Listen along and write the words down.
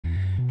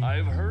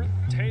I've heard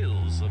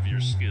tales of your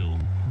skill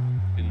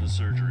in the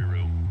surgery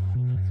room.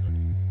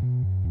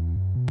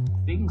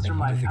 Things from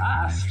my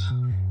past.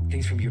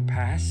 Things from your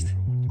past?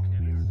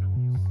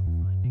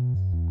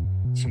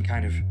 Some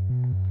kind of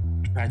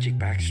tragic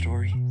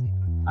backstory?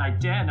 I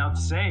dare not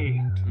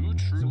say. Two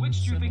truths So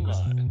which do you think was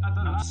and a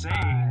lie. not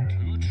say?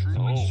 Two truths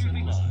So which do you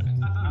think was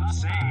not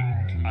say?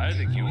 I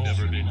think you've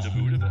never been to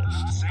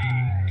Budapest.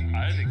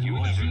 I think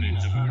you've never been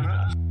to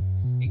Budapest.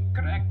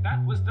 Incorrect,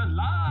 that was the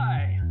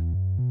lie.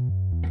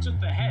 I took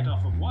the head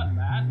off of one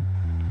man,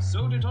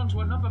 sewed it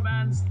onto another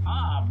man's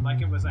arm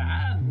like it was a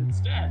hand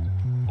instead.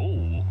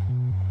 Oh.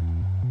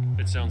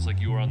 It sounds like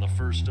you were on the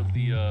first of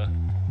the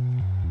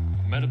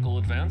medical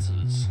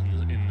advances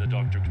in the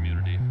doctor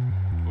community.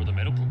 Or the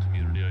medical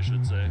community, I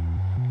should say.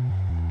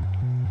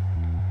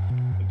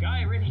 The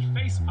guy really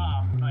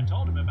face-palmed when I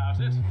told him about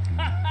it.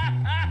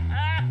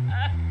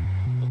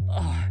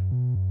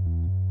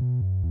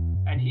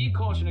 And he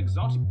caught an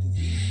exotic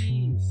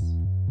disease,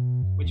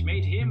 which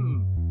made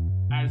him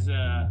as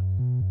a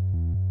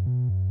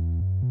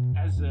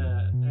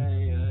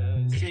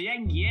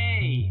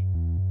Seyengye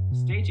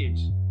stated,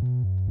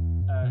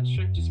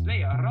 should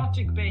display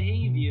erotic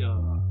behavior.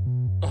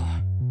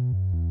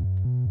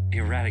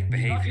 Erratic Got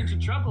behavior. into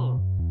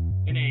trouble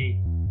in a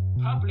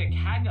public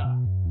hangar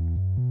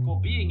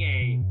for being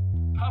a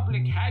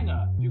public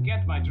hangar. You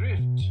get my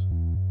drift.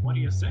 What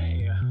do you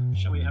say?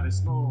 Shall we have a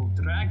small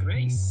drag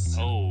race?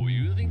 Oh,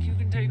 you think you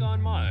can take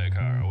on my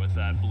car with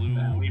that blue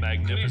Well, we've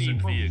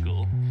magnificent clearly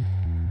vehicle?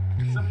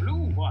 It's a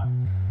blue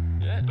one.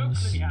 Yes.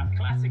 Looks like we have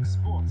classic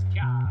sports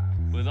cars.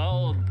 With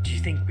all... Do you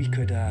think we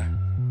could,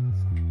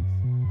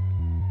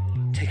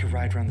 take a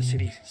ride around the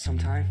city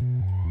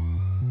sometime?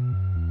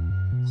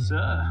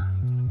 Sir,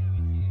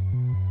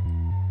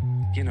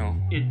 You know.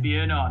 it'd be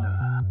an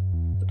honor.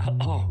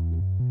 Oh,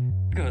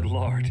 good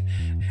lord.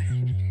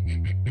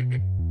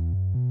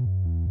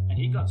 And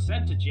he got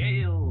sent to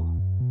jail.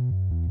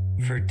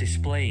 For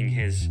displaying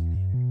his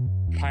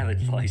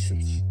pilot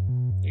license.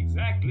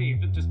 Exactly,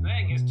 for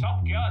displaying his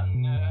Top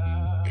Gun.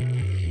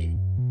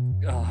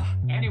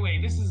 Anyway,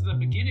 this is the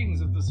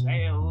beginnings of the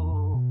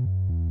sale.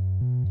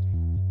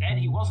 Then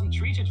he wasn't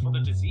treated for the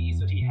disease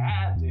that he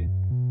had.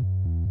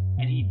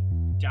 And he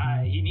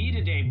died. He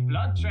needed a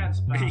blood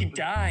transplant. He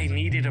died,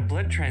 needed a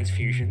blood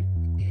transfusion.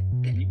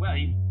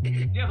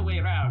 The other way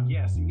around,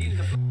 yes. He needed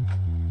a blood.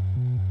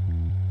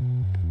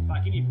 If I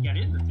can even get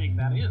in the thing,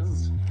 that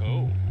is.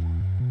 Oh.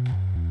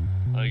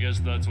 I guess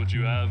that's what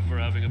you have for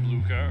having a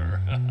blue car.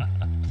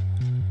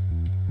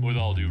 With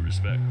all due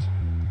respect.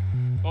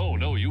 Oh,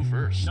 no, you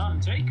first. None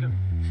taken.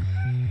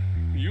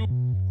 You...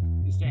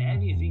 Is there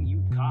anything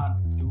you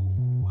can't do?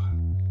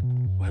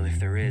 Well, if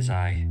there is,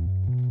 I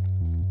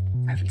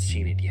haven't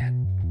seen it yet.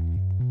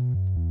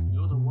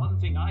 You're the one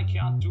thing I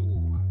can't do.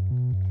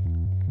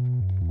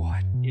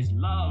 What? Is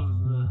love.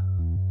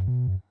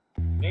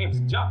 Name's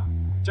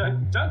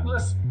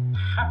Douglas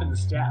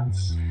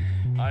Happenstance.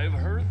 I've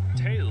heard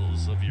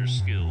tales of your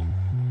skill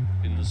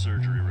in the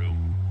surgery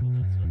room.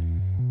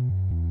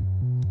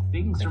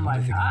 Things from my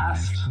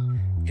past.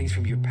 Things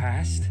from your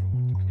past?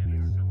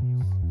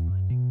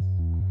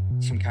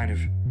 Some kind of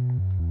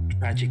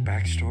tragic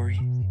backstory?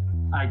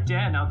 I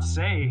dare not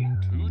say.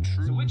 Two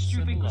truths So which do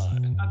you and think a was lie.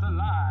 not the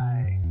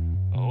lie?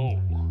 Oh.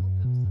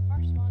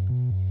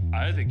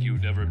 I think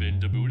you've never been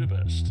to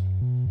Budapest.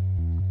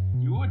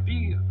 You would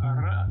be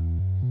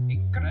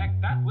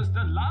incorrect. That was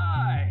the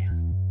lie.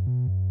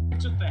 I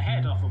took the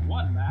head off of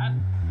one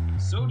man,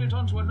 sewed it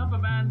onto another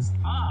man's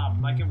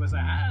arm like it was a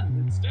hand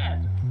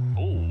instead.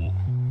 Oh.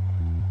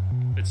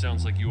 It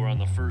sounds like you were on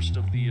the first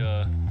of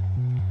the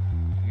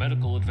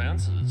medical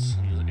advances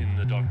in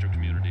the doctor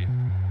community.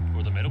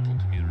 Or the medical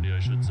community, I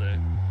should say.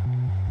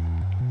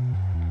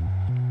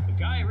 The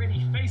guy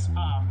really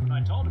face-palmed when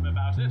I told him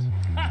about it.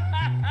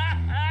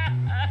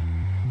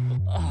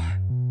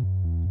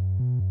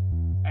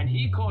 And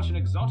he caught an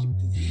exotic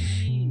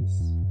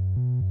disease,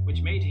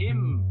 which made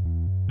him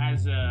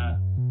as a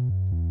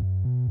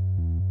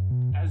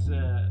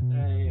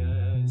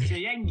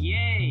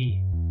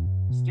Seyengye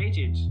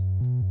stated,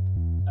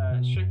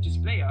 should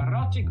display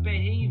erotic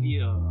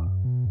behavior.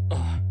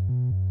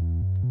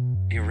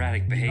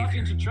 Erratic Got behavior.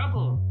 into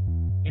trouble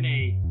in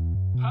a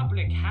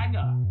public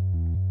hangar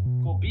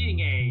for being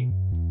a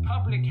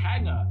public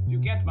hangar. You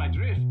get my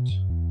drift.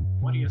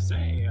 What do you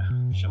say?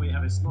 Shall we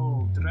have a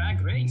small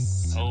drag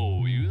race?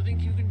 Oh, you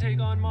think you can take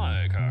on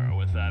my car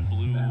with that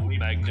blue Well, we've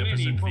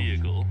magnificent clearly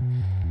vehicle?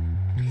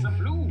 It's a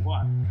blue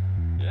one.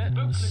 Yes.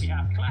 Looks like we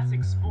have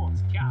classic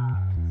sports cars.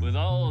 With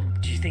all...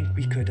 Do you think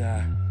we could,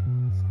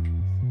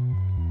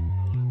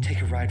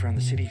 take a ride around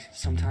the city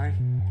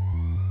sometime?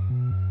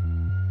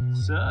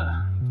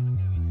 Sir,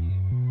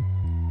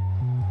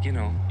 You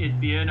know.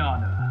 it'd be an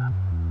honor.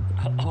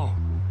 Oh,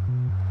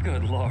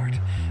 good lord.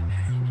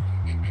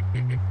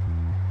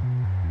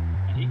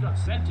 And he got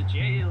sent to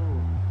jail.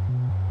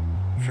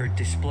 For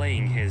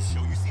displaying his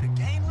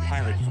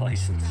pilot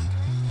license.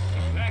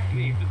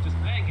 Exactly, for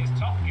displaying his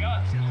Top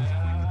Gun.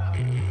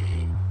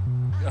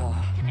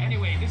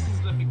 Anyway, this is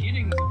the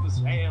beginnings of the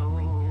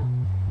sale.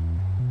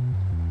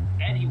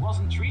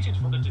 wasn't treated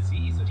for the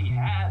disease that he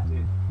had.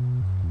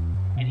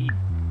 And he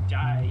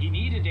died. He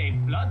needed a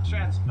blood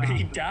transplant.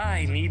 He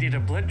died, needed a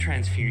blood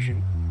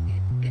transfusion.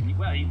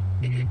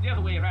 The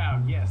other way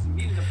around, yes. He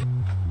needed a blood...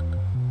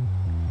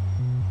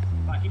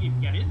 If I can even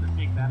get in the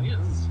thing, that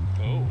is.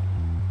 Oh.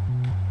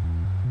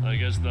 I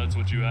guess that's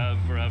what you have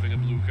for having a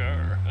blue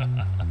car.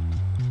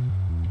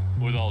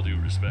 With all due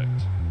respect.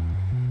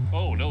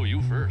 Oh, no,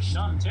 you first.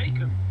 None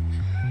taken.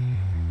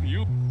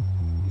 You.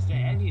 Is there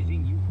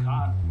anything you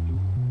can't do?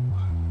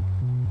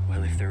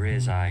 Well, if there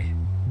is, I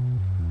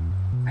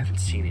haven't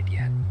seen it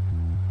yet.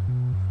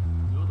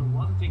 You're the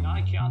one thing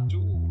I can't do.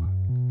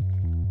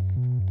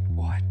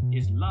 What?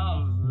 Is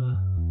love.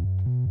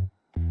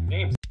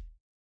 Names.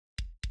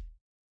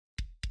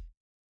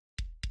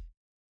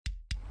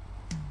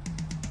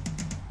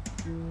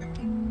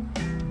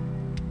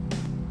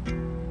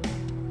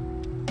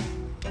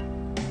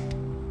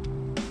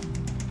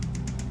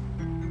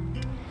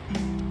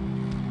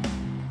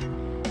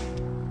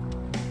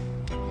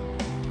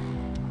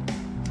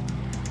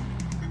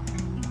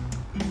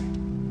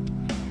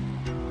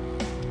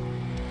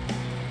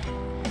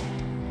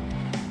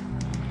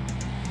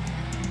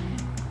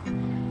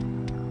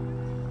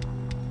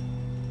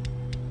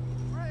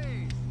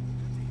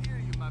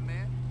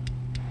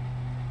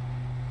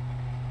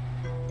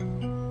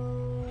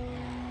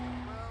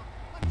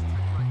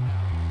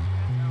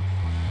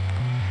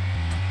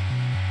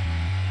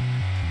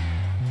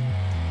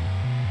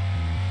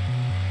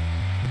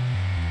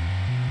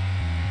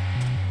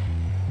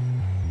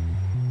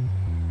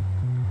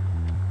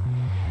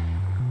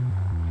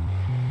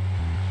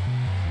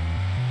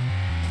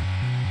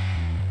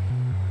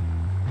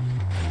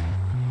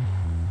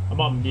 I'm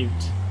on mute.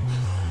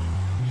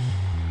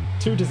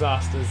 2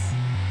 disasters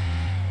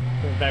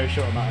in a very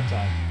short amount of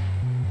time.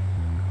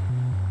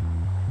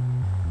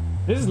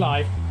 This is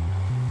live.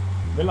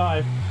 We're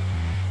live.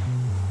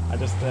 I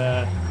just,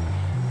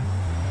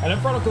 hello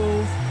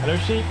Protocols, hello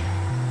Sheep.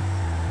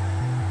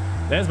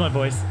 There's my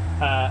voice.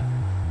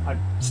 I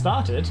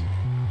started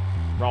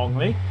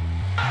wrongly.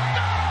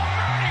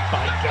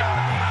 By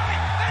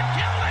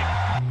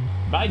God.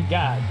 By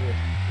God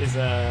is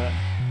a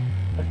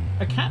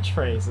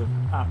catchphrase of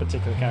our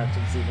particular character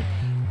this evening.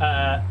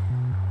 I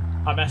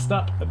messed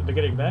up at the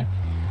beginning there.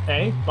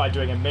 A, by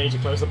doing a major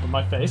close-up of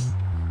my face.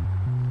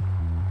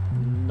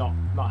 Not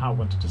how I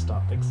wanted to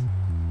start things.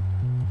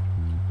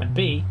 And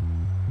B,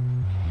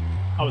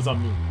 I was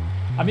on mute.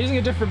 I'm using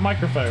a different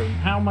microphone.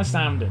 How am I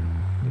sounding?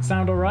 Does it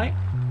sound alright?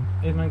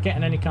 Am I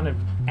getting any kind of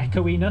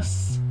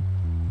echoiness?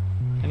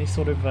 Any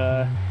sort of,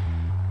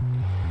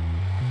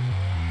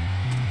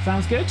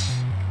 sounds good?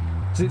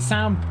 Does it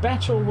sound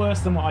better or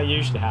worse than what I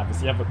usually have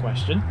is the other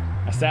question.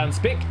 I sound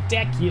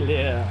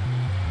spectacular.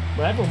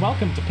 Well, everyone,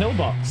 welcome to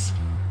Pillbox.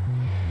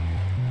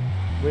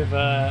 With,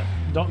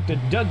 Dr.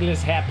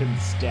 Douglas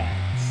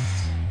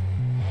Happenstance.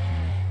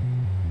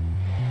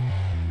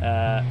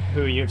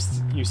 Who you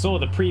saw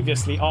the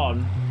previously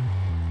on,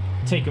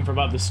 taken from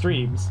other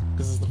streams.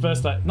 Because it's the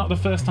first time, not the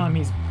first time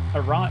he's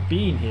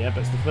been here,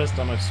 but it's the first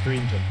time I've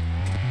streamed him.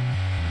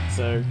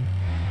 So,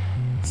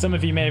 some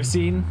of you may have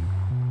seen.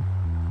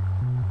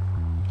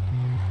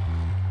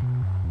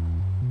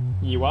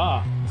 You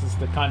are. This is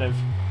the kind of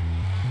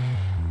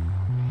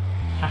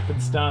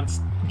happenstance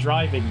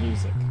driving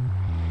music.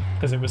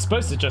 Because it was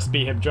supposed to just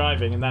be him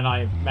driving, and then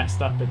I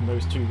messed up in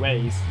those 2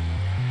 ways.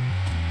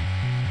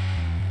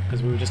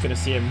 Because we were just going to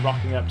see him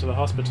rocking up to the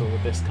hospital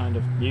with this kind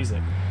of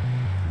music.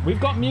 We've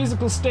got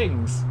musical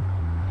stings.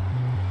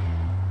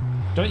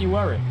 Don't you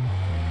worry.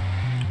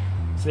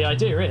 So the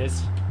idea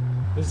is,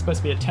 this is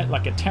supposed to be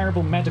like a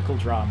terrible medical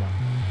drama.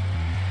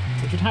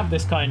 We should have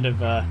this kind of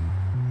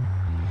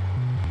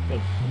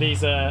thing.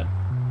 These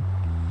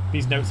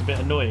notes are a bit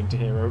annoying to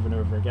hear over and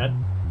over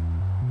again.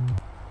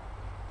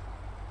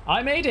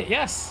 I made it,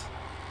 yes.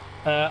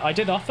 I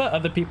did offer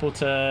other people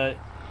to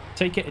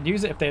take it and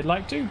use it if they'd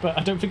like to, but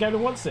I don't think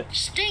anyone wants it.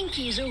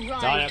 Stinky's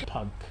arrived. Diet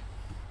Punk.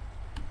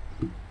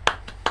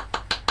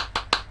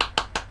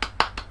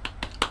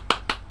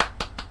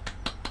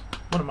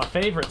 One of my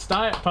favourites,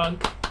 Diet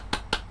Punk.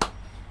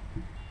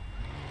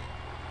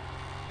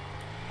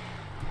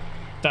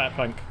 Diet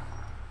Punk.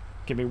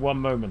 Give me one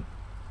moment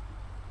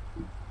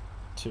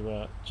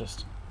to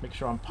just make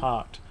sure I'm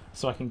parked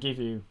so I can give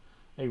you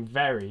a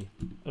very,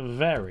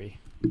 very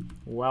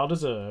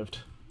well-deserved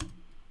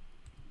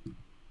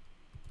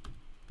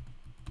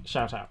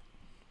shout out.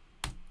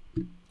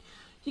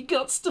 You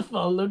gots to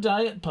follow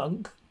Diet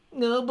Punk.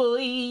 Oh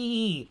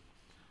boy.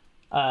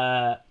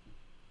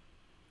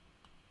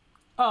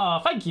 Oh,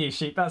 thank you,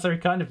 Sheep. That's very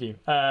kind of you.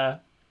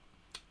 Diet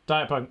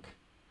Punk.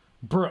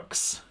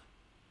 Brooks.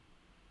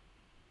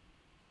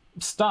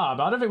 Star,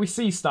 but I don't think we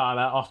see Star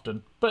that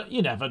often, but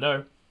you never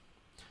know.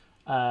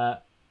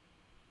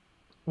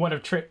 One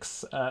of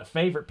Trick's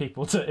favourite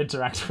people to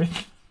interact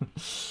with.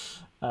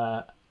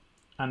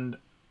 And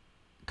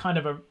kind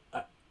of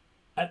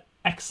an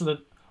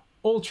excellent...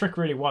 All Trick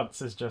really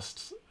wants is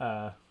just...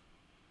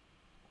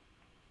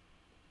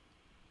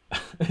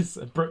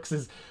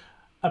 Brooks's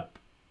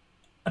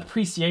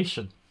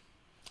appreciation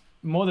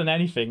more than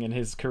anything in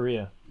his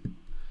career.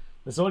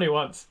 That's all he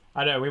wants.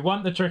 I know, we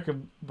want the Trick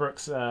and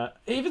Brooks. It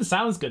even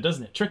sounds good,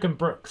 doesn't it? Trick and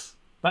Brooks.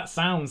 That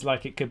sounds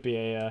like it could be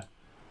a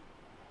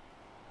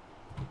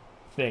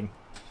thing.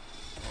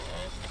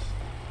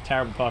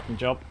 Terrible parking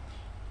job.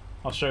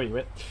 I'll show you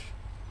it.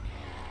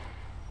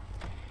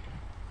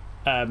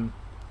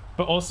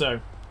 But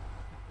also,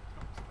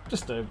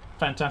 just a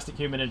fantastic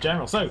human in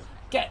general. So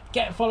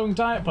get following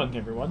Diet Punk,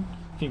 everyone.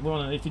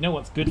 If you know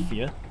what's good for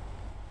you.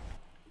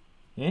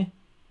 Yeah,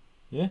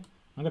 yeah.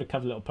 I'm gonna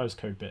cover a little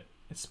postcode bit.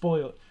 It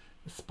spoils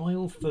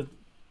the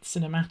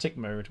cinematic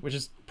mode, which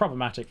is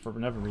problematic for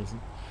another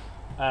reason.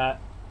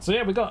 So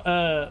yeah, we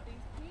got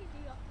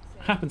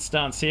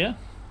Happenstance here.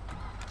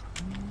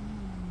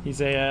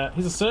 He's a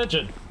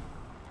surgeon.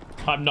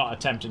 I'm not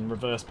attempting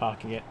reverse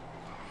parking it.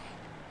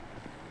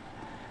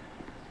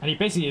 And he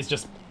basically is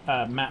just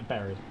Matt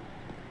Berry.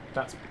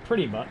 That's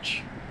pretty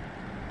much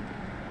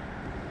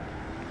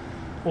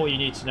all you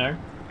need to know.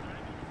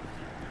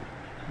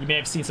 You may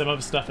have seen some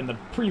other stuff in the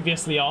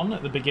previously on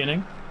at the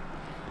beginning.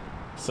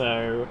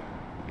 So,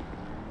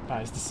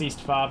 his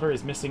deceased father,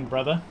 his missing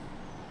brother.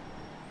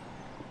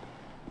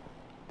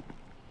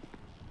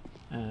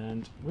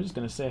 And we're just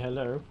going to say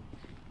hello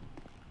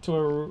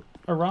to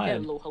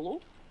Orion. Hello,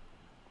 hello.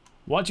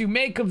 What do you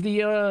make of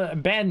the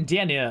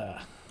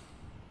bandana?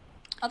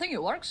 I think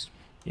it works.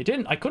 You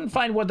didn't? I couldn't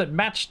find one that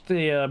matched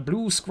the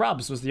blue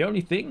scrubs, was the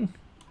only thing.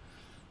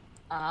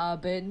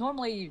 But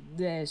normally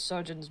the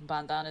surgeons'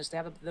 bandanas, they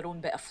have their own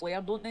bit of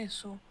flair, don't they?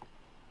 So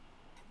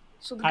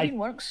the green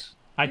works.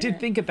 I did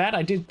think of that.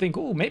 I did think,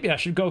 oh, maybe I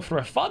should go for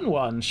a fun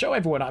one. Show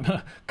everyone I'm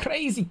a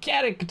crazy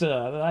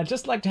character. I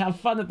just like to have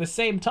fun at the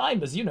same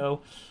time as, you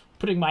know,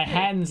 putting my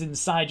hands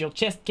inside your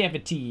chest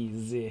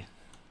cavities.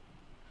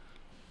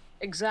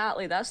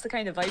 Exactly. That's the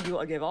kind of vibe you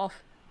want to give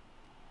off.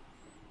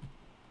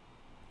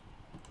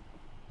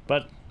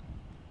 But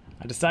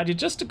I decided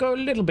just to go a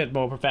little bit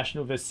more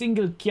professional with a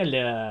single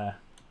killer.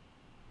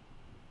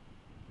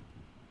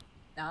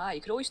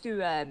 You could always do,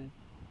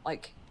 you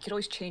could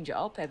always change it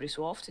up every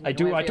so often. I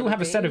do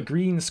have a set of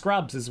green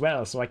scrubs as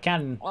well, so I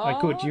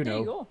could, you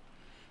know.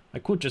 I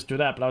could just do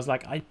that, but I was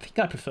like, I think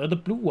I prefer the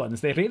blue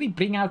ones. They really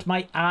bring out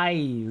my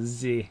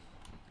eyes. The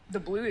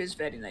blue is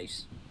very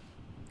nice.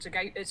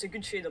 It's a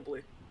good shade of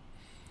blue.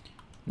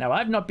 Now,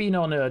 I've not been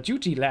on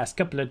duty last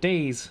couple of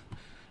days.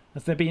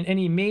 Has there been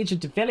any major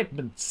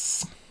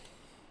developments?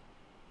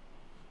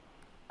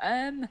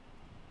 I'm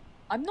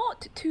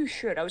not too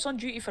sure. I was on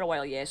duty for a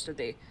while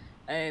yesterday.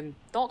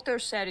 Dr.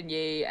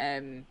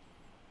 Serenier,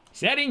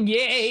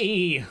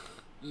 Serenier!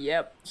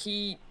 Yep,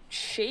 he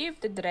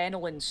shaved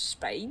Adrenaline's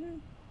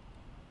spine.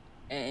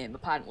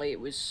 Apparently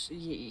it was,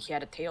 he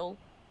had a tail.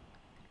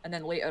 And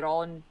then later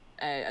on,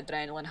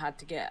 Adrenaline had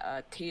to get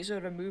a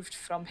taser removed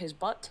from his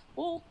butt.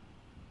 Oh.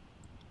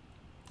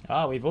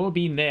 Oh, we've all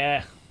been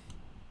there.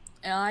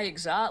 Aye,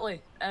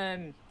 exactly.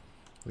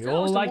 We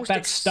all like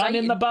that stun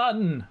in the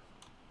bun.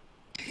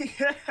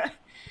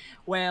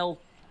 Well,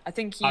 I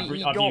think I've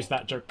used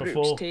that joke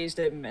before. Tased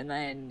him, and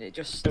then it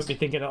just don't be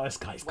thinking, oh, this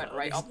guy's went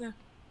right up there.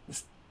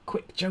 There's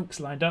quick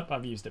jokes lined up.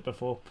 I've used it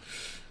before.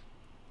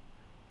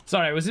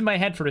 Sorry, it was in my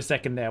head for a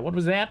second there. What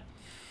was that?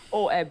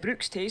 Oh,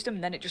 Brooks tased him,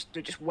 and then it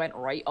just went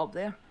right up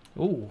there.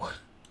 Ooh.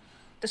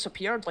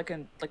 Disappeared like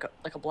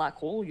a black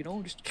hole, you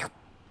know, just.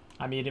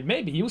 I mean, it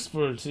may be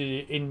useful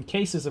in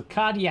cases of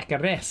cardiac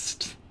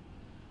arrest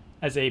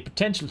as a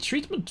potential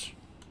treatment.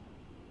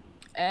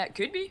 It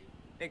could be.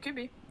 It could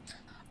be.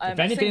 If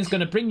anything's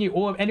going to bring you,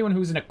 or anyone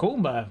who's in a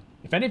coma,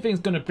 if anything's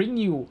going to bring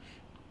you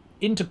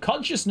into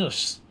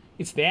consciousness,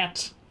 it's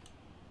that.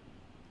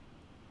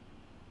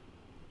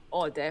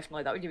 Oh,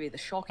 definitely. That would give you the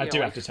shock. I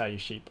do have to tell you,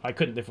 Sheep. I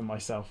couldn't live with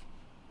myself.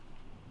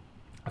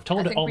 I've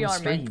told it on the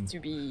stream. I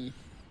think we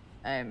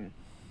are meant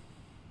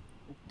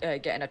to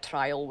be getting a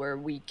trial where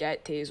we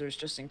get tasers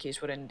just in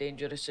case we're in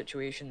dangerous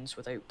situations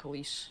without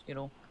police, you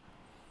know.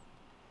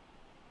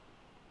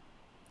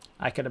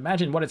 I can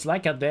imagine what it's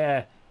like out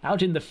there,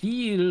 out in the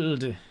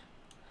field.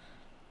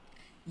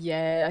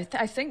 Yeah,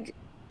 I think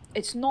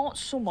it's not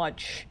so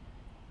much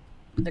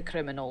the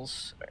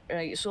criminals,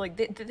 right? So, like,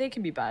 they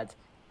can be bad,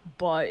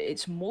 but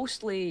it's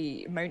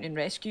mostly mountain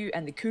rescue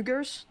and the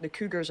cougars. The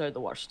cougars are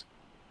the worst.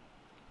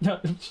 No,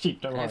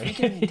 Sheep, don't worry. If you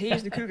can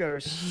tase the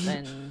cougars,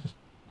 then,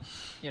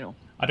 you know.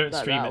 I don't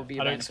stream it.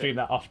 I don't stream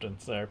that often,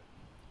 so.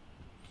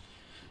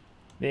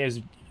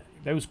 Those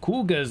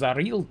cougars are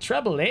real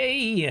trouble,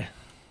 eh?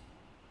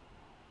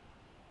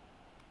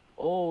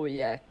 Oh,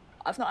 yeah.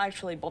 I've not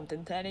actually bumped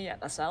into any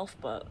yet myself,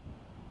 but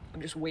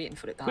I'm just waiting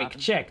for it to happen. Quick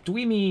check. Do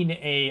we mean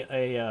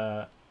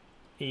an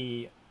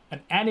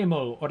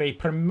animal or a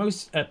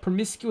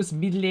promiscuous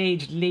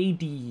middle-aged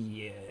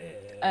lady?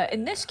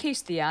 In this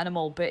case, the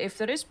animal, but if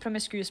there is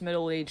promiscuous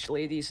middle-aged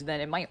ladies, then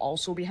it might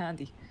also be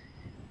handy.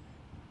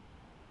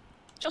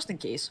 Just in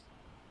case.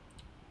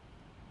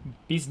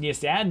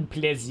 Business and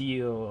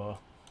pleasure.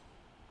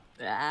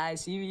 I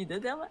see what you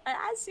did, Emma.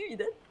 I see what you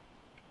did.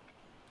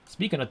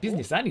 Speaking of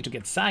business, I need to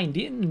get signed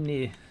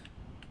in.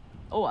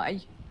 Oh,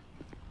 aye.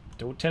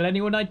 Don't tell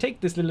anyone I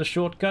take this little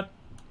shortcut.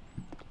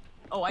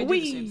 Oh, I do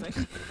the same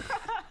thing.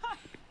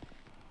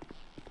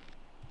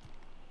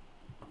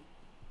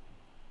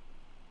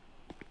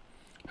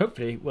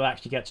 Hopefully, we'll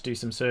actually get to do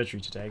some surgery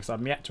today, because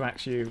I've yet to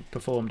actually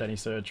performed any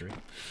surgery.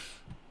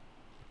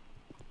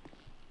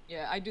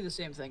 Yeah, I do the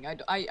same thing.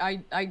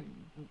 I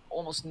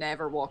almost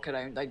never walk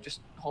around. I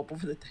just hop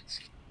over the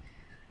desk.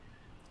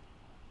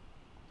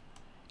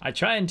 I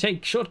try and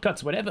take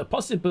shortcuts whenever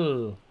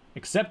possible,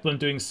 except when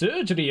doing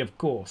surgery, of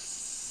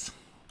course.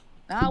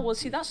 Ah, well,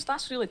 see,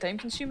 that's really time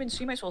consuming,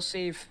 so you might as well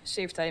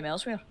save time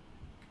elsewhere.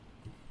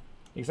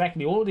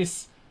 Exactly, all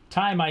this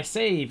time I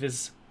save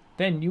is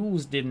then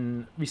used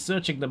in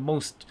researching the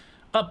most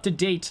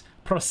up-to-date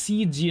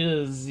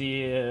procedures.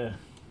 Yeah.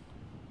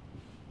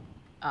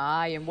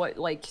 Aye, and what,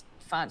 like,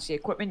 fancy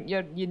equipment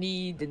you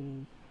need,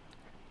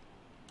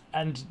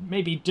 And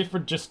maybe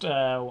different just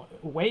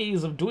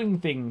ways of doing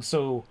things.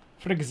 So,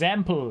 for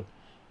example,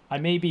 I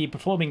may be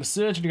performing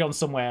surgery on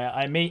somewhere.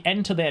 I may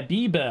enter their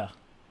Bieber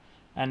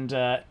and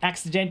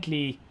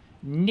accidentally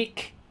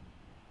nick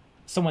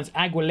someone's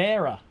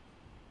Aguilera.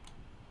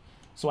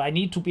 So I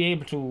need to be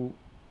able to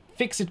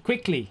fix it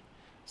quickly.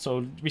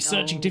 So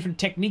researching different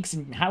techniques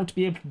and how to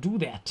be able to do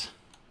that.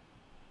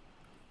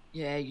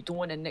 Yeah, you don't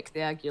want to nick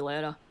the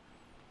Aguilera.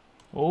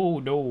 Oh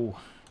no.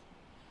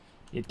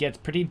 It gets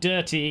pretty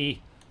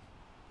dirty.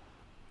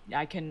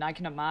 I can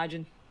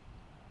imagine.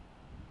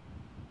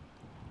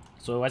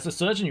 So as a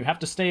surgeon, you have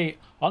to stay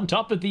on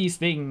top of these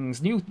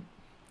things. New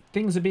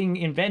things are being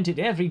invented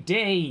every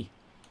day.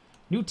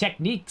 New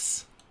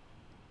techniques.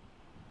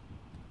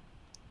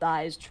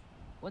 That is true.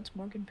 What's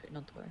Morgan putting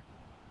on Twitter?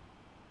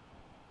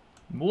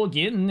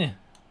 Morgan.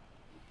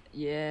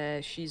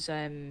 Yeah, she's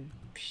on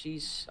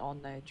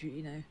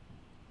duty now.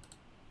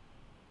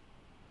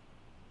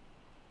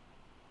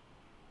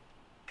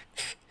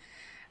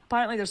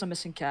 Apparently there's a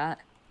missing cat.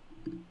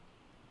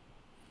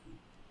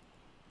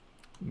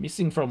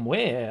 Missing from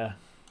where?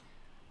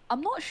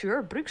 I'm not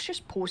sure. Brooks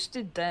just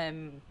posted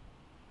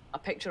a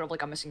picture of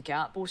like a missing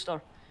cat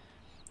poster.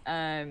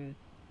 And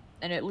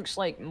it looks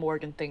like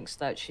Morgan thinks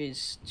that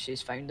she's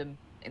found him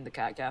in the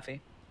cat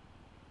cafe.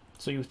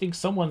 So you think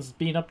someone's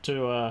been up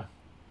to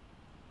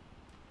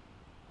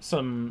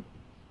some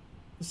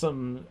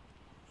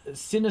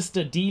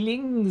sinister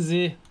dealings?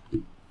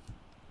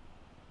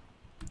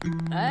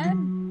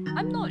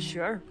 I'm not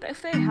sure, but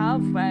if they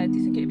have, do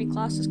you think it'd be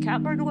classed as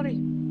cat burglary?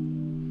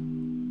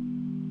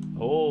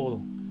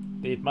 Oh,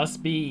 it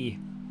must be.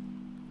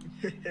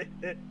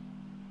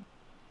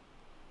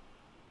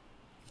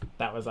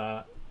 That was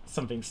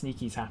something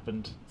sneaky's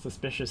happened.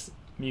 Suspicious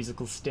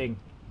musical sting.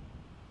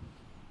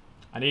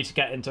 I need to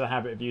get into the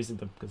habit of using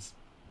them, because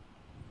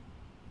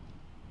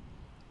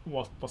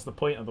what's the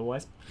point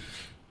otherwise?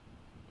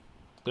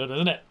 Good,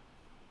 isn't it?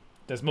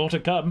 There's more to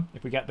come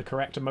if we get the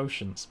correct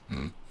emotions.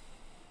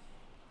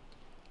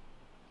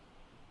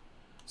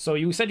 So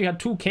you said you had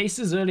 2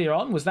 cases earlier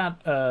on. Was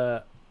that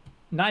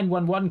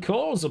 911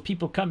 calls or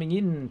people coming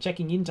in,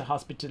 checking into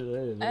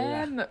hospital?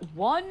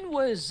 One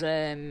was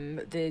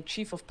the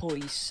chief of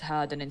police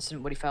had an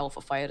incident where he fell off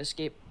a fire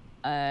escape.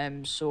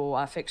 So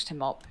I fixed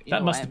him up.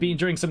 That must have been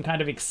during some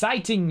kind of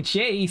exciting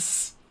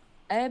chase.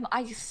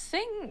 I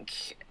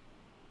think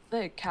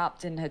the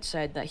captain had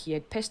said that he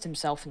had pissed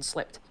himself and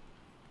slipped.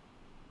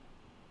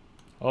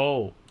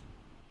 Oh.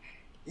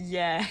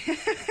 Yeah.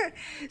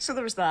 So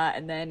there was that,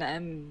 and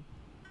then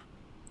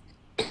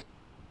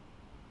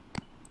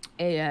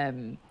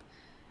a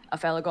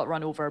fella got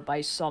run over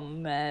by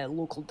some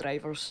local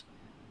drivers.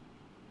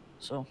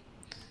 So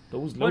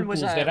those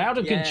locals, they're out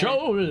of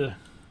control.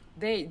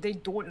 They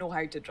don't know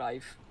how to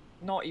drive,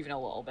 not even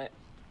a little bit.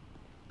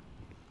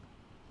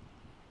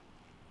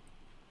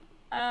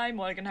 Hi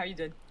Morgan, how you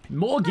doing?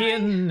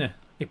 Morgan, Hi.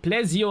 a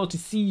pleasure to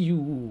see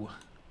you.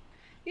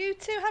 You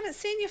two, haven't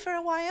seen you for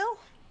a while.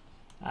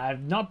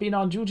 I've not been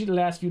on duty the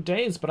last few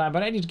days, but I'm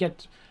ready to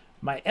get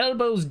my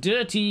elbows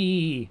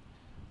dirty.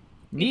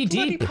 Knee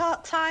Bloody deep.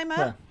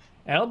 part-timer.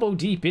 Elbow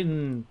deep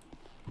in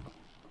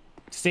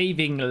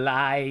saving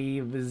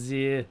lives.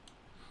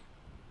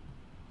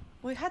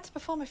 We've had to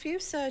perform a few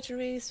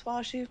surgeries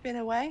whilst you've been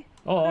away.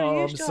 Oh, I'm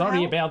Used your sorry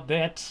help. about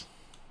that.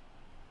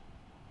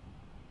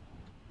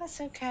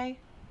 That's okay.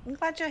 I'm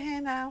glad you're here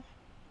now.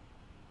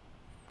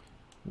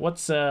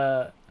 What's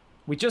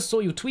we just saw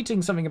you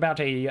tweeting something about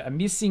a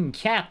missing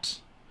cat.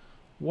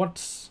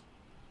 What's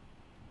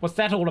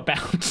that all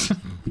about?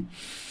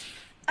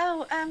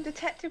 Oh,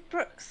 Detective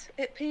Brooks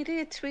at PD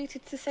had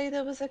tweeted to say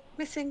there was a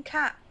missing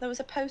cat. There was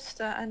a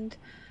poster, and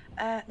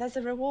there's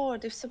a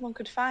reward if someone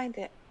could find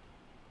it.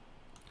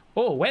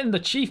 Oh, when the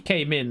chief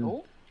came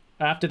in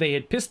after they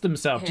had pissed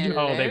themselves. Did you...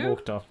 Oh, they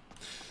walked off.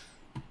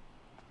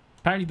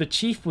 Apparently the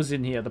chief was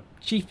in here. The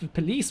chief of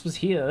police was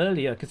here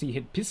earlier because he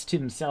had pissed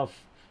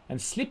himself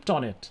and slipped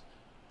on it.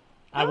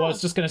 I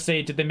was just going to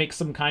say, did they make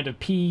some kind of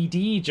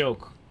PD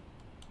joke?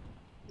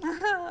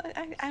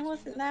 I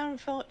wasn't there,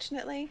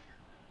 unfortunately.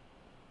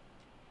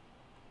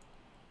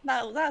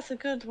 That's a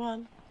good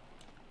one.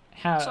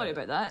 Sorry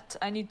about that.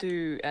 I need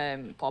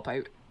to pop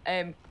out.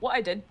 What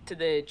I did to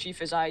the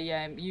chief is I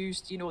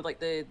used, you know, like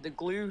the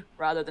glue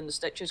rather than the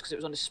stitches because it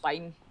was on his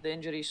spine, the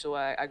injury, so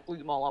I glued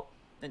them all up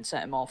and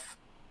set him off.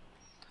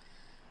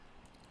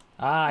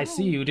 Ah, I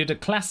see. You did a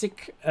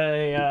classic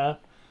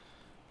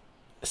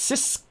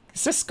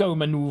Cisco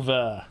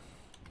maneuver.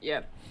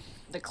 Yeah,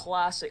 the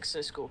classic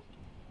Cisco.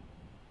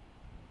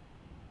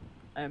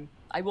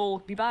 I will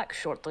be back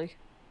shortly.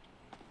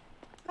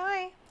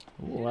 Bye.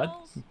 Ooh, I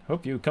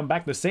hope you come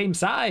back the same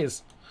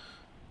size.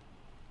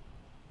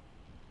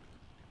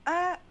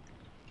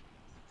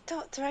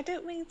 Doctor, I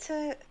don't mean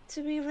to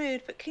be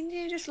rude, but can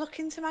you just look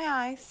into my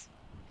eyes?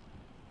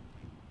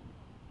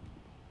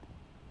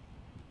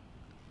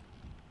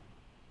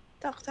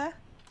 Doctor?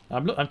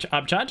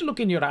 I'm trying to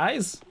look in your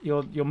eyes.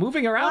 You're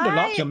moving around a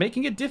lot. You're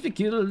making it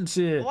difficult.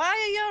 Why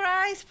are your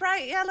eyes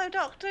bright yellow,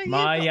 Doctor?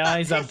 My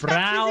eyes are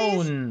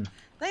brown.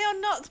 They are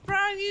not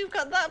brown. You've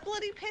got that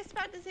bloody piss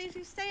bag disease.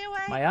 You stay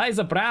away. My eyes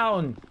are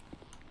brown.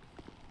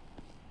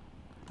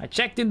 I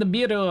checked in the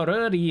mirror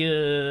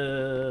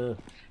earlier.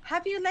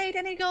 Have you laid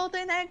any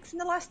golden eggs in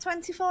the last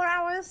 24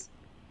 hours?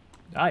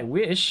 I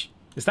wish.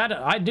 Is that...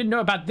 I didn't know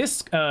about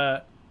this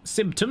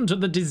symptom to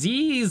the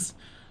disease.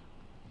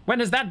 When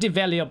has that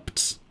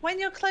developed? When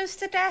you're close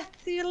to death,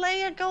 you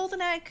lay a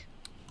golden egg.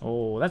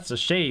 Oh, that's a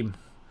shame.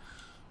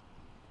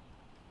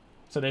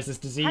 So there's this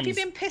disease. Have you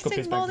been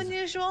pissing more than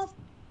usual?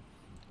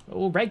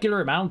 Oh,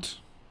 regular amount.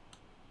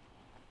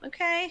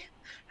 Okay.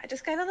 I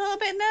just get a little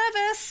bit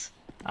nervous.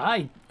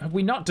 Have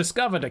we not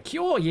discovered a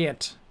cure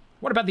yet?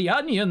 What about the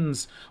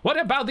onions? What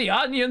about the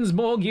onions,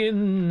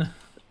 Morgan?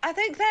 I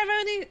think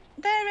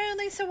they're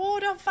only to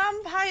ward off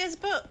vampires,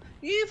 but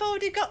you've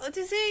already got the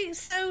disease,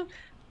 so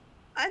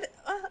I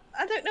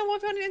don't know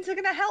what onions are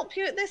going to help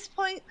you at this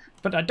point.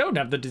 But I don't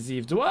have the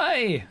disease, do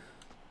I?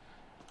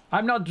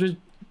 I'm not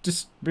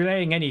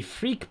displaying any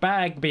freak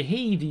bag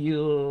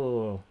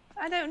behavior.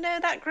 I don't know,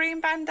 that green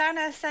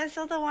bandana says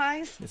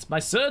otherwise. It's my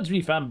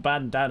surgery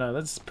bandana.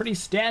 That's pretty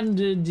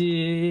standard.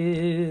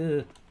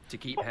 To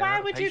keep But hair why out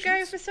of would you go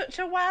patients. for such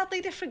a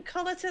wildly different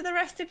colour to the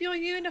rest of your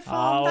uniform?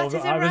 Oh, That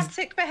is I was-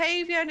 erratic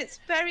behaviour and it's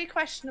very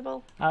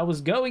questionable. I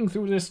was going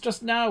through this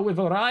just now with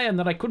Orion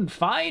that I couldn't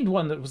find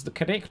one that was the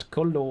correct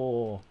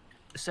colour.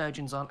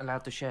 Surgeons aren't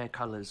allowed to share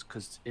colours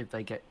because if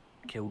they get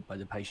killed by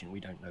the patient, we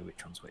don't know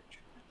which one's which.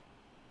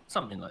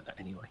 Something like that,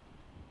 anyway.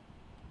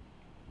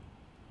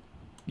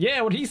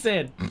 Yeah, what he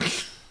said.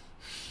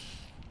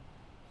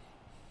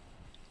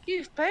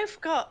 You've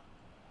both got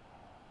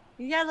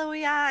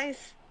yellowy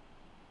eyes.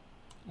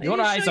 Your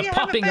you eyes sure are you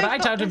popping haven't both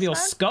right got out of this your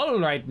one? skull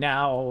right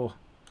now.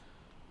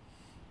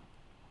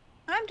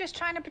 I'm just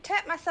trying to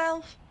protect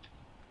myself.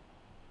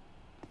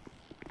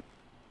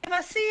 If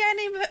I see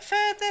any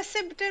further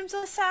symptoms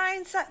or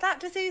signs that that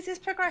disease is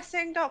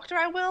progressing, Doctor,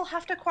 I will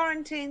have to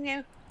quarantine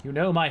you. You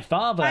know, my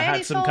father By any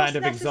had some force kind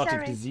of exotic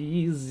necessary.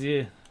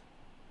 disease.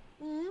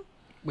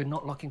 We're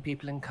not locking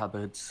people in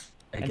cupboards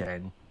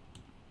again.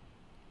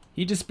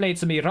 He displayed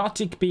some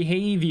erotic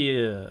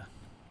behavior.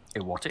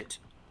 What it?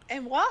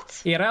 In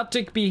what?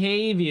 Erotic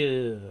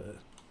behavior.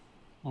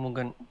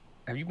 Morgan,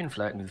 have you been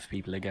flirting with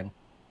people again?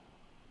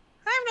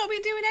 I've not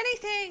been doing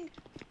anything.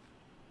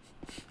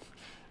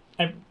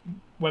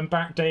 When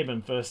Back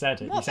Damon first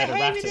said it, What he said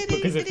behaviour erratic did he-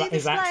 because did he his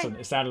display? accent,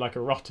 it sounded like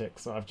erotic,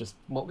 so I've just...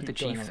 What would the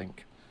keep going chief on it.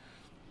 think?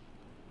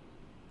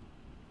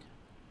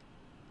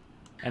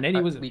 And then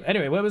he was...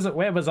 Anyway,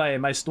 where was I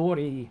in my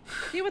story?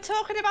 You were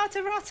talking about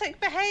erotic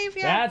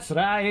behaviour. That's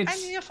right.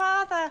 And your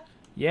father.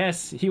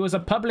 Yes, he was a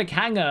public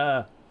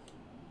hanger.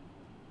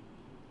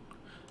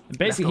 And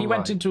basically,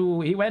 Left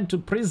or he went to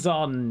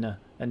prison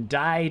and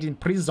died in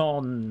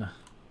prison.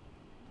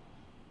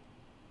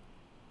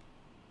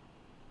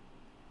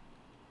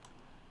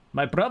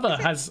 My brother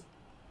has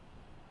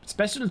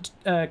special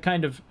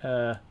kind of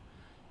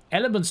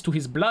elements to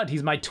his blood.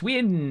 He's my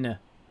twin.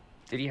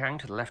 Did he hang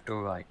to the left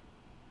or right?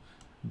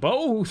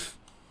 Both.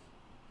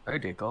 Oh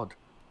dear God.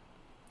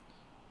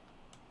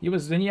 He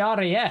was in the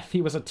RAF.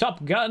 He was a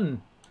Top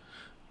Gun.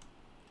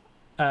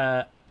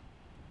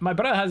 My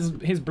brother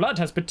his blood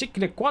has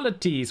particular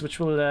qualities which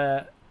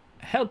will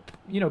help,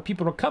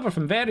 people recover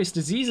from various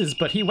diseases,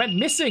 but he went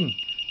missing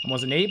and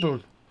wasn't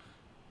able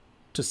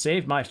to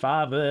save my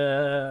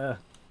father.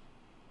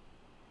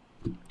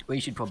 We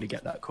should probably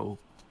get that call.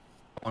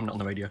 I'm not on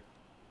the radio.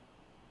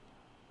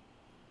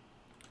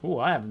 Oh,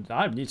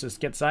 I need to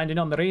get signed in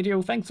on the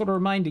radio. Thanks for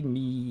reminding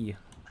me.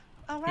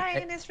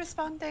 Orion is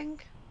responding.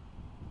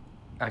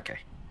 Okay.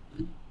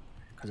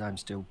 Because I'm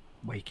still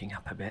waking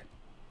up a bit.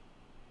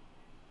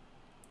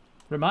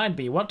 Remind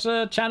me, what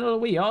channel are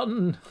we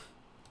on?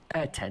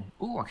 10.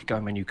 Ooh, I could go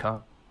in my new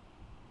car.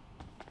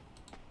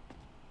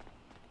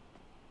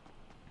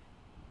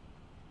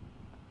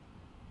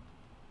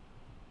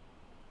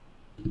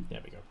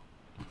 There we go.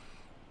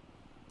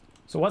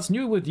 So what's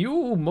new with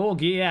you,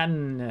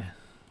 Morgan?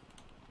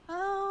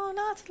 Oh,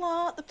 not a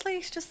lot. The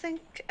police just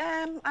think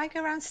I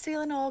go around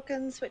stealing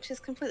organs, which is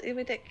completely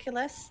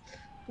ridiculous.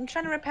 I'm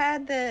trying to repair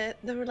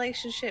the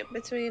relationship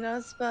between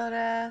us,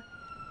 but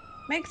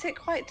makes it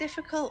quite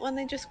difficult when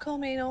they just call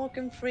me an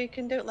organ freak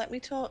and don't let me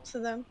talk to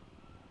them.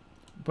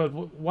 But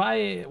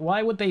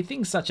why would they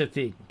think such a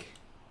thing?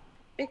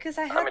 Because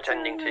I I'm had to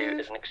intending to remove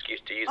as an excuse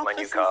to use my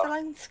new Officer car.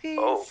 Zelensky's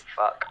Oh,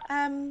 fuck.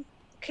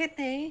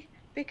 kidney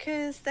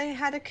because they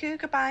had a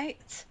cougar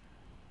bite.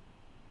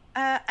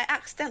 I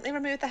accidentally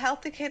removed the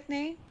healthy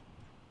kidney.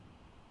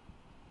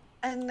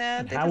 And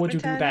How would you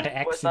do that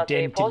it. Was that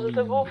a accidentally?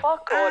 positive oh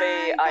fuck or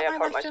a I got have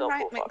my hurt left and myself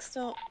right oh fuck? mixed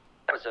up.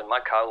 That was my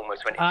car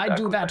almost went in I do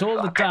circles, that oh, all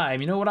the fuck.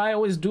 time. You know what I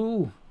always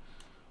do?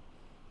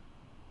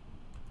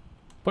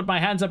 Put my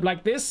hands up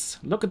like this.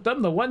 Look at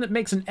them. The one that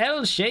makes an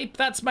L shape,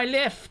 that's my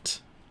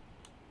left.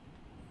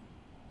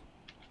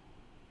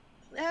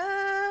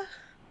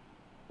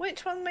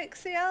 Which one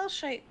makes the L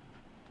shape?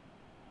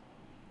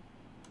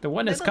 The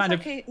one It that's looks kind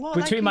like of more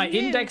between like my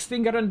a U. index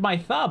finger and my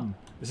thumb.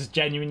 This is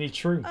genuinely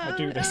true. I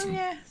do this. Oh,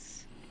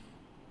 yes.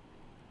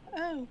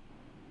 Oh.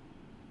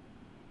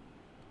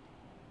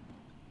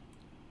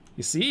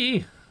 You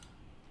see?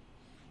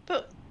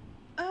 But,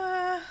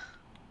 okay,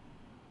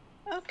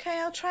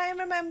 I'll try and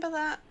remember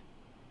that.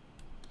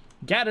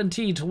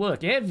 Guaranteed to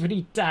work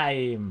every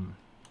time.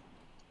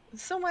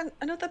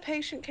 Another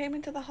patient came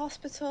into the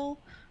hospital.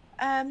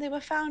 They were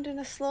found in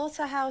a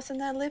slaughterhouse and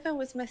their liver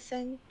was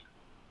missing.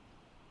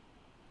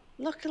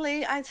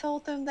 Luckily, I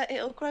told them that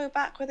it'll grow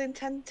back within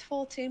 10 to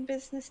 14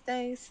 business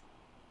days.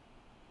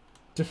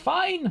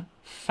 Define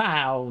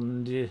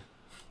found.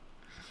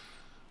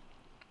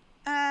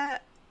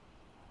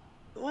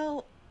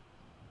 Well,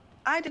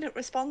 I didn't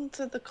respond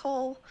to the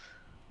call,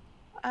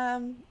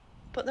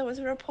 but there was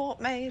a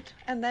report made,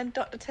 and then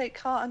Dr.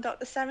 Takehart and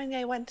Dr.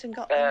 Serenier went and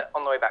got them.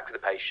 On the way back with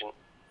the patient,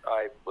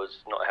 I was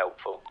not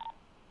helpful.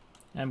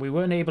 And we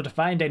weren't able to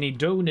find any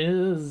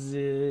donors.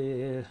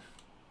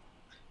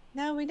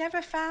 No, we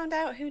never found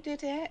out who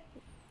did it.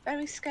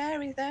 Very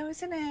scary, though,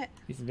 isn't it?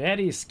 It's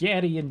very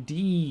scary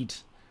indeed.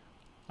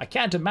 I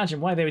can't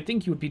imagine why they would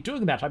think you would be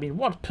doing that. I mean,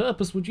 what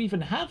purpose would you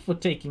even have for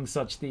taking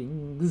such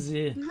things?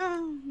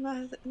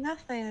 No,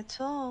 nothing at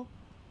all.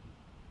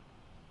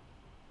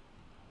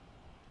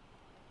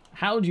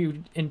 How do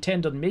you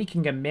intend on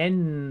making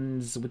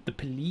amends with the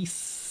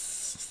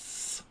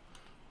police?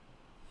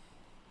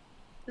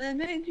 They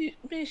made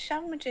me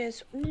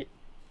sandwiches.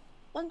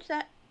 One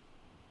sec.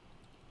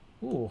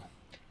 Ooh.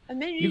 I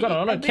made You got a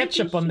lot I of made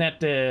ketchup you on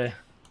that.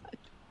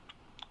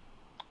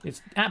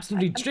 It's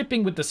absolutely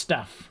dripping with the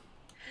stuff.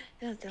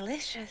 They're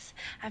delicious.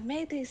 I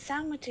made these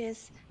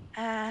sandwiches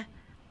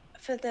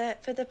for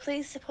the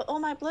police to put all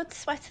my blood,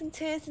 sweat, and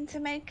tears into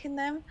making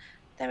them.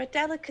 They're a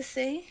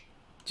delicacy.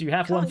 Do you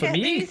have Can't one for get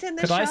me? these in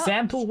the Could I shops.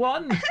 sample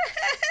one?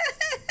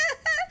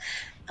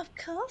 Of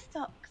course,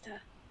 Doctor.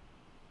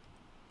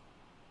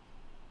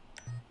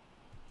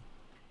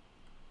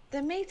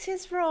 The meat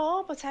is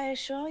raw, but I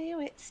assure you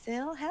it's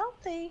still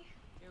healthy.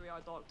 Here we are,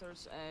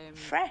 doctors.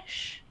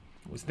 Fresh.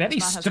 It was very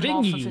this man has come off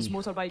of stringy. his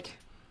motorbike.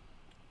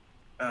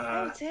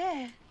 Oh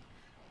dear.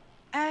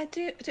 Do A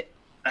you know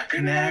they're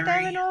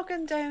canary. an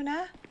organ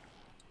donor?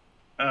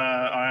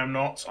 I am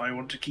not. I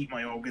want to keep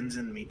my organs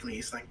in me,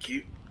 please. Thank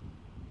you.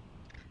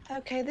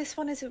 Okay, this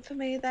one isn't for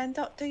me then.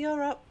 Doctor,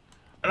 you're up.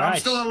 And I'm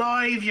Right. still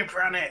alive, you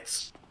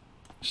planets.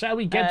 Shall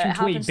we get you to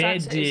a Happenstance bed,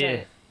 is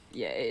dear?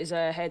 yeah, it is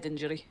a head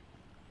injury.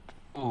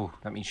 Ooh,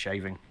 that means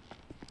shaving.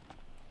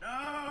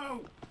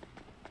 No.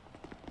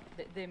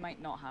 They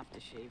might not have to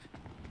shave.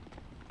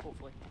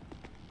 Hopefully.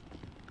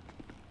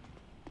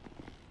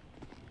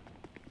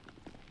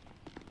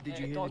 Did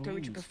you hear Doctor, the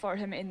would you news? prefer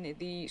him in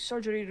the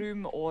surgery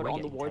room or We're on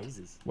the getting ward?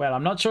 tasers. Well,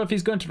 I'm not sure if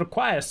he's going to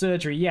require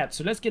surgery yet,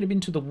 so let's get him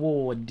into the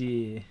ward,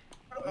 dear.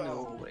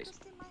 No worries.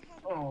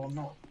 Oh,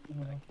 no.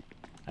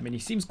 I mean, he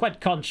seems quite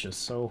conscious,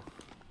 so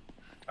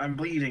I'm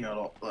bleeding a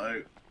lot,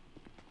 though.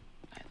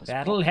 Let's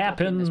That'll pop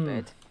him in this happen.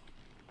 bed.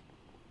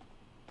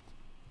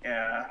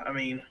 Yeah, I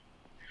mean,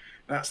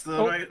 that's the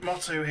Oh.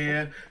 motto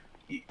here.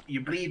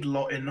 You bleed a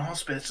lot in the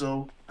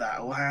hospital,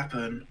 that'll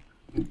happen.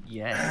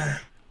 Yeah.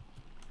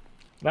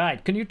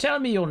 Right, can you tell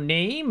me your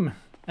name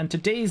and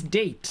today's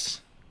date?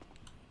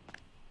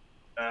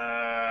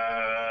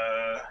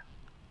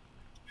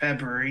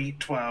 February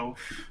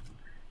 12th,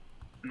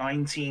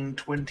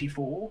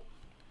 1924.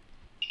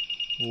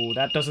 Oh,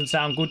 that doesn't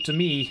sound good to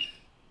me.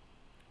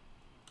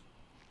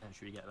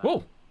 Should we get that?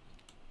 Whoa,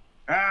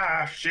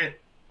 Ah, shit.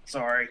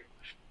 Sorry.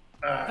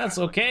 that's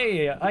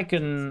okay. I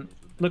can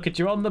look at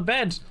you on the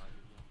bed.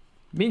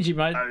 Means you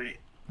might I,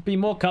 be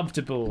more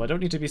comfortable. I don't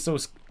need to be so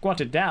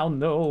squatted down,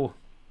 though.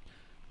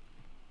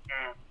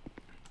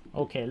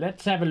 Okay,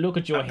 let's have a look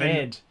at your I've been-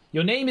 head.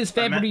 Your name is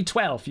February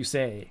 12th, you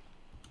say?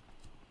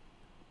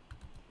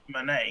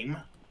 my name.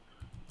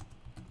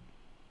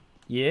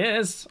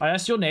 Yes, I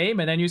asked your name,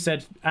 and then you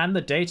said, and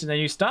the date, and then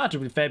you started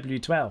with February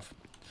 12th.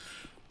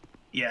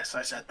 Yes,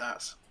 I said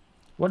that.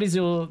 What is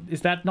your...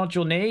 Is that not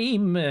your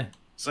name?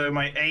 So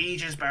my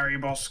age is Barry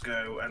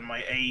Bosco, and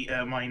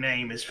my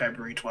name is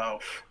February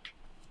 12th.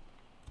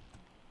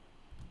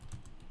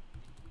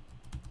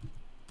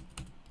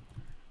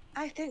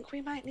 I think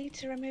we might need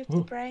to remove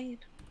the brain.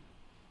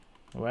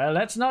 Well,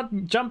 let's not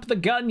jump the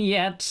gun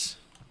yet.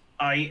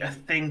 I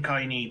think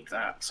I need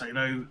that. So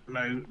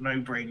no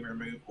brain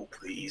removal,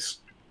 please.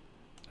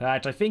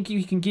 Right, I think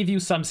he can give you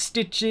some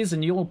stitches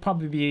and you'll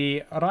probably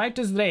be right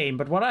as rain,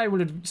 but what I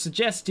would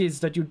suggest is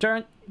that you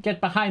don't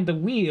get behind the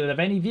wheel of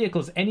any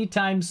vehicles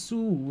anytime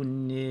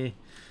soon.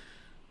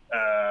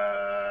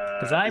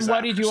 Because I'm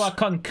worried you are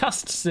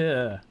concussed,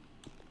 sir.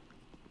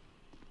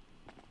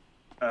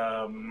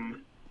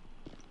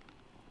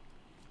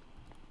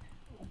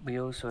 We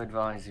also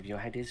advise if your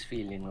head is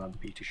feeling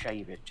lumpy to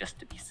shave it just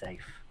to be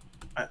safe.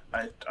 I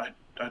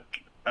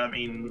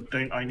mean,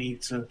 don't I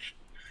need to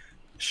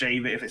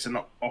shave it if it's an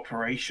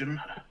operation?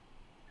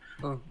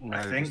 Oh, no,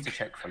 I think. just to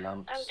check for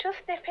lumps. I'm just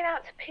nipping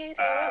out to pee,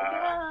 there won't be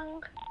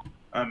long.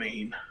 I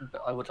mean...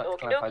 But I would like to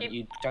clarify that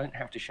you don't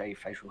have to shave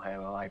facial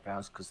hair or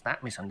eyebrows, because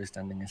that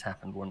misunderstanding has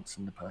happened once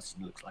and the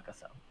person looks like a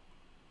thumb.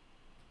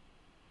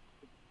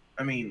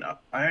 I mean,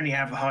 I only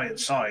have the high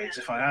sides.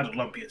 If I had a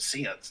lump, you'd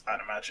see it,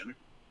 I'd imagine.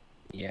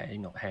 Yeah,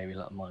 you're not hairy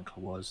like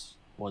Michael was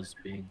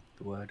being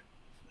the word.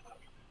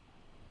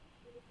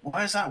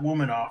 Why is that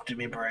woman after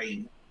me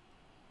brain?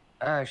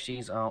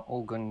 She's our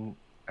organ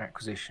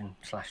acquisition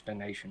 /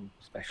 donation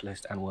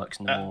specialist and works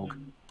in the morgue.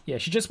 Yeah,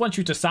 she just wants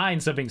you to sign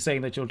something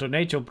saying that you'll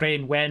donate your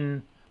brain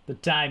when the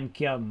time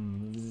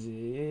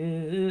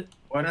comes.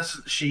 Why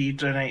doesn't she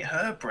donate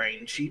her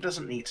brain? She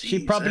doesn't need to. She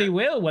use probably it.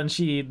 will when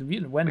she,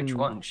 when Which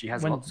one? She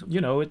has when, lots of.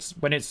 You know, it's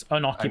when it's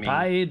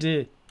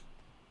unoccupied.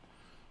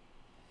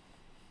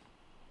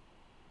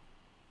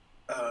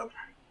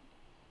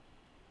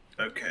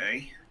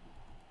 Okay.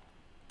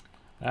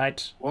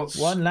 Right. What's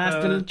one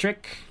last little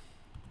trick.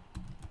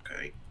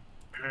 Okay.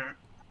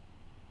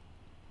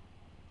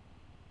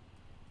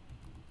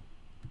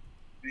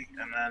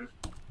 And then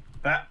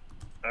that.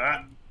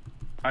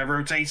 I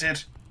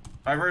rotated.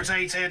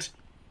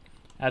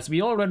 As we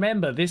all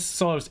remember, this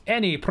solves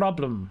any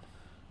problem.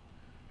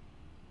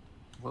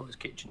 What was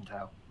kitchen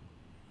towel?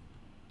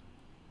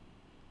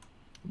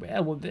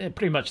 Well, they're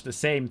pretty much the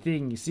same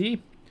thing, you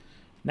see.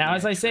 Now,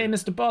 as I say,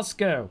 Mr.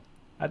 Bosco,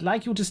 I'd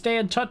like you to stay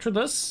in touch with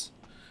us.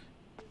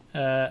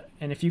 And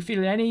if you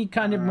feel any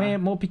kind of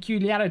more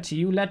peculiarity,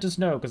 you let us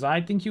know, because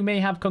I think you may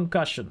have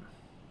concussion.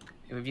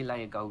 If you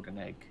lay a golden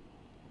egg.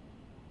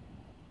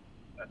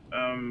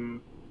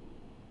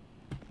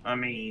 I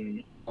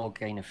mean... Or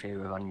gain a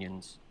fear of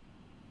onions.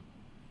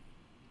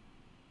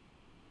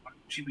 Why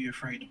would you be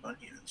afraid of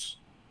onions?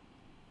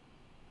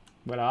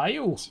 What are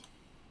you?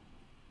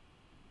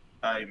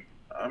 I'm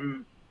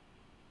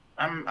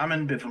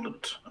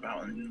ambivalent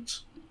about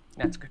onions.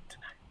 That's good to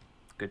know.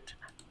 Good to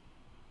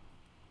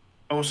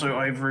know. Also,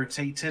 I've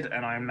rotated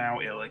and I'm now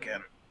ill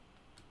again.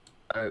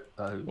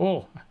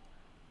 Oh.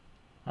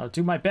 I'll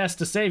do my best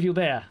to save you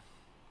there.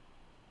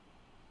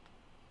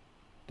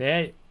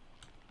 There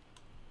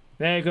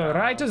you go.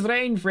 Right as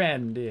rain,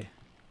 friend.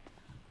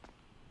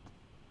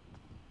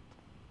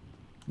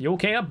 You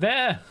okay up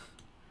there?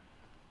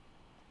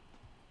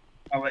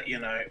 I'll let you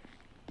know.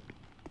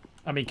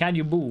 I mean, can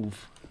you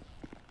move?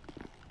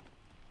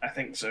 I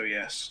think so,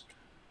 yes.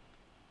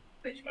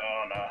 Oh,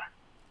 no.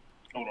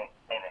 Hold on.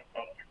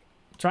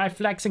 Try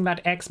flexing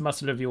that X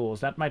muscle of yours.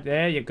 That might...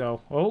 There you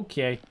go.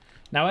 Okay.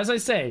 Now, as I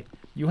say,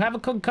 you have a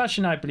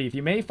concussion, I believe.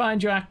 You may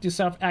find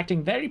yourself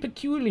acting very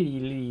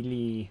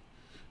peculiarly.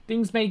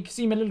 Things may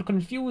seem a little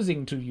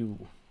confusing to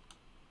you.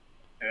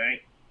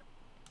 Okay.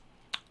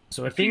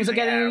 So if things are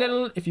getting a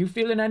little... If you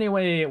feel in any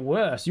way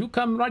worse, you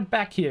come right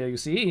back here, you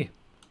see?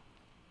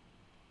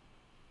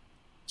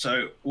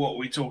 So, what are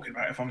we talking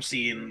about if I'm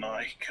seeing,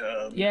 like...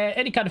 Yeah,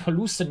 any kind of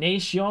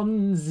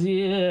hallucinations.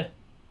 Okay.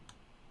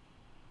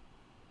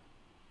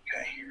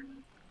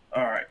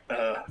 Alright,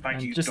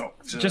 thank you,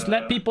 Doctor. Just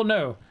let people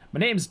know. My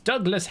name's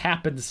Douglas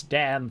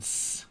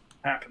Happenstance.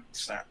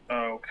 Happenstance.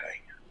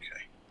 Okay.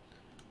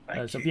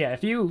 Thank So, you. yeah,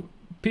 if you...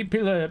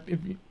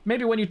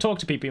 maybe when you talk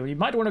to people, you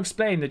might want to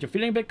explain that you're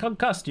feeling a bit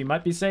concussed. You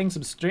might be saying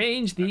some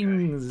strange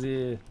things.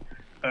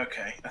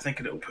 Okay, I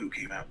think a little poo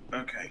came out.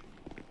 Okay.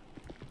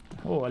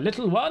 Oh, a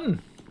little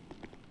one?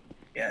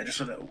 Yeah, just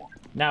a little one.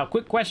 Now,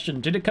 quick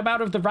question. Did it come out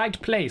of the right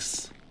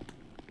place?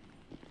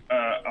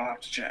 I'll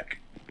have to check.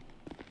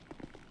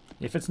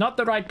 If it's not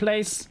the right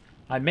place,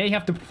 I may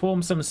have to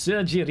perform some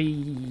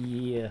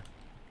surgery.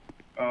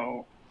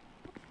 Oh.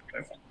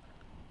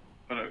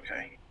 But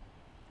okay.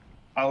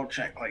 I'll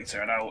check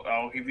later, and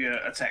I'll give you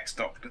a text,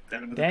 Doctor.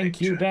 Thank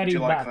you very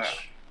like much. That?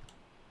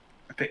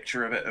 A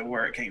picture of it and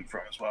where it came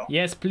from as well.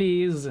 Yes,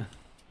 please.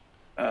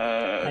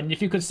 And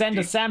if you could send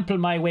a sample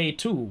my way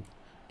too,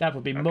 that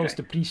would be most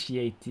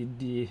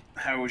appreciated.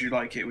 How would you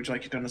like it? Would you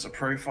like it done as a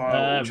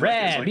profile?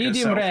 Rare,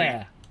 medium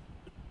rare.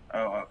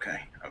 Oh,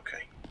 okay.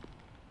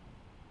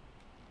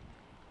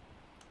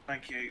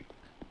 Thank you.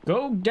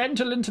 Go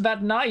gentle into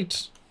that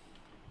night.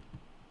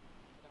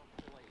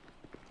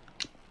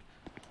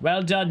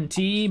 Well done,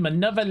 team.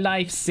 Another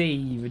life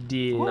saved.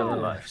 Another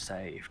life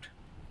saved.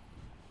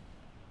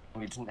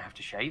 We didn't have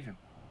to shave him.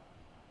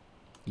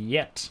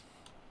 Yet.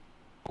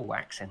 Or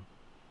wax him.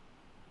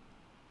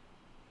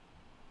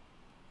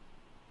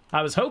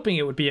 I was hoping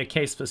it would be a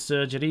case for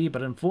surgery,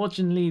 but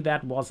unfortunately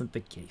that wasn't the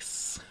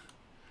case.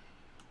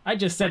 I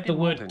just said the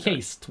word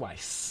case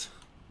twice.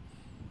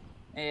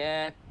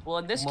 Yeah, well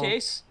in this Well-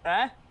 case,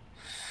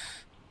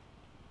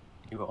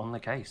 You were on the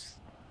case.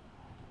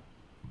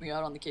 We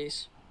are on the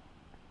case.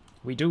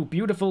 We do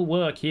beautiful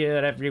work here,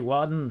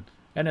 everyone.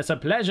 And it's a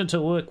pleasure to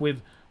work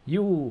with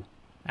you.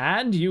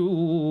 And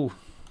you.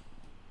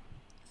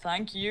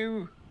 Thank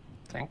you.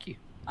 Thank you.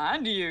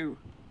 And you.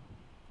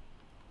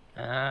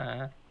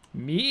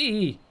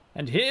 Me.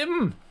 And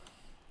him.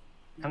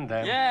 And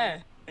them. Yeah.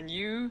 And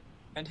you.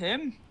 And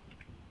him.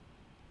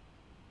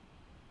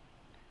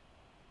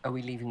 Are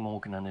we leaving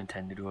Morgan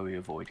unattended or are we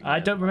avoiding I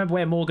her? don't remember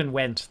where Morgan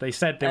went. They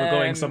said they were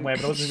going somewhere,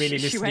 but I wasn't really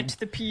She listening. went to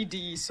the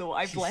PD, so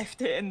I've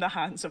left it in the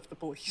hands of the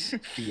police.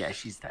 Yeah,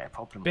 she's their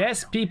problem.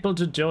 Best right now. people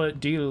to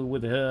deal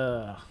with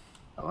her.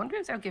 I wonder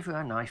if they'll give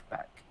her knife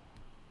back.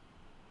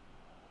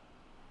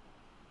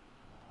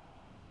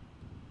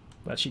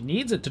 Well, she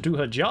needs it to do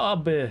her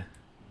job.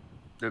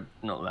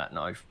 Not that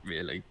knife,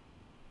 really.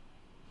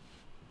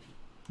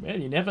 Well,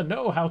 you never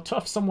know how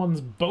tough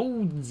someone's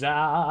bones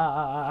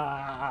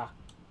are.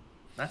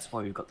 That's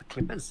why we've got the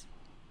clippers.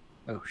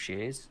 Oh,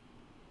 shears.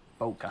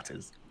 Bolt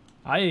cutters.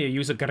 I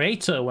use a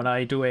grater when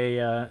I do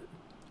a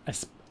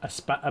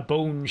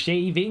bone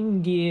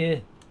shaving.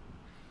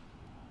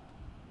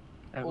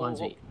 That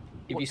reminds me.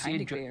 If What you see kind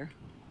a of grater?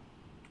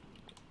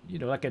 You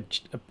know, like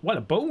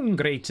a bone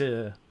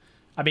grater.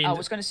 I mean, I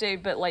was gonna say,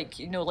 but like,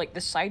 you know, like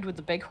the side with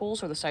the big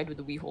holes or the side with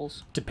the wee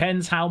holes?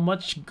 depends how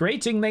much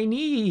grating they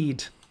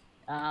need.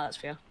 Ah, that's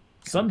fair.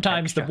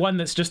 Sometimes the Texture. one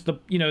that's just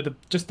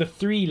just the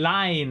 3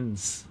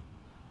 lines.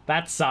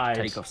 That side.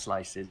 Take off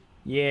slices.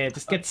 Yeah,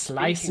 just get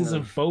slices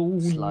Speaking of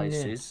bone.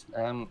 Slices.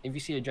 If you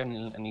see a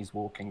gentleman and he's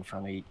walking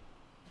funny,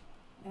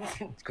 it's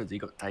because he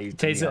got tased. in the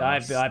Taser,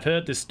 arse. I've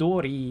heard the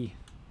story.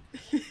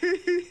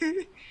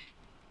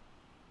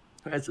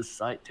 There's a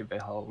sight to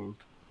behold.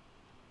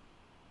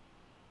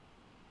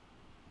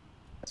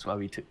 That's why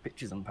we took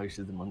pictures and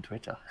posted them on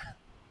Twitter.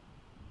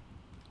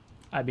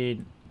 I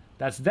mean,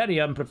 that's very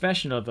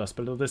unprofessional of us,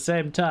 but at the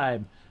same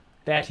time,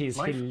 that is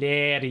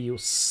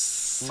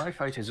hilarious. My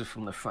photos are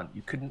from the front.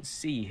 You couldn't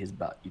see his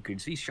butt. You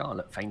could see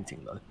Charlotte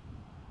fainting, though.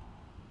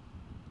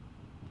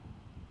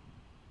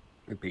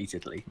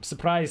 Repeatedly. I'm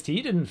surprised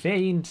he didn't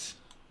faint.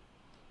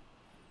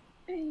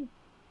 He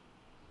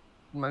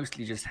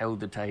mostly just held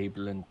the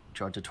table and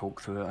tried to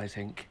talk through it, I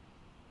think.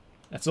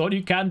 That's all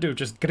you can do.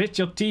 Just grit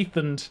your teeth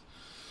and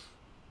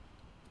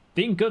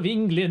think of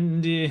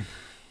England. At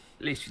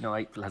least you know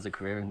April has a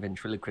career in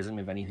ventriloquism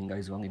if anything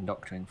goes wrong in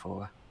doctoring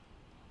for her.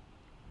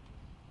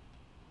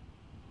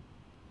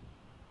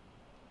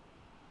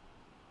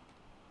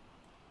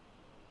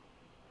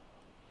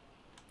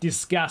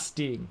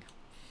 Disgusting.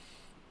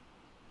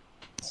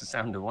 It's the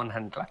sound of one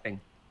hand clapping.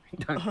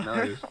 I don't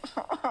know.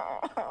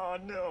 Oh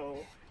no.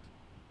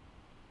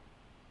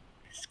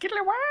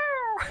 Skiddly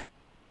wow!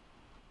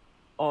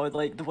 Oh,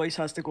 like the voice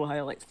has to go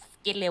higher, like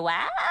skiddly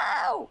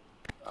wow.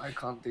 I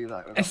can't do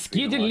that. A without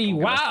feeling like skiddly I'm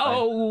gonna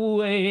fail.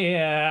 wow!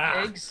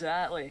 Yeah.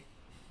 Exactly.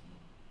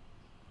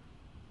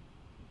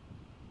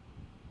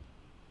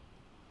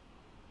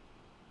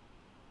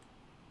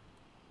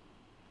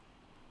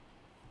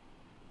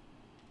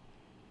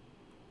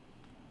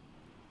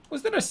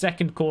 Was there a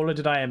second caller?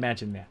 Did I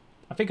imagine that?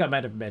 I think I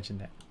might have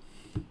imagined that.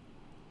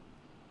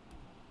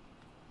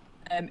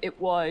 It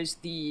was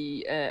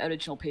the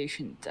original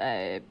patient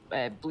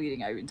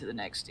bleeding out into the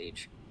next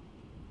stage.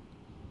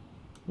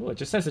 Oh, it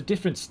just says a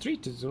different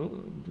street. I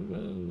don't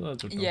know.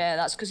 Yeah,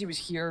 that's because he was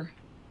here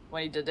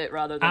when he did it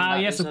rather than that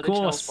yes, his of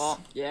original course.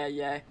 spot.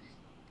 Yeah.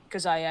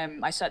 Because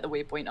I set the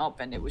waypoint up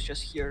and it was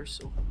just here,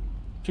 so.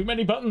 Too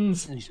many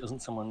buttons. At least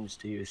wasn't someone just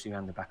to see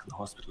around the back of the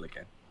hospital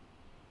again.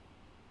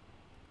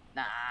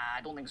 Nah,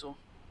 I don't think so.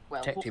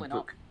 Well, hopefully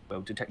not.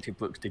 Detective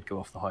Brooks did go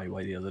off the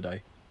highway the other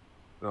day,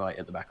 right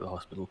at the back of the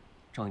hospital,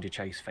 trying to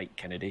chase fake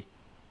Kennedy.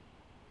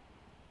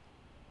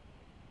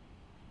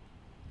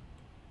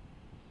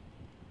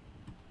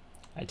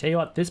 I tell you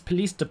what, this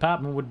police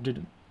department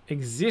would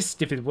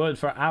exist if it weren't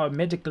for our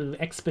medical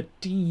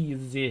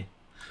expertise. This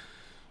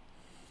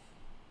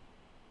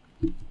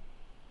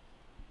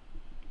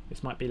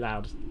might be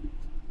loud.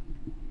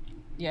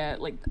 Yeah,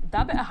 like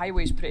that bit of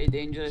highway is pretty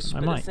dangerous.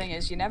 My But mic. the thing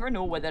is, you never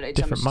know whether it's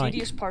Different a mic.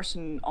 mysterious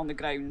person on the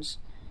grounds,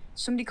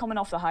 somebody coming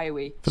off the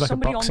highway, I feel like a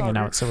somebody boxing on the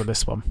announcer with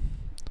this one.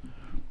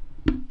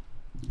 I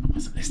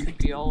wasn't listening.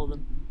 could be all of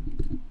them.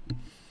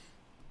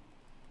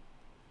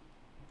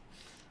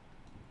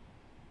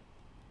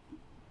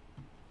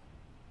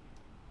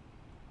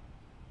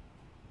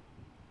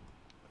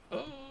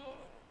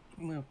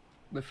 Well,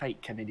 the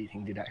fake Kennedy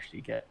thing did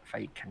actually get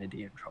fake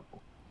Kennedy in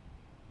trouble.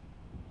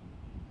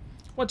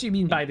 What do you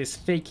mean by this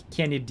fake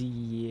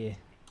Kennedy?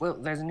 Well,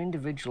 there's an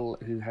individual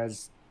who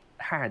has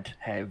had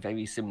hair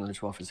very similar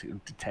to Officer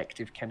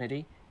Detective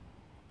Kennedy,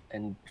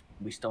 and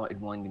we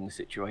started winding the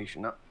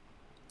situation up.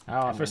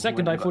 Oh, And for a then he second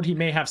went I and thought he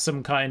may have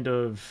some kind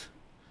of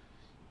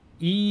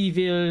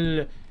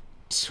evil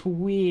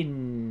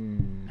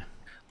twin.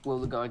 Well,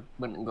 the guy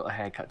went and got a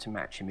haircut to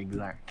match him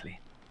exactly.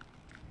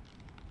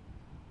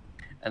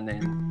 And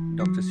then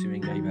Dr.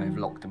 Suringa may have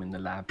locked them in the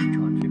lab to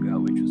try and figure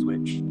out which was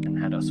which and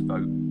had us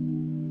vote.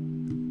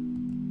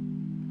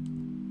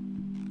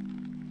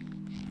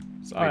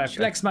 Sorry, I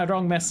flexed my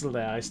wrong muscle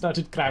there. I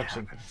started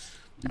crouching.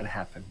 That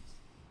happens.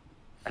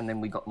 And then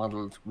we got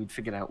muddled. We'd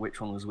figured out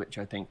which one was which,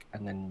 I think,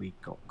 and then we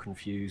got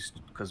confused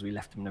because we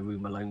left them in a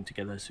room alone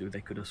together so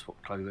they could have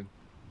swapped clothing.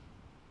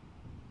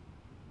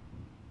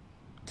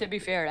 To be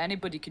fair,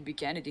 anybody could be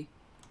Kennedy.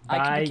 I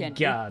could My be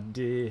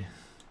Kennedy. God.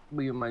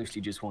 We were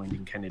mostly just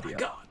winding Kennedy up.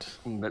 God.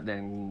 But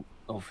then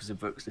Officer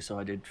Brooks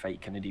decided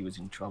Fake Kennedy was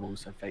in trouble,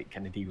 so Fake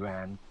Kennedy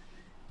ran.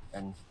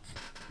 And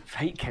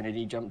Fake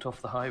Kennedy jumped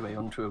off the highway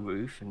onto a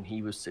roof, and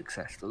he was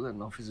successful. And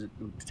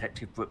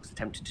Detective Brooks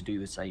attempted to do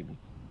the same.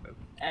 But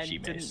And she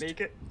didn't missed.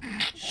 make it.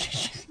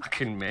 She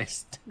fucking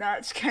missed.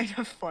 That's kind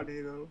of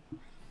funny, though.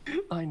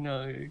 I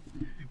know.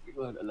 We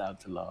weren't allowed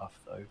to laugh,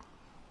 though.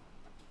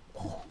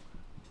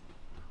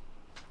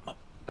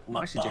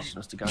 My suggestion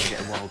was to go and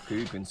get a wild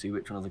cougar and see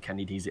which one of the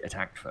Kennedys it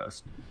attacked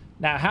first.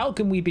 Now, how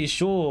can we be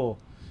sure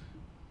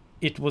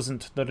it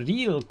wasn't the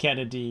real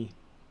Kennedy?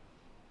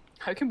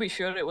 How can we be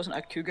sure it wasn't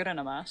a cougar in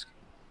a mask?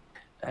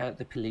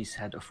 The police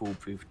had a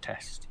foolproof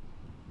test.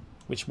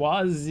 Which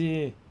was...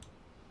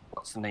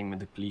 What's the name of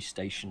the police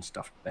station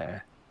stuffed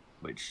bear?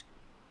 Which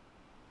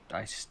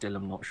I still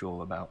am not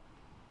sure about.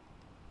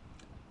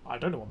 I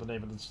don't know what the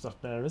name of the stuff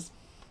there is.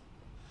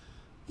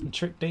 And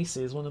Trick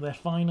Dacey is one of their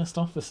finest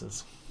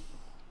officers.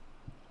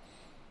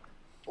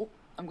 Oh,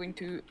 I'm going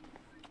to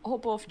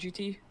hop off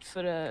duty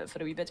for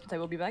a wee bit, but I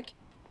will be back.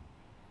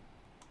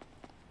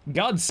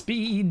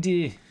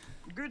 Godspeed!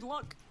 Good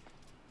luck.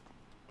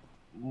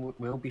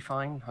 We'll be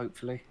fine,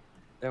 hopefully.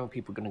 There are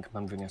people going to come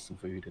and bring us some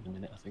food in a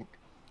minute, I think.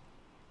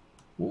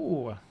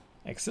 Ooh,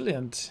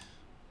 excellent.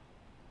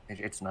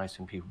 It's nice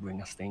when people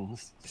bring us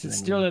things. Is it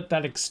still at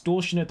that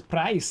extortionate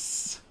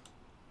price?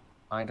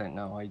 I don't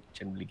know. I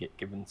generally get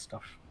given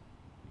stuff.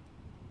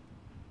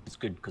 It's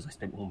good because I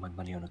spent all my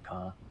money on a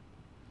car.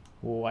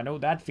 Oh, I know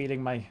that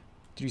feeling.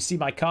 Do you see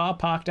my car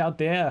parked out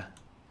there?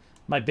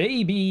 My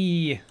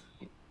baby!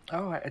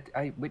 Oh,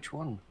 which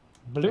one?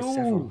 Blue!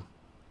 several.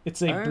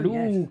 It's a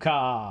blue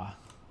car.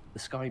 The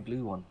sky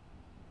blue one.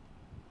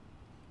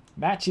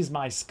 Matches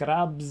my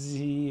scrubs.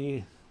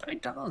 It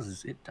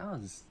does. It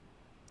does.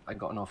 I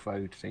got an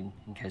off-road thing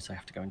in case I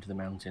have to go into the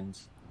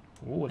mountains.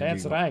 Oh,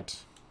 that's right.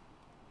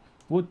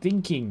 Good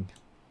thinking.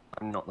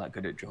 I'm not that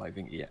good at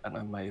driving yet, and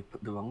I may have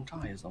put the wrong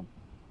tyres on.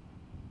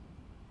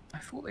 I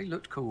thought they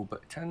looked cool,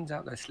 but it turns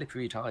out they're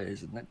slippery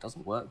tyres, and that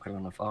doesn't work well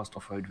on a fast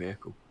off-road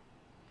vehicle.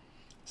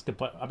 That's a good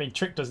point. I mean,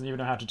 Trick doesn't even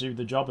know how to do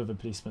the job of a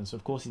policeman, so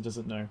of course he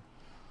doesn't know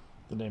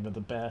the name of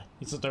the bear.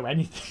 He doesn't know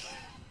anything.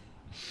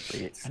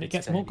 And it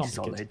gets more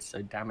complicated. Solid,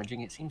 so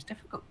damaging it seems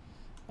difficult.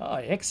 Oh,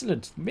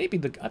 excellent. Maybe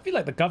I feel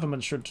like the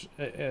government should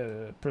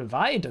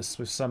provide us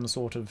with some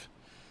sort of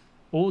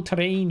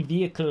all-terrain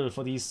vehicle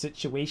for these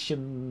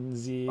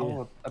situations.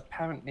 Oh,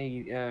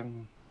 apparently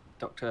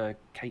Dr.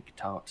 Cake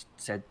Tart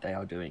said they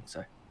are doing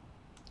so.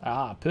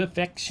 Ah,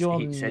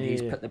 perfection. He said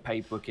he's put the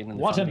paperwork in and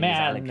the What a funding is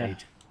man.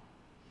 allocated.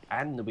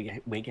 And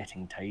we're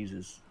getting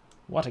tasers.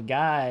 What a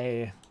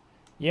guy.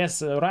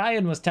 Yes,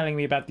 Ryan was telling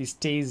me about these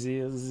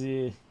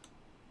tasers.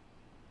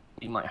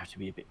 You might have to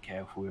be a bit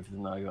careful with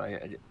them, though.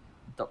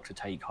 Dr.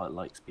 Takehart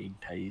likes being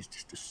tased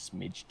just a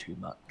smidge too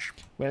much.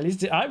 Well,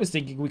 I was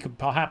thinking we could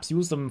perhaps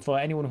use them for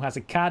anyone who has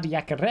a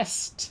cardiac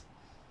arrest.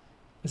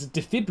 As a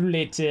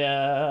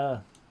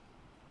defibrillator.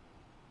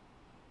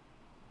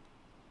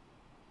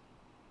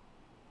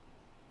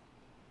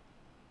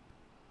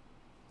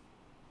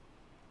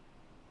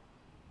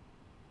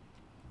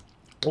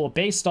 Or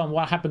based on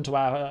what happened to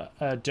our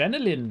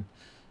adrenaline,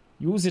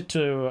 use it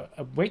to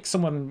wake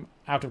someone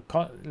out of...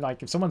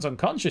 like, if someone's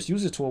unconscious,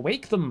 use it to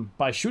awake them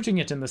by shooting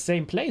it in the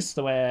same place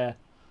where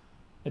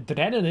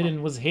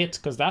adrenaline was hit,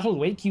 because that'll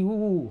wake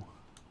you.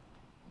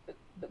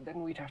 But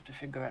then we'd have to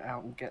figure it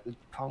out and get the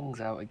prongs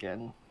out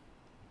again.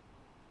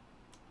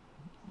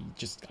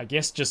 I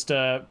guess just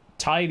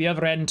tie the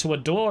other end to a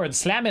door and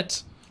slam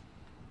it.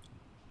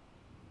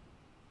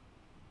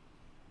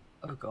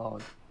 Oh,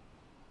 God.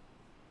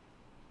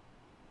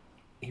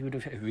 He would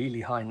have hit a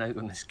really high note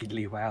on the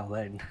skiddly wow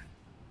then.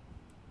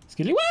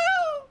 Skiddly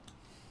wow!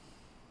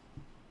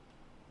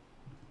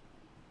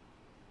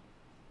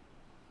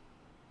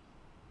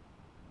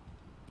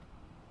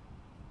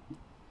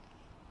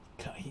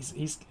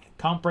 He's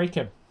can't break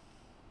him.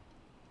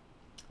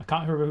 I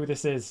can't remember who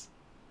this is.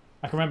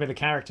 I can remember the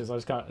characters. I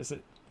just can't. Is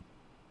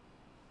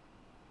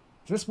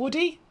this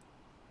Woody?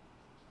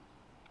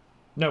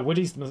 No,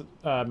 Woody's the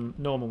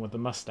Norman with the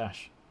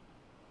mustache.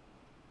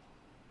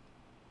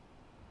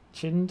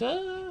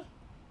 Chinder?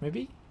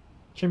 Maybe?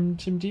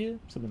 Chimdir?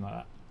 Something like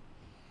that.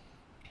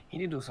 He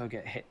did also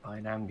get hit by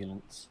an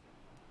ambulance.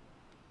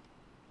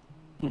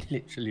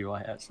 Literally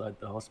right outside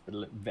the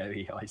hospital at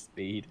very high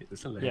speed. It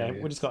was hilarious.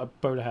 Yeah, Woody's got a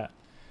bowler hat.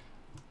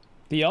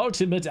 The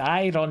ultimate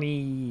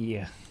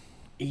irony.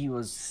 He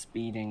was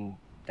speeding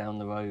down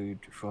the road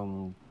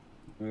from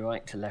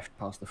right to left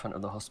past the front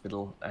of the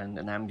hospital, and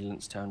an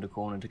ambulance turned a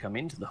corner to come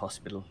into the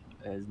hospital,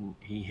 and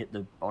he hit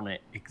the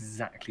bonnet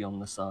exactly on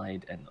the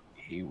side, and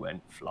he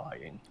went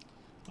flying.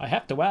 I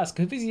have to ask,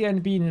 if he's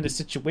been in a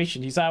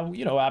situation, he's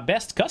our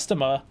best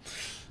customer.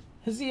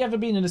 Has he ever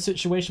been in a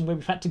situation where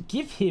we've had to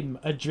give him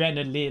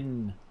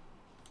adrenaline?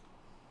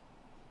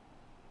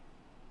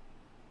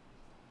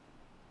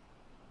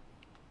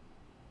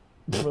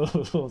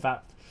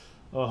 that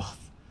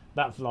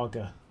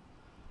vlogger.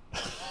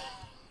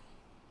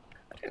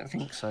 I don't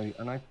think so,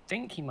 and I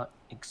think he might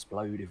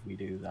explode if we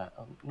do that.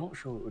 I'm not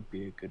sure it would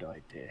be a good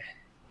idea.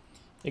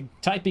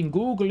 Typing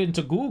Google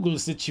into Google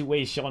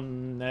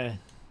situation.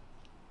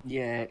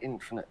 Yeah,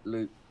 infinite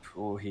loop,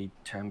 or he'd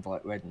turn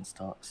bright red and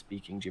start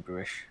speaking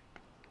gibberish.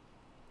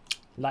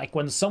 Like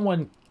when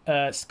someone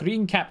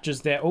screen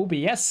captures their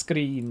OBS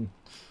screen.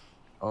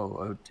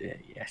 Oh dear,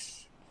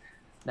 yes.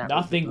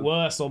 Nothing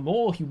worse or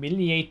more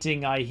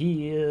humiliating, I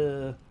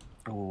hear.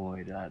 Oh,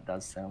 that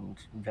does sound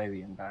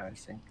very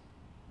embarrassing.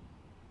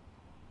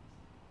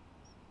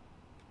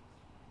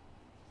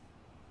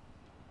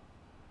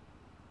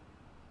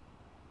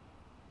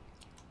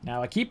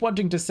 Now, I keep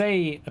wanting to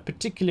say a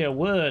particular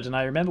word, and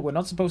I remember we're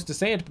not supposed to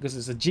say it because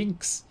it's a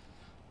jinx.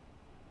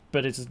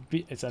 But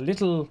it's a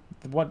little...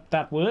 what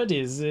that word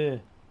is...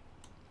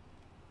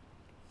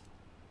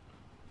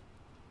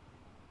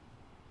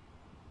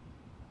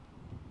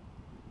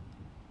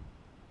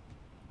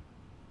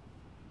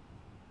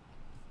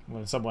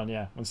 When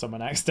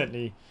someone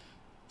accidentally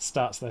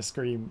starts their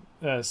stream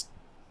with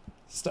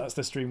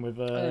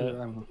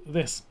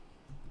this.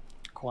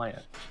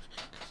 Quiet.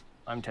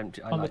 I'm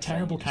tempted. On the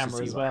terrible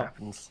camera as well.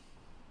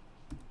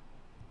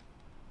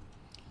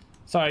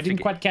 Sorry, I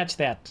didn't quite catch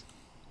that.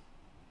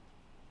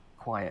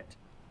 Quiet.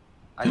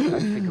 I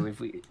figure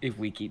if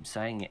we keep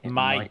saying it, it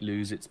might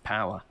lose its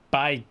power.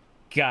 By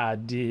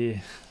God. The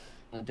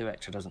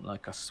director doesn't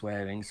like us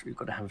swearing, so we've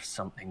got to have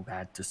something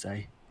bad to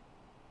say.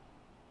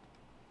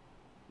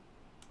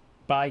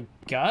 By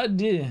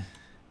God.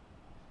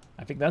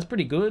 I think that's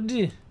pretty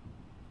good.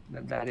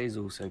 That is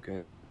also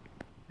good.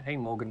 Hey,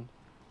 Morgan.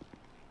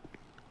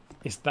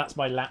 That's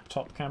my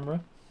laptop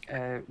camera.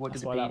 What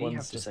did the BD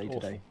have to say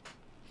today?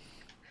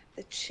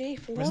 The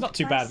chief loved it's not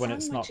too bad when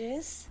sandwiches.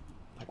 it's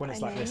not. Like when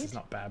it's like this, it's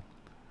not bad.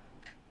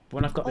 But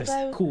when I've got this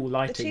cool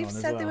lighting on as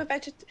well. The chief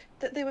said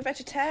that they were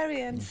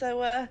vegetarian,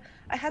 so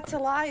I had to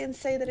lie and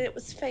say that it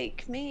was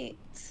fake meat.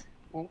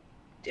 Well,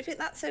 do you think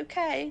that's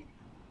okay?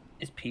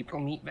 Is people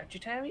meat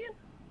vegetarian?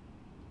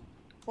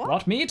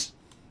 What meat?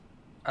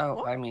 Oh,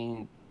 what? I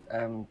mean,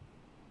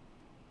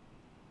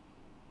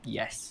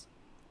 yes.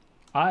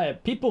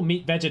 People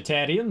meet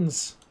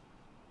vegetarians.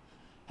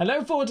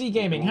 Hello, 4D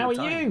Gaming. How are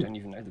you? I don't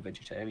even know the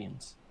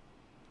vegetarians.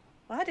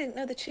 Well, I didn't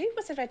know the chief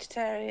was a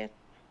vegetarian.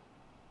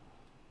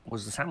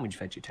 Was the sandwich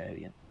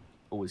vegetarian,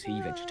 or was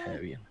he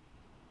vegetarian?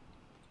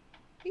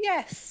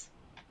 Yes,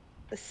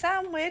 the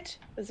sandwich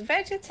was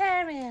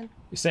vegetarian.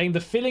 You're saying the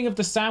filling of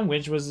the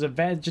sandwich was a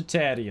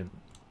vegetarian.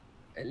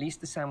 At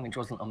least the sandwich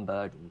wasn't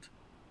unburdened.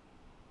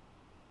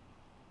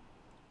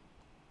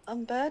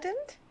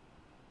 Unburdened?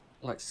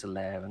 Like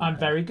Solaire. I'm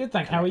very good,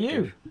 thank you. How are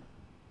you?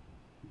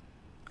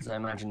 Because I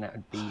imagine that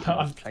would be.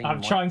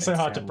 I'm trying so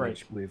hard to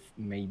break. With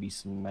maybe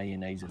some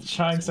mayonnaise. And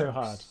trying so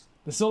hard.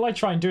 This is all I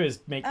try and do is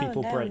make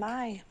people break.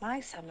 My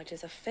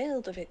sandwiches are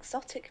filled with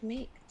exotic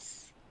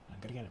meats. I'm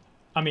gonna get it.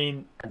 I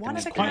mean,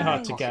 it's quite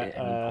hard to get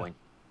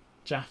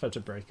Jaffa to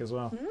break as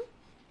well.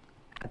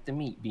 Had the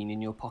meat been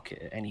in your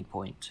pocket at any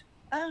point?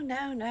 Oh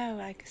no!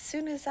 Like as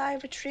soon as I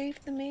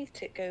retrieve the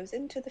meat, it goes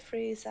into the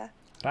freezer.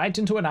 Right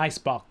into an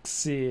icebox.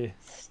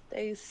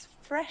 Stays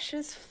fresh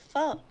as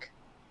fuck.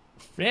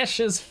 Fresh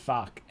as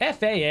fuck.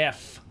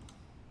 FAF.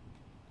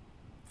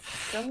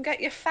 Don't get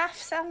your faff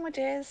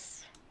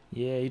sandwiches.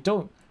 Yeah,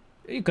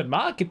 you could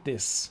market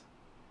this.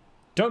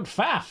 Don't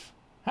faff.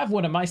 Have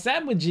one of my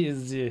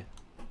sandwiches.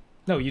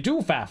 No, you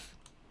do faff.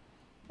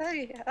 Oh,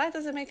 yeah, that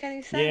doesn't make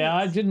any sense. Yeah,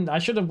 I didn't. I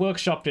should have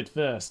workshopped it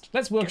first.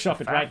 Let's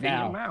workshop it right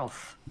now. In your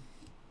mouth.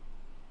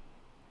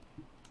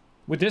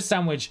 With this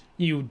sandwich,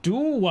 you do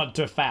want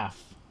to faff.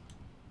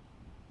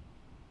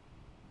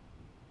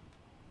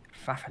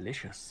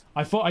 Faffalicious.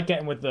 I thought I'd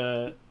get him with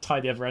the tie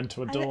the other end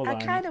to a door line.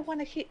 I kind of want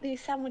to keep these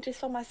sandwiches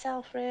for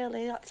myself,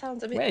 really. That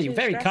sounds a bit Well, you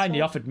very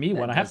kindly offered me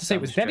one. I have to say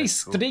it was very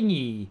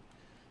stringy.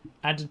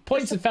 And at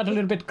points it felt a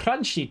little bit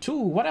crunchy, too.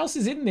 What else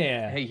is in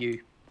there? Hey,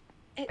 Hugh.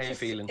 How you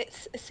feeling?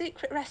 It's a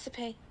secret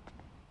recipe.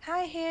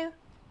 Hi, Hugh.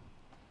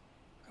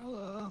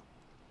 Hello.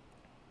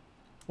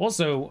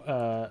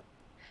 Also,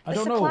 I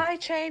don't know. The supply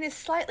chain is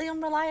slightly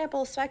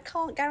unreliable, so I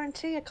can't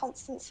guarantee a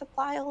constant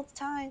supply all the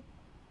time.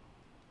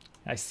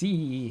 I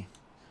see.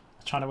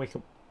 I'm trying to wake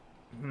up.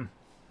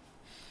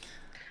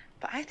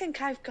 But I think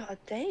I've got a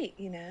date,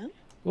 you know.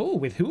 Oh,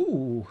 with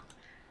who?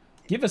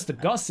 Give us the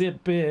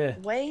gossip.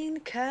 Wayne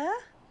Kerr.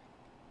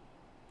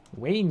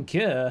 Wayne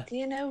Kerr? Do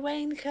you know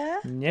Wayne Kerr?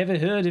 Never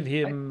heard of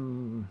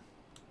him.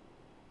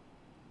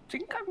 I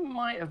think I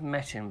might have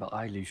met him, but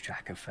I lose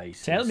track of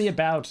faces. Tell me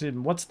about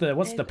him. What's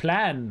the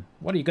plan?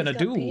 What are you gonna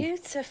do?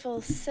 Beautiful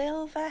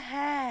silver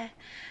hair.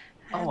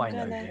 I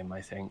know him.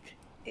 I think.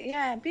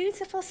 Yeah,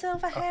 beautiful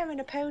silver hair and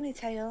a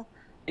ponytail.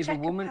 If a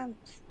woman,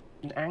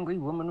 an angry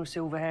woman with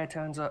silver hair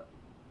turns up,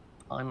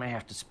 I may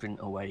have to sprint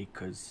away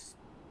because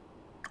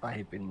I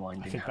have been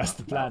winding I think her that's up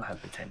the plan. about her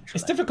potential.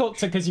 It's difficult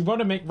because you want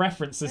to make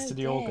references Oh to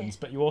the dear. organs,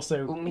 but you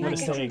also Well, want I to get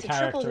stay in into trouble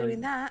character doing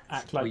and that.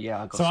 act Well, like. yeah,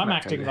 I got So I'm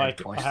smacked acting over the head like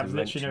twice I have with a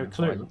wrench literally no and a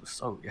clue. violent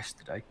assault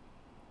yesterday.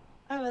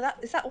 Oh,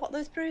 is that what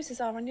those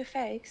bruises are on your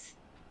face?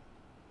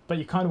 But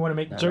you kind of want to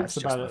make No, jokes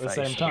that's just about it my at the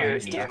face. same time. You-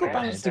 It's a you difficult go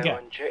balance to ahead.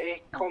 get. On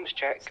duty. Comms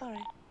check. Sorry.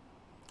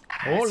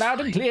 All loud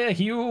and clear,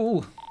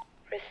 Hugh.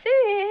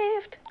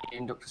 Received.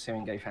 And Dr.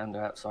 Serengay found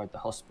her outside the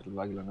hospital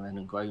rolling around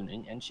and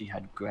groaning, and she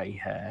had grey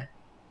hair.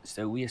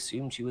 So we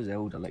assumed she was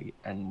elderly,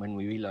 and when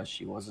we realised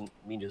she wasn't,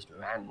 we just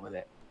ran with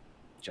it,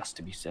 just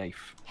to be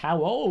safe.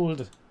 How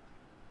old?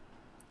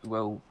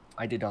 Well,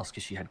 I did ask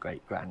if she had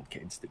great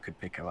grandkids that could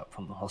pick her up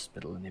from the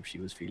hospital and if she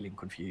was feeling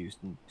confused,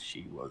 and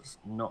she was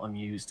not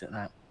amused at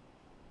that.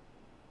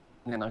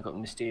 And then I got a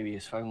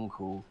mysterious phone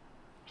call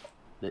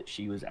that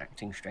she was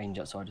acting strange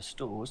outside of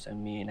stores,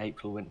 and me and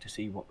April went to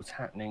see what was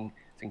happening,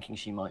 thinking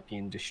she might be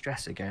in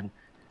distress again.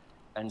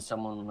 And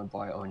someone on a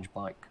bright orange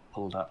bike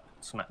pulled up,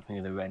 smacked me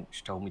with a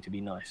wrench, told me to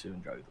be nicer,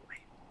 and drove away.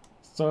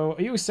 So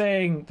are you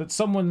saying that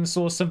someone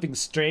saw something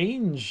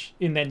strange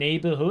in their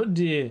neighborhood,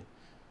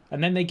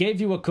 and then they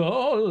gave you a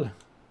call?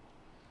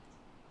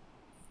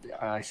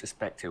 I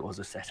suspect it was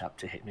a setup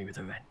to hit me with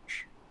a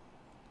wrench.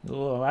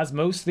 Oh, as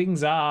most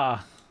things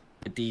are.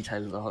 The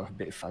details are a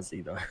bit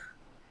fuzzy, though.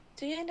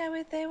 Do you know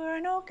if they were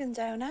an organ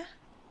donor?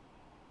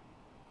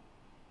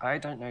 I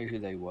don't know who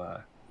they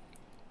were.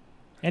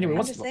 Anyway, I'm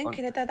what's... just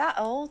thinking if they're that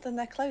old, then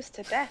they're close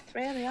to death,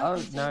 really, Oh,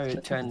 aren't they? no,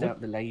 it turned out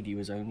the lady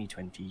was only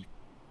 25.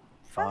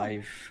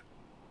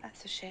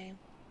 That's a shame.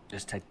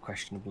 Just had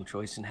questionable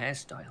choice in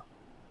hairstyle.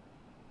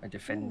 I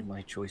defend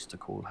my choice to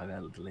call her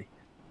elderly.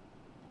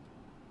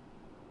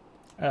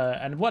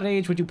 and what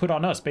age would you put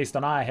on us based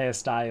on our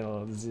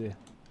hairstyles?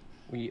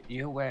 Well,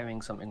 you're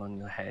wearing something on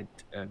your head,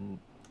 and...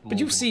 But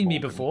you've seen me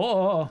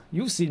before.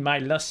 You've seen my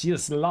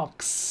luscious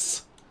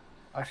locks.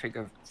 I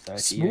figure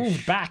 30-ish.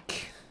 Smooth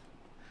back.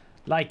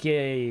 Like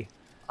a...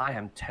 I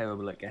am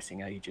terrible at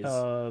guessing ages.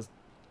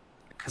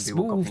 Could be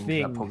what got smooth me into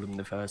thing. that problem in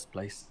the first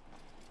place.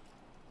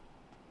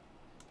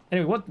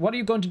 Anyway, what are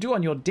you going to do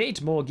on your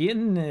date,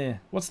 Morgan?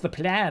 What's the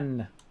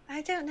plan?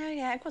 I don't know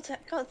yet. I've got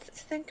to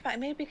think about it.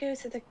 Maybe go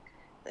to the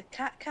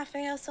cat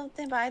cafe or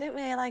something, but I don't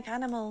really like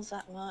animals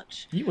that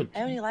much. You would...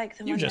 I only like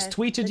them You when just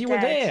they're tweeted you were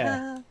dead.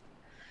 there.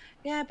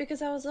 Yeah,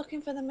 because I was looking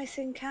for the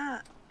missing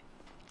cat.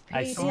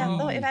 I Maybe I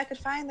thought see. if I could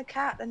find the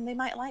cat, then they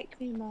might like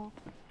me more.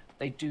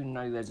 They do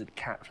know there's a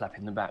cat flap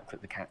in the back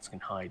that the cats can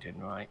hide in,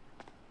 right?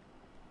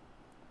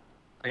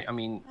 I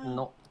mean,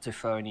 not to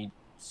throw any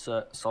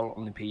salt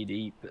on the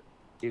PD, but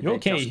if You they're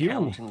okay, just Hugh?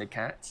 counting the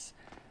cats...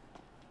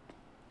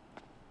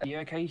 Are you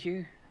okay,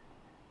 Hugh?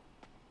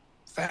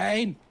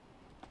 Fine.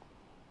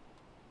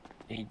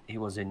 He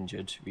was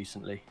injured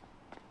recently.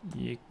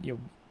 You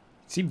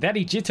seem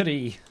very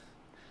jittery.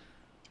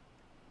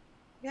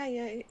 Yeah,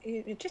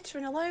 you're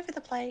jittering all over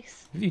the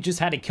place. You just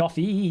had a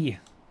coffee.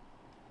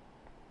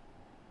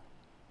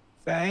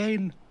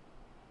 Fine.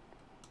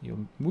 You're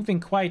moving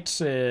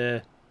quite,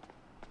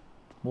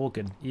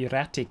 Morgan,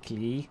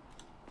 erratically.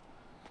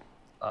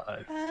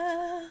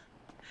 Uh-oh.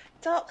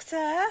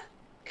 Doctor,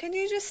 can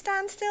you just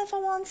stand still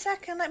for 1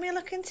 second? Let me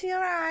look into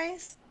your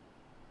eyes.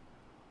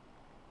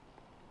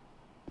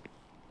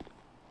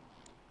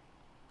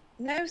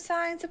 No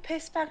signs of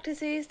piss bag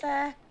disease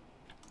there.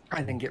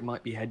 I think it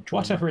might be head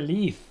trauma. What a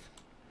relief.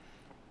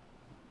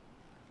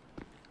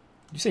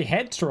 You say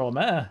head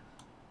trauma?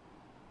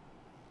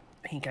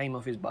 He came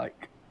off his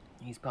bike.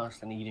 He's past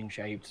the needing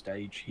shaved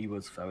stage. He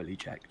was thoroughly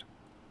checked.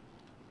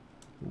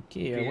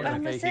 Okay, Yeah. well,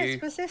 And Okay, Hugh.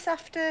 was this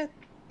after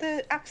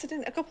the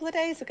accident a couple of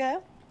days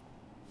ago?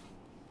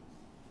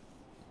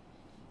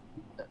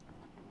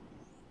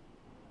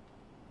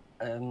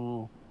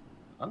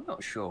 I'm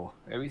not sure.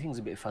 Everything's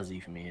a bit fuzzy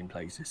for me in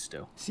places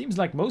still. seems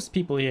like most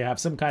people here have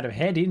some kind of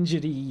head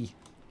injury.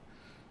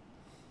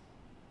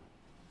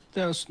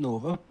 There's no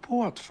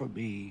report for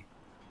me.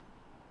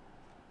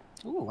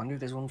 Ooh, I wonder if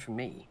there's one for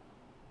me.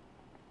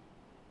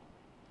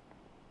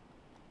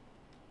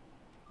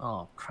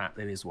 Oh, crap,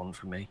 there is one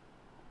for me.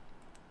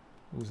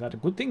 Was that a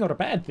good thing or a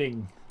bad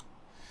thing?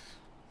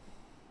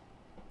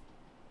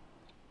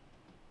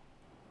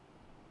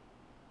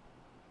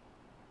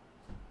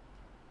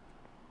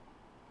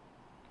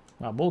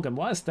 Well, Morgan,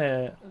 whilst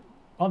they're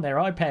on their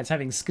iPads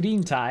having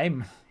screen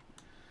time,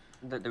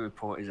 The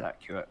report is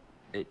accurate.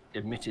 It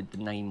admitted the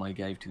name I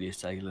gave to the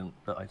assailant,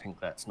 but I think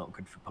that's not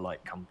good for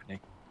polite company.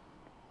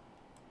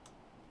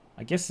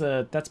 I guess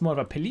that's more of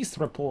a police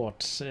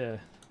report.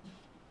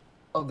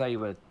 Oh, they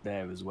were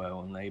there as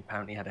well, and they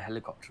apparently had a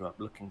helicopter up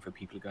looking for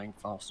people going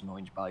fast on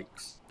orange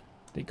bikes.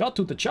 They got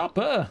to the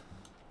chopper.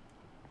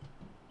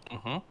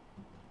 Mm-hmm.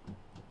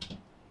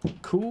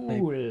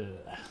 Cool.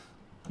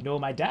 You know,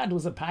 my dad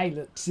was a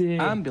pilot.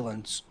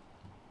 Ambulance.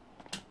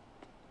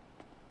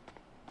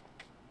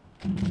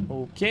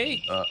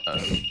 Okay.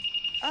 Uh-oh.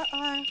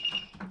 Uh-oh.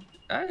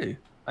 Oh,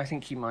 I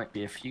think he might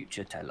be a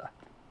future teller.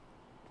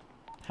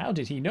 How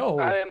did he know?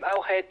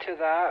 I'll head to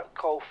that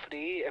call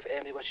free if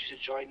anybody wishes to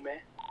join me.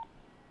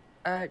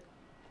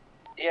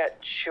 Yeah,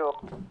 sure.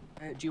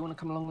 Do you want to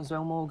come along as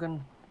well,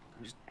 Morgan?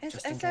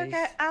 It's in okay.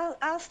 case.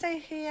 I'll stay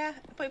here.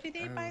 But if you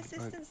need my Right.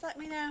 assistance, let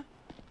me know.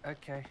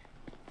 Okay.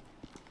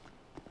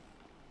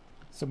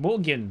 So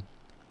Morgan.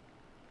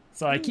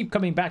 So I keep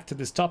coming back to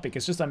this topic.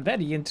 It's just I'm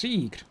very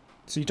intrigued.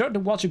 So you don't know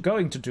what you're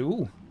going to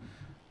do.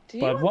 Do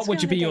you But want what to would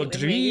go you on be a your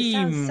date with me? You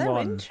sound dream so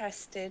one?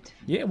 interested.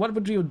 Yeah, what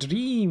would your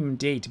dream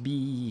date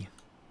be?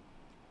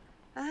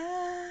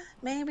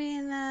 Maybe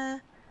in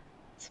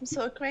some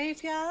sort of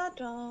graveyard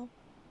or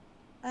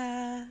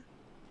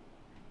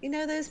you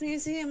know those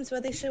museums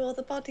where they show all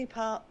the body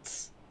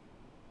parts.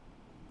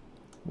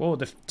 Whoa,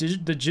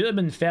 the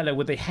German fella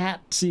with the hat.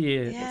 What's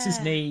his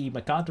Yeah. name?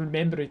 I can't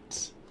remember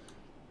it.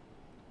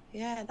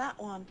 Yeah, that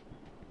one.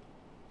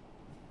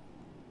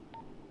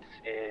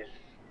 Is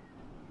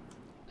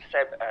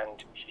Seb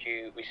and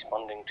Hugh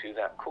responding to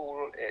that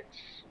call? It's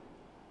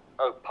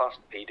past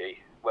the PD,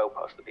 well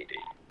past the PD.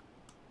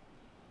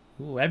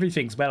 Ooh,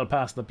 everything's well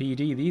past the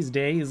PD these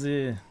days.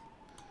 Do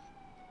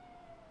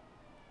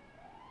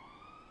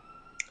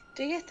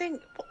you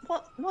think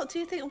what do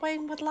you think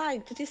Wayne would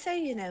like? Did you say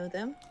you know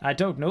them? I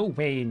don't know,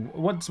 Wayne.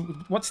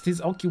 What's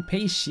his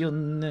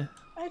occupation?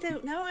 I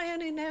don't know. I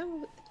only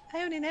know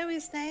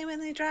his name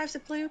and he drives a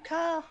blue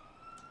car.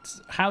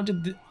 How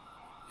did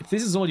if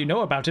this is all you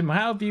know about him,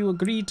 how have you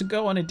agreed to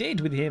go on a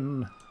date with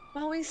him?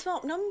 Well, we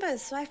swapped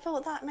numbers, so I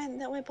thought that meant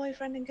that we're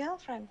boyfriend and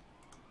girlfriend.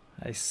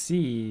 I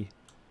see.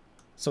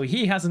 So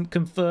he hasn't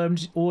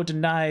confirmed or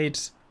denied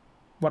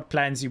what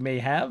plans you may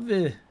have?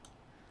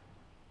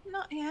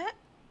 Not yet.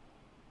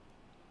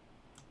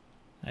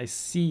 I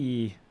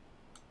see.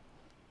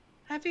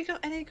 Have you got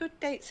any good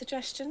date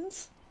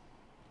suggestions?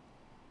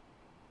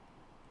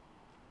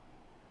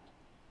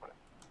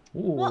 Ooh.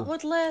 What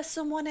would lure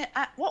someone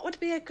at? What would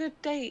be a good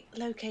date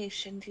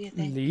location, do you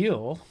think?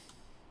 Leo?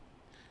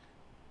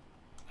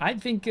 I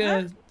think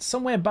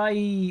somewhere by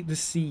the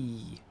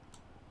sea.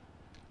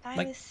 By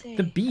Like the sea.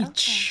 the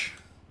beach.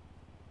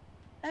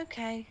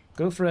 Okay.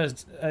 Go for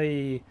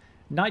a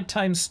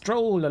nighttime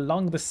stroll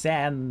along the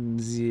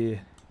sands.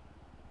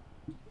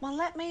 Well,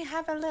 let me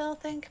have a little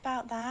think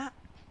about that.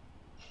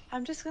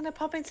 I'm just going to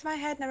pop into my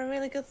head and have a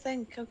really good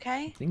think,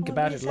 okay? Think Won't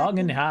about be a it long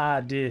and second.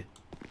 hard.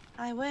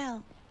 I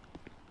will.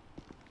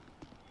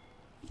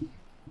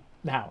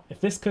 Now, if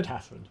this could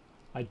happen,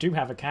 I do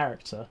have a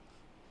character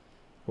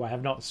who I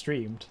have not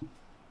streamed,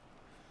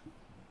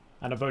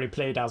 and I've only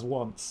played as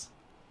once,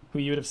 who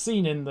you would have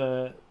seen in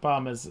the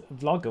Barmer's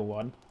Vlogger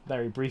one,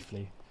 very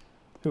briefly,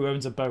 who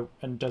owns a boat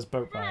and does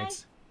boat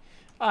rides.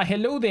 Ah,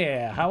 hello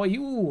there, how are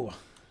you?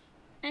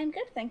 I'm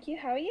good, thank you.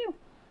 How are you?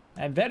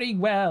 I'm very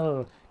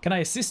well. Can I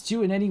assist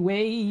you in any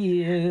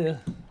way?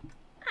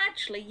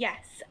 Actually,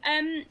 yes.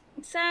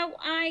 So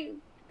I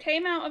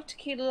came out of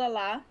Tequila La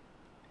La,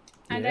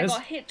 and Yes. I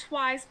got hit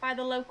twice by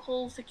the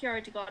local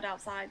security guard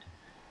outside.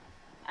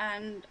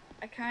 And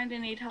I kind of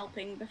need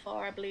helping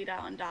before I bleed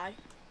out and die.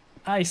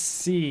 I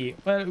see.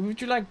 Well,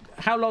 would you like...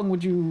 How long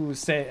would you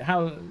say...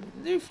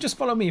 Just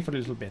follow me for a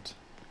little bit.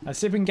 I'll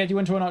see if we can get you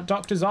into a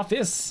doctor's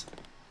office.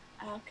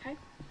 Okay.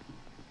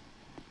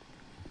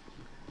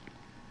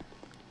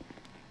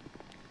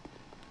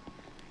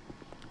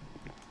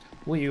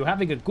 Were you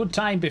having a good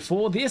time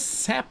before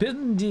this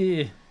happened?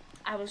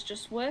 I was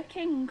just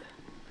working,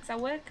 because I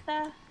work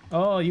there.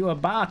 Oh, you're a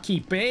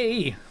barkeep,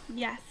 eh?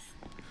 Yes.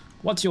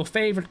 What's your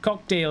favourite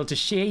cocktail to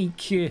shake?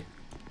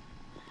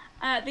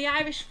 The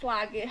Irish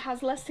flag, it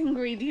has less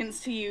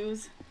ingredients to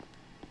use.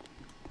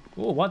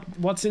 Oh,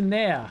 what's in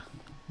there?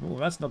 Oh,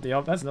 that's not the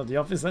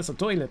office. That's a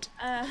toilet.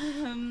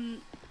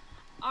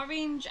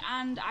 Orange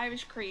and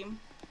Irish cream.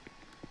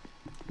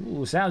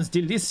 Ooh, sounds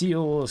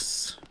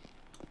delicious.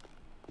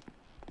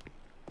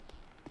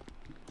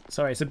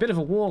 Sorry, it's a bit of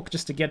a walk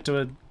just to get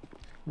to a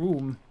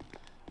room.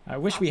 I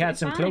wish we had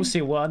some Absolutely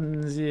closer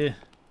ones.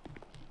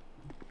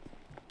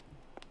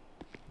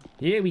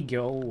 Here we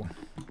go.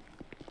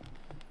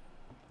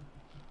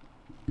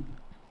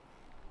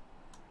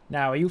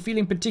 Now, are you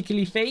feeling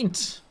particularly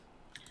faint?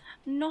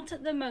 Not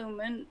at the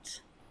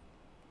moment.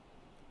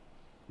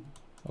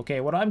 Okay,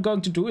 what I'm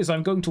going to do is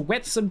I'm going to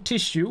wet some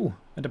tissue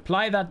and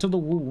apply that to the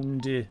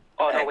wound.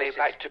 On our way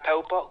back to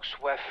Pillbox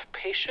with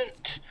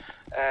patient.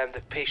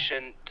 The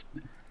patient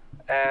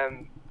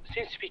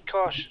seems to be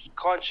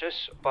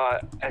conscious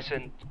but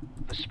isn't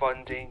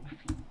responding.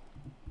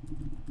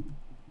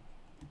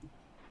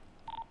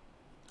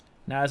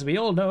 Now, as we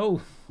all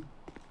know,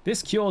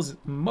 this cures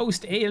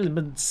most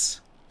ailments.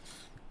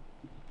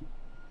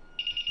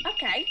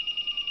 Okay.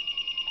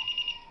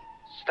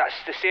 That's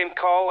the same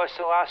call as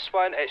the last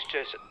one, it's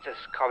just this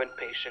current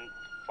patient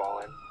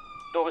fallen.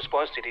 No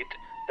response needed,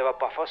 there are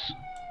buffers.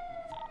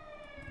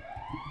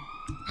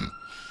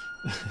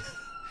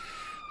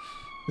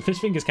 The fish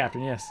fingers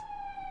captain, yes.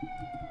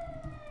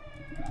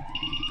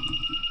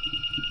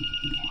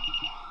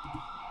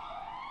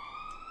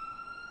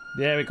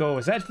 There we go.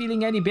 Is that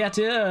feeling any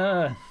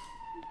better?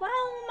 Well,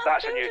 my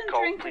That's a food new and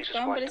call, drink please is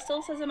gone, but respond. it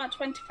still says I'm at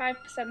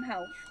 25%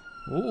 health.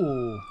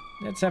 Ooh,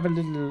 let's have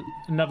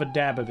another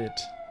dab of it.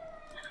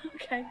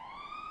 Okay.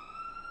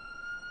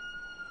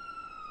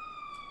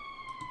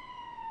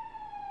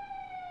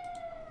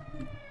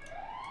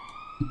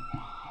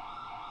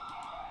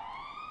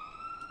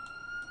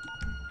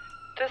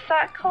 Does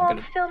that call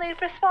still need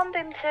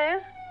responding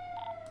to?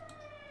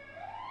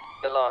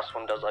 The last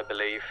one does, I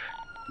believe.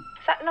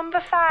 Is that number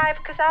 5?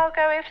 Because I'll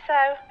go if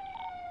so.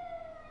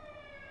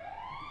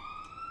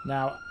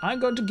 Now, I'm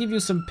going to give you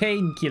some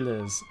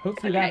painkillers.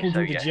 Hopefully that will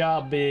do the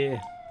job. Okay.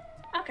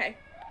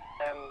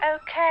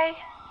 Okay.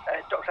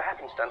 Dr.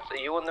 Happenstance, are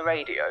you on the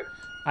radio?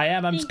 I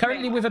am. I'm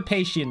currently with a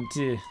patient.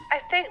 I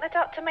think the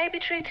doctor may be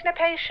treating a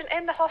patient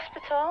in the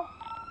hospital.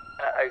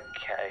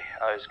 Okay.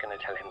 I was going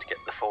to tell him to get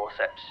the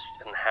forceps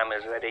and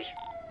hammers ready.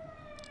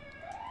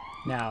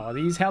 Now, are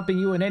these helping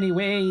you in any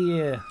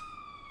way?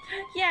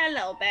 Yeah, a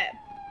little bit.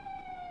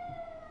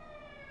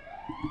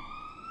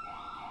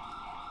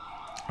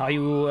 Are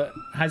you...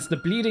 has the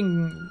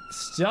bleeding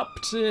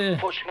stopped?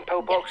 Pushing the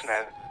pillbox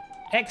now.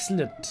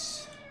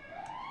 Excellent.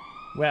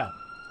 Well,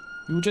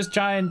 you just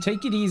try and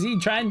take it easy.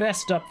 Try and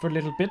rest up for a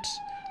little bit.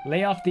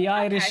 Lay off the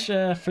Irish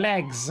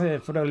flags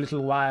for a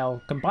little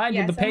while. Combined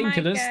with the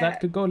painkillers, that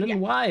could go a little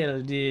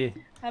wild. I'm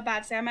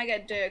about to say, I might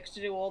get Dirk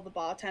to do all the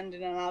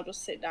bartending and I'll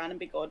just sit down and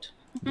be good.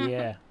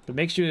 Yeah, but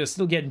make sure you're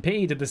still getting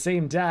paid at the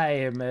same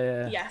time.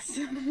 Yes.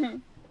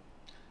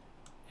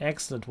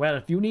 Excellent. Well,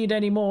 if you need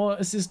any more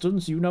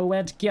assistance, you know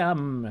where to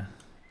come.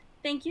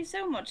 Thank you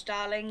so much,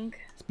 darling.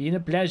 It's been a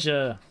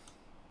pleasure.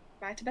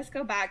 Right, I best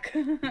go back.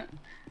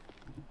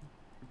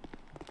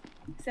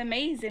 It's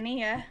amazing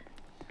here.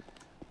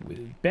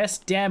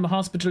 Best damn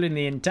hospital in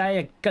the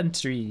entire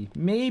country.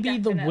 Maybe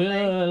the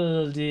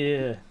world.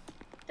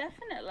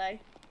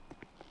 Definitely.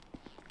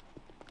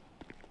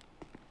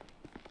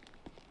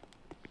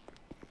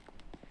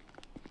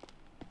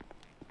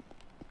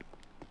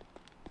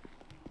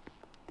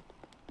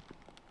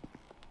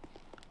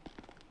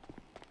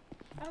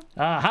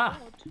 Aha!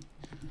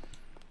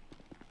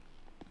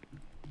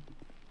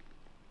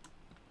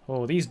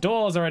 Oh, these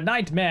doors are a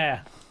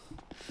nightmare.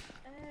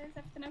 Is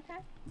everything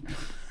okay?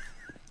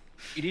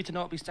 You need to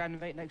not be standing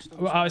right next to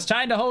them. Well, I was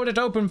trying to hold it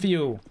open for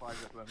you.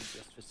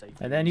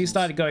 And then you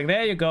started going,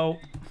 there you go.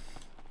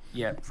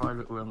 Yeah,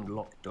 private room,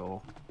 locked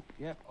door.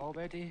 Yep,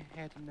 already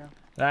heading now.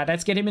 Right,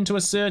 let's get him into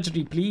a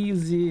surgery,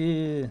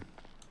 please.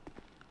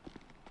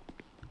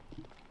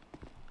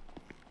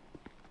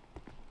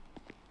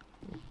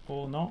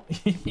 Or not.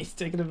 He's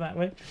taking him that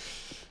way.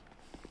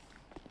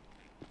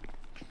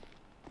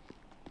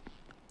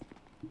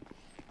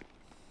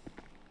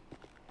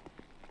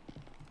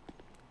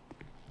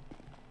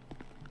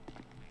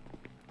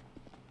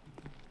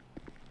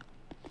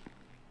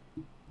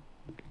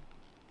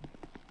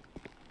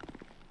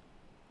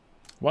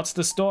 What's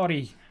the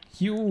story?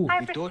 Hugh.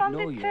 I've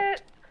responded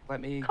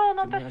to call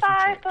number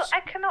 5, but I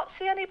cannot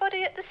see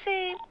anybody at the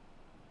scene.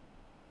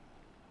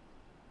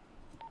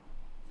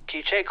 Can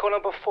you check call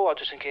number 4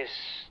 just in case?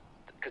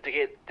 Because they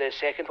get the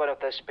second one of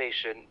this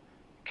patient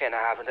kind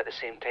of happened at the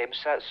same time as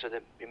that, so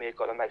that we may have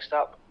got them mixed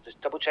up. Just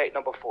double check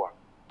number 4.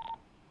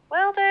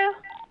 Will do.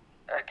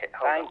 Okay,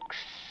 thanks.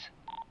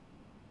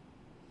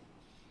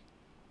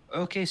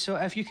 Okay, so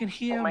if you can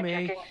hear my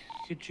me, kicking.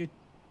 could you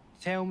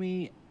tell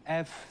me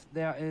if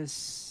there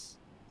is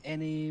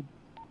any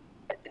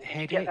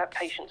headache, Get that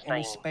patient's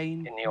any name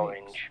spine in the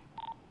orange.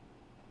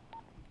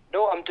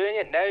 No, I'm doing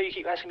it now. You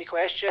keep asking me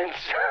questions.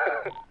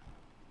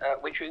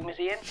 Which room is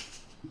he in?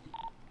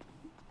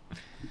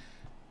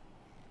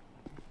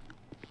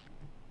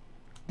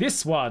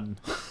 This one.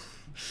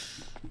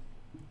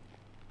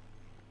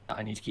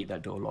 I need to keep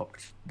that door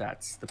locked.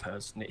 That's the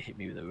person that hit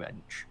me with a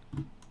wrench.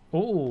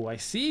 Oh, I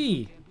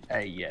see.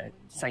 Yeah,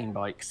 same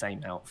bike,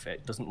 same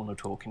outfit. Doesn't want to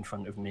talk in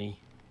front of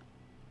me.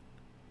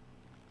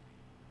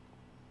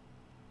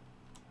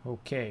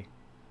 Okay.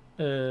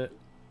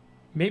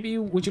 Maybe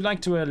would you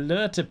like to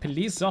alert a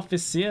police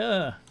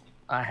officer?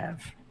 I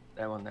have.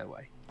 They're on their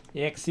way.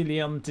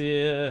 Excellent.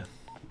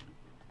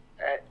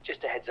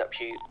 Just a heads up,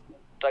 Hugh.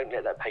 Don't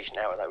let that patient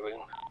out of that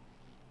room.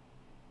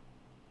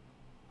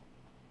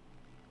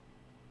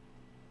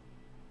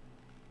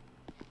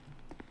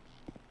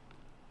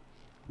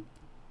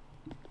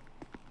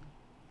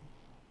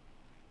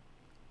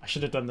 I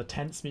should have done the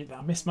tense mute.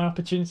 I missed my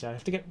opportunity. I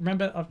have to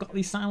remember, I've got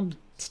these sound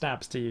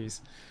stabs to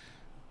use.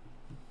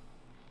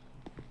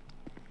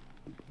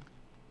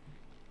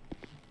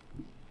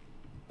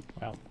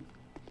 Well,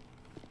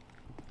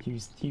 he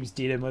was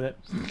dealing with it.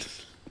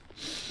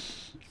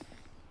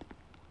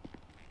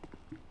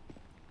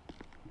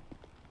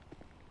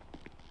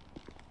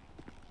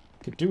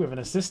 Could do with an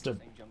assistant.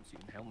 Same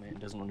jumpsuit and helmet and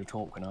doesn't want to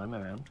talk when I'm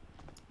around.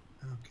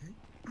 Okay.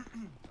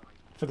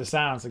 For the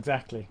sounds,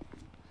 exactly.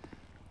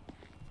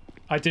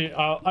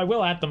 I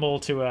will add them all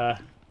to the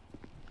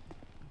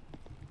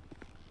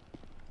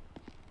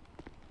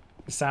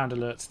sound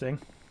alerts thing.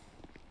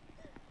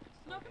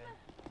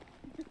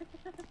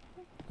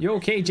 You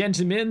okay,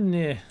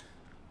 gentlemen?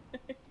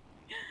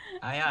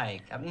 Aye, aye,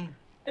 Captain.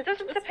 There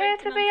doesn't appear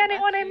to be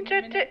anyone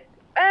injured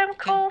at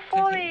call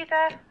 4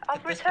 either. I'll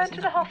return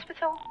to the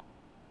hospital.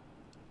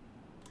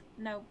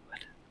 No.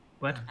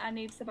 What? I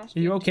need Sebastian.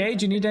 Are you okay?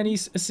 Do you need any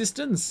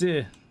assistance?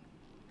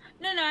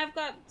 No, I've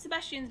got...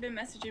 Sebastian's been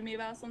messaging me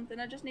about something.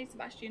 I just need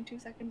Sebastian 2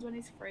 seconds when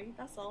he's free,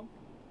 that's all.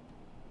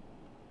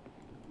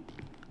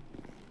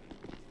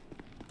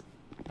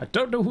 I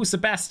don't know who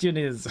Sebastian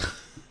is.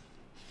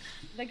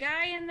 The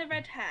guy in the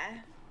red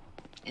hair.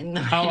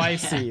 Oh, I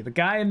see. The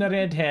guy in the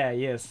red hair,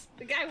 yes.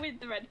 The guy with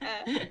the red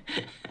hair.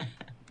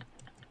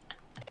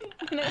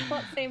 You know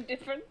what? Same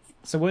difference.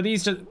 So were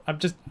these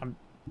just...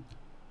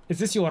 Is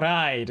this your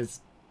ride,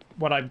 is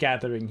what I'm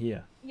gathering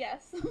here?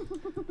 Yes.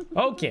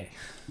 Okay.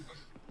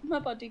 My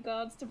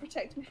bodyguards to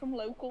protect me from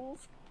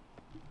locals.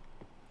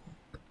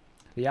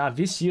 They are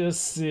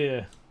vicious.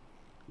 They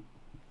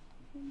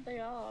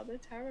are. They're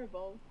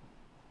terrible.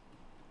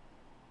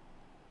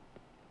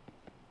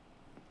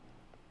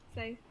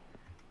 So,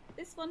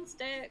 this one's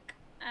Dirk,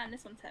 and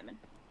this one's Herman.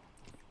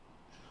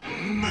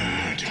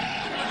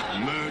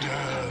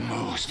 Murder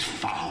most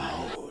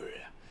foul.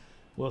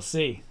 We'll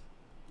see.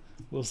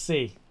 We'll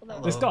see.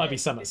 Although There's got to be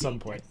some it's at some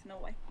point. No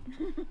way.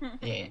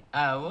 Yeah.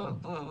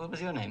 What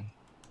was your name?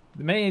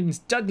 The name's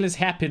Douglas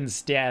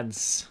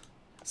Happenstance.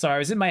 Sorry, I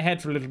was in my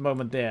head for a little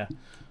moment there.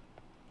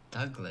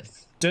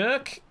 Douglas.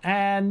 Dirk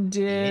and...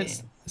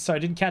 Yes. Sorry, I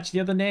didn't catch the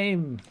other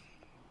name.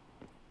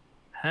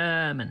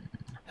 Herman.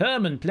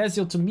 Herman,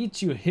 pleasure to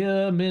meet you,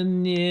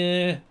 Herman.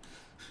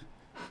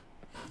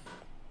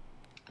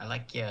 I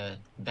like your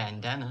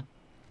bandana.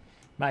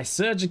 My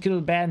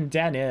surgical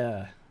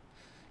bandana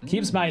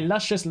keeps my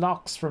luscious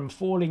locks from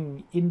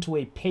falling into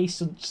a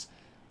patient's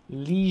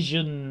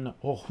lesion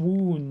or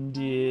wound.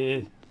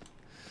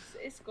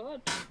 It's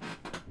good.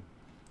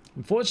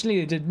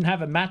 Unfortunately, I didn't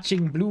have a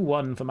matching blue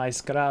one for my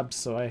scrubs,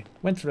 so I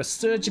went for a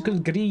surgical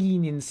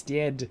green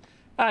instead.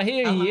 Ah,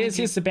 here he is.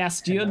 Here's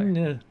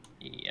Sebastian.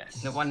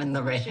 Yes. The one in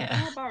the red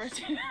hair.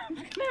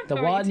 The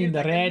one in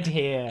the red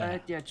hair.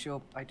 Yeah, sure.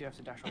 I do have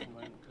to dash off a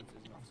moment because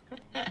there's an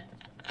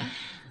officer.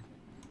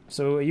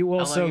 So are you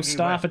also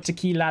staff at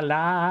Tequila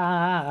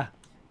La?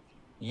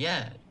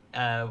 Yeah.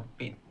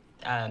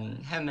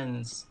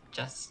 Herman's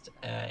just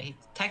he's a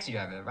taxi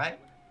driver, right?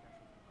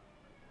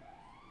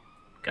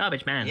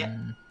 Garbage man. Yeah.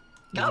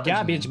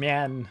 Garbage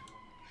man.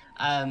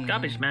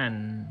 Garbage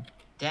man.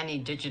 Danny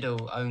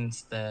Digital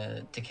owns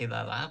the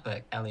Tequila La,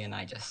 but Ellie and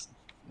I just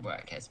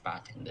work as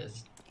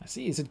bartenders. I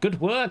see. Is it good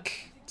work?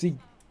 Do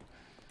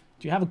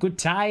you have a good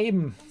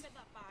time?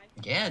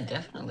 Yeah,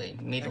 definitely.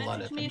 Meet a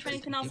lot of Message me if interesting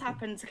anything else people.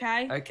 happens,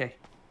 okay? Okay.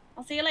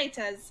 I'll see you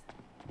later.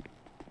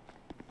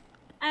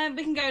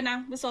 We can go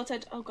now. We're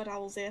sorted. Oh god,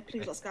 Owl's here.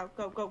 Please, let's go.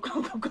 Go, go,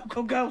 go, go, go,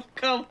 go, go,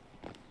 go.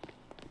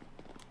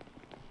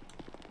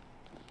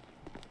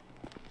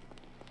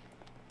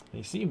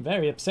 They seem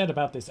very upset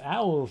about this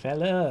owl,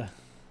 fella.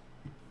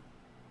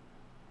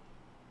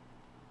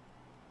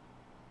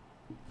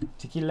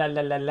 Tequila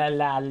la la la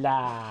la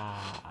la.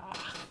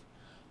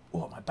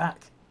 Oh, my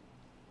back.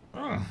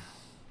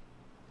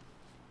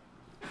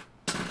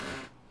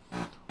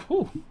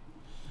 Ooh.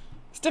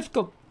 It's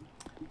difficult.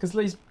 Because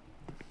these...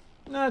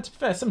 No, to be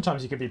fair,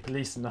 sometimes you could be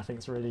police and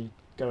nothing's really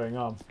going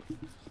on.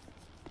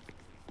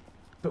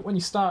 But when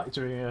you start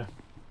doing a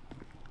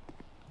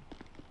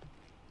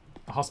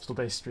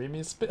hospital-based stream,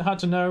 it's a bit hard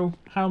to know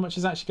how much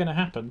is actually going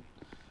to happen.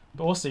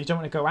 But also, you don't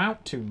want to go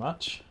out too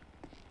much.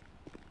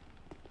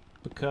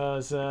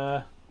 Because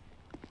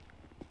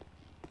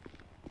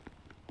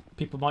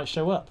people might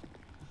show up.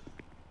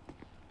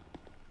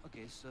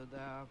 Okay, so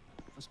they're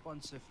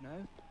responsive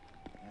now.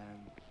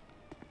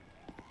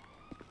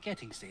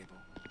 Getting stable.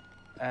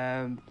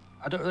 I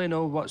don't really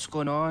know what's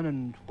going on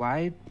and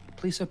why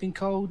police have been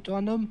called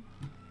on them.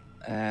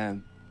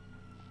 Negative.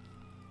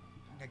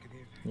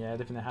 Yeah,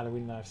 they've been the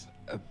Halloween knives.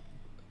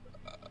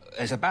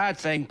 It's a bad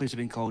thing police have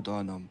been called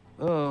on them.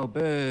 Oh,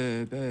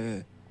 boo,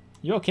 boo.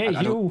 You okay,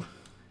 Hugh?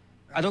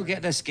 I don't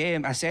get this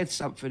game. I said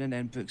something and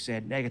then Brooke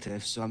said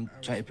negative, so I'm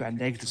trying to put a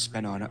negative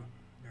spin on it.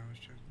 No,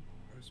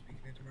 I was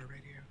speaking into my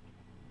radio.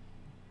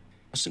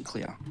 Wasn't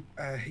clear.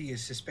 He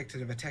is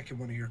suspected of attacking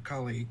one of your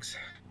colleagues.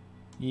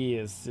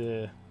 Yes,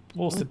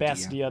 or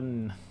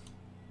Sebastian.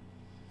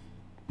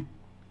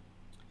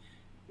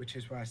 Which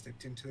is why I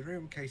stepped into the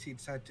room in case he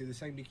decided to do the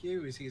same to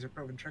you, as he has a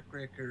proven track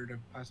record of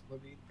possibly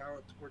being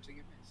powered towards a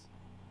miss.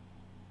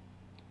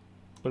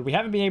 But we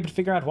haven't been able to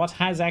figure out what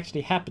has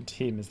actually happened to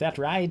him. Is that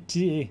right?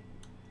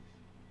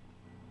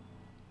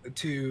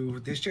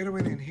 To this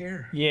gentleman in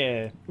here?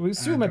 Yeah, we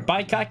assume a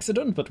bike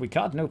accident, but we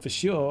can't know for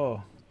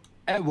sure.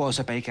 It was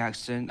a bike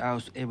accident. I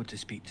was able to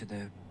speak to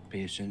the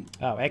patient.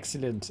 Oh,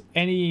 excellent.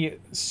 Any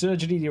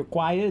surgery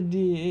required?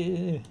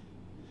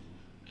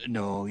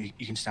 No,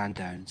 you can stand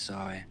down.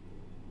 Sorry.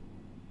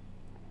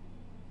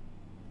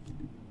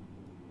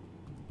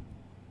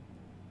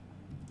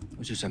 It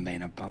was just a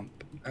minor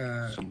bump.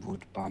 Some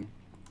wood bump.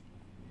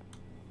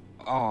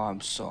 Oh,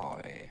 I'm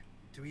sorry.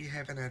 Do we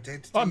have an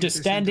identity? I'm of just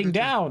this standing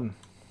individual? down.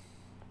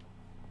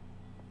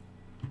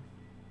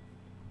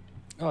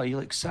 Oh, you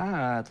look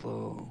sad,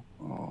 though.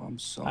 Oh, I'm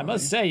sorry. I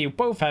must say, you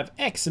both have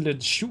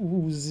excellent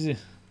shoes.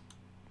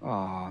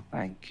 Oh,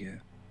 thank you.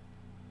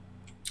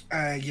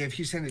 Yeah, if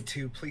you send it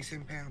to police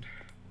impound.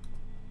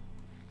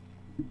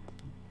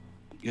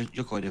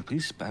 You're going to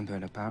police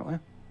impound, apparently.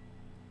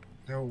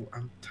 No,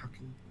 I'm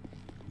talking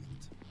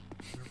into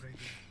the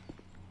radio.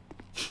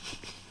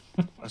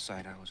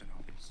 Aside, I was an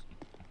obvious.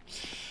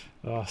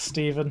 Oh,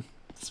 Stephen.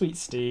 Sweet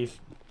Steve.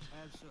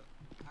 So,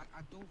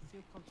 I don't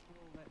feel comfortable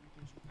letting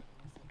the patient get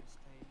off at this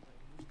time, but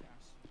he was to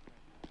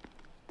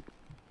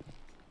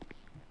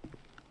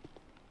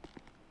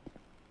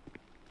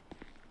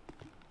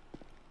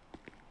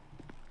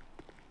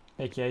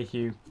ask. AKA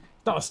Hugh.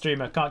 Not a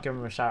streamer, can't give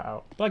him a shout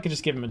out. But I could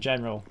just give him a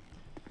general.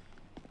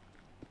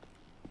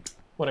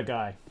 What a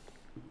guy.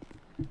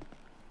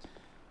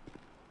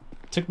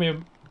 Took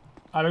me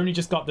I only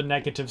just got the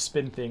negative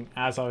spin thing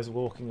as I was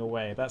walking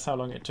away. That's how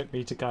long it took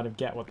me to kind of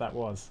get what that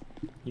was.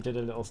 He did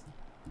a little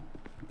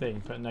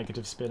thing, put a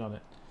negative spin on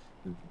it.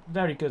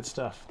 Very good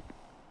stuff.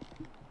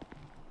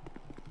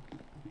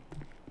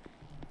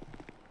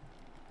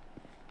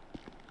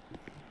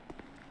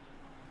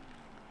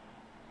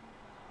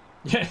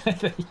 Yeah,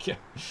 there you go.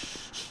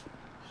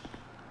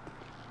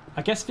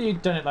 I guess if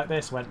you'd done it like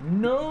this, went,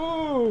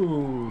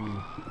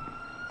 no!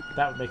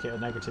 That would make it a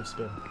negative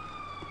spin.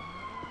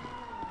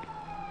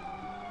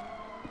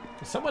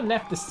 Has someone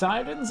left the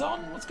sirens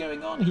on? What's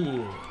going on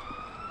here?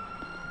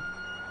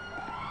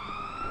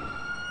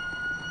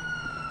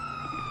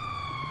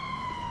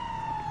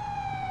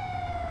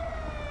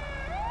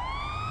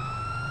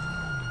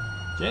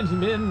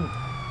 Gentlemen!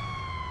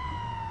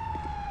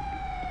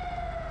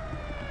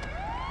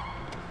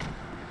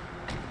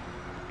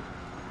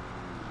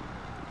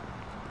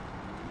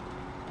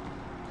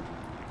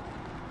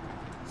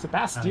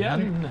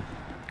 Sebastian!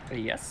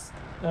 Yes?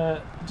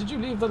 Did you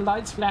leave the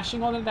lights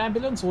flashing on an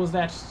ambulance, or was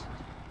that...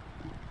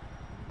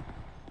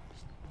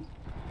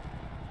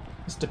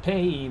 Mr.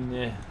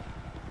 Payne?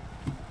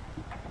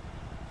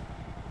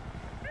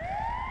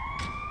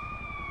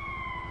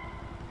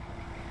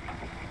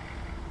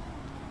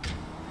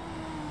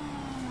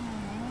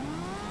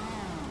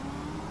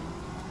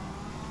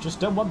 Just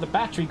don't want the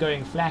battery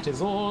going flat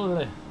is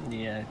all.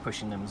 Yeah,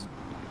 pushing them's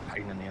a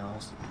pain in the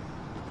arse.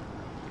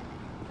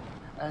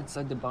 And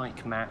so the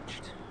bike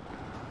matched.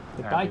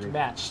 The bike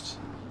matched.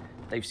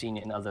 They've seen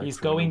it in other. He's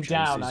going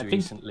down. I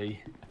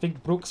recently.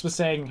 think Brooks was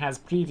saying has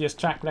previous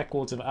track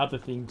records of other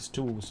things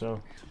too.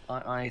 So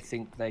I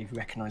think they've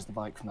recognised the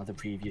bike from other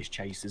previous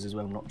chases as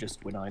well, not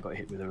just when I got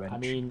hit with a wrench. I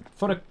mean,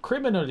 for a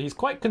criminal, he's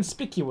quite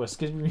conspicuous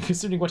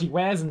considering what he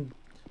wears, and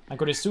I'm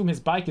going to assume his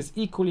bike is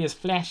equally as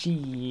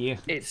flashy.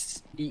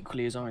 It's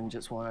equally as orange.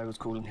 That's why I was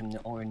calling him the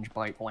Orange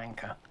Bike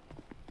Wanker.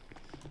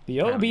 The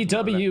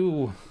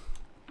OBW.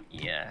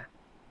 Yeah.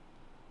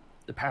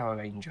 The Power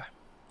Ranger.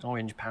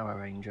 Orange Power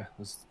Ranger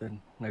was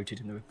noted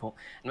in the report.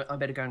 I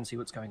better go and see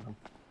what's going on.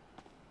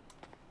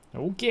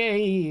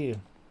 Okay.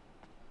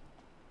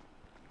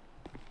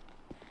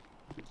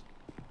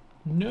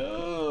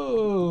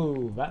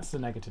 No, that's the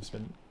negative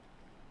spin.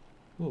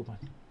 Oh my.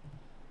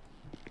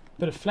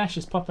 Bit of flesh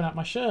is popping out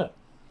my shirt.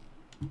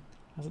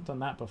 Hasn't done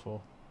that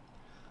before.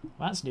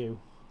 That's new.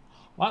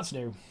 That's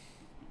new.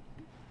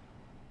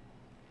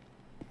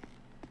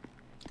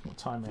 What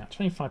time are we at?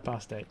 25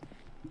 past 8.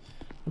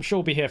 I'm sure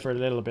we'll be here for a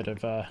little bit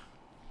of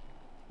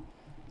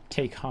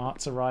Take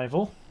Heart's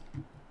arrival.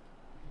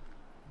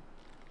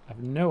 I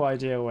have no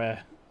idea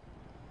where.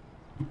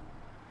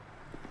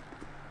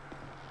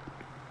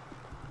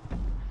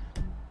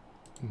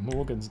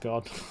 Morgan's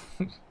gone.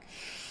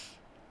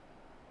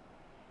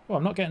 Well,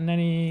 I'm not getting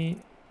any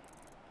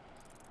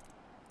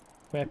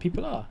where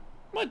people are.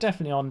 Am I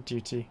definitely on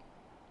duty?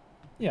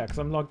 Yeah, because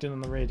I'm logged in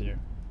on the radio.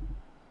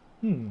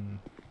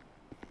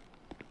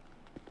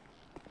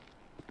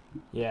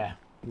 Yeah,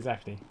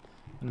 exactly.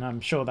 And I'm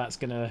sure that's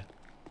going to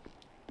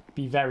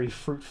be very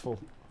fruitful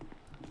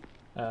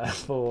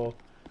for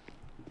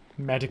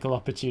medical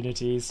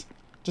opportunities.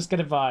 Just get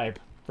a vibe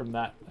from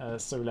that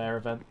Solaire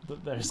event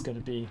that there's going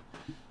to be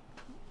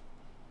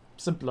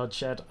some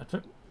bloodshed. I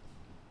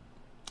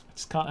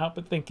just can't help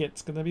but think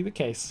it's going to be the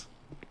case.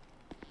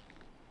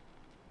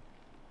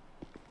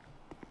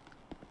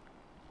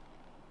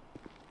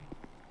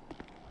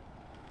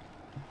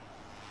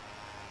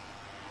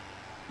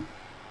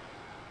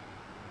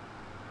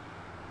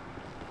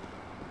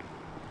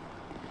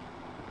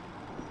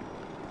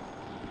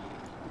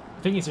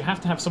 The thing is, you have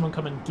to have someone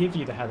come and give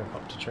you the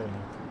helicopter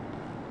training.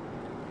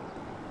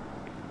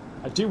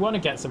 I do want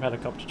to get some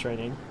helicopter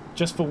training,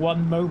 just for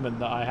one moment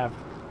that I have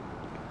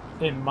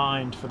in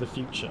mind for the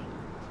future.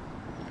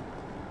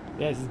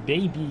 Yes,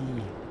 baby.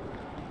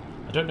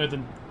 I don't know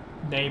the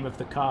name of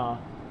the car,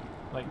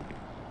 like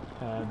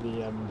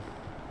the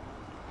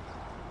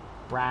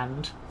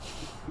brand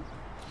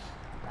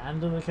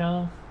of the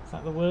car. Is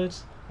that the word?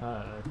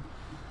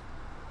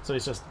 So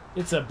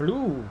it's a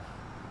blue.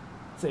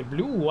 It's a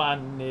blue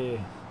one.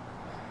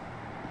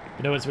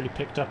 But no one's really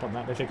picked up on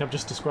that. They think I'm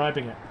just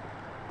describing it.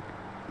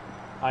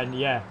 And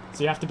yeah,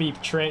 so you have to be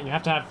trained. You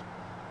have to have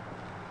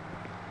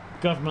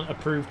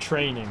government-approved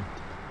training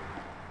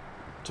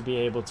to be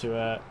able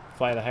to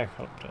fly the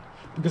helicopter.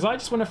 Because I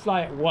just want to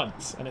fly it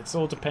once, and it's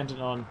all dependent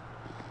on.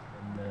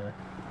 And,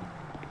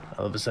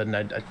 all of a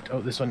sudden,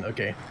 oh, this one,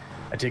 okay.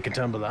 I take a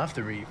tumble off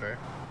the Reaver,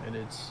 and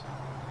it's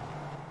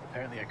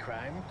apparently a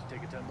crime to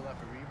take a tumble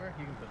off a reaver.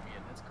 You can put me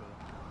in. That's cool.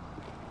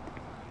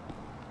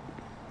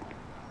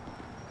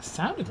 It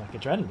sounded like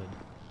adrenaline,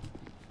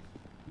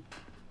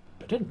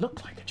 but it didn't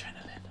look like adrenaline.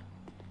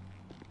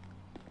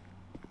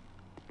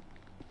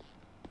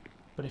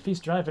 But if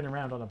he's driving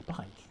around on a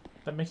bike,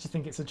 that makes you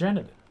think it's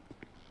adrenaline.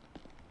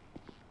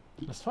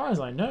 As far as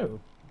I know,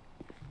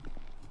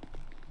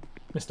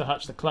 Mr.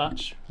 Hutch the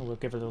Clutch, who we'll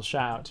give a little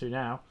shout out to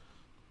now,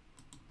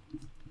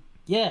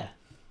 yeah,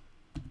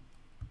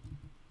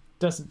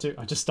 doesn't do.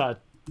 I just started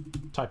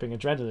typing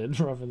adrenaline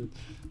rather than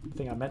the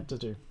thing I meant to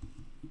do.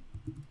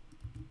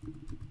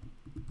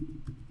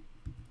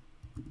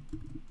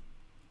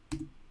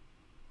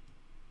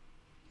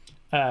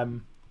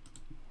 I've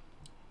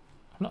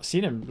not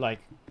seen him like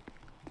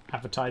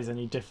advertise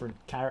any different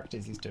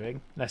characters he's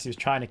doing, unless he was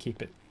trying to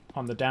keep it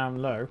on the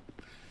down low.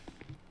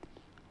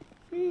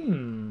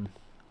 Then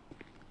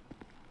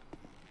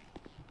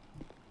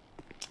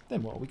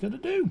what are we gonna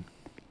do?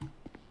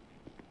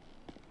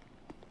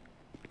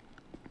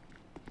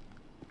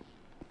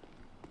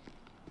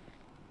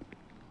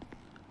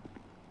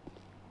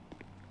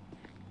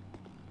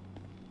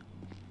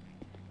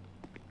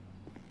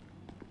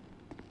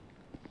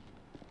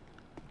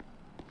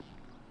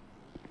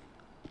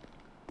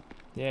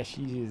 There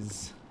she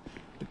is.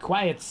 The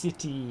quiet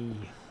city.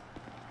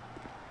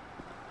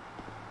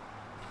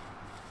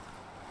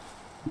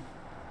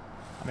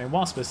 I mean,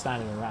 whilst we're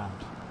standing around,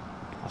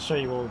 I'll show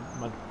you all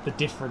the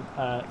different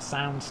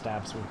sound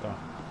stabs we've got.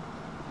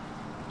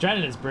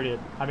 Adrenaline's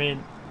brilliant. I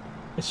mean,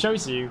 it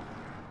shows you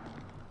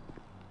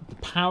the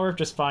power of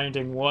just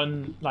finding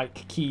one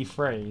like key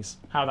phrase,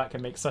 how that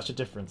can make such a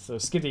difference. So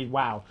Skiddy,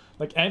 wow,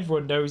 like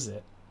everyone knows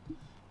it. You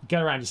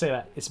go around, you say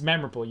that, it's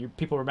memorable.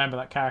 People remember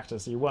that character,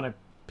 so you want to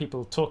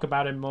people talk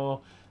about him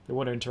more, they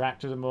want to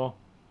interact with him more,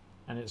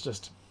 and it's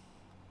just,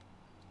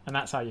 and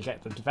that's how you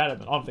get the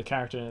development of the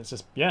character, and it's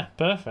just, yeah,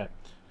 perfect.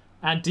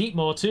 And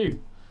Deepmore too.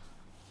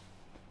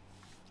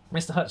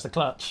 Mr. Hutch the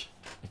Clutch,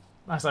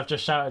 as I've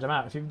just shouted him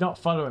out, if you've not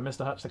following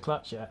Mr. Hutch the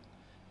Clutch yet,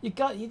 you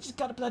just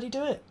gotta bloody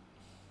do it.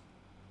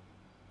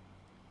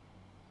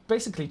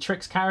 Basically,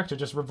 Trick's character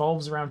just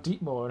revolves around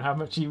Deepmore and how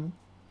much he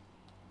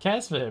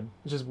cares for him,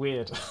 which is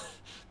weird.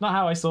 Not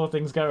how I saw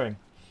things going.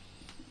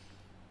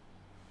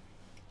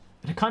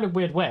 In a kind of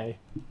weird way,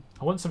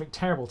 I want something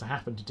terrible to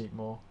happen to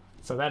Deepmore,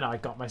 so then I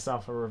got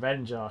myself a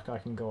revenge arc I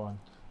can go on.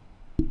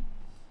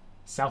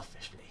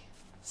 Selfishly.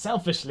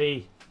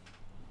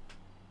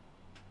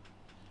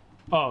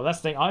 Oh, that's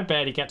the thing, I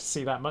barely get to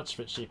see that much of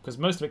it, Sheep, because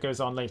most of it goes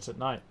on late at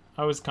night.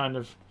 I was kind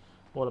of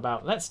all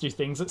about, let's do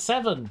things at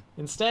 7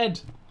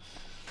 instead.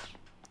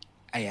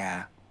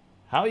 Yeah.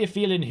 How are you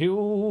feeling,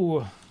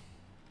 Hugh?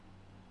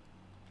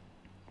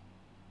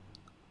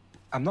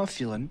 I'm not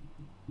feeling.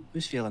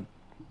 Who's feeling?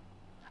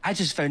 I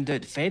just found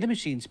out the vending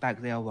machines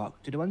back there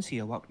work. Do the ones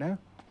here work now?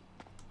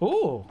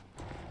 Oh.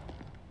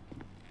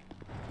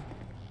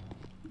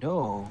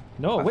 No.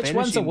 No, which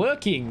ones are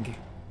working?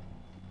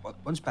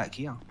 One's back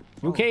here.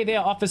 Okay there,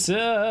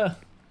 officer.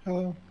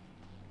 Hello.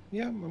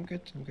 Yeah, I'm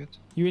good.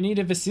 You in need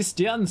of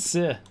assistance?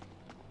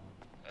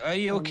 Are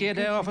you okay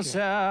there,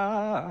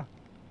 officer?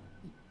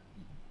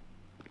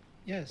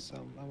 Yes,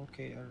 I'm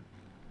okay. Are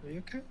you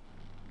okay?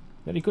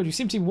 Very good. You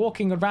seem to be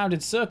walking around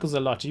in circles a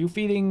lot. Are you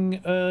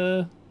feeling,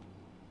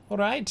 all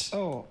right?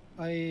 Oh,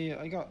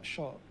 I got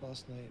shot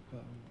last night,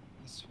 but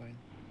that's fine.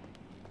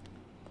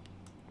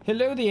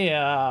 Hello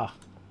there.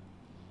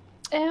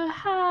 Oh,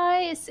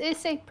 hi.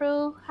 It's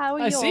April. How are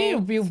you? I see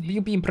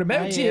you've been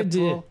promoted.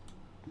 Hi,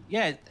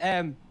 yeah,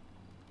 I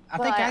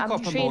think I got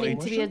promoted. I'm training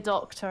to be a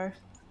doctor.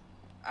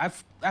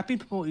 I've been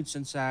promoted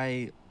since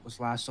I was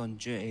last on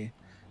duty,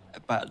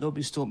 but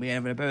nobody's told me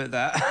anything about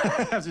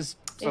that. I've just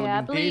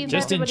I believe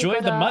just enjoy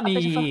the money.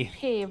 A bit of a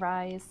pay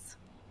rise.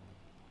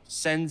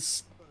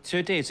 Since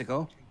 2 days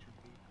ago.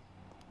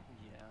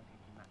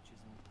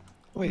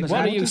 Wait, what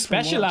are you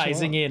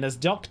specialising in as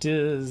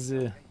doctors?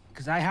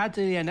 Because I had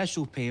the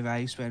initial pay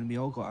rise when we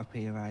all got a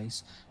pay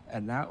rise,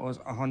 and that was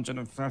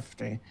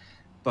 150.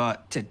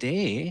 But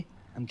today,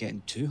 I'm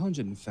getting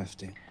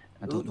 250.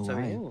 I don't know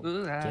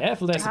why.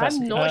 Careful there,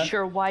 I'm not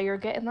sure why you're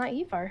getting that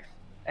either.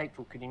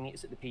 April, can you meet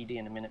us at the PD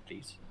in a minute,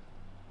 please?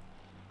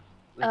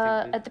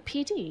 At the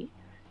PD?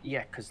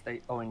 Yeah, because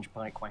the orange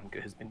bike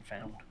wanker has been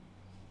found.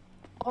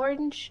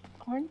 Orange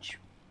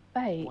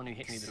bike? The one who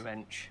hit me with a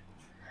wrench.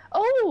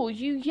 Oh,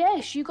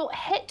 you got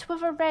hit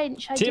with a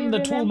wrench. Tim the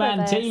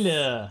Toolman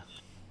Taylor.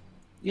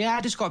 Yeah,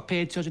 I just got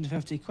paid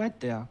 250 quid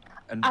there.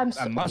 And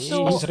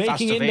he's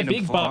raking in the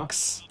big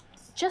bucks.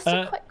 Just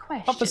a quick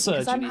question, officer,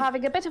 because I'm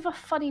having a bit of a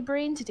funny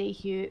brain today,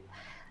 Hugh.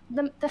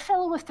 The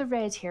fellow with the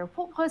red hair,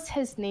 what was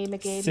his name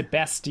again?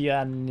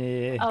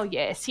 Sebastian. Oh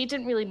yes, he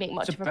didn't really make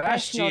much of a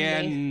impression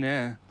on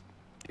me.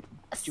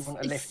 Do you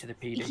want a lift to the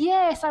PD?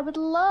 Yes, I would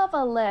love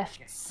a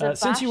lift.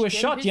 Since you were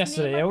shot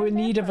yesterday, are we in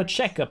need of a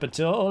checkup at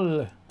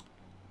all?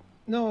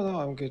 No,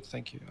 I'm good,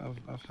 thank you.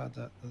 I've had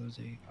that the other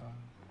day.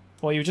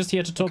 Or you were just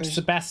here to talk to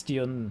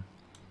Sebastian?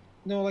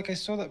 No, like I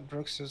saw that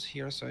Brooks was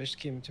here, so I just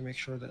came to make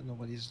sure that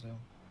nobody's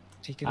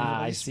taking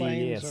anybody's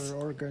spines or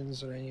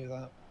organs or any of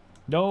that.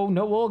 No,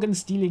 no organ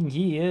stealing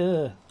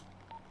here.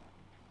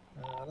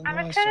 I'm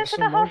returning to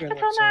the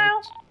hospital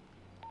now.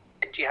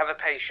 Do you have a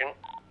patient?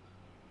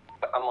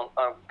 I'm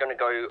gonna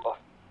go off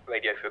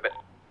radio for a bit.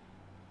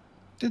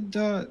 Did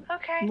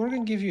Okay.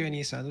 Morgan give you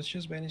any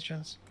sandwiches by any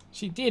chance?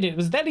 She did. It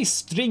was very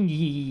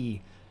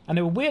stringy. And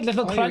there were weird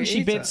little Oh, you crunchy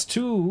ate bits that?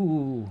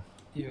 too.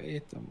 You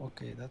ate them.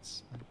 Okay,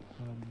 that's.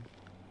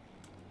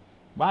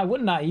 Why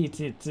wouldn't I eat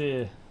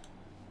it?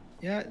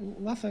 Yeah,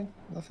 nothing.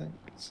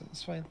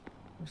 It's fine.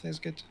 Everything's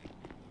good.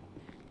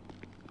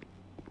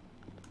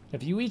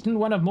 Have you eaten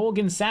one of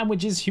Morgan's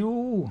sandwiches,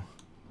 Hugh?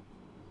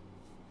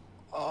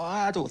 Oh,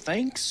 I don't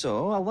think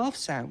so. I love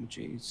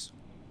sandwiches.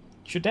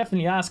 Should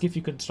definitely ask if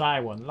you could try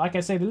one. Like I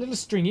say, the little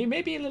stringy,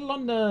 maybe a little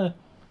on the...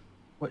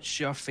 What's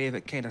your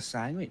favourite kind of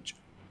sandwich?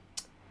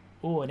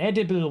 Oh, an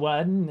edible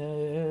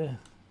one.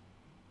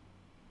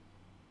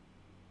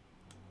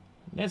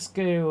 Let's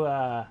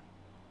go,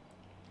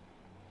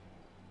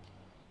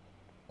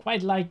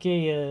 quite like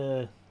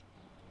a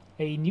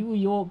New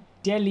York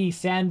deli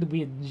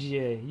sandwich,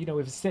 you know,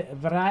 with a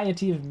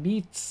variety of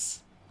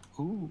meats.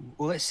 Ooh,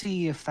 well, let's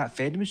see if that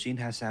vending machine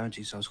has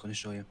sandwiches I was going to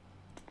show you.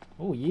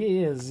 Oh,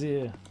 yes.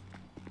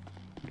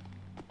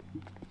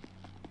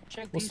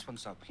 Check these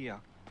ones up here.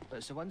 But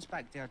it's the ones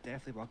back there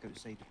definitely work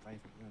outside the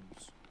private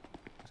rooms.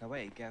 So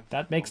wait, give.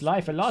 That makes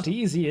life a lot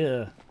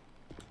easier.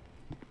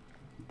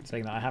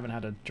 Saying that I haven't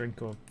had a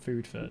drink or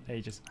food for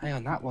ages. Hey,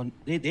 on that one,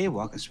 they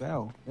work as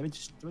well. Let me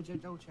just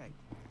double check.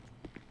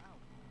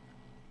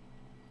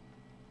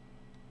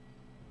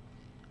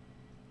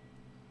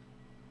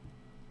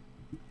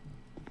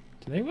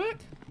 Do they work?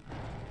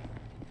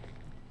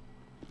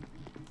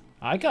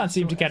 I can't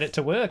seem to get it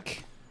to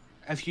work.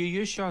 If you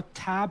use your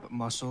tab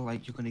muscle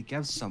like you're going to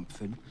give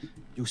something,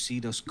 you'll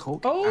see there's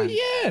coke. Oh, and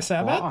yes,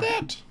 how about water.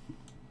 that?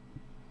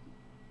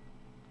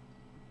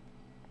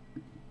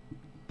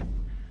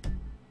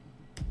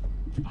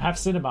 I have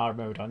cinema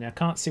mode on. I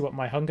can't see what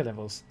my hunger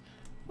levels.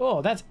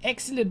 Oh, that's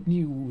excellent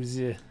news.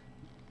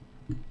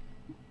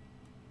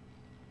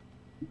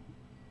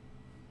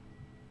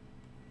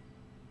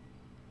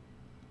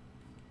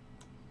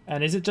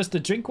 And is it just the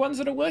drink ones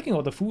that are working,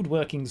 or the food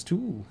workings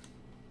too?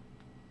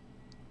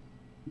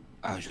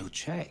 I shall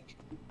check.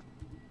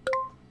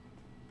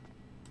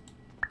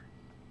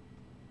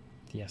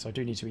 Yes, I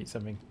do need to eat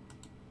something.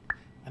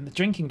 And the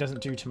drinking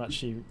doesn't do too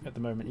much at the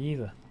moment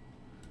either.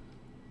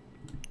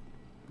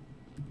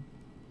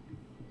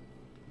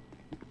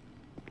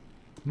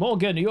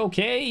 Morgan, are you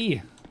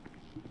okay?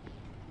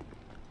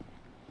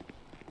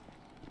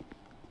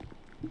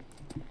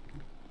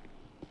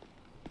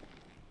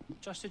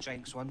 Just the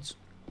drinks ones.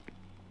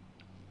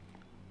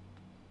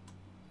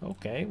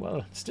 Okay,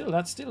 well,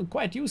 that's still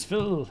quite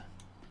useful.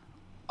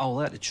 I'll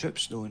let the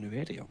troops know on the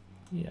radio.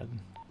 Yeah,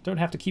 don't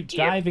have to keep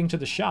diving to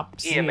the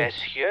shops. EMS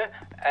here.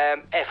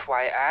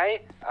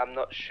 FYI, I'm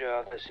not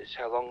sure this is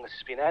how long this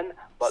has been in,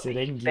 but the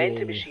Syringe.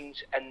 vending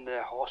machines in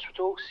the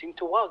hospital seem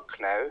to work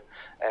now.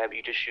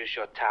 You just use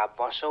your tab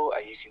muscle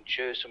and you can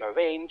choose from a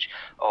range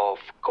of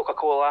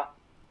Coca-Cola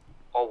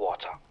or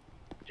water.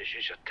 Just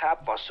use your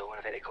tab muscle and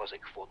I think it costs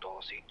like $4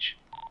 each.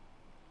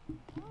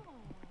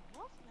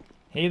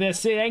 Hey there,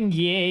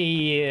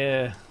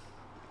 Syringe.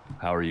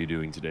 How are you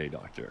doing today,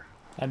 Doctor?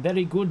 I'm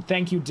very good,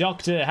 thank you,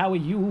 Doctor. How are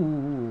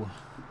you?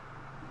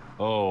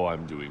 Oh,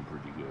 I'm doing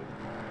pretty good.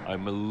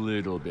 I'm a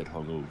little bit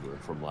hungover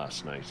from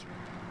last night.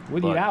 Were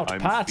you but out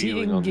I'm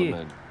feeling on the partying?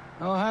 mend.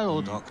 Oh,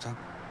 hello, Doctor.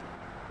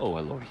 Oh,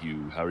 hello,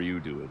 Hugh. How are you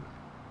doing?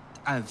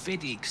 I'm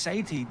very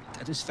excited.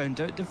 I just found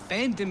out the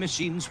vending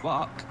machines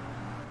work.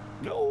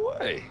 No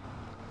way.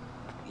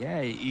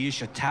 Yeah, you use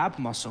your tab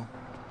muscle.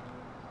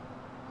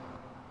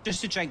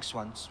 Just the drinks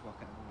ones.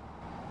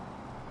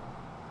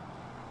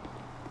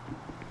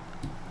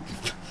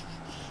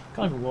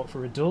 Can't even walk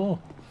through a door.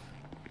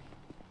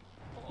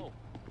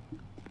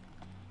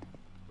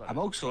 I'm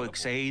also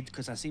excited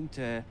because I seem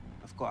to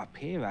have got a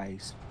pay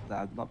rise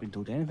that I've not been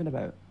told anything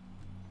about.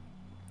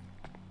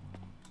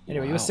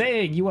 Anyway, you were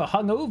saying you were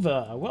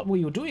hungover. What were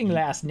you doing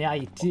last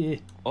night?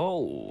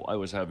 Oh, I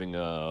was having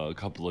a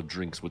couple of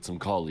drinks with some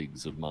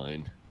colleagues of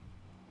mine.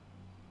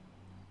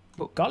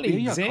 Colleagues, We're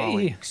your eh?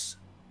 colleagues.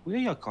 We're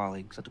your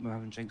colleagues. I don't remember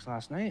having drinks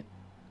last night.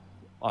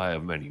 I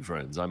have many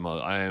friends. I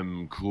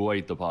am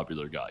quite the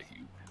popular guy,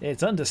 Hugh.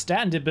 It's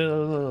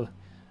understandable.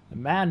 A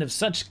man of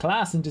such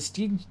class and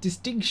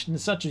distinction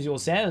such as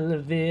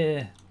yourself.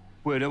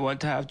 We don't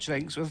want to have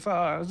drinks with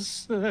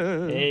us.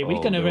 Hey, we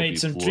can there'll arrange be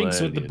some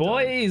drinks with the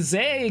plenty of boys.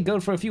 Hey, go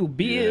for a few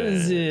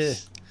beers.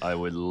 Yes. I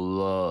would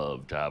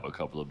love to have a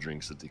couple of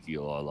drinks at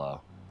Tequila La.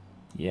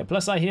 Yeah,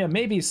 plus I hear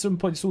maybe some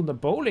point soon the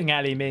bowling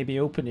alley may be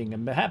opening,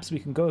 and perhaps we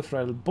can go for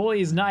a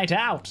boys' night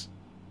out.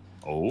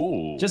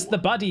 Oh. Just the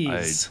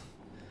buddies.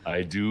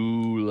 I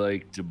do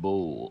like to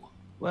bowl.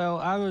 Well,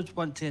 I would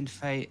want to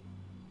invite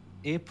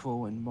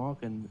April and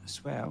Morgan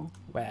as well.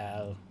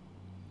 Well,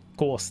 of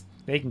course,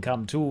 they can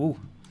come too.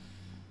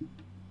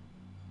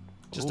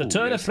 Just a Oh,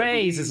 turn yes, of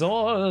phrase is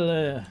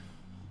all.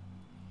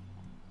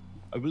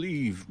 I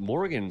believe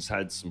Morgan's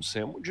had some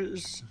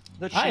sandwiches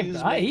that I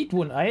she's ate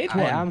one. I ate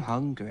one. I am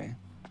hungry.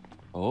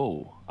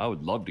 Oh, I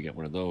would love to get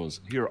one of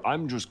those. Here,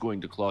 I'm just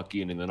going to clock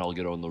in and then I'll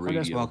get on the radio.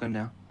 Where's Morgan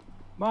now?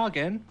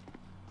 Morgan?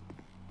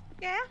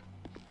 Yeah?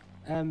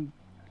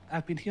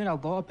 I've been hearing a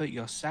lot about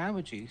your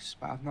sandwiches,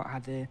 but I've not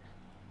had the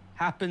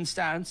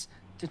happenstance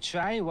to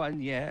try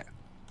one yet.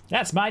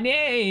 That's my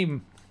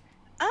name!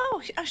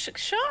 Oh,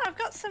 sure, I've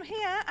got some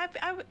here.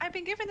 I've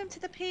been giving them to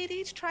the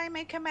PD to try and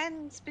make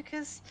amends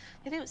because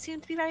they don't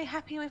seem to be very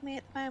happy with me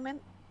at the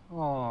moment.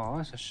 Oh,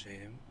 that's a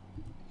shame.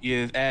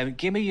 You've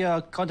give me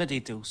your contact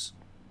details.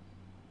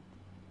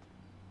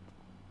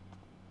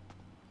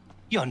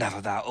 You're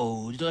never that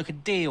old. You're like a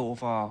day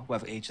over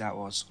whatever age that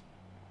was.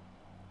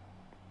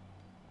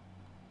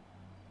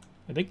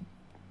 I think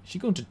she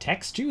going to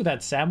text you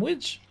that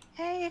sandwich?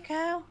 Here you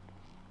go.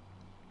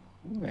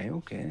 Right,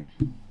 okay.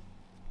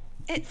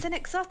 It's an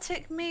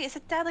exotic meat. It's a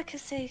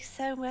delicacy,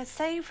 so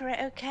savour it,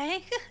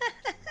 okay?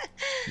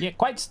 Yeah,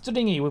 quite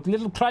stringy with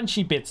little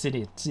crunchy bits in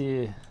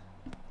it.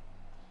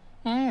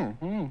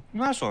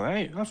 That's all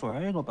right. That's all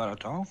right. Not bad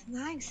at all. It's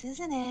nice,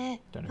 isn't it?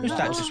 Who's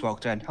that just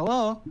walked in?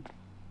 Hello?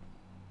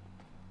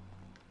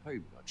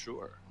 I'm not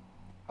sure.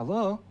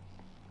 Hello?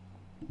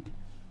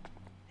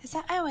 Is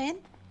that Owen?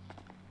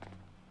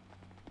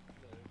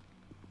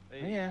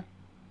 Hey. Yeah.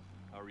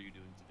 How are you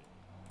doing today?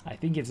 I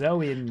think it's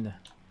Owen.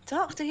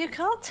 Doctor, you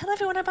can't tell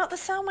everyone about the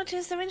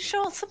sandwiches. They're in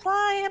short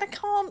supply and I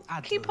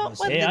can't keep up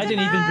with Hey, the I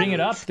didn't even bring it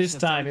up demand. this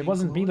time. It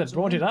wasn't me that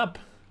brought it up.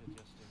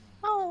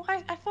 Oh,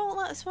 I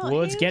thought that's what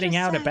Word's you getting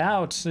just out said.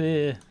 about.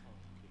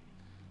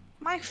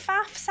 My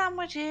faff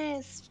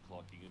sandwiches.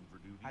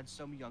 Had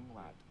some young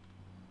lad.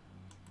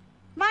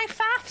 My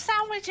faff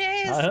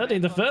sandwiches. I heard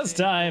it the first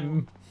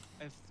time.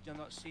 If you're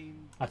not seeing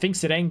I think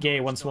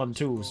Serenge wants one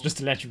too, so just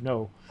to let you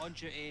know. on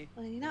duty,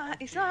 Well, you know,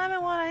 he's not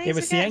having one. I need It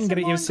was to get some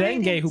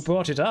Serenge, more who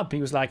brought it up. He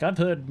was like, I've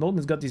heard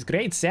Morgan's got these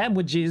great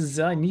sandwiches.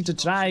 I need to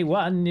try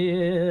one.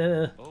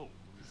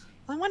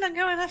 I'm gonna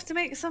go and have to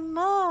make some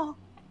more.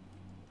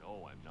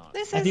 No, I'm not.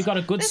 Have you got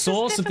a good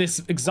source of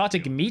this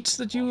exotic meat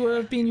that you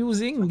have been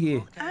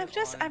using? I've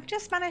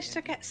just managed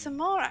to get some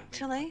more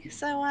actually.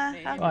 So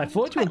I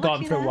thought you were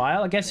gone for a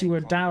while. I guess you were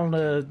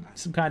down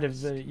some kind of,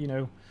 you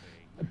know,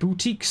 a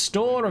boutique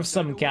store of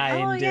some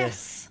kind. Oh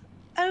yes.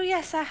 Oh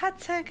yes, I had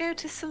to go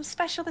to some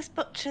specialist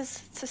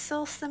butchers to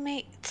source the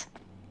meat.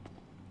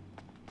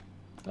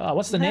 Oh,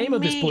 what's the name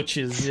of this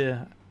butcher's?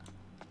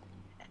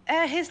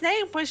 His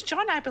name was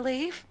John, I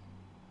believe.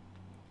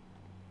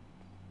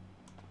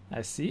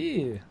 I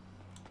see.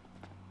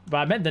 But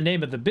I meant the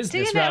name of the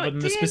business rather than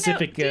the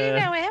specific do you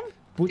know him?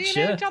 butcher. Do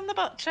you know John the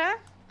Butcher?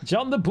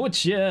 John the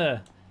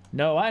Butcher.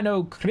 No, I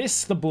know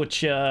Chris the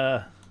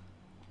Butcher.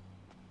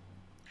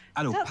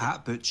 I know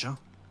Pat Butcher.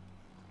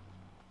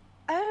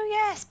 Oh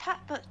yes, Pat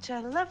Butcher.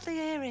 Lovely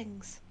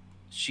earrings.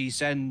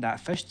 She's in that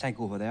fish tank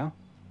over there.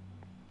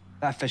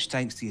 That fish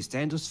tank's the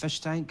EastEnders fish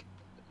tank.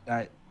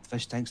 That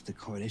fish tank's the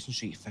Coronation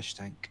Street fish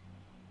tank.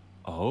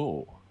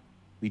 Oh.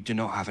 We do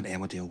not have an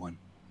Emmerdale one.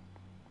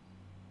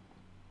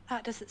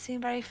 That doesn't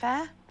seem very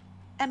fair.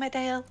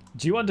 Emmerdale.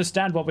 Do you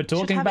understand what we're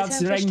talking have about,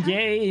 its own fish tank.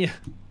 Serenge?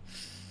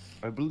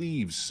 I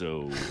believe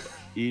so.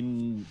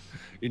 In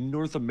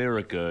North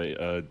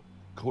America,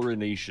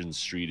 Coronation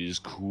Street is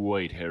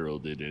quite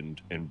heralded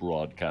and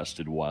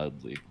broadcasted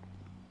wildly.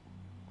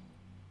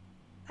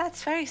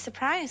 That's very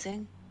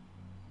surprising.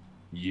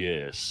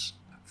 Yes.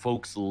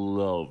 Folks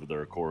love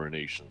their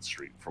Coronation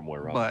Street from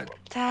where I'm But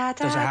from.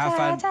 does it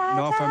have a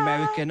North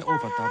American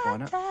overdub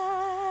on it?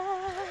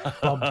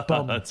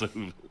 That's a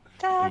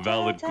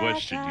valid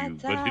question,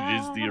 but it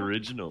is the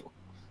original.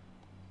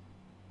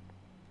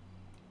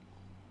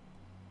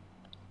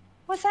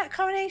 Was that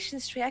Coronation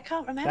Street? I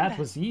can't remember. That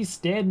was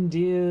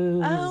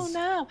EastEnders. Oh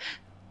no.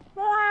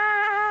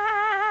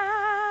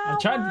 I'm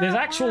trying. There's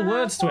actual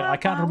words to it. I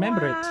can't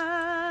remember it.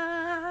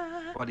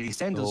 What, the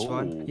EastEnders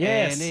one?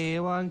 Yes.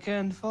 Anyone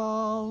can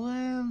fall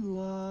in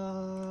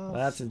love.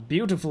 That's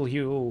beautiful,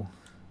 Hugh.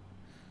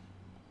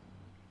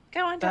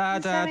 Go on, Da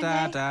Dr. da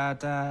da Serengeti. da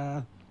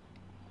da.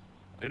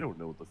 I don't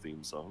know the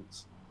theme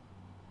songs.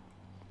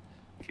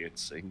 Can't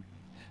sing.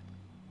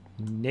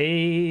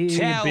 Neighbors.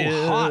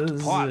 Tell hot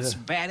pots,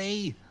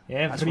 Betty.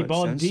 That's what it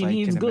Everybody sounds like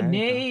needs in good America.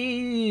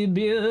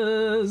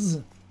 neighbors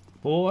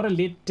for a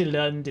little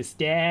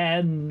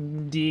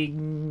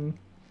understanding.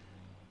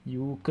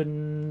 You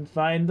can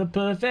find the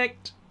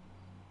perfect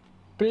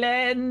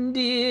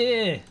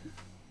blending.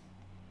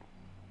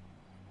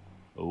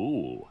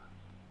 Oh.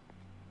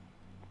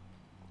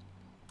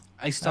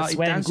 I started That's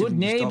when dancing good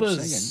and you stopped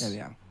neighbors singing.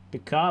 There we are.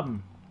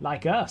 become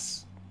like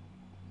us.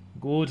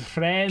 Good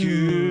friends.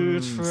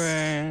 Good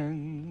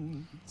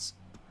friends.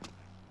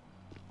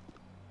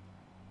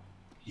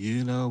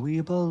 You know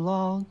we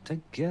belong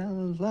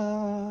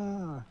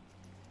together.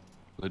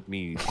 Let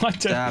me. I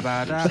don't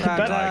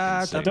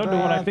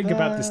know what I think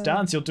about this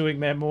dance you're doing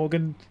there,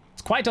 Morgan.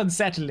 It's quite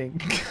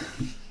unsettling.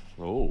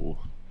 Oh.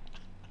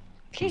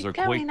 Those are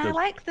Keep going. quite I the,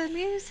 like the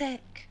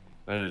music.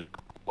 that is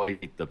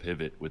quite the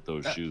pivot with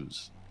those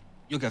shoes.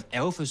 You'll give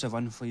Elvis a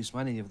run for his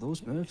money of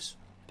those moves.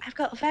 I've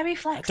got very I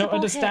flexible don't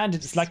understand it.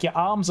 hips. It's like your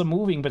arms are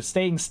moving but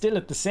staying still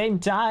at the same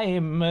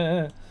time.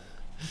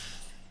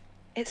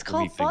 It's Let me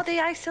called think. body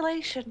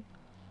isolation.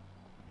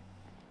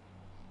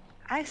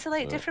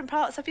 Isolate Well. different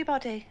parts of your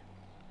body.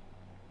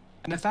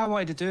 And if I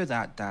wanted to do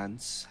that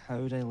dance, how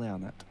would I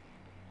learn it?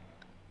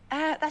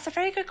 That's a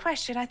very good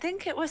question. I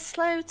think it was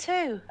slow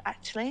too,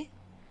 actually.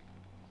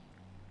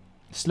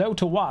 Slow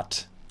to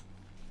what?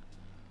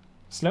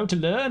 Slow to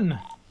learn.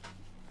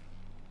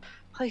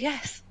 Oh,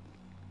 yes.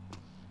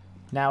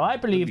 Now, I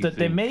believe me that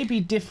there think. may be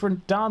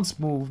different dance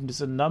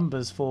moves and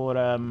numbers for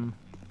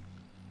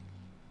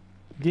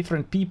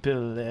different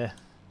people.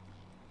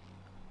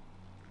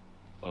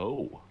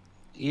 Oh.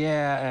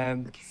 Yeah,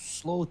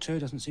 slow 2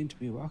 doesn't seem to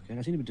be working.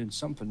 I seem to be doing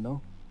something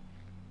though.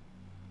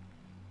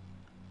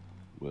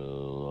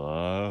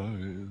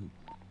 Well,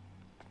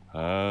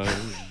 I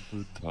have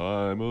the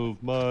time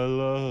of my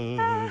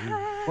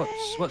life.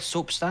 What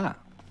soap's that?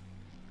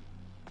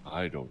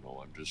 I don't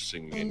know. I'm just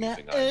singing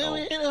anything I know.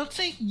 It'll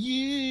take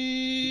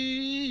you.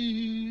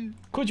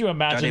 Could you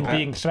imagine Johnny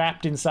being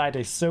trapped inside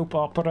a soap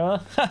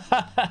opera?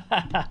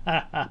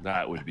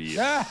 That would be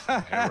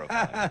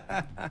terrifying.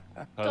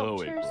 Hello,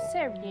 Dr. April.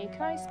 Sergey,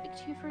 can I speak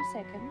to you for a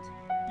second?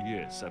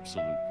 Yes,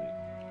 absolutely.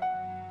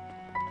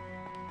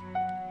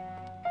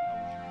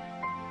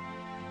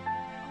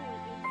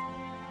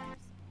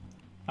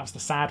 That's the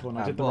sad one.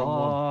 I did the I'm wrong one.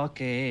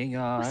 walking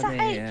on Was that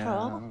air.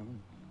 April?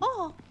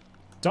 Oh,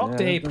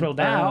 Dr. April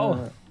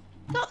now.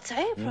 Dr.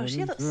 April,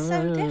 she looks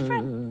so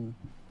different.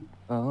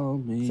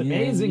 It's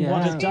amazing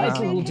what a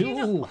title will Can you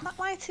not do. put that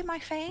light in my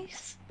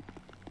face?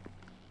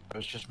 I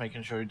was just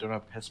making sure you don't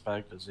have piss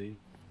bag disease.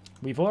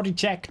 We've already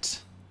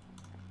checked.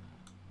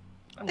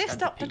 This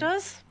doctor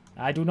does.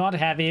 I do not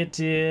have it.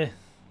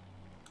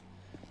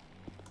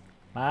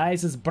 My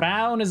eyes as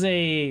brown as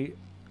a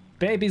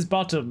baby's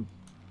bottom.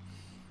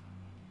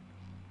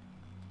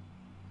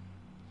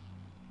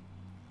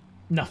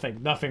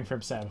 Nothing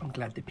from Sam. I'm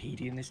glad the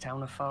PD in this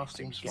town are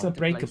fasting. It's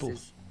unbreakable.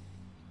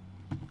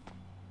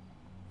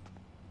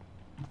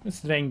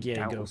 Let's then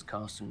go.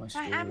 Cast in my I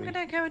story. am going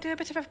to go do a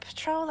bit of a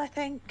patrol, I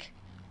think.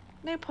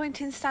 No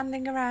point in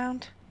standing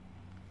around.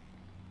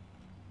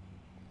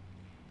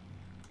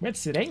 Where'd I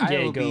Serenge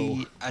will go?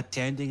 be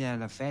attending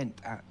an event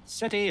at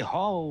City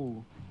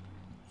Hall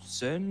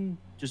soon,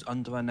 just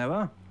under an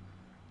hour.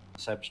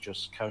 Seb's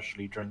just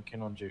casually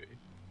drinking on duty.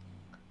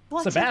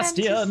 What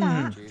Sebastian!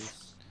 event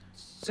is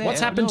that?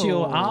 What's happened to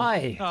your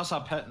eye? No, that's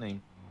our pet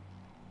name.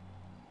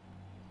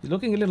 You're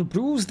looking a little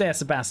bruised there,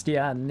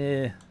 Sebastian.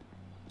 I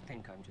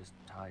think I'm just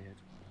tired.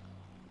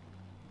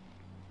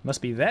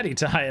 Must be very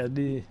tired.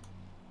 You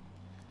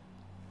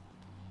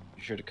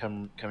should have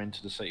come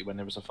into the city when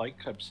there was a fight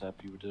club, Seb.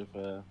 You would have.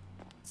 Made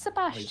some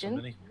Sebastian,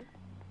 money.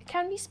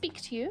 can we speak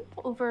to you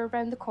over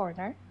around the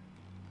corner?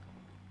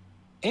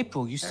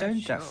 April, you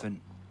sound sure.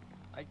 different.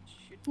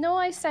 No,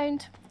 I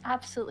sound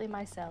absolutely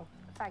myself.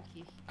 Thank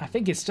you. I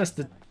think it's just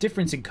the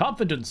difference in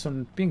confidence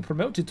from being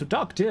promoted to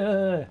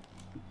doctor.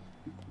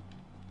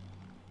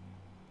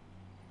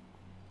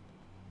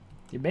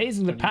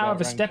 Amazing the When you power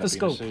got of a rank, I'd be a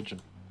stethoscope.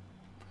 surgeon.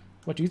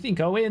 What do you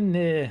think, Owen?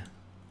 I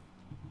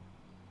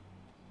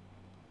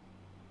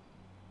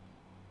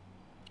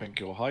think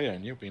you're higher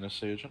and you've been a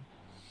surgeon.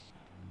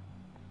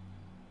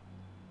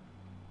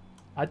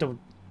 I'm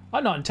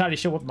not entirely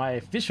sure what my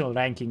official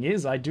ranking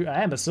is. I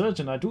am a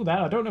surgeon. I do that.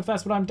 I don't know if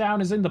that's what I'm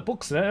down as in the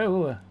books,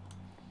 though.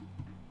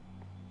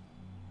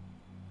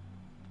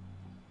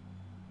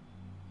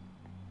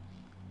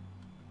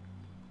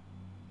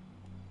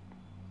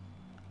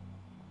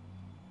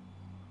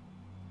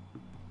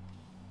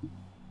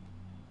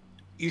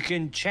 You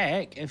can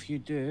check if you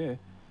do.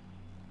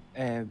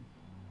 Go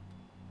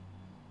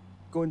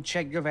and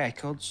check your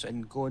records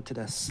and go into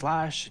the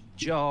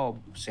 /job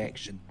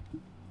section.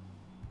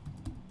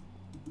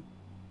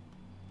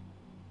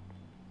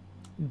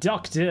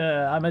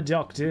 Doctor, I'm a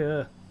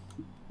doctor.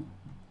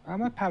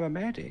 I'm a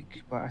paramedic,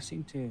 but I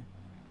seem to.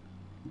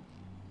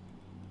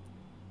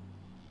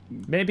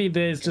 Maybe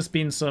there's just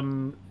been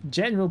some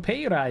general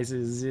pay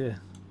rises.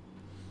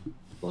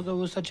 Well, there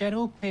was a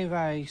general pay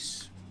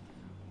rise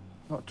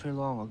not too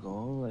long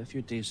ago, a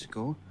few days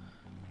ago,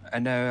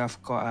 and now I've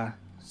got a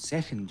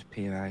second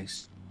pay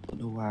rise.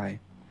 Don't know why.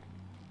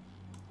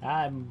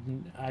 I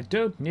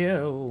don't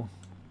know.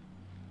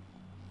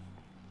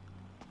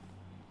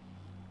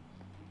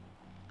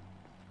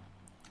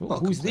 Oh, Well,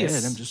 who's complaining,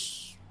 this? I'm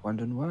just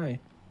wondering why.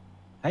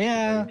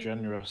 Hiya. Very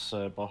generous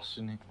boss,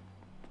 isn't he?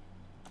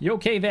 You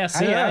okay there,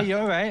 sir? Hiya, you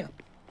alright?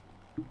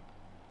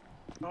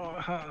 Oh,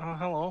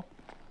 hello.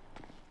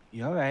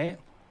 You alright?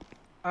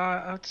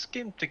 I just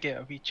came to get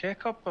a wee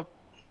checkup.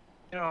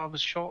 I was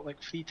shot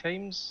like 3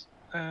 times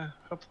a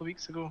couple of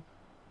weeks ago.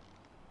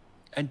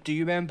 And do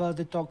you remember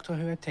the doctor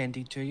who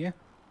attended to you?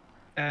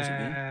 Was it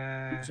me?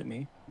 Was it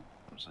me?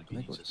 I was like, I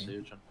think he's it a was me.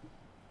 surgeon.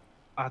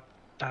 I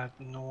have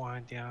no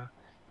idea.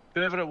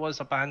 Whoever it was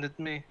abandoned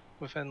me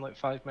within like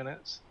 5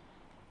 minutes.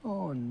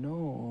 Oh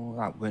no,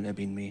 that wouldn't have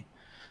been me.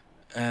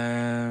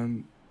 Let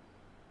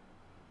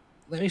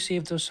me see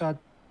if there's a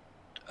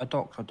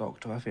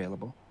doctor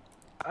available.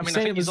 I mean,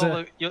 I think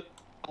you'll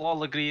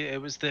all agree it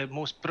was the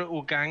most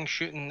brutal gang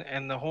shooting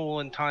in the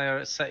whole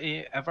entire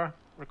city ever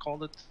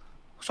recorded.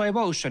 Sorry,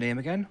 what was your name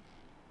again?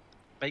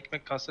 Mike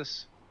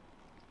McCussis.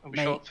 I was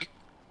Mike.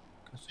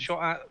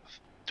 shot at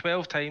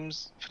 12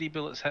 times, 3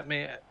 bullets hit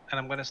me, and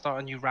I'm going to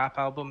start a new rap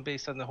album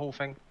based on the whole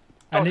thing.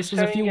 And this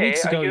was a few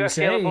weeks ago, you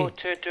say? Are you available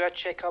to do a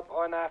checkup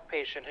on a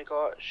patient who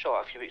got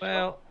shot a few weeks ago?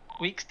 Well,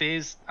 weeks,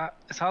 days,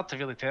 it's hard to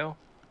really tell.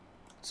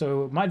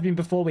 So it might have been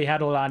before we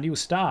had all our new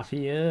staff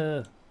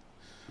here.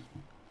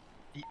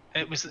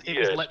 It was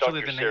literally the night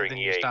of the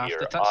new staff.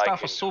 The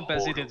staff was so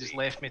busy they just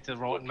left me to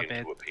rot in my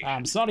bed.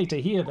 I'm sorry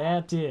to hear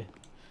that.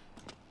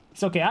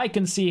 It's okay, I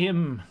can see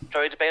him. Do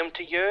I bring him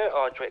to you,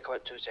 or do I call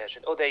it 2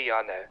 sessions? Oh, there you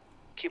are now.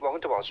 Keep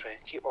walking towards me.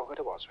 Keep walking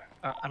towards me.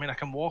 I mean, I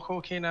can walk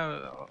okay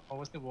now. I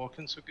wasn't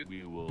walking so good.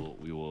 We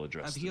will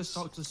address I've this.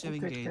 talked to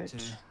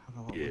Serengeti.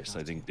 Yes,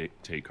 I think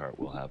GTARP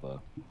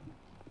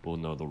will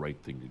know the right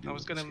thing to do in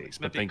this case.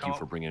 But thank you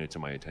for bringing it to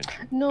my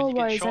attention. No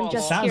worries, I'm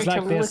just here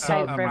to look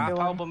out for everyone.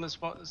 Album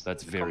is what is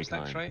That's very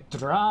kind. next, right?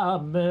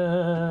 Drama.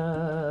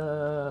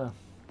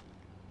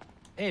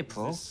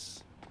 April.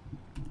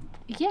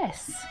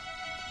 Yes.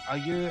 Are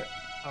you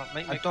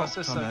a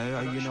doctor now?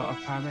 Are you not a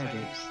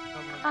paramedic?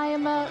 I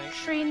am a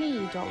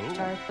trainee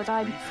doctor, but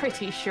I'm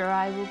pretty sure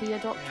I will be a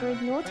doctor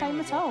in no time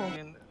at all.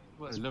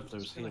 I love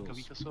those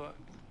heels.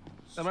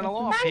 I'm in a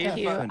lot of pain. Thank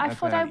you. I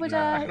thought I would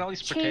I can at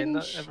least pretend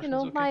that change,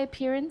 everything's okay. my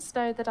appearance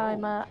now that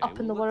I'm up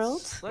in the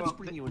world. Let's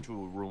bring you into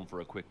a room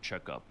for a quick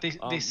checkup. They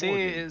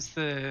say it's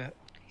the.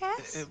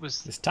 Yes. It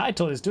was. This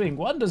title is doing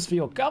wonders for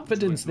your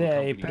confidence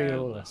there,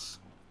 April.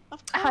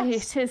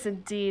 It is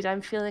indeed.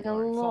 I'm feeling a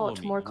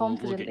lot more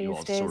confident we'll get you these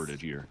all days.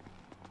 sorted here.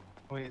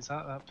 Wait, is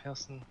that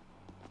person?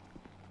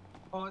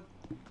 Oh.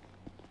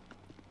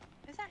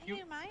 Is that you,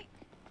 Mike?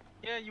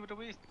 Yeah, you would have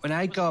waited. When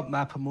I got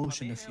my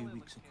promotion a few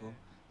weeks ago,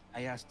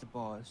 I asked the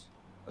boss.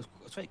 I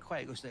was quite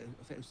quiet. I think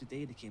it was the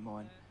day they came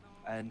on,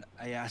 and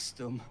I asked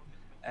them.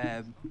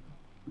 Then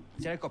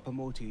I got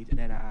promoted, and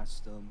then I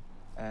asked them.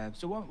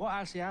 So what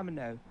actually am I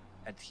now?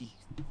 And he,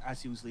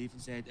 as he was leaving,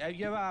 said,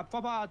 "You're a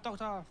proper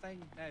doctor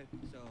thing now."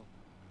 So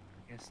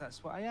I guess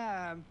that's what I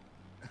am.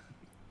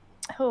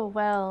 Oh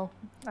well,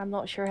 I'm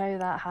not sure how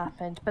that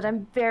happened, but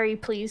I'm very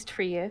pleased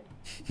for you.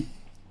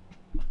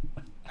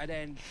 And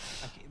then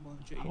I came on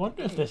duty. I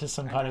wonder if this is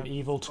some kind of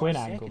evil twin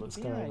angle that's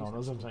going on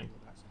or something.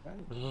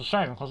 It's a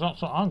shame, because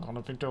that's what I'm going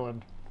to be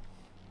doing.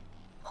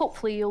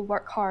 Hopefully you'll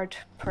work hard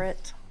for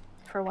it,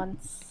 for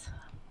once.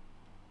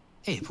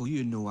 April,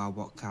 you know I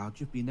work hard.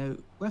 You've been out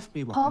with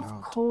me working Of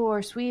hard.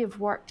 course, we have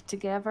worked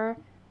together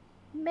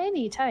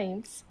many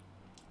times.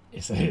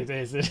 It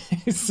is.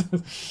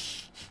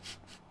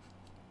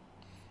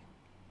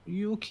 Are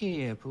you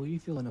okay, April? Are you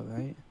feeling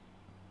alright?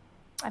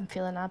 I'm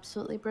feeling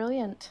absolutely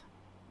brilliant.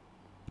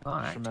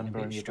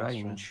 Remembering your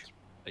strange.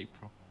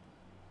 April.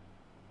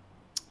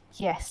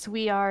 Yes,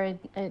 we are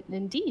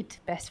indeed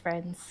best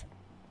friends.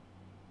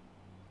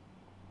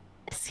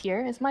 This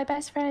here is my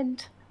best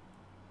friend.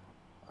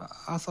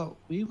 I thought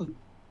we were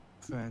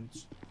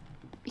friends.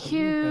 You...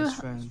 We were best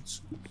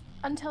friends.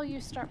 Until you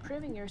start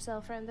proving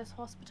yourself around this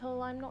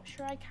hospital, I'm not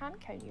sure I can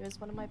count you as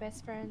one of my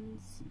best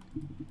friends.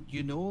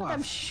 You know,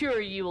 I'm sure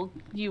you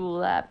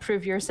will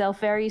prove yourself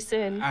very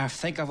soon. I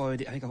think I've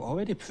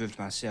already proved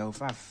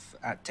myself. I've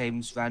at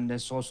times ran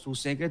this hospital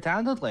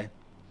single-handedly.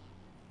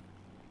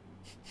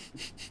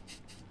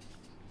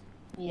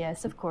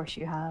 Yes, of course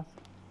you have.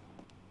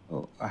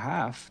 Oh, I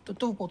have.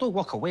 Don't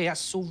walk away. That's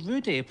so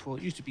rude, April.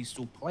 It used to be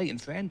so polite and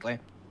friendly.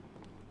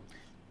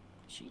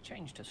 She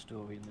changed her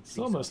story in the It's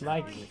almost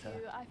like her.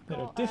 they're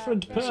a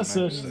different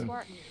person.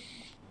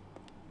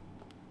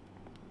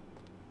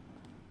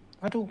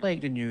 I don't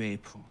like the new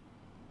April.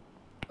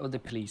 Oh, the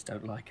police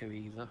don't like her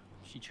either.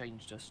 She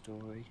changed her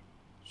story.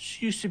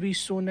 She used to be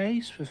so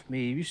nice with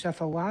me. We used to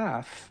have a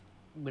laugh.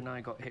 When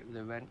I got hit with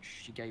a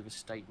wrench, she gave a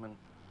statement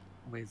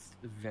with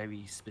a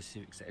very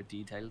specific set of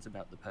details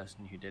about the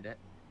person who did it.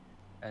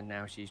 And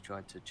now she's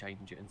tried to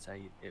change it and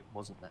say it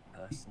wasn't that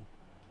person.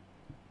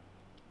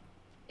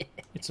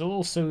 It's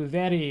also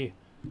very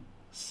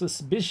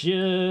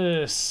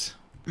suspicious.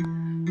 See,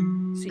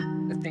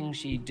 the thing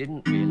she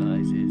didn't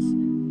realise is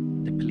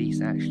the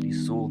police actually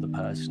saw the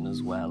person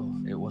as well.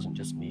 It wasn't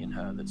just me and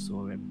her that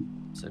saw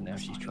him. So now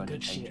she's trying to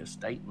change her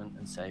statement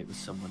and say it was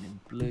someone in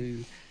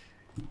blue.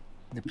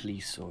 The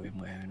police saw him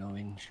wearing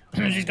orange.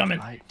 She's coming.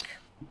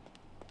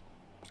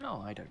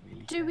 No, I don't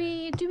really. Do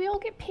we all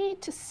get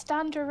paid to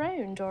stand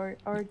around, or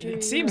do?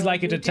 It seems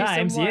like it at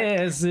times.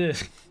 Yes.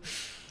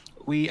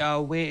 We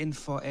are waiting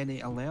for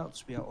any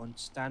alerts. We are on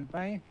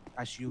standby,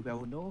 as you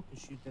well know,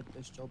 because you did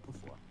this job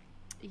before.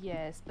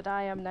 Yes, but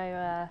I am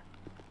now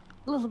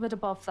a little bit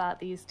above that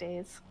these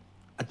days.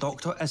 A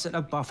doctor isn't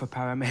above a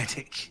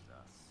paramedic.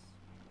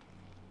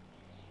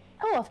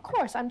 Oh, of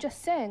course. I'm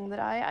just saying that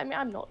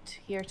I'm not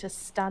here to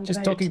stand.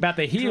 Just talking about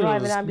the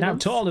heels, now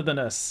taller than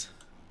us.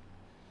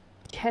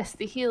 Yes,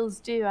 the heels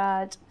do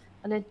add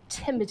an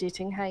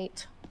intimidating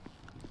height.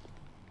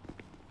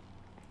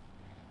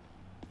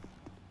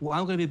 Well,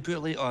 I'm going to be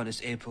brutally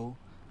honest, April.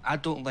 I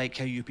don't like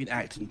how you've been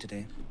acting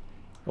today.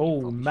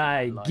 Oh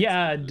my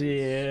god.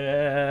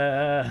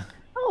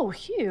 Oh, Oh,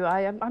 Hugh,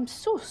 I'm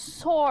so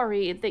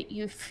sorry that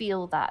you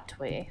feel that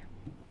way.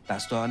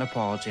 That's not an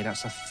apology,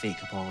 that's a fake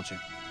apology.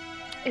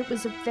 It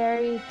was a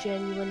very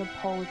genuine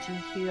apology,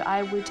 Hugh.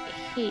 I would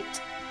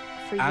hate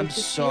for you I'm to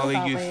sorry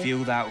feel that you way.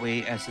 feel that way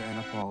isn't an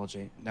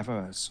apology.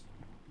 Never is.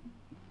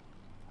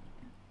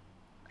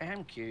 I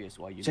am curious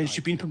why you. Since lied you've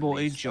to been the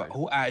police, promoted, your though,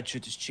 whole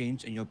attitude has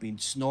changed and you're being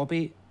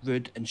snobby,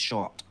 rude and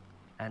short.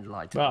 and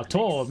lied to Well, the police.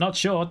 tall, not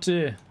short.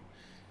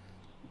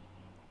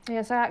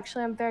 Yes, I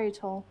actually am very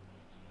tall.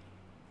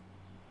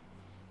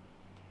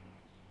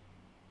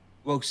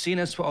 Well, seeing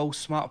as we're all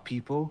smart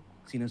people,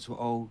 seeing as we're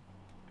all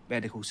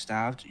medical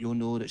staffed, you'll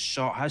know that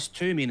short has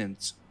two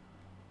meanings.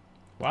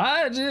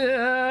 What?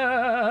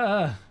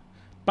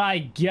 By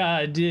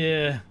God.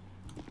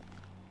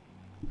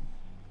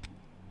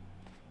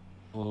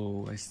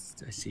 Oh, I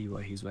see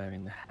why he's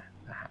wearing the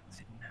hat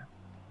thing now.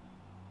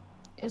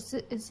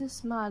 Is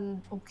this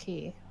man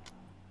okay?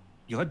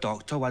 You're a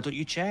doctor, why don't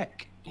you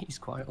check? He's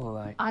quite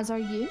alright. As are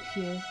you,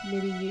 Hugh.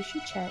 Maybe you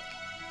should check.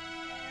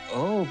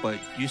 Oh, but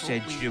you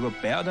said you were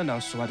better than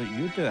us, so why don't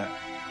you do it?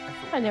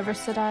 I never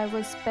said I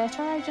was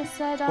better. I just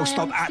said Well, I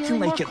stop am acting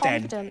feeling like more it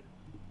then. confident.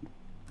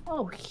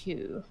 Oh,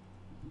 Hugh.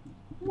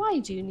 Why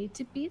do you need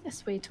to be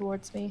this way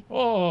towards me?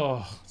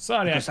 Oh,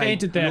 sorry, Because I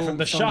fainted there know from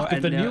the somewhere shock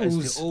of the in there is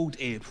news. the old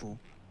April,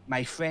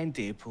 my friend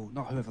April,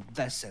 not whoever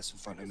this is in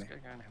front of me.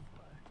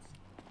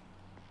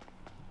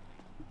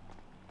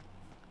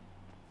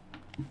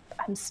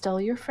 I'm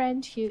still your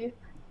friend, Hugh.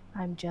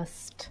 I'm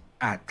just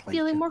Act like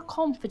feeling it. more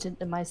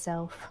confident in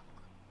myself.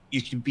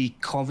 You can be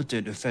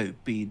confident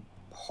without being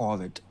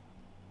horrid.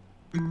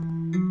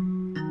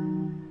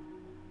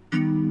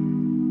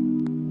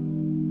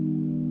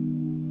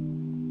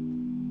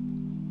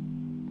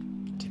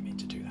 Didn't mean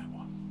to do that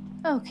one.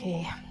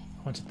 Okay.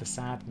 I wanted the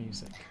sad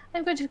music.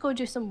 I'm going to go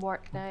do some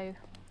work now.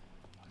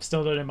 I'm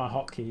still learning my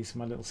hotkeys for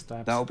my little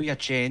stabs. That'll be a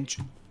change.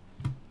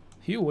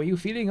 Hugh, are you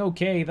feeling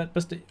okay? That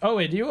must.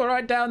 Owen, you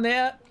alright down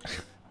there? Is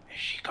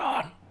she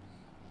gone?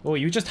 Oh,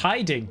 you just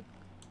hiding?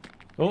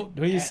 Oh,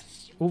 please.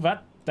 Yes. Oh,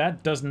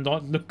 that does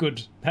not look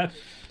good. That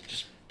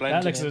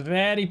blending looks in.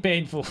 very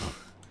painful.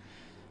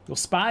 Your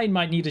spine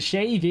might need a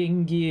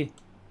shaving. Yeah.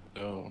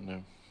 Oh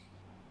no.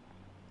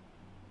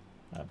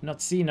 I've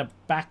not seen a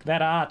back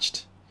that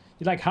arched.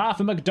 You're like half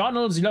a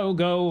McDonald's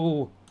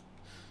logo.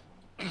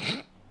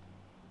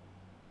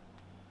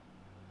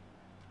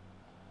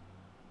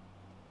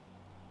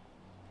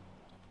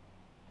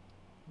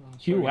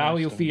 Hugh, how are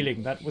you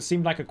feeling? That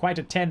seemed like quite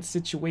a tense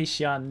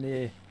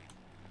situation.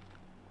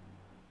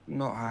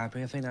 Not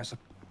happy. I think that's a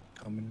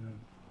coming.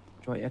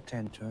 Do you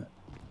attend to it?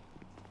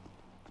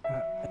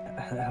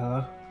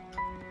 Hello.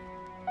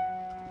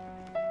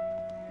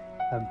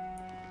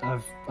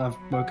 I've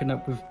woken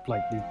up with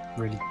like these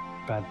really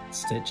bad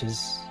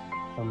stitches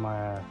on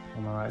my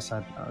right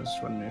side. I was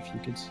just wondering if you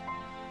could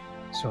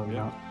sort them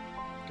out.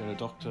 Get a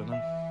doctor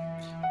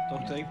now.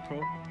 Dr.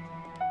 April.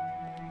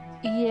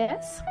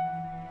 Yes?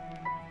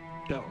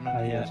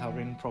 Gentleman here yeah. is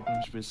having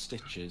problems with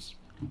stitches.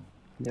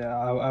 Yeah,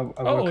 I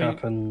woke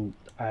up and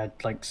I had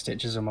like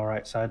stitches on my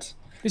right side.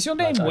 Is your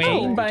name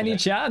Wayne by any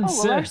chance?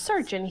 Oh, well, our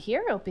surgeon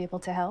here will be able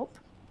to help.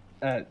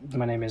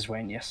 My name is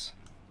Wayne, yes.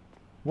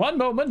 One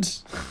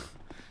moment.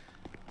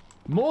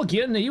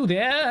 Morgan, are you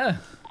there?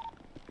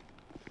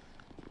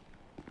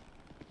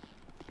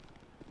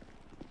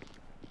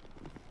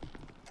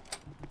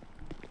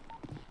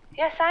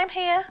 Yes, I'm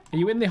here. Are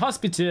you in the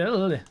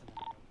hospital?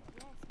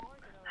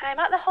 I'm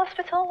at the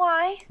hospital.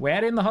 Why?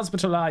 Where in the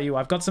hospital are you?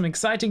 I've got some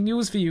exciting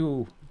news for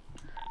you.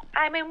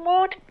 I'm in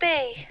Ward B.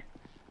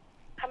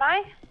 Am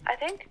I? I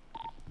think.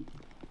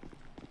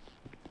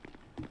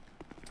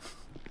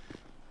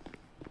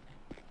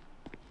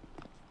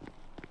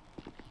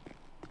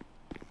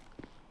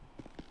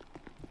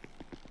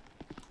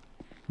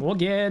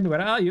 Morgan,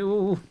 where are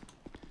you?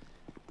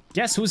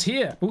 Guess who's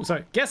here? Oh,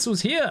 sorry. Guess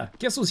who's here?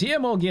 Guess who's here,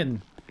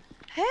 Morgan?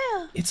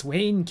 Who? It's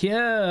Wayne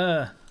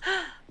here.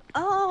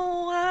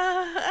 Oh,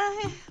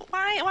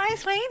 why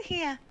is Wayne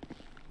here?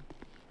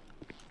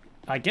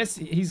 I guess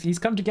he's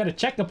come to get a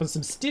checkup on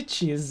some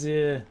stitches.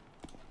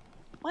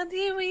 Well,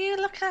 you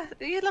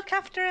look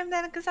after him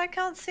then, because I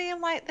can't see him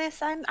like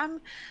this. I'm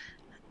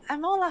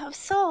all out of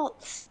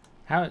sorts.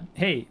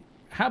 Hey,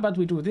 how about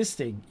we do this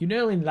thing? You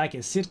know, in like a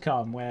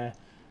sitcom where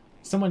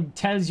someone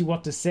tells you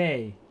what to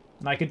say,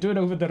 and I could do it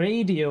over the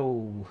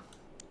radio.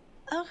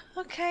 Oh,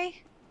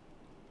 okay.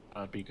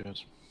 That'd be good.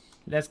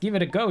 Let's give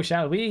it a go,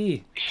 shall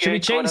we? Should we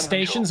change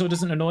stations so it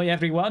doesn't annoy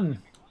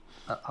everyone?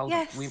 Hold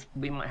Yes. on.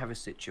 We might have a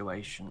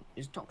situation.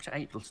 Is Dr.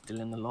 April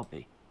still in the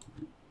lobby?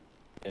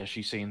 Yeah,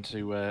 she's seen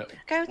to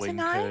Go wing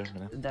tonight?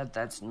 her.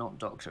 That's not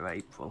Dr.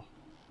 April.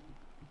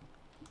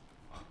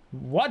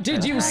 What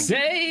did you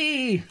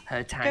say?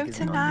 Her tag Go is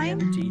to not 9.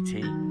 the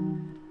MGT.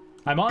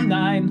 I'm on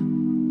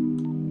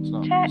 9. It's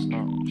not. Check. It's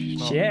not. She's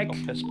not Check. got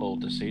fistball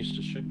disease,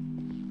 does she?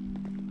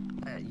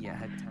 Yeah,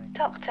 her tag.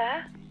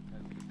 Doctor,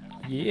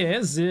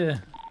 Yes.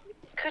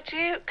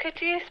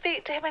 could you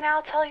speak to him and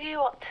I'll tell you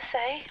what to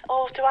say,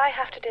 or do I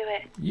have to do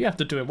it? You have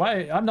to do it.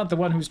 Why? I'm not the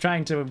one who's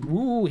trying to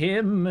woo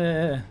him.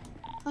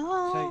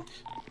 Oh,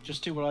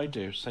 Just do what I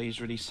do. Say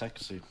he's really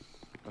sexy,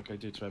 like I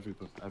do to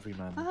every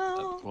man.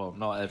 Oh. Well,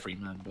 not every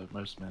man, but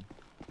most men.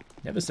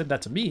 Never said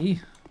that to me.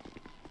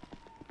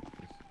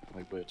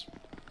 My word.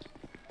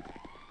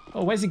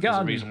 Oh, where's he There's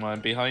gone? a reason why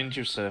I'm behind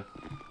you, sir.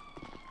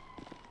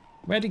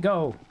 Where'd he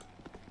go?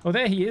 Oh,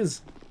 there he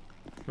is.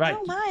 Right.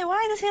 Oh my,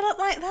 why does he look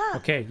like that?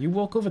 Okay, you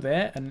walk over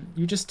there and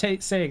you just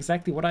say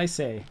exactly what I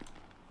say.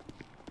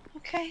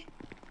 Okay.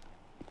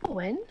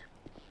 Owen?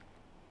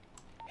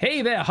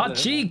 Hey there, hot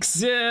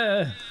cheeks!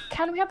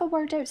 Can we have a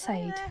word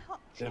outside?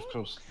 Yeah, of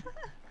course.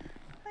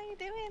 How you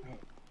doing?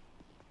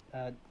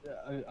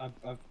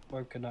 I've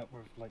woken up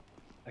with like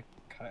a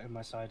cut in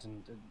my side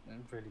and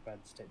really bad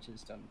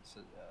stitches done.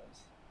 So,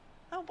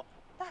 Oh,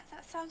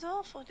 that sounds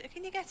awful.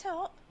 Can you get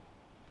up?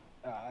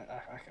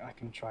 I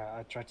can try.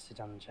 I tried to sit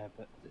down in the chair,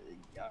 but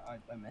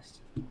I missed.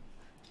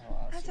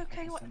 That's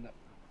okay.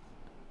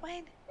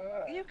 Wayne,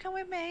 you come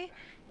with me.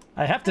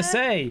 I have to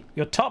say,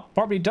 your top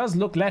probably does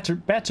look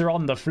better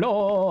on the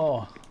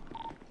floor.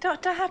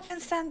 Dr.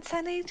 Happenstance,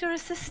 I need your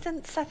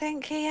assistance, I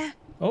think, here.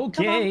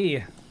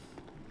 Okay.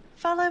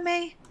 Follow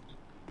me.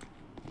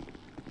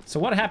 So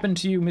what happened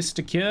to you,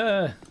 Mr.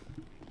 Cure?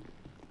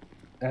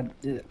 I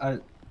don't know.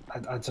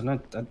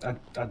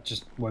 I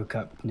just woke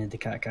up near the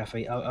cat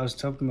cafe. I was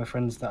telling my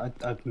friends that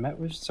I'd met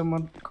with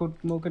someone called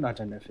Morgan. I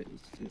don't know if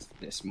it's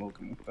this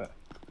Morgan, but...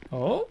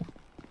 Oh?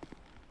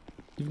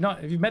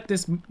 Have you met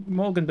this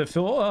Morgan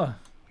before?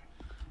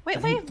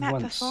 We've met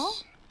before.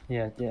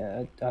 Yeah.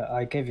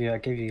 I gave you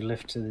a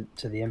lift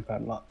to the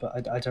impound lot,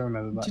 but I don't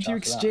remember much. Did you after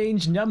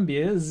exchange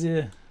numbers?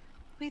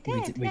 We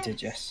did. We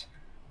did, yes.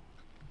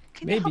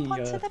 Can you hop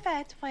onto the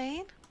bed,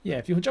 Wayne? Yeah,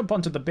 if you jump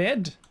onto the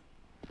bed.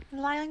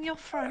 Lie on your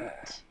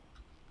front.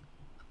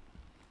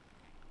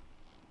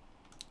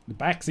 The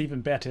back's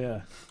even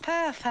better.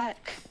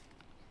 Perfect.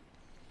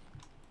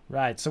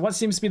 Right, so what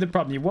seems to be the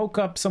problem? You woke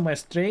up somewhere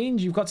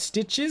strange, you've got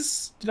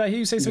stitches? Did I hear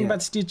you say something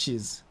about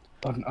stitches?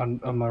 On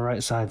my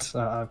right side,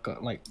 I've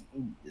got like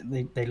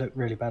they look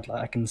really bad.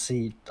 Like I can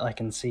see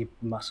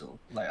muscle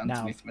like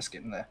underneath my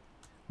skin there.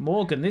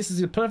 Morgan, this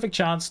is a perfect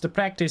chance to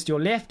practice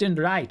your left and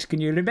right. Can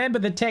you remember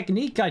the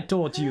technique I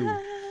taught you?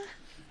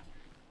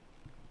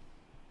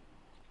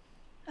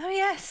 Oh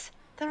yes,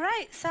 the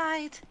right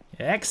side.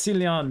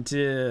 Excellent.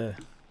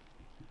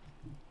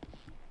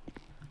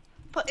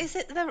 But is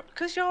it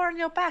because you're on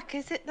your back,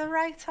 is it the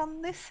right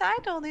on this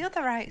side or the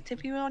other right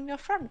if you're on your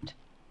front?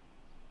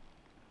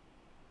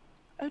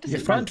 Oh, does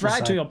your it front matter?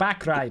 right or your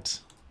back right?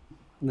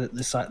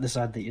 The side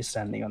that you're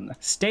standing on there.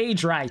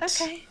 Stage right.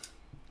 Okay.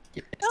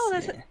 Yes, Oh,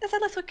 there's a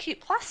little cute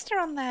plaster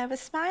on there with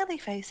a smiley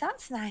face.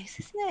 That's nice,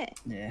 isn't it?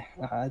 Yeah,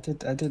 I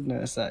did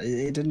notice that.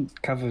 It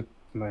didn't cover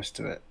most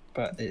of it,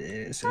 but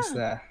it's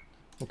there.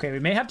 Okay, we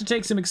may have to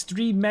take some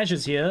extreme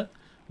measures here.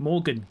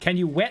 Morgan, can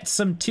you wet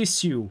some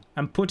tissue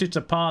and put it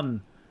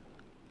upon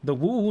the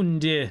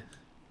wound?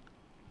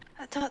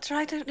 Doctor,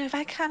 I don't know if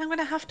I can. I'm going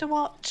to have to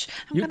watch.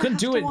 You can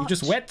do it. You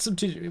just wet some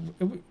tissue.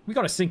 We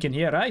got a sink in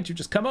here, right? You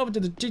just come over to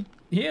the...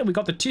 Here, we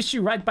got the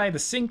tissue right by the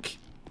sink.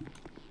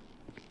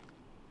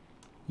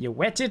 You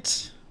wet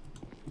it.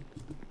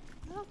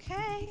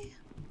 Okay.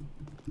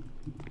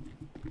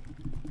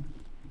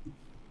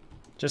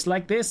 Just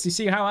like this. You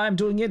see how I'm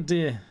doing it?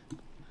 Lovely.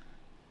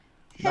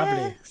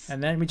 Yes.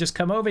 And then we just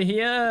come over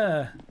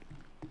here.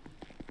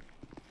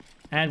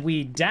 And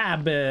we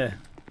dab.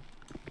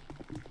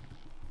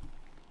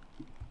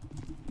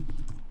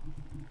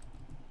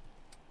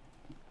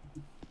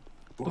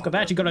 Look at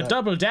that, you got a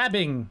double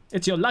dabbing.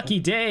 It's your lucky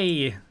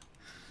day.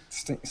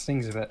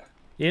 Stings a bit.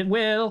 It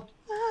will.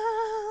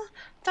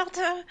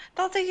 Doctor,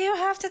 you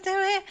have to do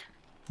it.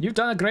 You've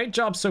done a great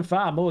job so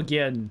far,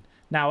 Morgan.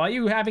 Now, are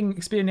you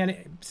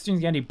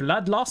experiencing any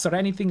blood loss or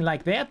anything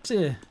like that?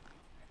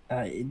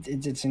 It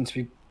did seem to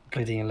be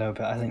bleeding a little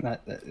bit. I think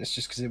that it's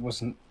just because it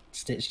wasn't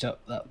stitched up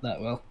that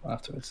well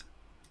afterwards.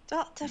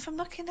 Doctor, from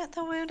looking at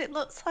the wound, it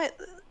looks like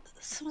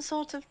some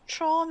sort of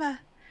trauma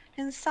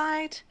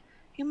inside.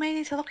 You may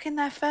need to look in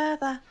there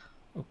further.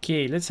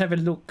 Okay, let's have a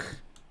look.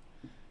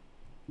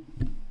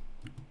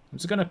 I'm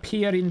just gonna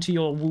peer into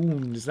your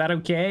wound. Is that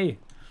okay?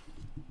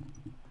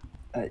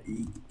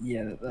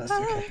 Yeah, that's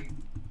okay.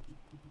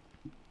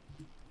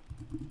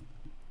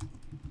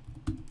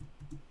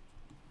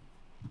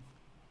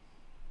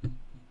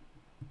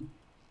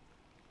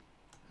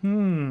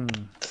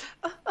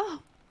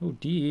 Oh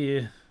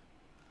dear.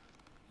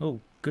 Oh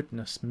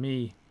goodness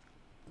me.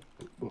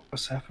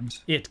 What's happened?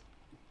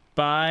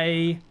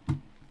 By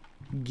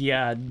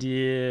God.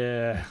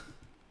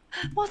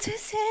 What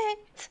is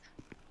it?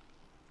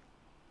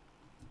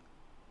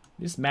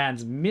 This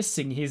man's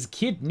missing his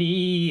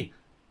kidney.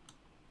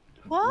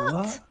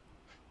 What?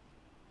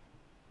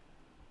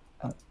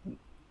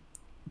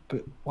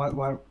 But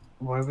why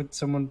would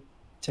someone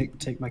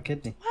take my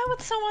kidney? Why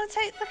would someone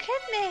take the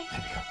kidney?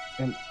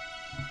 And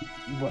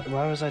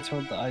why was I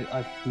told that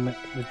I met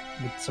with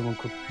someone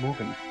called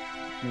Morgan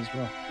as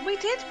well? We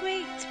did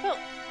meet, but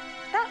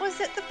that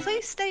was at the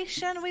police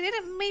station. We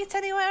didn't meet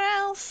anywhere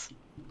else.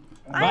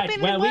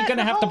 Right, well, we're going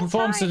to have to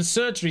perform some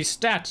surgery.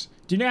 Stat,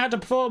 do you know how to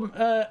perform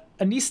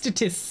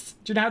Anesthetist.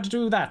 Do you know how to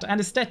do that?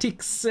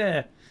 Anesthetics.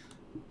 There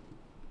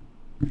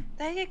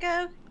you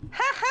go.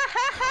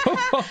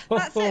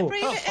 That's it.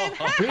 Breathe it in.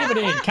 Breathe it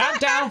in.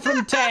 Count down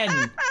from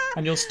 10,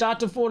 and you'll start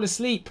to fall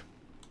asleep.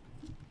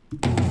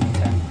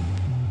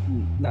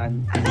 10,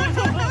 9.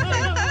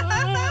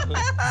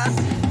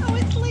 Oh,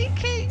 it's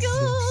leaking.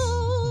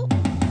 Oh.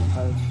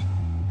 5,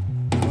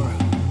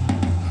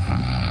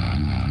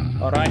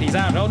 4. All right, he's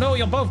out. Oh no,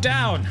 you're both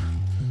down.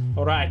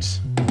 All right,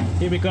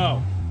 here we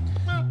go.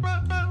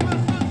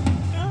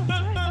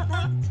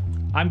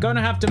 I'm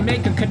gonna have to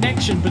make a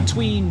connection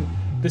between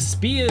the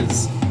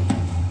spears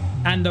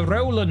and the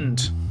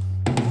Roland.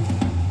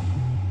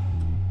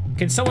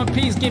 Can someone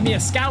please give me a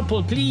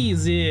scalpel,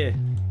 please? There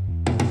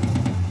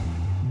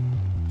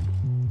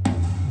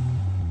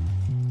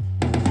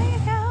you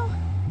go.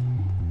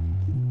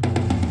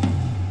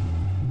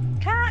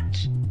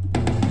 Catch.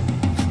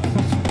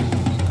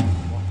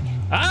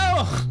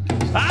 Ow!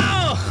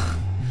 Ow!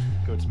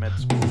 Go to med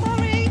school.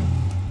 Sorry.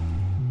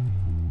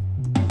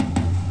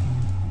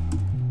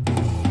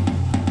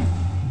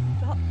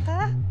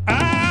 Doctor.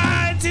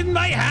 Ah! It's in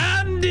my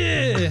hand!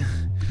 Dear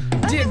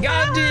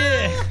God!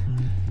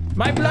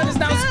 My blood is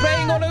now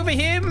spraying all over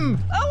him!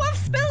 Oh, I've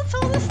spilt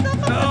all the stuff on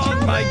the Oh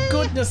trolley. my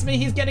goodness me,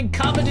 he's getting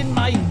covered in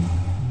my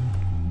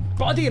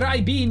body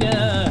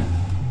ribena.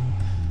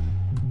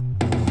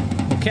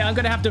 Okay, I'm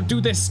gonna have to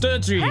do this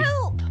surgery.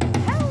 Help!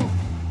 Help!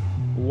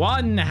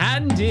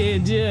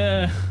 One-handed.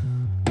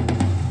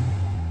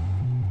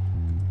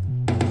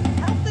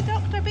 Help the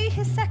doctor be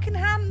his second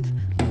hand.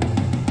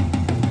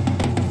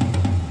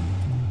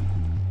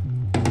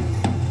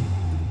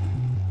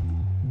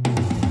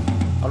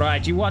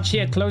 Alright, you watch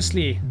here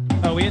closely,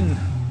 Owen.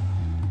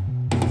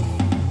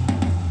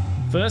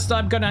 First,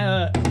 I'm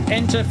gonna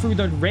enter through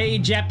the Ray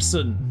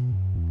Jepson.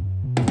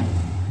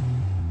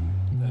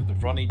 The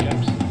Ronnie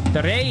Jepson.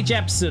 The Ray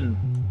Jepson.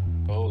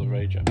 Oh, the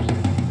Ray Jepson.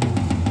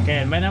 Okay,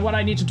 and then what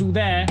I need to do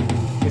there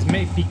is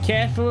be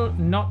careful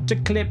not to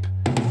clip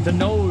the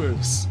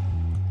nose.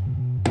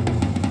 I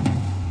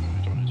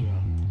don't want to do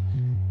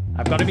that.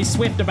 I've got to be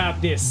swift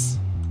about this.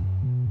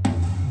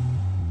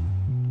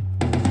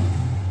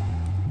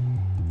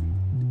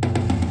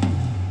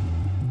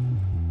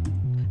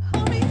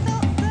 Hurry,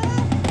 doctor.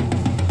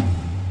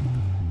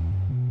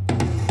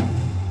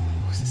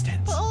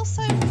 But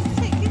also,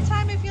 take your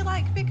time if you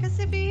like, because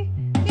if he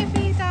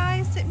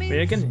dies, it means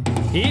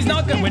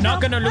We're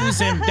not gonna lose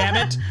him, damn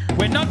it.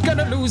 We're not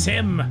gonna lose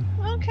him.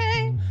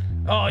 Okay.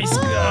 Oh,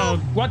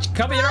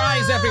 cover your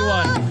eyes,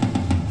 everyone.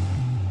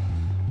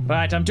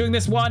 Right, I'm doing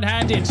this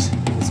one-handed.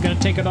 It's gonna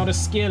take a lot of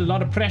skill, a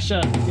lot of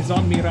pressure is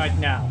on me right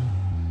now.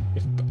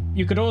 If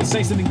you could all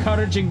say some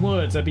encouraging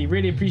words, I'd be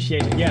really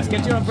appreciated. Yes,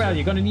 get your umbrella,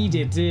 you're gonna need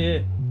it.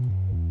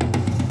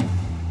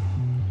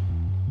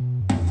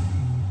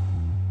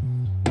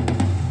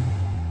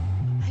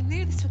 I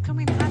knew this would come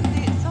in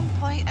handy at some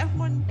point.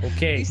 Everyone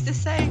Okay. used to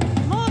say,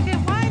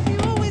 Morgan, why do you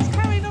always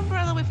carry an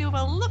umbrella with you?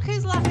 Well, look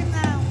who's laughing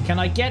now. Can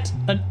I get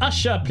an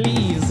usher,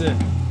 please?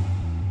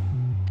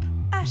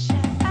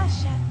 Usher,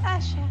 usher,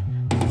 usher.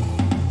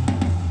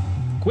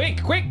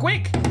 Quick, quick,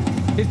 quick!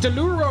 His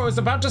Deluro is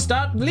about to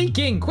start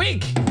leaking,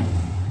 quick!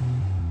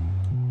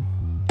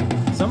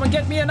 Someone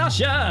get me an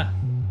usher!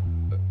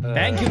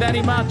 Thank you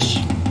very much.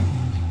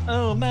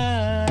 Oh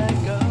my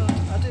god,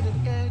 I did it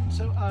again,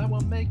 so I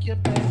will make you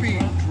better.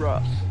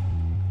 Drop.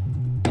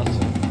 That's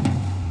it.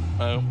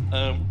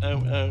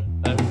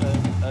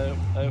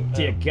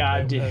 Dear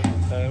God.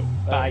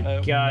 By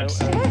God.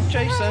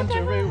 Jason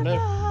Derulo.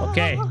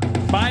 Okay,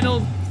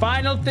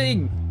 final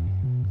thing.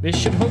 This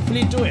should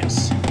hopefully do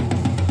it.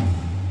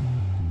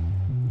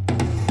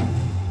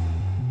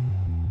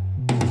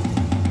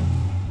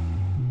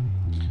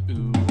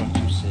 Ooh, what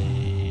you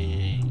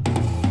say?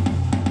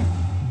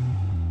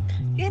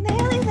 You're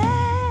nearly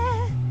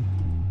there.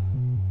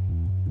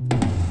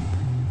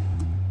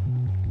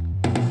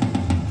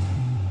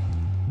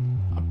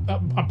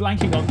 I'm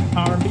blanking on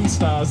R&B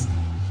stars.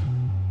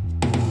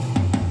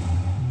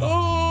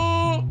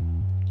 Oh!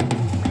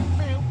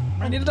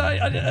 I need to die.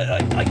 I'm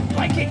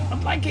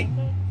blanking.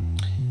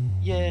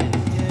 Yeah.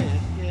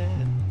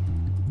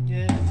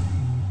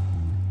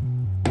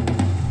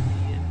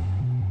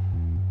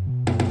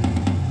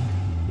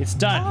 It's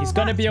done. Oh, He's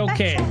gonna be that's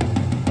okay.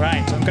 better.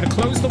 Right, I'm gonna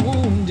close the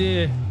wound.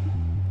 You're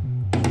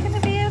gonna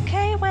be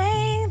okay,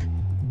 Wayne.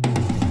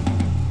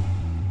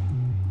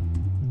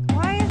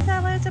 Why is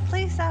there loads of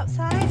police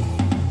outside?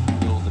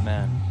 You're the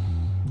man.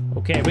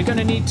 Okay, we're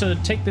gonna need to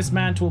take this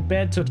man to a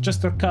bed to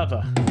just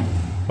recover.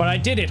 But I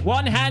did it,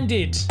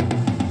 one-handed.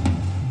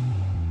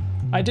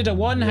 I did a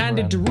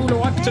one-handed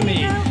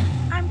deruloectomy.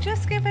 I'm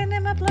just giving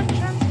him a blood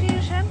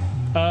transfusion.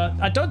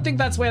 I don't think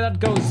that's where that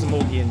goes,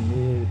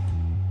 Morgan.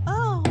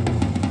 Oh.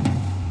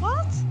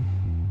 What?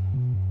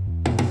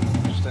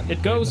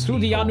 It goes through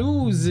the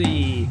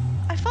anuzi.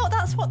 I thought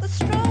that's what the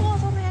straw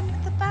was on the end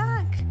of the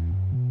bag.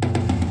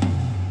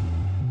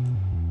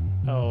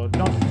 Oh,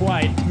 not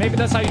quite. Maybe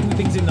that's how you do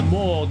things in the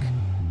morgue.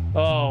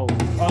 Oh,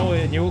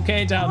 Owen, you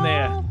okay down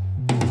there?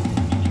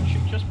 You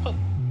should just put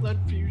blood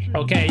fusion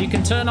Okay, you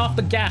can turn off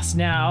the gas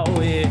now.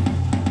 I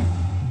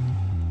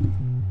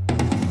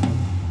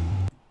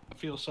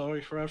feel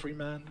sorry for every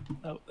man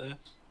out there.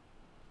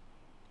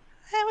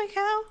 There we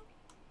go.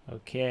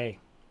 Okay.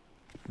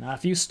 Now,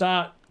 if you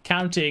start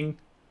counting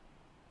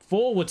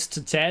forwards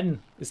to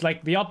 10, it's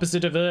like the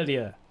opposite of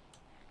earlier.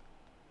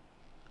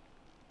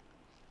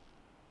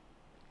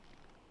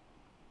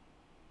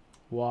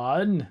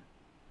 1,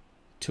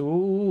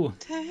 2,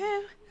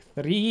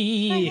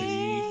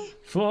 3,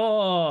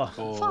 4,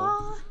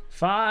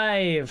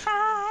 5,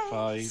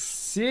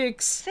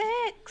 6,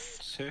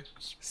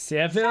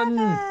 7,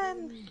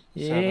 8.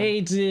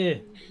 Hey,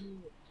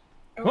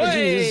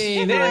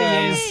 there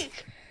he is.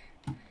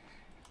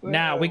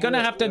 Now, we're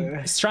gonna have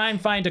to try and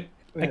find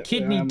a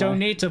kidney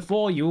donator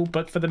for you,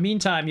 but for the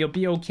meantime, you'll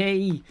be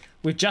okay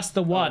with just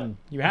the one.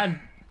 You had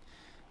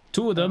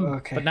 2 of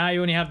them, but now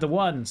you only have the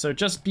one. So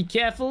just be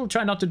careful.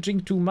 Try not to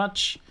drink too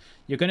much.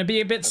 You're gonna be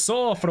a bit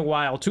sore for a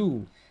while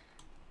too.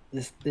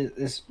 This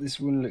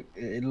one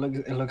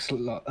looks a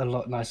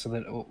lot nicer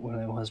than when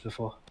it was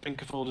before.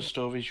 Think of all the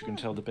stories you can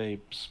tell the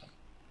babes,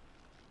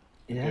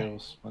 the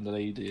girls, and the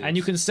ladies. And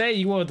you can say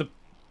you were the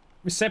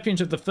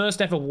recipient of the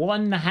first ever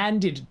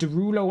one-handed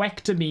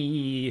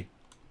deruloectomy.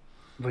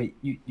 Wait,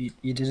 you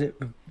did it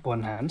with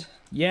one hand?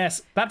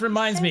 Yes, that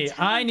reminds me.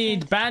 I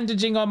need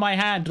bandaging on my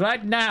hand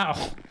right now.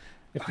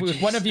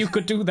 If one of you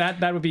could do that,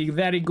 that would be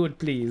very good,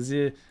 please.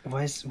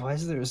 Why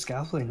is there a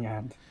scalpel in your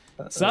hand?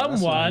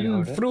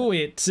 Someone threw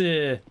it.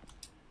 Who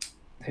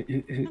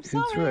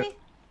threw it?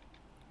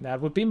 That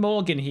would be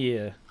Morgan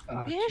here.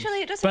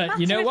 Usually it doesn't matter. But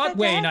you know if what,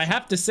 they're Wayne? dead. I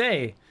have to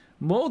say,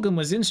 Morgan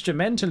was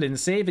instrumental in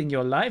saving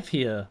your life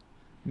here.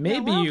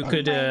 Maybe you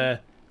could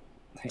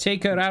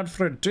take her out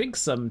for a drink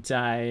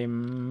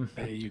sometime.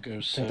 There you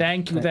go, sir.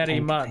 Thank you very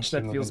much.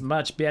 That feels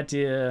much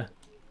better.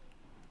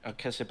 I'll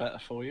kiss it better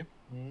for you.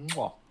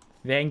 Mwah.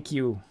 Thank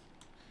you.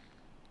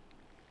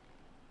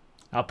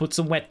 I'll put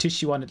some wet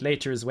tissue on it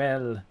later as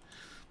well.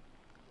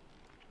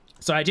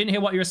 So I didn't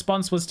hear what your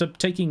response was to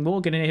taking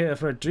Morgan in here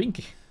for a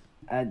drink.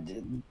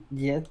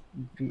 Yeah,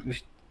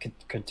 we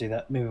could do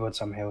that. Maybe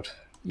once I'm healed.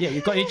 Yeah,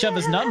 you've got each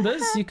other's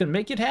numbers. You can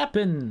make it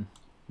happen.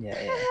 Yeah.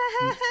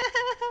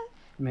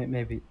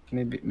 Maybe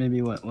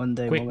one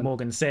day. Quick,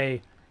 Morgan,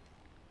 say,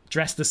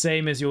 dress the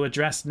same as you are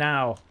dressed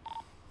now.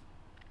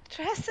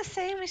 Dress the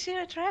same as you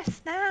are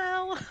dressed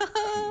now.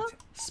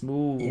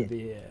 Smooth,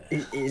 yeah.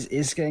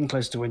 It's getting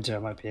close to winter. It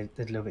might be a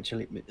little bit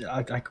chilly.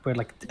 I could wear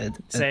like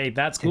say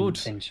that's good.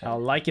 I'll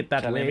like it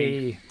that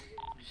way.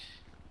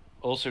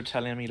 Also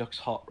tell him he looks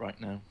hot right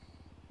now.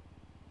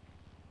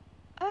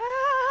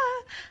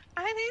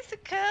 I need to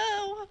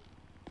go.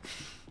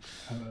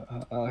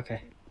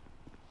 Okay.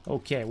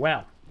 Okay,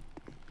 well.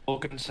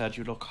 Morgan said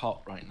you look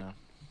hot right now.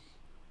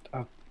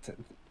 Oh,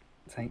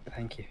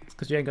 thank you. It's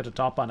because you ain't got a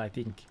top on, I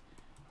think.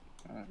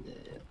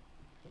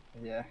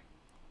 Yeah.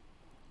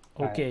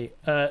 Okay.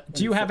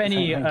 Do you have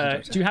any?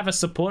 Do you have a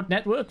support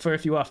network for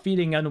if you are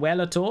feeling unwell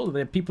at all?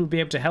 That people will be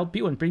able to help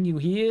you and bring you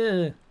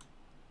here.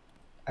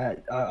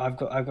 I've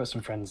got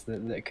some friends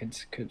that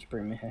could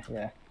bring me here.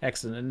 Yeah.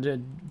 Excellent.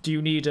 And do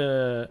you need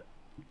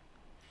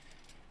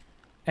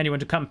anyone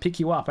to come pick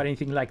you up or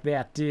anything like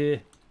that?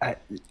 I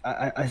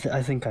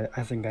think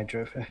I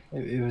drove here.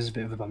 It was a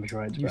bit of a bumpy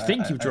ride. You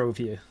think you drove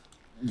here?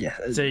 Yeah.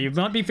 So you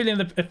might be feeling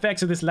the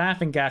effects of this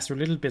laughing gas for a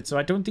little bit. So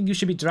I don't think you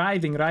should be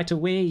driving right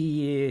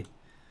away.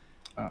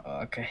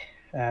 Okay.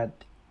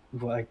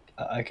 Well,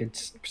 I could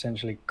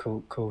potentially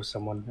call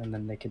someone and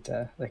then they could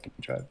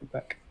drive me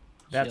back.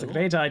 That's a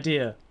great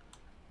idea.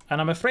 And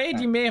I'm afraid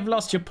you may have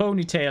lost your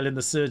ponytail in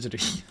the surgery.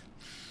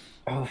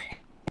 Oh.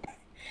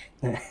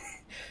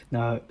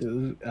 No,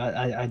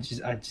 I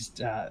just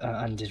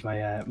undid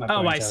my my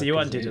Oh, I ponytail see. You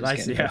 'cause undid it. was I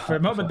getting see. a bit For a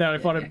hot moment there, I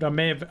before- thought I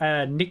may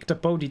have nicked a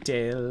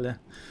ponytail.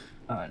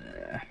 Oh,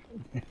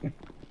 no.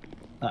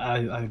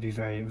 I would be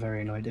very,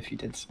 very annoyed if you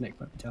did nick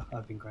my tail.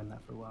 I've been growing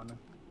that for a while now.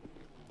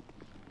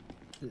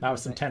 That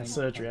was some tense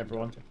surgery,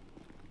 everyone.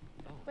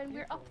 When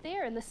we're up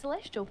there in the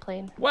celestial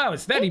plane. Wow,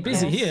 it's very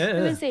busy here.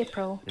 Who is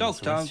April?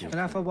 Doctor, can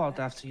I have a word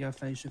after you're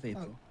finished with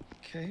April?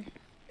 Okay.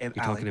 You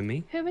talking to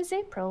me? Who is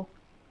April?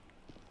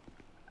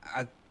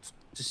 I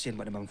just saying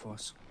what the month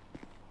was.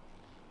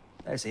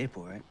 That's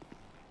April, right?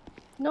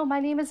 No,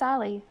 my name is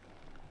Ali.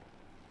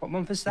 What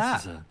month is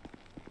that? There's a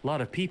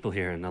lot of people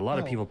here and a lot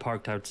of people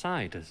parked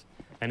outside. Does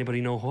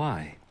anybody know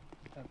why?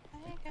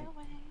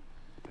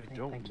 I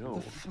don't know.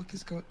 What the fuck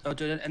is going Oh,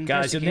 dude, an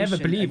Guys, you'll never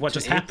investigation believe what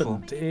into just April.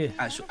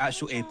 happened.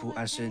 Actual April,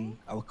 as in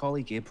our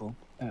colleague April.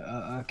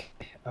 Okay.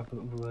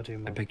 We'll do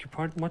more. I beg your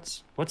pardon.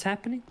 What's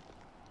happening?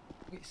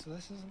 Wait, so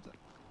this isn't.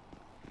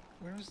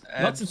 Where is?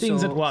 Lots of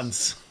things at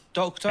once.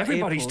 Doctor,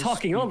 Everybody's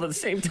talking all at the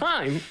same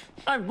time.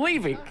 I'm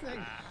leaving.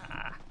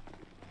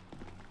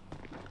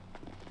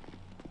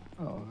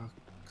 Oh,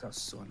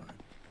 that's so annoying.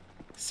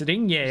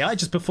 Sringe, I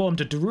just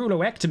performed a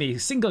deruloectomy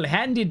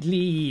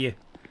single-handedly.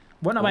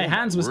 One of my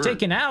hands was word.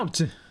 taken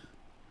out.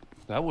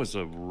 That was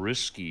a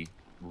risky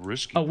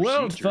A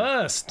world procedure.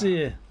 first.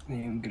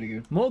 I'm gonna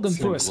go. Morgan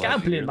So threw a glad to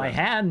scalpel hear in my that.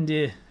 hand.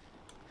 You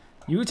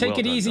take Well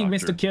it done, easy,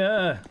 Doctor. Mr.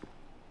 Kerr.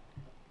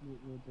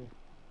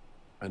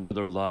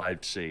 Another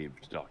life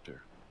saved,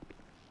 Doctor.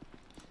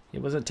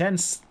 It was a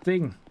tense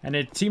thing, and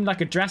it seemed like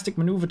a drastic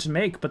maneuver to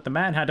make, but the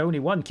man had only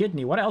one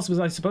kidney. What else was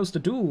I supposed to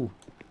do?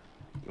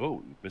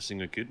 Oh,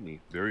 missing a kidney.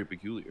 Very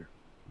peculiar.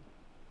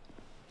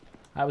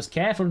 I was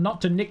careful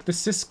not to nick the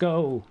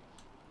Cisco.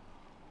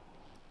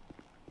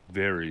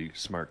 Very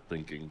smart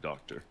thinking,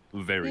 Doctor.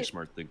 Very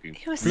smart thinking.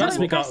 Plus,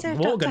 we got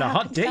Morgan a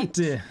hot date.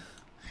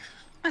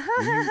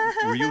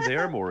 Were you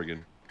there,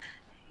 Morgan?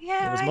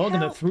 Yeah, It was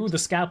Morgan that threw the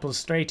scalpel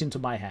straight into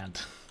my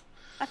hand.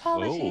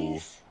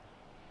 Apologies.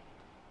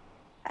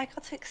 I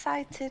got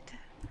excited.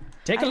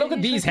 Take a look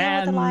at these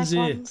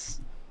hands.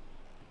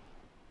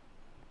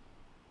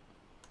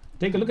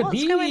 Take a look at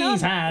What's going on?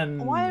 these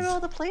hands. Why are all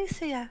the police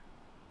here?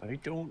 I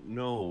don't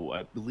know.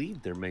 I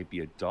believe there may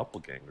be a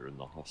doppelganger in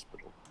the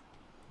hospital.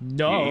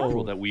 No. The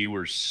April that we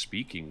were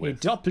speaking A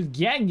with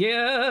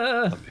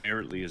doppelganger.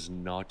 apparently is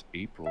not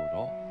April at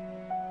all.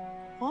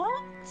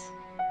 What?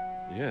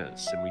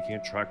 Yes, and we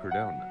can't track her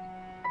down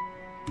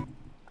now.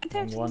 I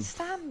don't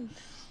understand.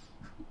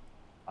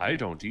 I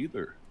don't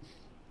either.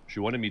 She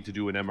wanted me to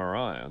do an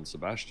MRI on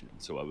Sebastian,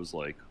 so I was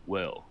like,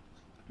 well,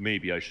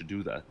 maybe I should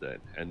do that then.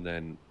 And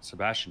then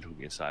Sebastian took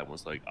me aside and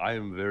was like, I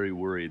am very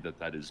worried that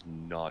that is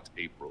not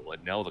April.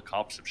 And now the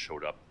cops have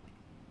showed up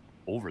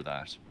over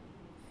that.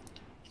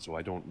 So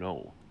I don't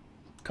know.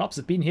 Cops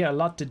have been here a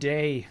lot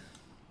today.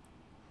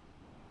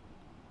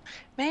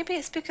 Maybe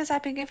it's because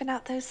I've been giving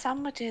out those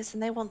sandwiches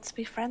and they want to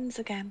be friends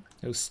again.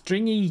 Those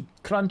stringy,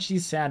 crunchy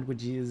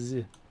sandwiches.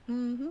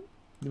 Mm-hmm.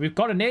 We've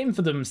got a name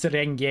for them,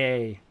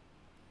 Serenge.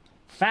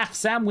 Faff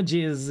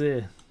sandwiches.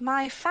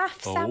 My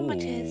faff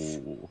sandwiches.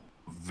 Oh,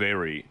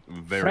 very,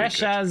 very Fresh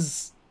good.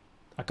 as...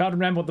 I can't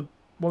remember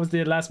what was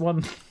the last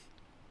one.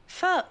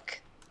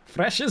 Fuck.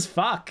 Fresh as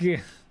fuck.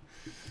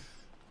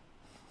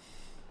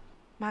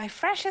 My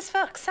fresh as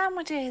fuck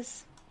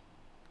sandwiches.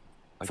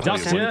 I tell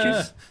you what,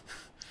 Doctor.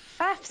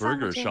 Faff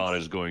Burger sandwiches. Shot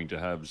is going to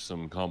have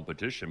some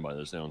competition by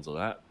the sounds of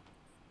that.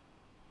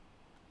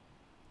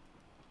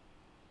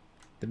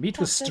 The meat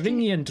was That's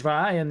stringy and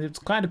dry, and it's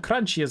kind of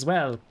crunchy as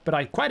well. But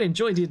I quite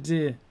enjoyed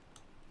it.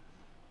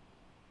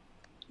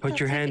 Put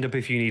your hand up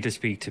if you need to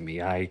speak to me.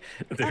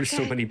 There's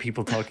so many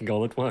people talking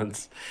all at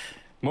once.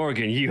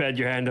 Morgan, you had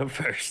your hand up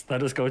first.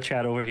 Let us go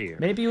chat over here.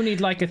 Maybe you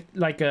need like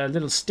a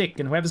little stick,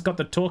 and whoever's got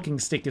the talking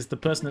stick is the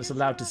person that's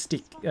allowed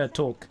to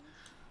talk.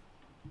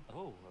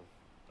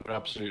 You're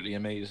absolutely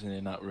amazing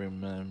in that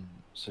room,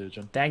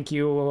 surgeon. Thank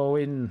you,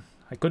 Owen.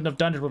 I couldn't have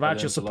done it without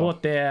your Thanks a lot.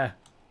 support there.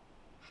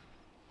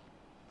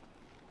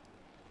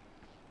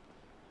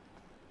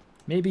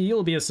 Maybe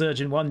you'll be a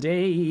surgeon one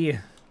day.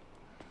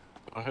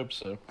 I hope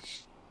so.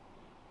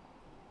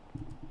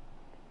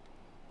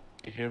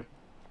 You hear?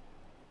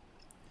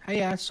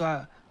 Hey, so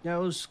I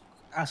was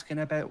asking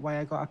about why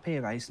I got a pay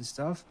rise and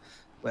stuff.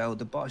 Well,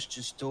 the boss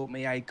just told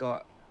me I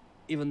got,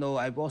 even though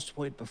I was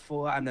promoted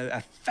before, I'm now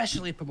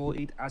officially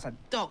promoted as a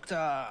doctor.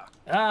 Ah,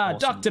 Awesome.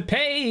 Dr.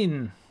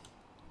 Payne.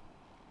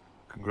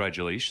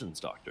 Congratulations,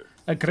 Doctor.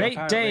 A great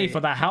day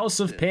for the House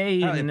of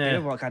Pain. Apparently,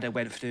 paperwork hadn't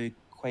went through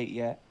quite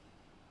yet.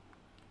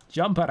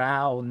 Jump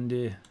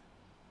around.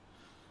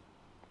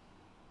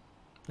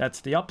 That's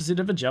the opposite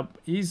of a jump.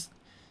 He's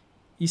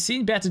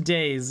seen better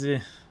days.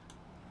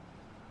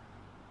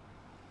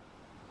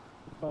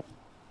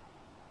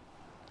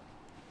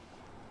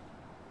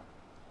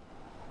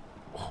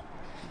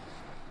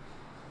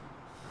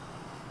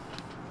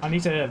 I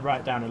need to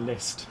write down a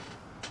list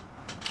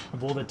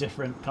of all the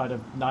different kind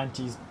of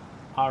 90s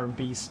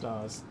R&B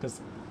stars,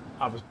 because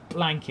I was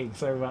blanking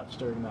so much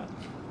during that.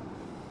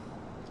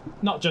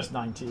 Not just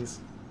 90s.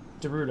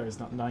 Derulo's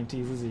not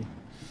 90s, is he?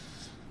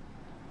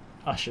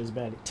 Usher's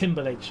barely.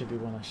 Timberlake should be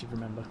one I should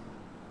remember.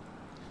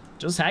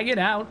 Just hang it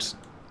out.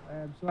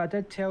 So I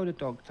did tell the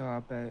doctor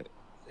about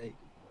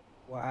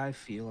what I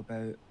feel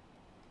about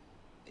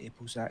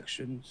April's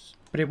actions.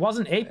 But it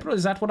wasn't April,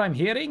 is that what I'm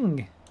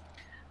hearing?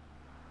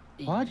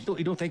 What?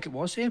 You don't think it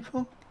was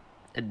April?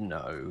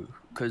 No,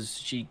 because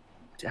she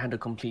had a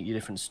completely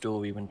different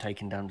story when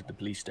taken down to the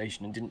police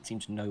station and didn't seem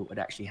to know what had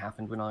actually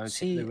happened when I was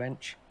hit the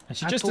wrench. And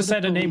she just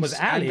said her name was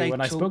Ali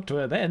when I spoke to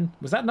her then.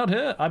 Was that not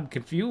her? I'm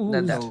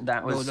confused.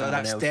 That was no,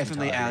 that's else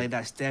definitely entirely. Ali.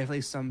 That's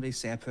definitely somebody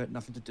separate,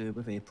 nothing to do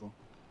with April.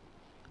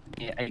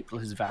 Yeah, April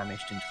has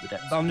vanished into the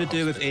depths. Something of to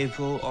the do with hospital.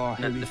 April or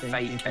who No, we the think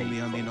fake April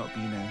may or may April. not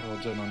be now.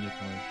 Well done on your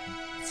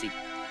promotion. See,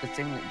 the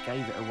thing that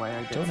gave it away,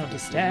 I Don't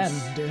understand.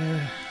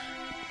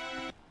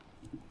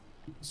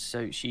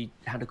 So she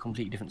had a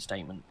completely different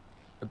statement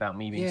about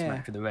me being Yeah,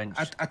 smacked with a wrench.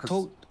 I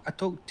told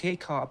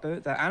GTARP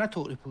about that, and I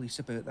told the police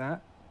about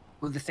that.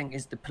 Well, the thing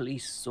is, the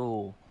police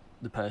saw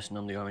the person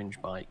on the orange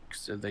bike,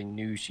 so they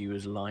knew she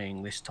was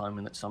lying this time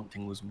and that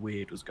something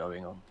weird was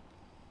going on.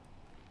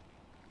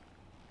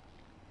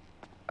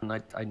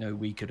 And I know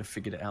we could have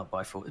figured it out, but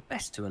I thought it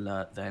best to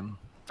alert them.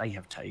 They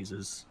have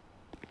tasers.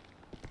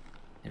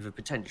 If a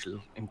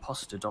potential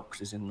imposter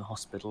doctor's in the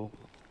hospital,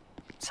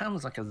 it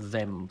sounds like a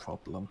them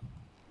problem.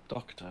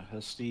 Doctor,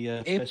 has the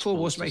April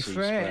was my disease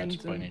spread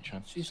friend. by any And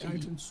chance? she's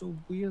acting so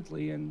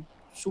weirdly, and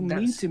so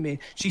mean to me.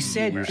 She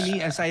said to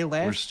me as I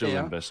left We're still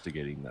there,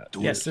 investigating that.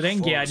 Yes,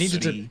 Rengi, I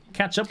needed to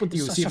catch up with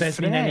you, You're see if such a there's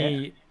been threat.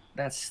 any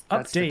That's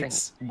the thing.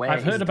 updates. Where I've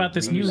is heard the about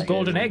this new relay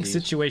golden egg indeed?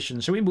 situation.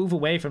 Shall we move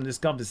away from this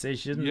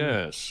conversation?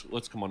 Yes,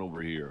 let's come on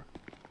over here.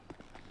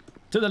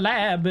 To the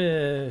lab.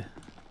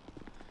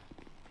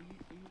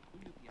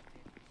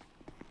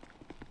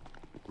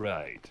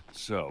 Right.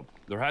 So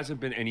there hasn't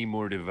been any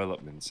more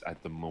developments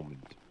at the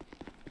moment,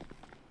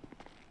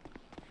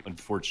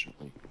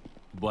 unfortunately.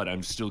 But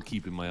I'm still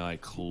keeping my eye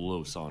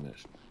close on it.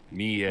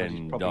 Me Well, he's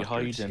and probably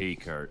Dr. hiding.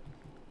 GTARP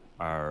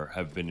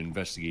have been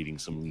investigating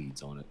some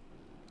leads on it.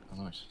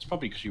 Oh, nice. It's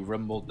probably because you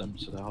rumbled them,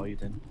 so they're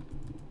hiding.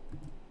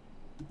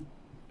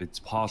 It's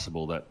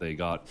possible that they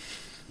got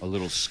a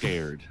little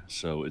scared,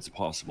 so it's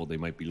possible they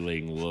might be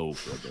laying low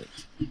for a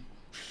bit.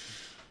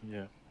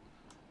 Yeah.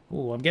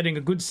 Oh, I'm getting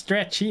a good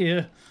stretch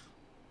here.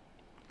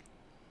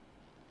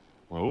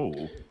 Oh,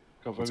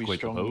 Got that's very quite the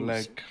strong pose.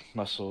 leg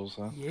muscles.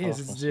 Huh? Yes, Calf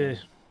it's, muscles.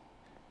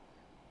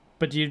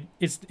 but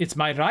it's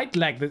my right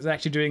leg that's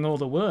actually doing all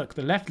the work.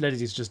 The left leg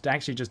is just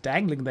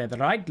dangling there. The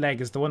right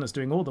leg is the one that's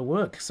doing all the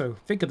work. So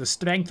think of the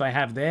strength I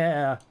have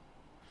there.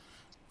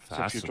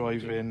 So if you're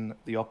driving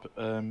the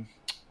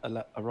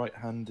a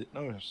right-handed,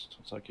 no,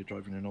 it's like you're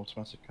driving an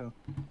automatic car.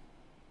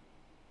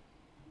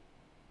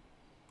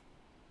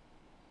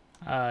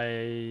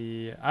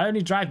 I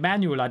only drive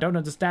manual. I don't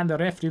understand the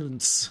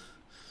reference.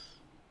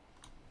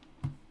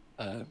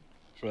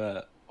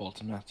 For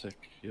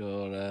automatic,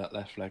 your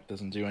left leg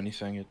doesn't do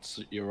anything. It's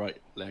your right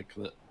leg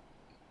that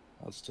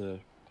has to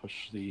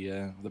push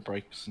the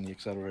brakes and the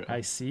accelerator.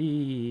 I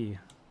see.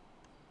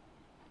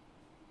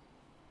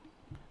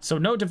 So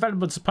no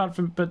developments apart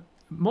from, but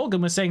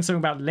Morgan was saying something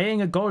about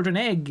laying a golden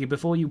egg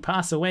before you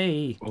pass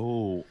away.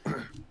 Oh,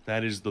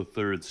 that is the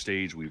third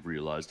stage we've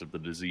realized of the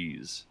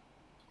disease.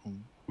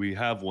 We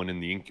have one in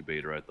the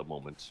incubator at the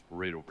moment,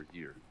 right over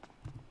here.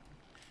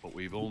 But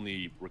we've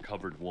only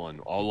recovered one.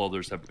 All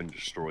others have been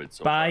destroyed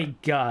so By far.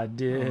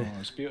 God. Oh,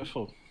 it's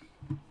beautiful.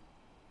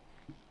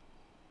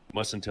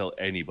 Mustn't tell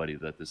anybody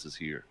that this is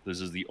here. This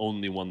is the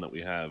only one that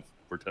we have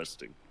for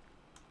testing.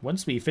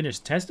 Once we finish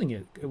testing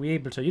it, are we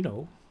able to, you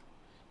know,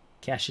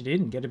 cash it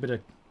in, get a bit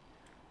of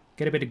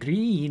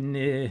green?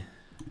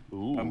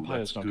 Ooh,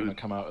 Vampire's that's not good. going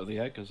to come out of the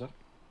egg, is it?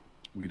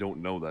 We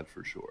don't know that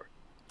for sure.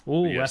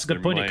 Oh, But yes, that's a good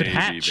there point. It could might be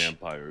hatch.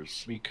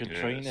 Vampires. We could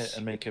train it Yes.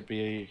 and make it be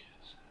a...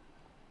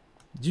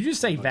 Did you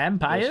say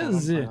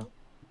vampires? vampire.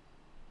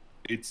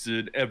 It's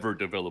an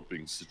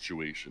ever-developing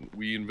situation.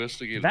 We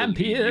investigated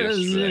Vampires,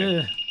 the lead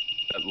yesterday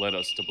that led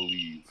us to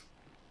believe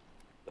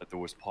that there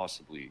was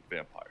possibly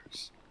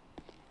vampires.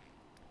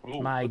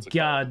 Oh, My what's it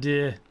called?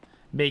 God.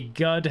 May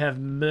God have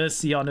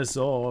mercy on us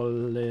all.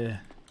 Maybe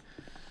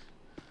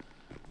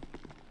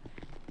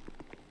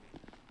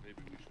we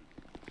should.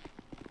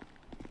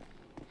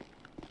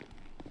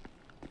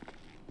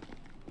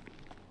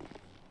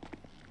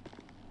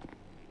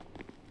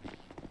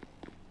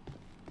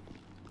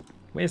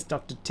 Where's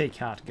Dr.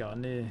 Takeheart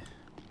gone?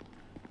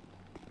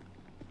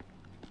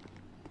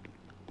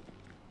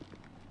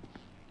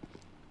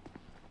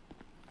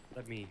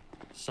 Let me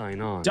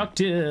sign on.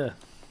 Doctor!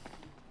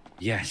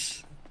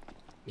 Yes.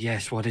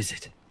 Yes, what is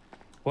it?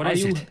 What Are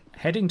is you it?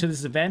 heading to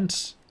this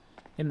event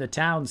in the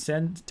town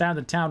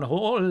the town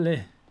hall?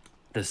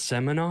 The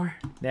seminar?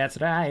 That's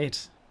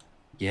right.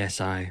 Yes,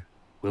 I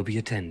will be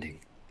attending.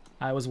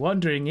 I was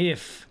wondering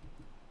if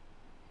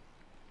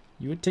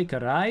you would take a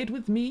ride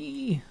with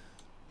me.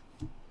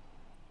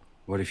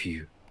 What if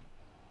you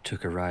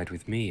took a ride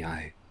with me?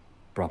 I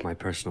brought my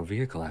personal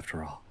vehicle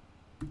after all.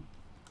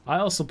 I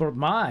also brought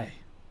my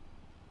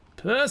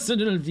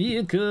personal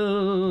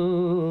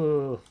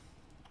vehicle.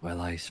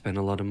 Well, I spent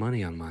a lot of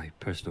money on my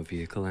personal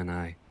vehicle and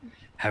I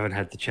haven't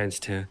had the chance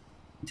to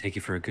take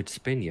it for a good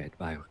spin yet.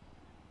 I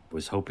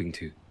was hoping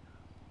to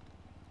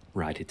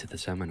ride it to the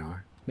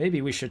seminar.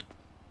 Maybe we should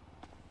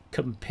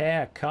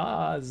compare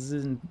cars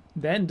and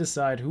then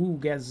decide who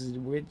gets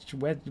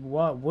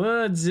what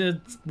words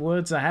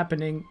are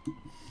happening.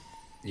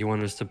 You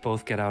want us to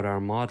both get out our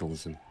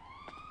models and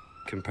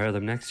compare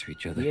them next to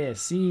each other? Yeah,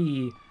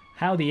 see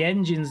how the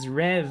engines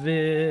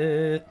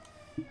rev.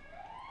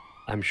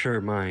 I'm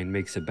sure mine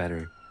makes a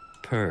better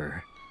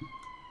purr.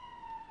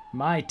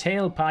 My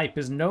tailpipe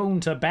is known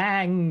to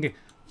bang.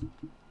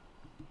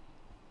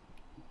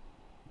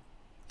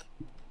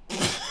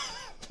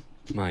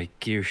 My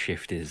gear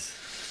shift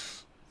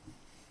is...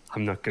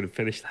 I'm not going to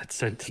finish that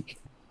sentence.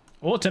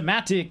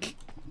 Automatic.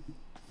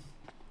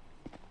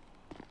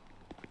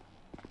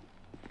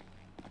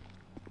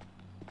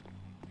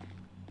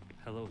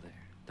 Hello there,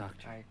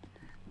 Doctor. Hi.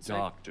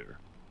 Doctor.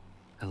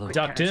 Hello. Quick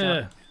Doctor.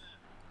 catch-up.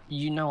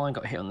 You know I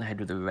got hit on the head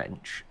with a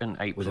wrench, and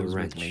April With a was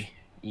wrench? with me.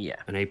 Yeah.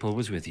 And April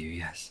was with you,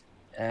 yes.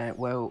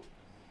 Well,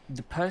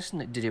 the person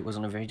that did it was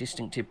on a very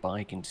distinctive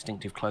bike in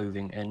distinctive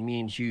clothing, and me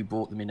and Hugh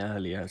brought them in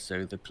earlier,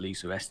 so the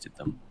police arrested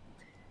them.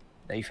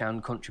 They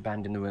found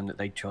contraband in the room that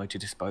they tried to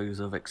dispose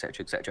of,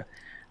 etc., etc.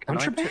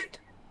 Contraband?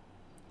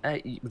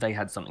 They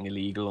had something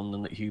illegal on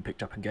them that Hugh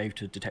picked up and gave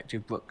to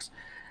Detective Brooks.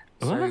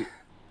 What? So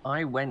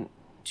I went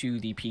to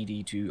the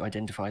PD to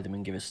identify them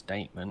and give a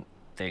statement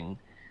thing,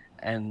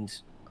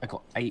 and I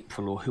got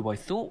April, or who I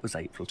thought was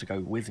April, to go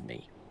with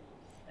me,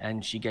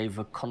 and she gave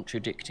a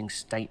contradicting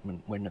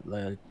statement when at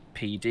the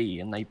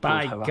PD, and they pulled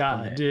By her up on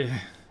God. it.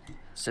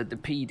 So the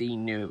PD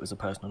knew it was a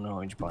person on an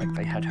orange bike.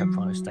 They had her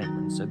prior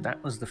statement, so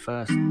that was the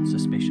first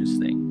suspicious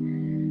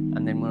thing.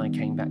 And then when I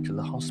came back to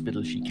the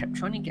hospital, she kept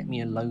trying to get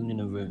me alone in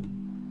a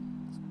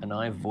room, and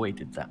I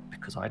avoided that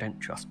because I don't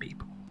trust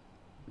people.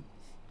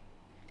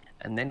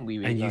 And then we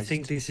realized... And you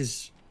think this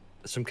is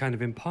some kind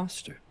of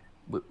imposter?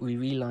 We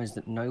realized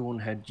that no one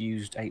had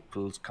used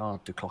April's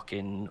card to clock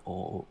in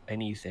or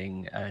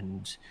anything,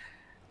 and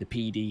the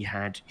PD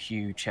had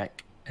Hugh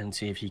check and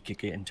see if he could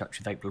get in touch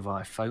with April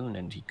via phone,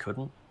 and he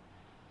couldn't.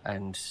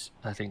 And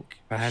I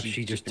think perhaps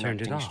she just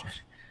turned it off.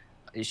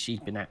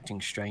 She'd been acting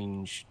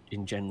strange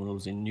in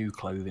generals, in new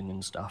clothing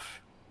and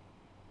stuff.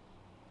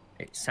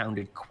 It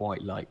sounded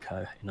quite like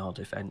her, in our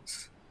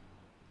defense.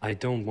 I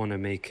don't want to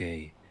make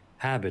a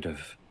habit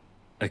of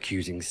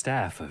accusing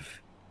staff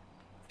of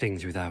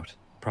things without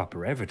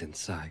proper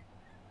evidence. Are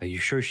you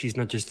sure she's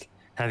not just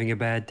having a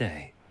bad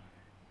day?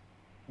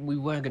 We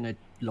were going to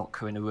lock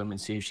her in a room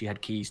and see if she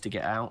had keys to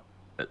get out,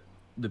 but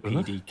the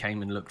PD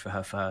came and looked for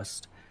her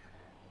first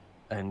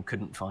and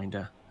couldn't find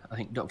her. I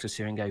think Dr.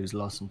 Syringe was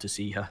lost to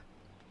see her.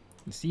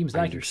 It seems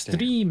like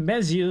extreme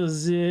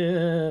measures.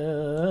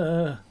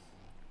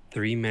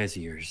 3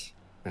 measures.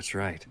 That's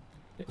right.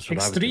 That's what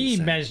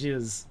Extreme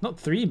measures. Not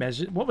 3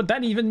 measures. What would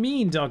that even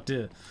mean,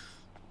 Doctor?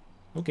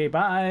 Okay,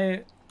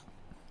 bye.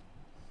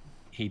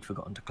 He'd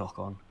forgotten to clock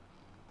on.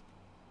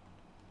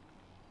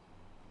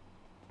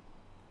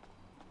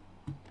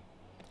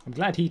 I'm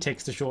glad he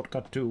takes the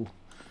shortcut too.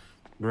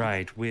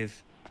 Right,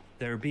 with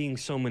there being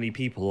so many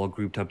people all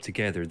grouped up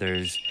together,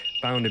 there's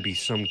bound to be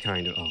some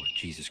kind of... Oh,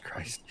 Jesus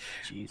Christ.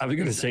 I was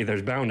going to say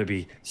there's bound to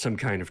be some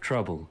kind of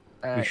trouble.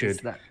 We should...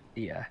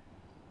 Yeah.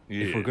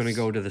 If we're going to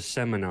go to the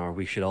seminar,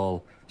 we should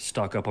all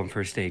stock up on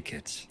first aid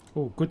kits.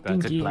 Oh, good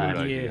thinking.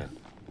 idea.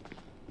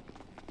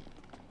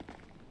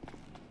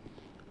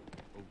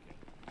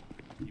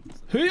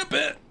 Hip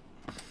it!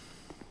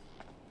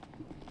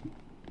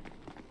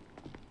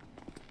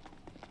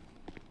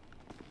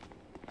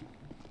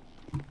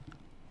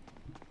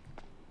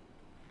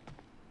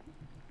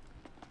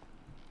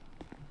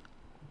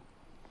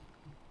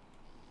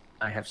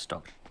 I have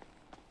stopped.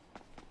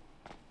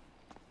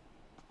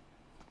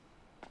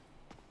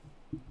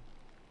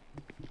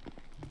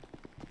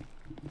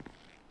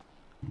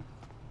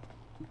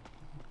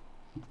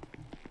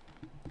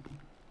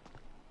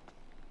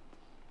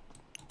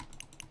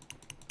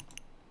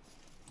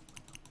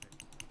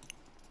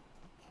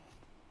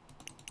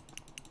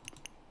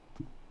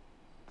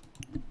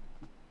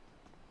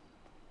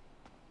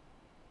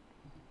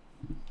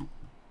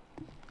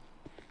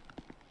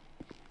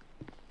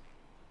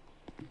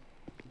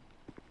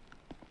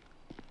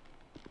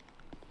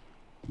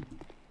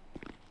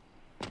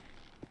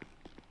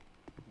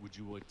 Would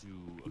you like to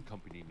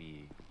accompany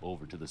me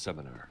over to the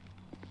seminar?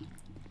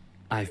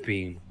 I've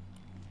been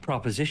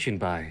propositioned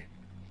by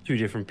 2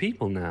 different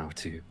people now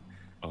to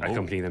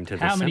accompany them to the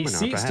seminar. How many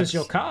seats does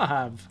your car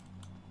have?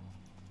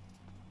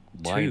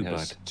 Mine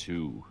has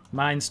 2.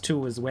 Mine's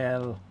 2 as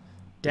well.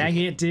 Dang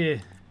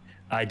it.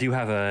 I do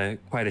have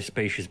quite a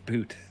spacious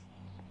boot.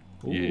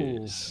 Ooh.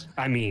 Yes.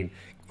 I mean,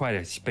 quite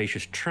a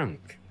spacious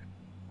trunk.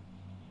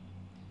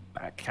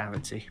 Back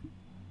cavity.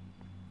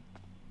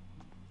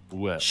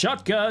 Well.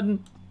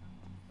 Shotgun!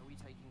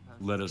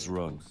 Let us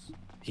run.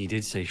 He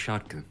did say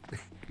shotgun.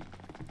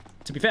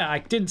 To be fair, I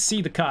didn't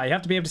see the car. You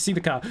have to be able to see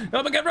the car.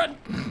 Oh my God, run!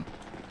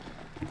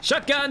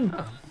 Shotgun!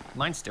 Oh,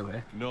 mine's still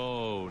here.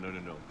 No.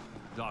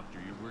 Doctor,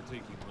 we're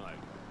taking mine.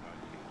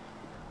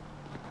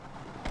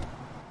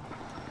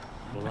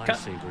 Well, I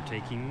say we're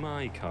taking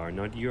my car,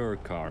 not your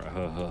car.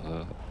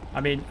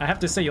 I mean, I have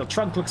to say your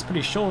trunk looks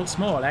pretty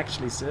small,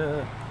 actually,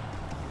 sir.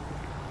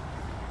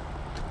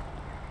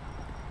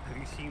 Have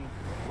you seen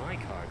my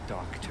car,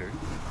 Doctor?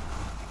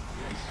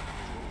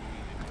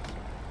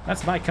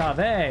 That's my car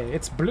there.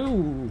 It's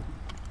blue.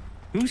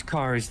 Whose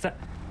car is that?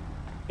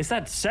 Is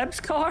that Seb's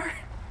car?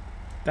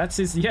 That's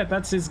his, yeah,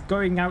 that's his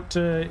going out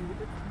to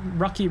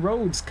Rocky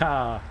Road's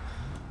car.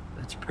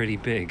 That's pretty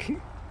big.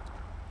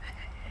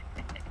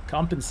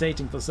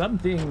 Compensating for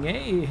something,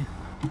 eh?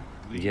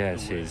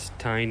 Yes, his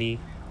tiny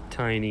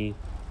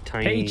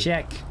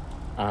paycheck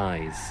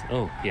eyes.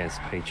 Oh, yes,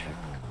 paycheck.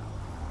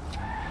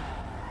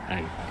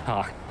 And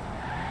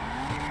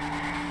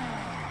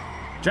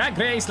drag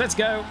race, let's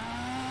go.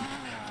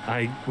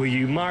 Will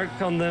you mark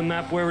on the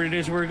map where it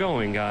is we're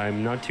going?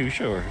 I'm not too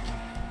sure.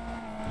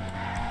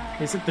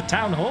 Is it the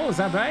town hall? Is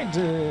that right?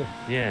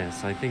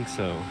 Yes, I think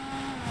so.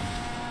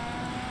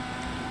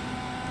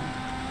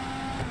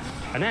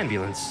 An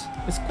ambulance.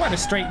 It's quite a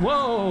straight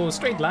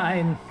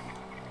line.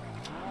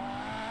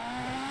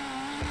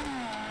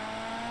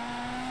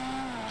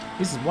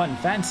 This is one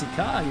fancy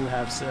car you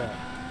have, sir.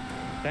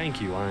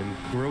 Thank you, I'm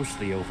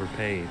grossly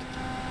overpaid.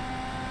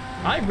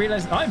 I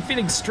realize I'm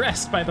feeling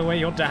stressed by the way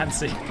you're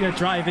dancing. You're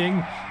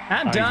driving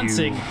and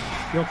dancing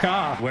your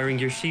car. Wearing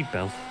your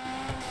seatbelt?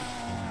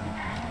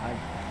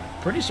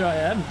 Pretty sure I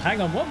am.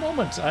 Hang on one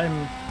moment.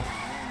 I'm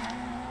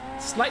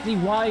slightly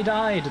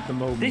wide-eyed at the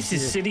moment. This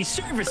is here. city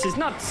services,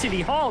 not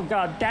city hall,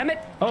 god damn it.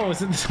 Oh,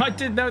 I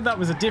didn't know that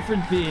was a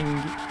different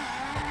thing.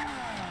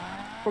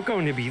 We're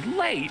going to be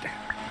late.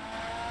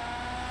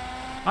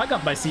 I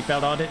got my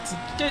seatbelt on.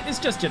 It's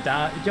just your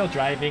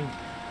driving.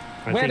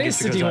 I Where think is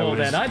it's because City Hall I was-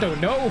 then? I don't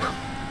know.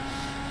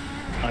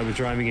 I was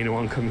driving into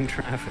oncoming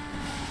traffic.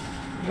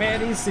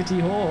 Where is City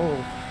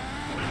Hall?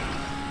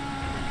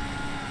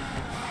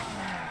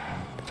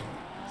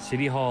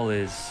 City Hall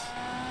is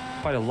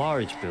quite a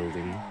large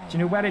building. Do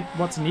you know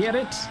what's near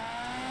it?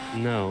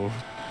 No.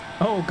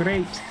 Oh,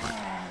 great.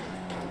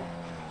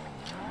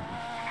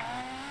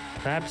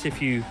 Perhaps if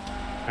you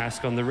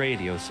ask on the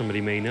radio,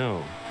 somebody may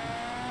know.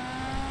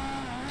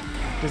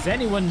 Does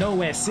anyone know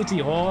where City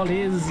Hall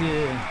is?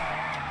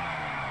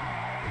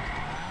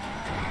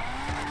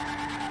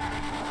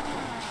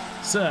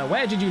 Sir,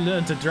 where did you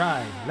learn to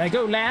drive?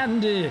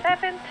 Legoland?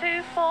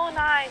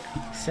 7249. Show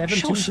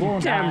some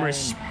 7249. damn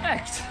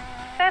respect.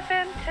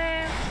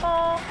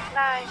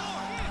 7249.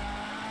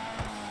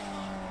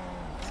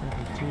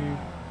 72.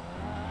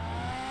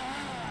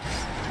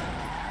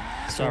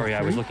 Sorry,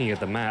 I was looking at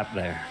the map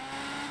there.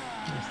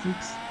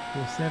 46,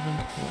 47,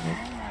 48.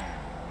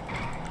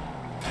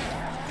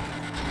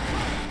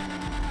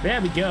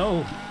 There we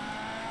go.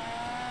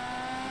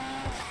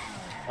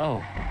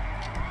 Oh,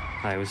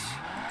 I was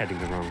heading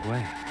the wrong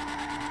way.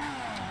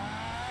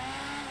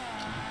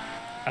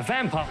 A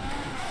vampire.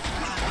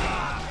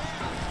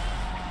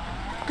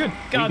 Good We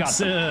God, got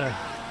sir.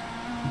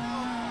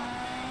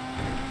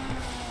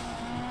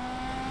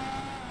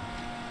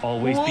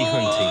 Always be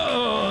hunting.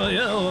 Whoa,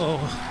 yo.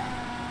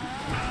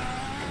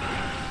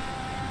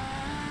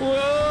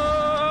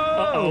 Whoa.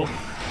 Uh-oh.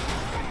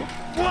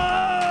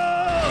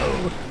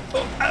 Whoa.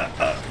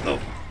 Oh.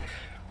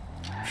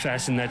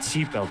 Fasten that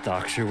seatbelt,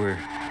 Doctor. We're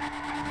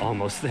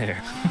almost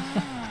there.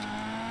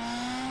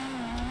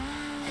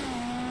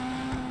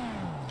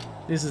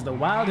 This is the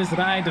wildest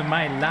ride of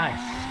my life.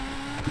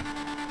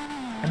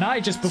 And I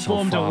just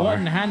performed a far.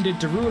 one-handed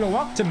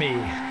Derulo-octomy.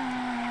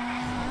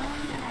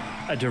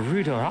 A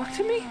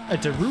Derulo-octomy? A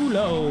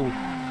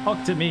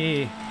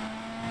Derulo-octomy.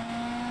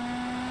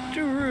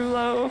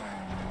 Derulo.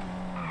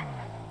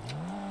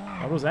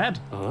 What was that?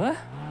 What?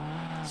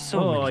 So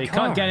oh, many you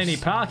can't get cars. any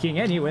parking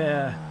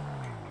anywhere.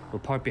 We'll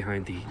park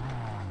behind the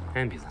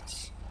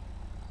ambulance.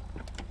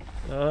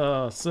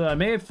 Oh, sir, I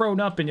may have thrown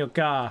up in your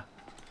car.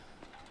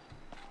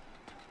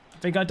 I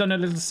think I done a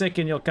little sick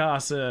in your car,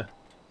 sir.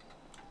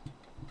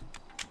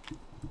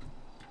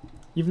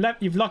 You've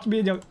locked me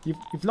in your,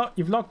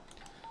 you've locked.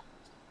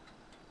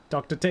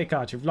 Dr.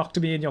 Takeout, you've locked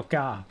me in your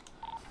car.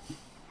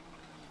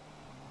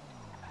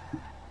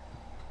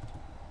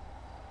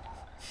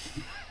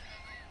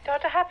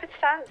 Dr.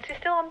 Happenstance, you're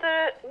still on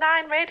the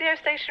 9 radio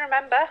station,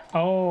 remember?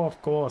 Oh,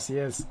 of course,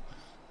 yes.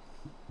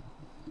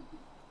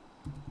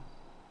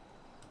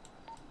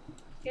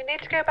 You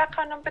need to go back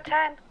on number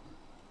 10.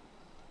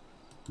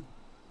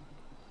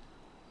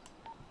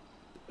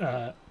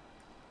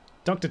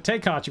 Dr.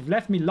 Takeout, you've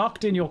left me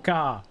locked in your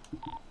car.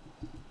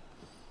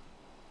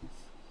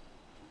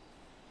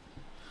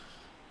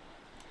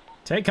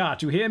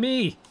 Takeout, you hear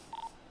me?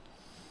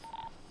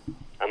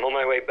 I'm on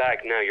my way back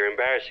now. You're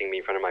embarrassing me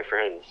in front of my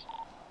friends.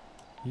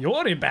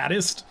 You're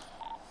embarrassed.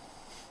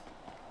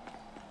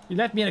 You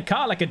left me in a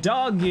car like a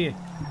dog.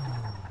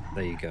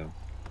 There you go.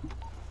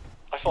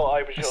 I thought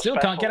I was I your still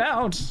can't get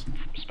out.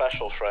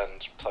 special friend,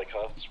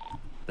 Tycart.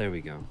 There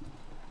we go.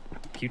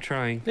 Keep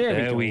trying.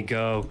 There we we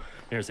go.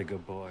 There's a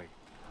good boy.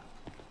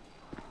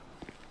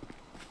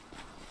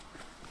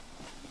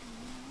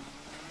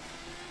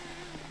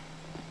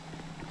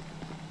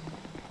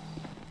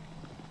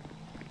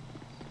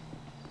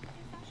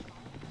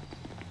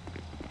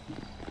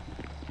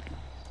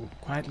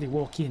 Quietly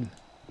walk in.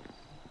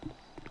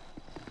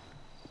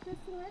 The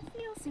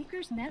Celestial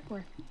Seekers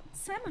Network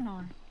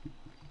seminar.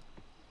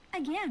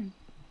 Again,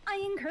 I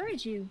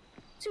encourage you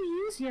to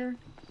use your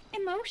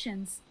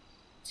emotions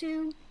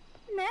to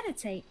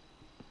meditate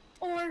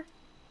or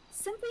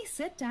simply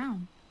sit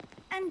down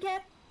and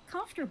get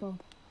comfortable.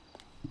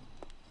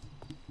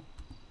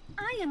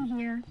 I am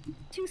here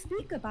to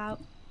speak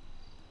about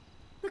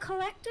the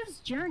collective's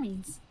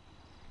journeys.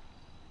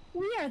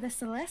 We are the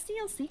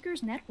Celestial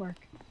Seekers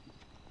Network.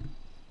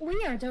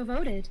 We are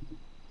devoted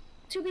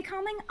to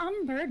becoming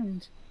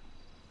unburdened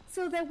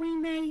so that we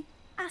may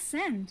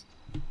ascend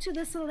to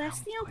the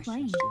celestial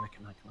plane. Do you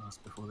reckon I can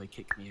ask before they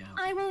kick me out?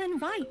 I will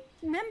invite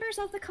members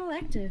of the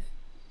collective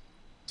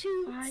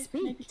to 5,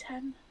 speak maybe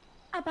 10.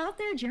 about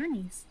their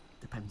journeys.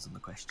 Depends on the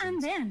question.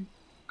 And then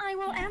I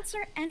will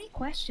answer any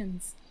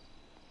questions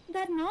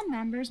that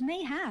non-members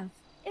may have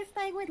if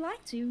they would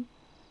like to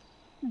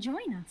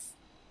join us.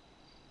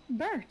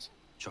 Bert,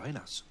 Join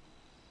us.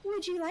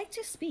 would you like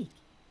to speak?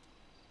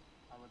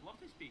 I would love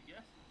to speak,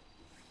 yes.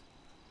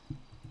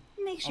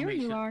 Make sure make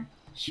you sure- are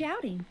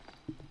shouting.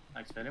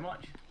 Thanks very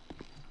much.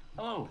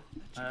 Hello.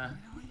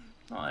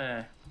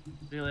 Not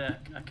really a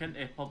keen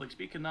to public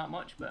speaking that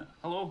much, but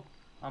hello.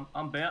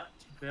 I'm Bert.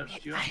 Bert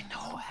Stewart. I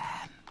know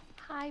him.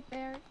 Hi,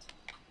 Bert.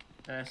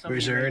 Some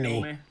of you might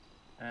know me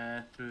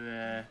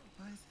through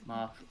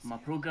my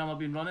program I've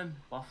been running,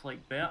 Buff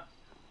Like Bert.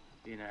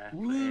 Been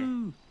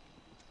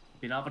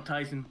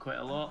advertising quite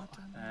a lot,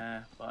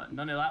 but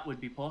none of that would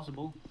be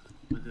possible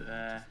with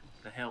the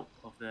help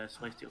of the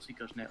Celestial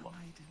Seekers Network.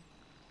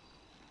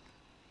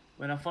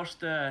 When I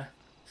first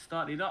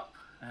started up,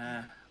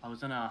 I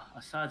was in a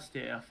sad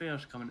state of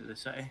affairs coming to the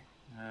city.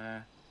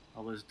 I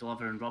was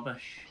delivering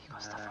rubbish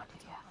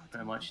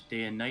pretty much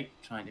day and night,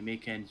 trying to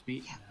make ends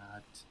meet.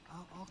 I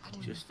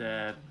just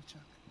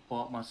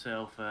bought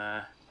myself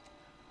a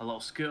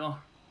little scooter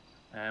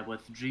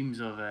with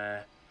dreams of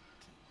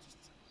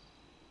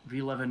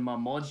reliving my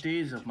mod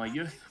days of my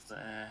youth. But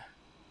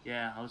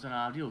yeah, I was in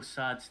a real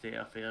sad state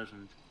of affairs,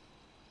 and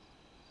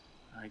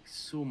like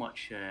so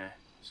much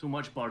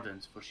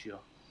burdens for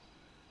sure.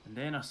 And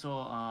then I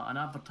saw an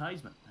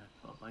advertisement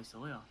put up by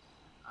Solaire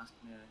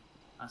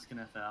asking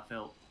if I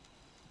felt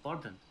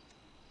burdened.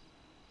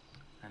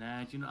 And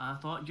I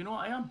thought, you know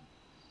what, I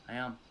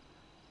am.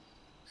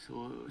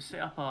 So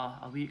set up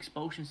a wee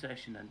expulsion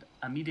session, and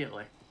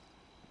immediately,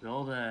 with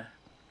all the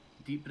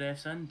deep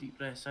breaths in, deep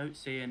breaths out,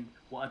 saying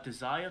what I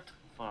desired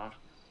for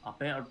a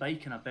better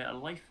bike and a better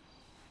life,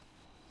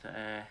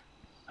 that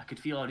I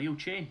could feel a real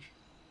change.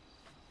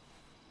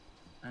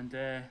 And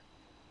there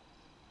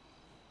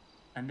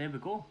we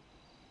go.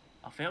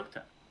 I felt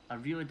it. I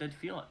really did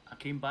feel it. I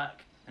came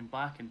back and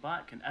back and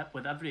back, and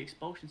with every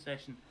expulsion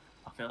session,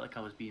 I felt like I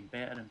was being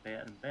better and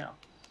better and better.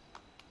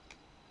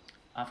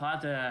 I've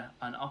had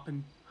an up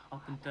and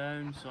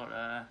down sort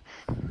of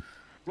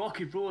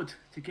rocky road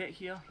to get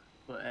here,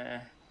 but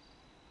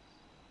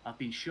I've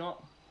been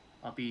shot,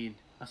 I've been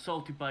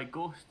assaulted by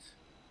ghosts,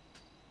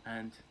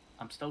 and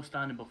I'm still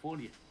standing before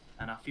you,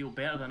 and I feel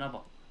better than ever.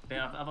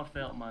 Better I've ever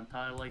felt in my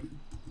entire life.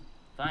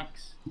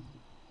 Thanks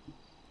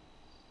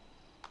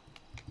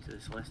to the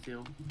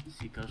Celestial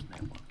Seekers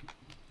Network.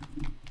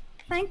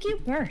 Thank you,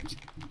 Bert.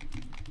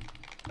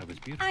 That was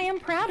beautiful. I am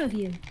proud of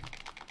you.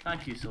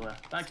 Thank you, Sola.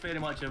 Thanks very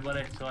much,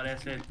 everybody. Sorry, I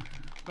said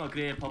not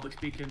great at public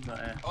speaking,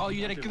 but oh,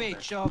 you did a great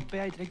job,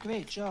 Ben. You did a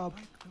great job.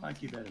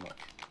 Thank you very much.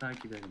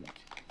 Thank you very much.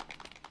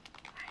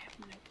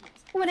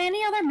 Would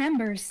any other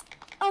members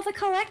of the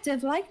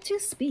collective like to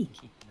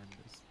speak?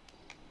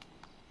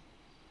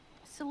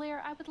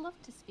 Solaire, I would love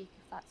to speak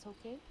if that's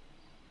okay.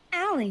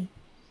 Allie,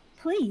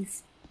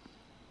 please.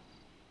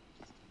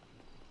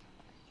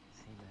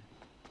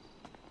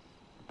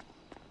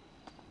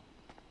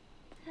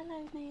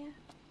 Hello, Maya.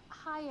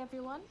 Hi,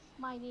 everyone.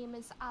 My name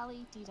is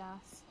Ali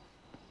Didas.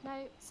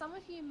 Now, some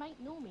of you might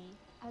know me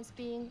as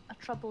being a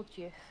troubled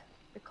youth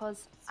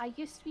because I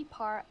used to be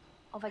part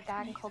of a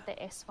gang called the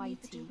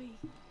SYT.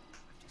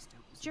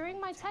 During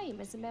my time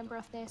as a member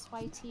of the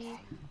SYT,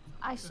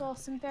 I saw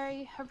some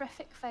very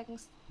horrific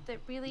things that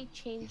really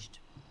changed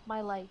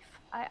my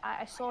life.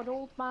 I saw an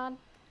old man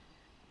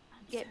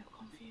get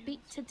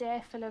beat to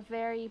death in a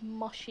very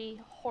mushy,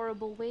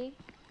 horrible way.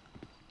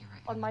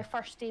 On my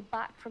first day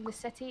back from the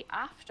city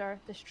after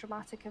this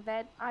traumatic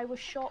event, I was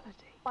shot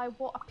by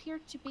what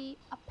appeared to be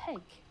a pig.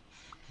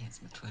 Yeah,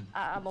 it's my twin.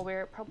 I'm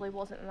aware it probably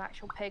wasn't an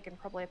actual pig and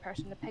probably a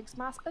person in a pig's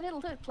mask, but it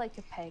looked like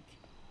a pig.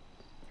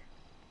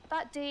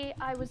 That day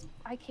I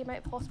came out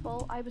of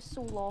hospital, I was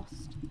so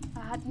lost.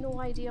 I had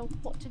no idea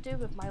what to do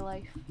with my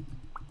life.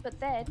 But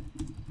then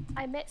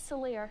I met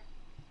Solaire.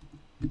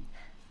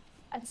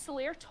 And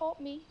Solaire taught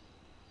me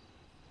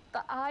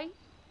that I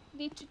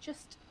need to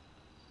just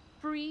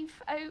breathe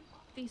out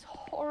these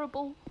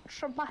horrible,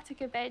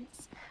 traumatic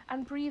events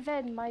and breathe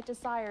in my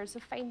desires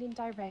of finding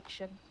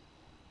direction.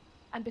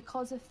 And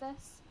because of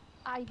this,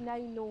 I now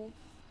know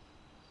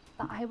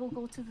that I will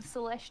go to the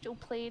celestial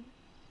plane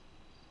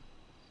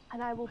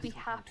and I will be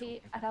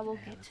happy and I will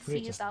get to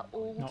see that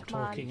old not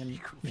talking man and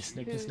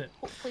listening, who isn't it?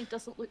 hopefully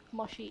doesn't look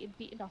mushy and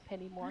beaten up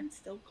anymore. I'm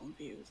still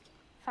confused.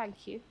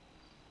 Thank you.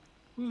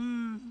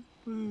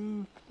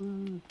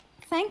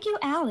 Thank you,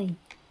 Allie.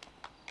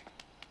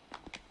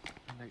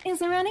 Is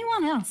there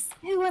anyone else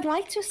who would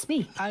like to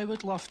speak? I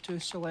would love to,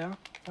 Solaire.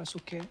 That's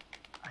okay.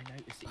 I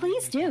noticed that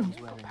Please do.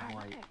 he's wearing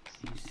white.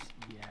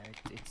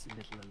 It's a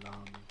little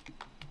alarming.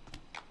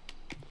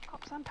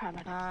 I'm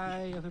paramedic.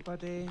 Hi,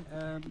 everybody.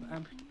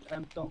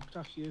 I'm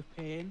Dr. Hugh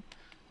Payne.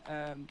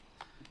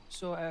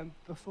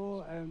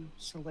 Before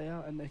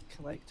Solaire and the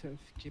collective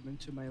came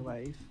into my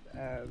life,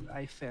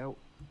 I felt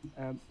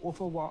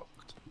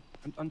overworked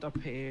and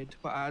underpaid.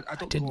 But I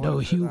didn't know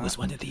Hugh was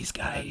one of these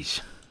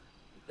guys.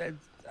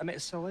 I met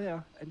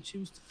Solaire, and she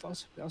was the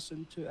first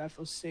person to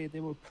ever say they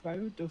were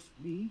proud of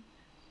me,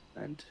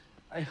 and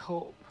I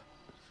hope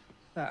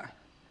that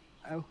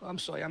I'm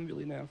sorry, I'm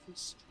really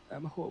nervous. I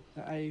hope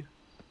that I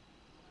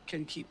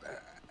can keep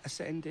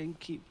ascending,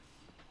 keep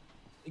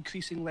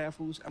increasing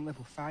levels. I'm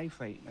level 5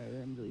 right now.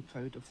 I'm really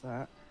proud of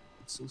that.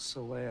 So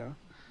Solaire.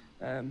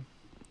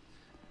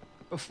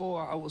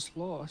 Before I was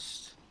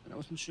lost and I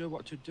wasn't sure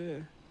what to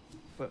do,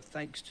 but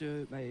thanks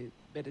to my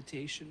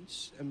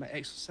meditations and my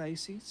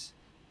exercises,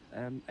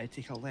 I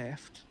take a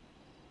left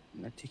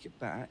and I take it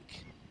back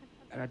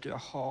and I do a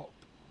hop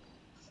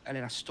and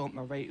then I stomp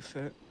my right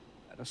foot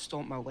and I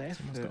stomped my left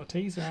Someone's foot. got a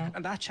teaser out.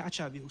 And I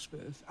cha-cha real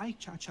smooth. I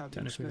cha-cha Don't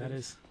real know who smooth. that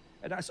is.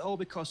 And that's all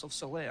because of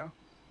Solea.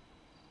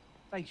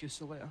 Thank you,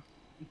 Solea.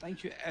 And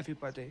thank you,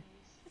 everybody,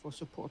 for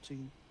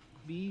supporting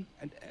me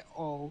and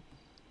all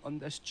on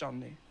this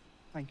journey.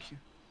 Thank you.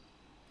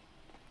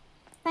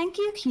 Thank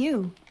you,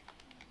 Q.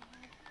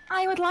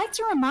 I would like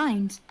to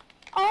remind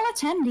all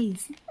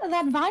attendees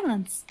that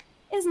violence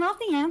is not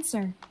the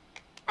answer,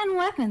 and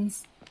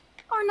weapons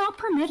are not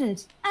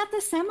permitted at the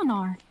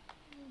seminar.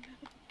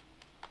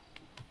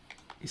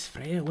 Is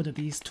Freya one of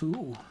these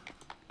two?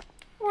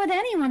 Would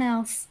anyone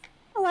else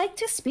like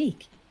to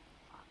speak?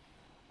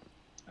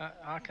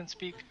 I can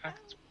speak.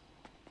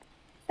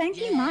 Thank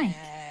you, Mike.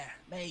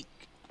 Mike.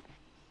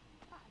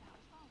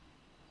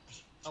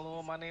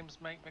 Hello, my name's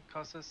Mike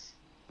McCussis,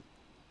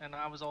 and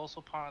I was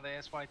also part of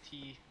the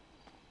SYT.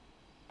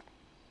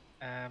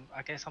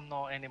 I guess I'm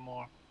not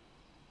anymore.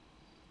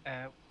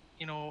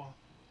 You know,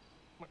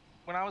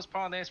 when I was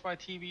part of the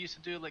SYT, we used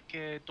to do like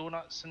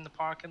donuts in the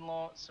parking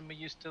lots, and we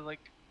used to like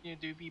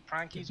do wee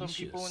prankies on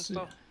people and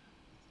stuff.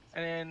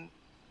 And then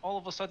all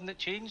of a sudden it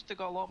changed. It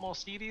got a lot more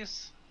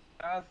serious,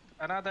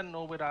 and I didn't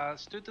know where I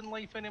stood in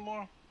life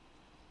anymore.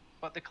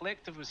 But the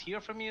collective was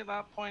here for me at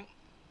that point,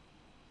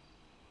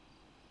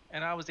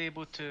 and I was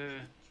able to,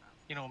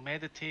 you know,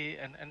 meditate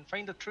and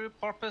find a true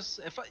purpose.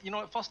 If you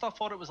know, at first I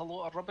thought it was a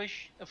lot of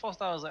rubbish. At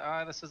first I was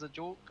like, this is a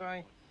joke,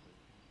 guy.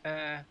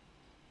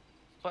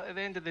 But at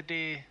the end of the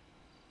day,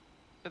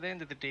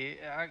 it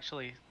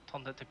actually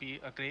turned out to be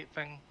a great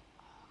thing.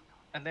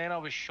 And then I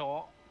was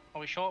shot. I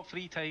was shot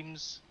 3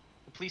 times.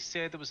 The police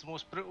said it was the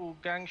most brutal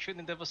gang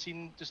shooting they'd ever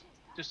seen. Just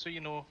so you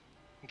know,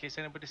 in case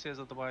anybody says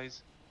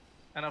otherwise.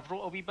 And I've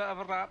wrote a wee bit of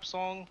a rap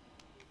song.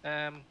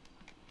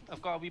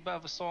 I've got a wee bit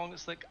of a song.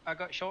 It's like, I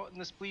got shot in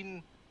the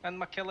spleen and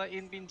my killer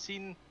ain't been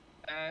seen.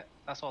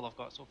 That's all I've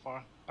got so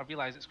far. I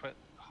realise it's quite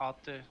hard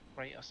to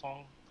write a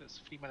song that's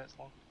 3 minutes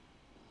long.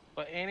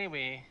 But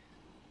anyway,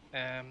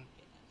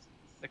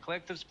 the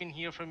collective's been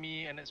here for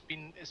me, and it's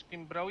been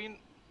brilliant.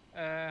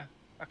 I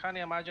can't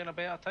imagine a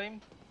better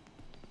time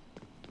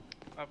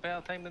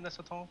than this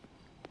at all.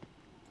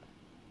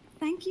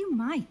 Thank you,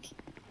 Mike.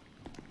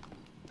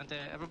 And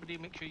everybody,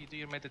 make sure you do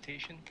your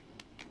meditation.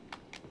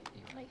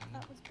 Mike,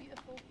 that was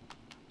beautiful.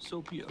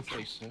 So beautiful.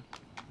 Okay, sir.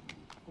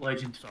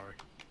 Legend. Sorry.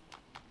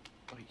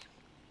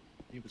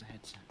 It was a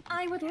headset.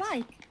 I would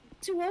like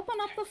to open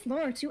up the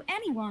floor to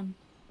anyone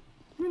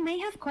who may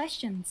have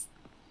questions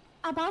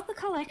about the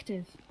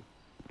collective.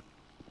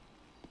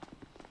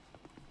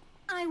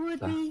 I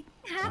would be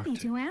happy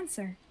to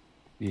answer.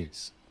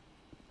 Yes.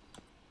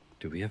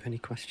 Do we have any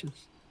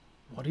questions?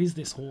 What is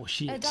this horse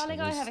shit? Darling,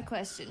 I have a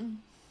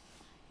question.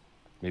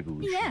 Maybe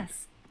we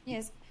Yes.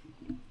 Yes.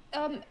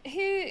 Who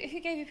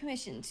gave you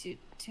permission to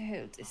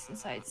hold this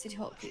inside City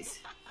Hall,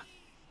 please?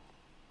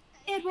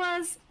 It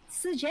was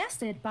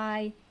suggested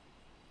by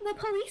the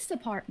police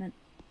department.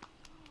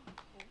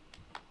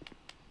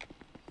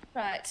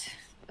 Right,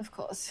 of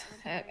course.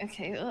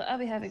 Okay, well, I'll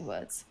be having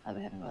words.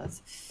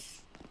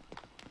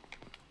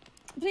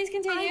 Please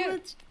continue. I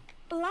would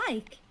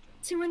like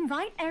to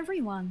invite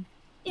everyone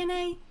in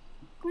a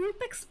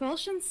group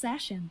expulsion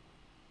session.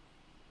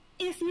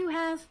 If you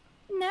have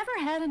never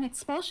had an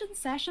expulsion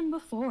session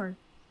before,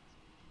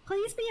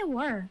 please be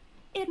aware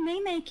it may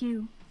make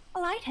you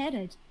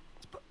lightheaded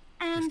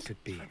and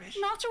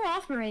not to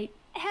operate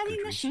heavy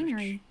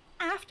machinery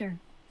after.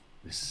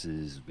 This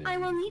is very I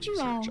will need you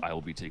all I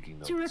will be taking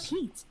notes. to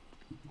repeat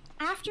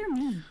after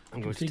me.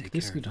 I'm going to think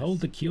this could hold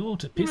the cure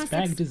to You piss must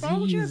bag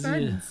expel your disease.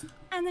 burdens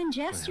and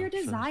ingest your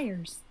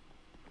desires.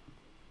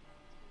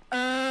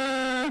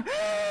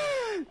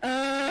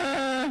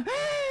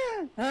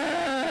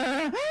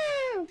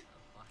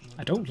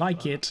 I don't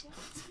like it.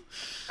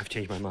 I've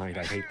changed my mind.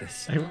 I hate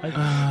this. We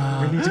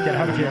need to get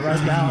out of here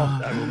right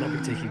now. I will not be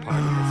taking part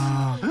in this.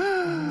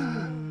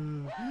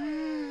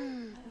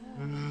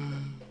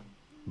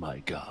 My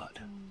God.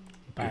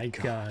 By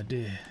God.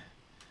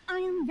 I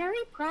am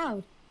very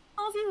proud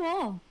of you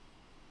all.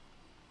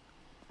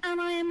 And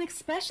I am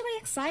especially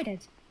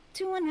excited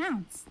to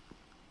announce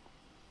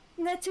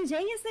that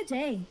today is the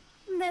day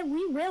that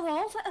we will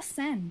all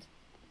ascend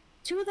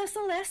to the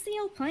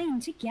celestial plane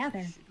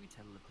together.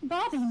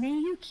 Bobby, may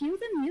you cue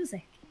the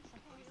music.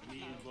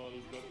 We've all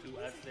got to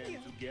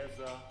ascend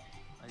together,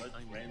 but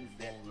friends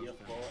that here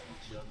for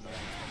each other.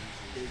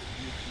 There's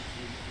beauty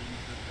in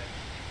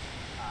imperfection.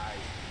 I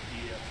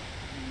hear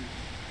you,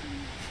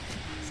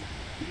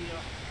 hear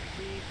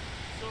me,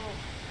 so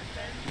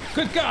ascend.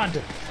 Good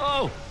God!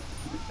 Oh!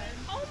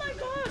 Oh my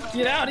God!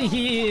 Get out of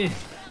here!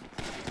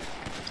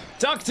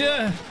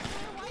 Doctor!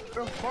 What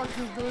the fuck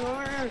is going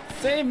on here?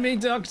 Save me,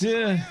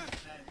 Doctor!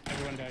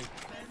 Everyone died.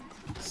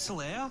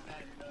 Slayer?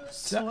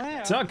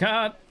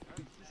 Tucker!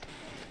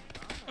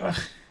 Ugh.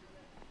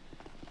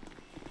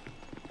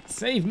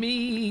 Save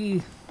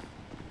me!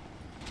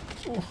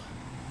 Oh.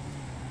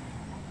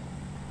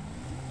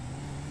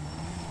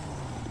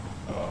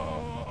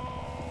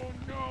 Oh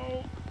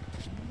no!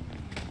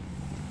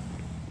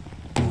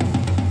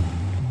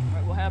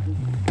 Right, what happened?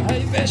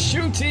 Hey, they're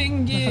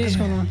shooting! What the fuck is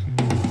going on?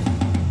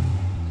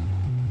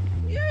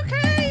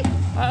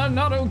 I'm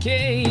not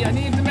okay. I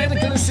need the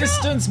medical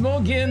assistance,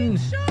 Morgan.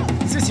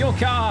 Is this your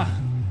car?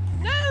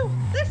 No,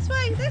 this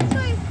way, this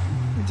way.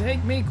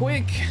 Take me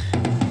quick.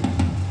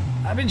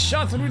 I've been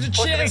shot through the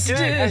chest.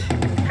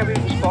 Can we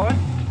respond?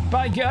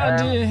 By God.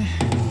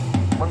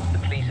 Once the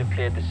police have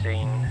cleared the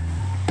scene.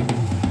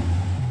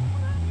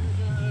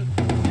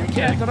 I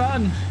can't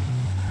run.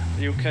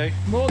 Are you okay?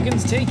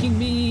 Morgan's taking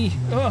me.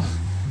 Oh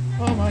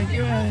my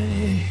God.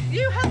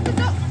 You help the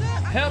doctor.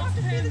 Help. I want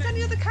to see if there's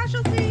any other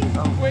casualties.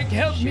 Oh, quick,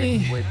 help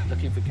me. We're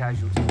looking for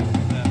casualties.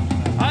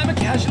 I'm a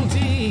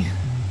casualty.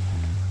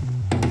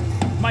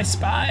 My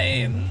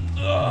spine.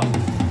 Oh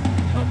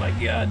my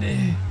God.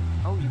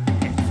 Oh, you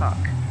hit fuck.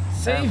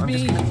 Save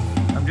me.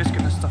 I'm just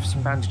gonna stuff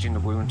some bandage in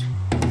the wound.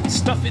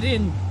 Stuff it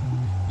in.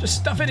 Just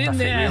stuff it in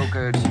there. Real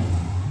good.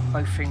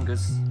 Both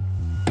fingers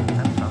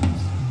and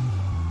thumbs.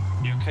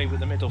 You okay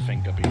with the middle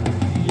finger, B?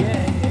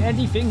 Yeah,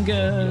 any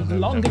finger, the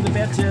longer the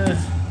better.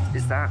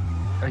 Is that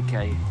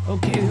okay?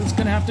 Okay, that's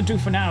gonna have to do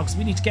for now, because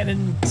we need to get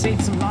in, save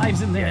some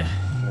lives in there.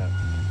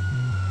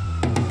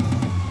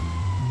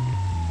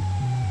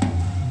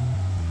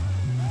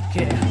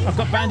 Okay, I've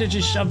got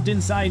bandages shoved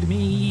inside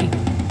me.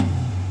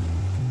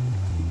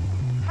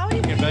 How are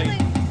you feeling?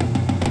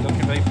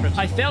 Looking very pretty.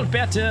 I felt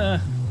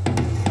better.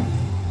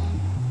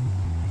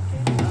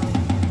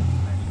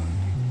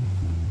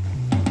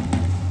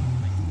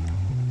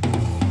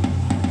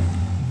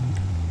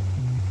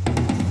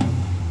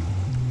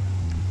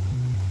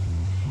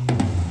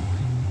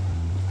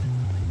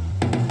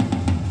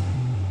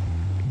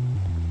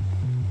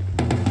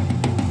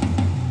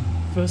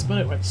 First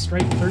bullet went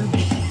straight through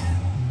me.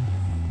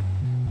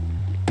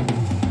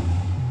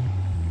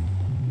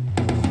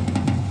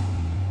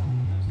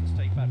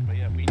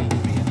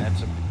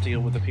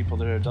 Deal with the people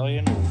that are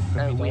dying, or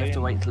No, we have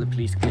to wait till the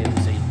police clear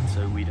the scene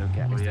so we don't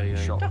get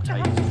shot. Dr.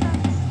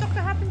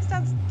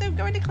 Happenstance, don't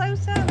go any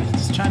closer.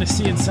 Just trying to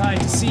see inside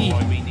to see.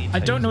 I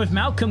don't know if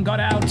Malcolm got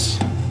out.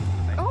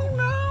 Oh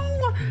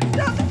no!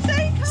 Dr.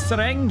 Taker!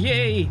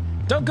 Serenge!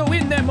 Don't go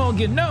in there,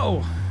 Morgan,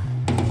 no!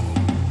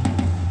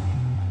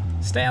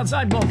 Stay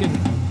outside, Morgan.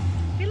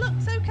 He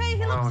looks okay,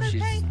 he looks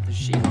okay.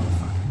 She's on the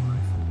fucking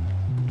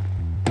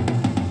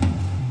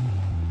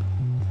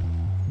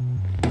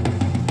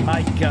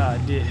My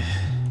God.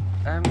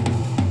 Al,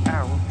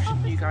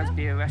 shouldn't you guys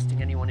be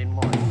arresting anyone in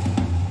mind?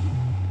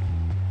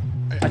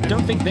 I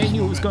don't think they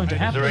knew it was going to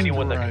happen. Is there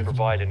anyone that can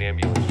provide an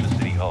ambulance to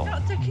City Hall?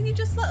 Doctor, can you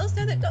just let us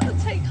know that Dr.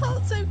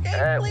 Takehart's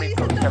okay, please? We've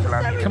got several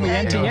ambulances. Can we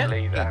enter yet?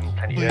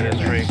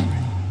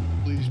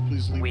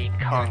 Please leave. We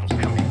can't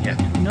come in yet.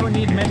 No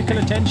need medical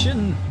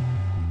attention.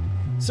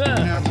 Sir.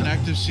 Yeah, it's an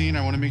active scene.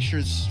 I want to make sure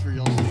it's for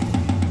y'all's safety.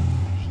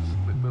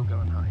 We'll go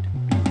and hide.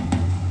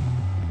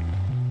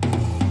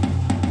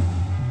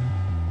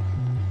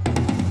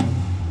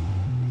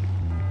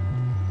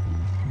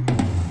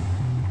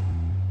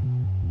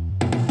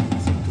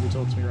 Someone could be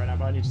talking to me right now,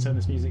 but I need to turn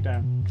this music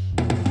down.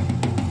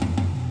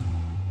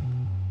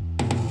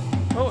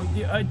 Oh,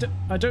 yeah,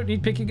 I don't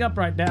need picking up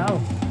right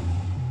now.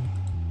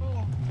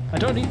 I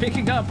don't need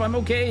picking up. I'm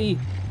okay.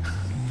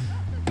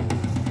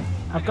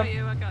 I've got.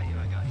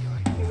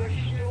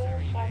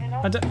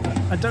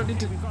 I don't need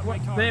to.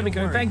 There we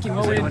go. Thank you,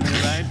 Owen.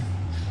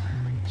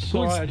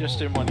 Sorry, I just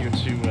didn't want you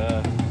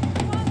to.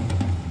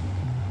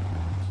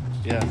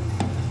 Yeah.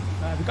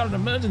 We've got an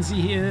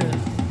emergency here.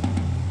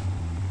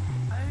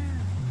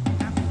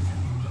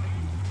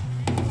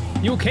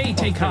 You okay,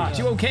 Takeheart?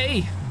 You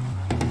okay?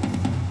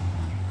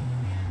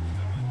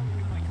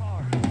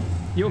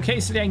 You okay,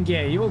 Serenge?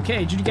 You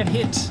okay? Did you get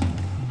hit?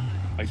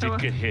 I did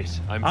get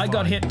hit. I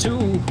got hit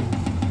too.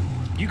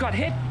 You got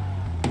hit?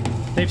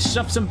 They've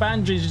shoved some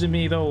bandages in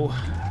me though.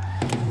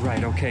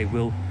 Right, okay,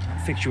 we'll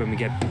fix you when we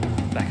get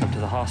back up to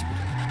the hospital.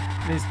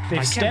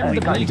 They've stemmed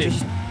the bleeding.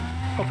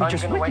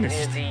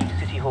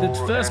 The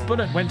first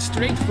bullet went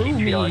straight through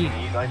me.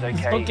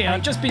 Okay,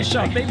 I've just been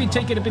shot. Maybe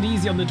take it a bit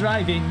easy on the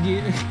driving.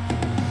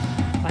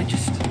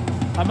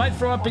 I might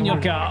throw up in your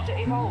car.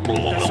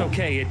 That's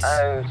okay, it's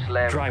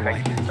dry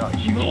wipe.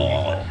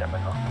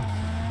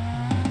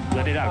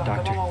 Let it out,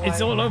 doctor.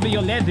 It's all over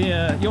your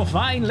leather. Your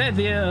fine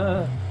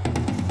leather.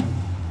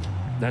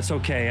 That's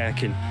okay, I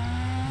can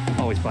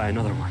always buy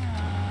another one.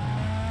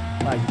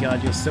 My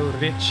God, you're so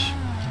rich.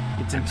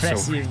 It's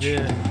impressive.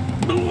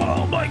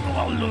 Oh my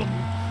God.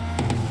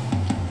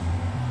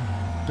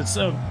 But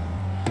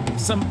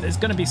there's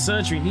going to be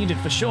surgery needed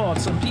for sure on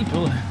some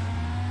people.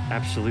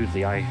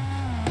 Absolutely, I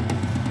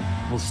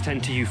will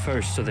tend to you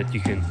first so that you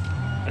can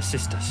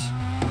assist us.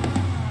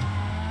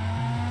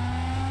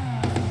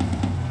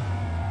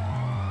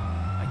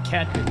 I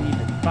can't believe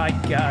it. My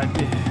God.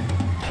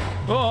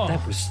 Oh.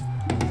 That was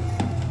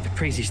the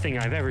craziest thing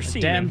I've ever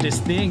seen.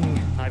 Damnedest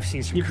thing. I've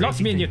seen some You've crazy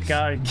locked me in your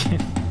car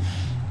again.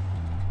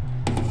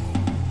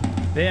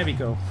 There we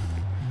go.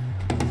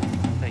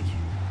 Thank you.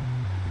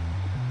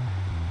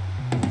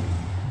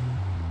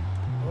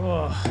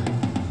 Oh.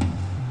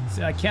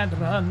 See, I can't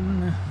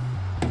run.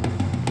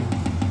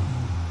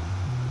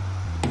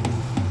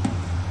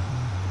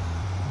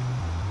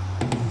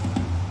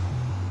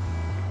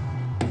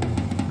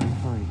 I'm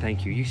fine,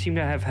 thank you. You seem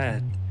to have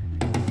had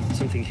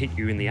something hit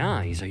you in the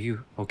eyes. Are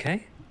you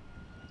okay?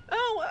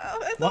 Oh, I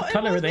What thought it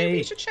colour was. are Maybe they?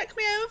 you should check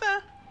me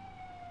over.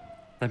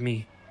 Let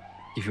me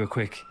give you a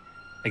quick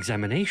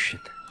examination.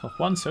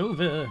 Once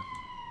over.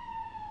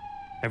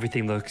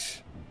 Everything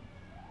looks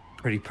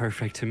pretty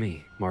perfect to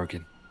me,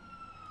 Morgan.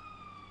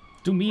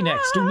 Do me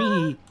next, do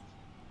me.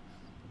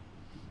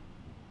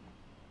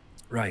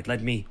 Right,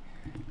 let me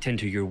tend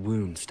to your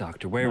wounds,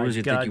 Doctor. Where My was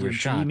it God, that you were you're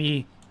shot?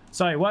 dreamy.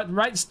 Sorry, what?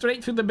 Right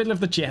straight through the middle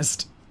of the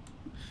chest.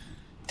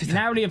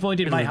 Narrowly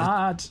avoided my middle of the-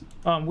 heart.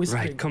 Oh, I'm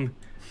whispering. Right,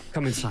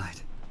 come inside.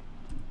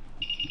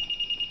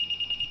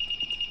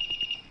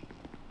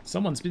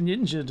 Someone's been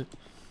injured.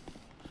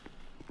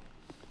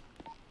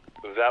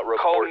 That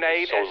report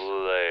is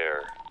still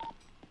there.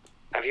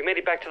 Have you made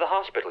it back to the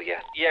hospital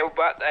yet? Yeah,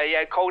 but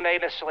yeah, call 9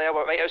 is there.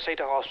 We're right outside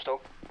the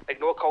hospital.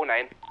 Ignore call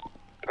 9.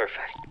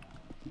 Perfect.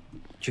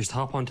 Just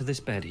hop onto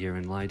this bed here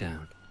and lie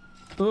down.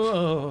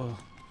 Oh,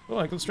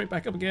 I go straight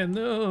back up again.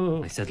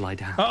 No. I said lie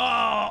down.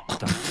 Oh,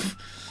 Stop.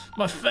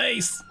 my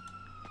face.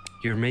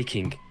 You're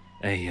making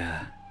a,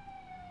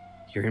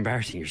 you're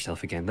embarrassing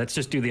yourself again. Let's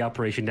just do the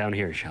operation down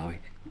here, shall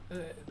we?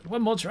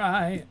 One more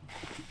try.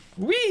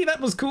 Whee, that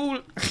was cool.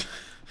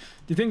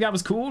 Do you think that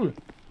was cool?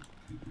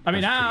 I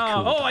mean,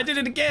 ow. Cool, Oh, I did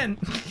it again.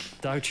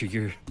 Doctor,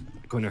 you're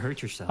going to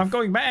hurt yourself. I'm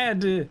going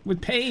mad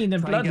with pain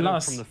and Try blood get up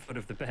loss. from the foot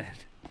of the bed.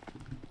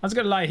 I was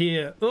going to lie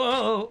here.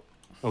 Oh.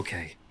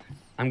 Okay.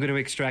 I'm going to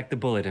extract the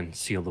bullet and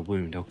seal the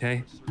wound,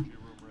 okay?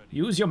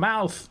 Use your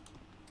mouth.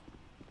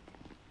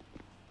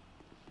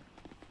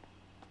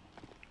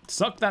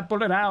 Suck that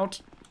bullet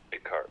out.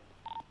 GTARP.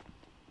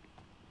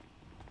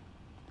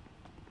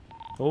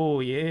 Oh,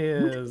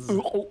 yes.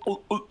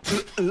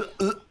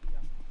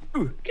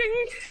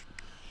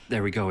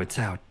 There we go, it's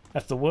out.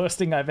 That's the worst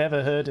thing I've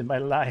ever heard in my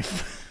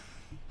life.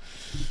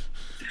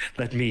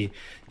 Let me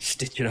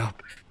stitch it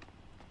up.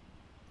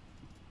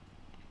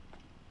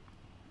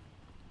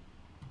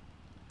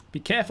 Be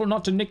careful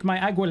not to nick my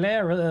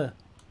Aguilera.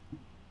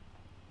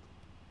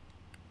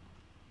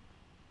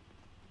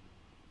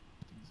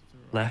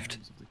 Left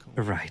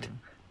to right.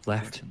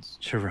 Left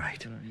to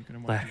right.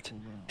 Left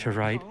to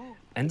right.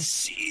 And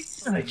see.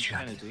 There we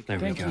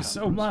Thank go. you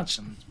so much.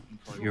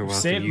 You're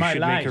welcome. Saved You my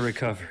should life. make a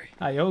recovery.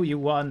 I owe you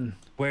one.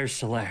 Where's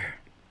Solaire?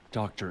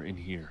 Doctor, in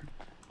here.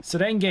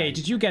 Serenge,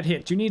 did you get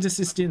hit? Do you need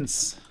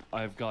assistance?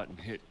 I've gotten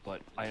hit,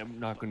 but I am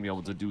not going to be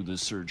able to do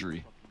this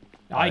surgery.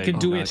 I can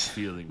do I'm it. not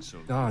feeling so.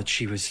 God,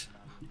 she was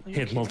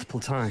hit multiple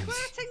times.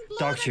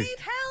 Doctor,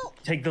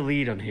 take the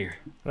lead on here.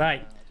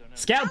 Right.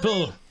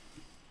 Scalpel.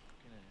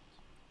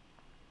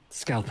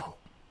 Scalpel.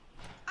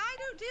 I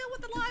don't deal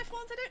with the live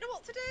ones. I don't know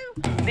what to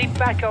do. Need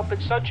backup in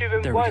surgery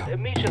room There we 1 go.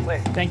 immediately.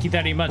 Thank you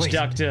very much, Wait.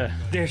 Doctor.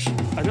 There's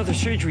another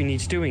surgery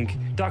needs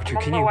doing. Doctor,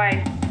 can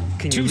you?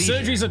 Can Two you leave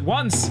surgeries at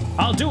once.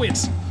 I'll do it.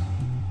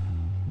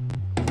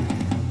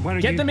 Why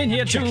don't Get you them in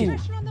here check too.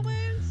 it?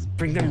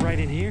 Bring them right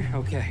in here.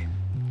 Okay.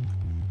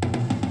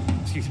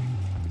 Excuse me.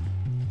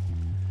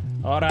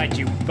 All right,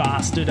 you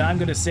bastard. I'm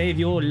gonna save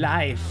your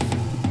life.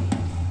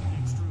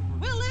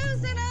 We're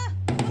losing her.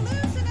 We're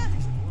losing her.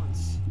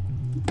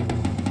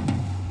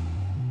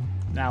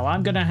 Now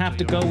I'm gonna have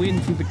to go in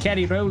through the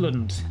Kerry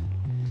Rowland.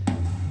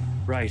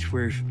 Right,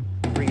 we're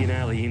bringing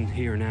Allie in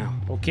here now.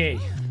 Okay.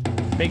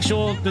 Make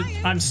sure that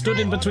I'm stood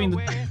in between the.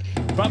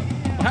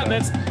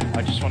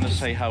 I just want to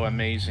say how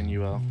amazing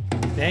you are.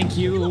 Thank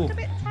you.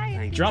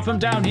 Drop him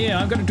down here.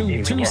 I'm gonna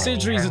do 2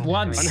 surgeries at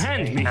once.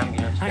 Unhand me.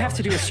 I have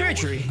to do a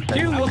surgery.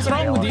 You, what's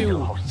wrong with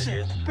you?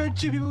 Put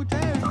 2 people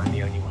down. I'm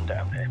the only one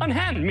down here.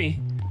 Unhand me.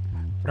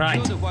 Right.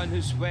 You're the one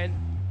who's went.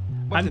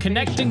 I'm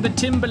connecting the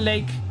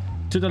Timberlake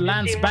to the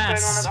Lance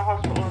Bass.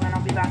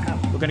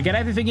 We're gonna get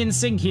everything in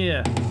sync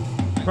here.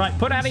 Right,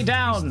 put Annie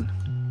down.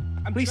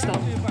 Please stop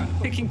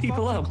picking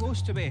people up.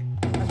 Close to me.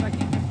 As I keep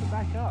them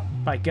back up.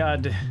 My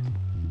God.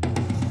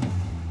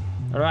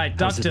 All right,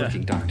 How's it Doctor.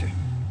 looking, Doctor?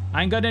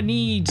 I'm gonna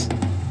need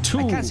 2.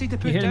 I can't seem to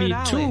put you hear down me?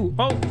 Allie. 2.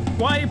 Oh,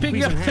 why are you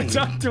picking Please up the unhand me.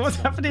 Doctor? What's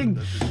happening?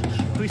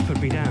 Please put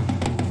me down.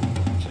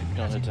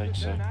 Gonna take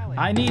so.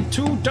 I need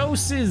 2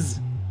 doses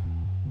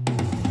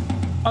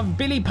of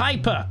Billy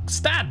Piper.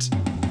 Stat.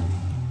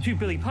 2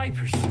 Billy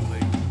Pipers.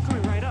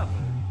 Coming right up.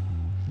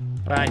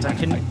 Right, I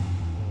can.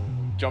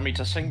 Do you want me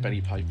to sing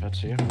Billy Piper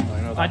to you?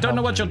 I don't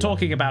know what you're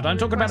talking about. I'm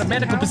talking about a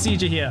medical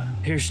procedure here.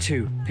 Here's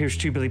 2. Here's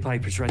 2 Billy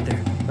Pipers right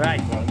there. Right.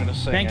 Well, I'm gonna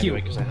sing Thank you.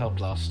 anyway because I helped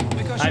last time.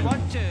 Because you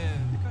want to.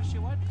 Because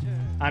you want to.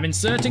 I'm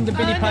inserting the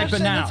Billy Piper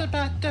now.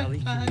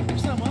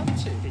 Because I want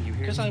to.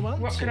 Because I want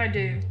to. What could I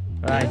do?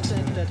 Right.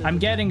 I'm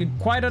getting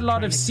quite a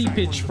lot of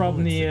seepage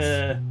from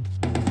the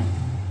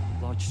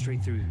Lodge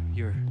straight through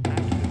your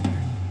abdomen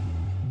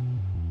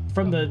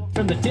there.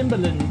 from the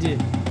Timberland.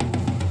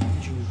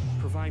 Could you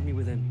provide me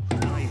with an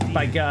IV?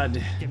 My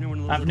God, Get me one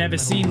of those I've little never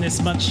metal seen this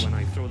buckets much when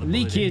I throw the bullet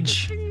in,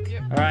 leakage.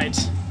 'cause- All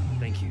right,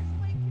 Thank you.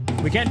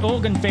 we get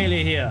organ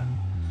failure here.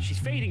 She's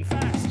fading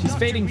fast. She's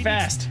fading we need-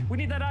 fast. We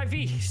need that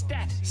IV.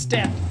 Stat.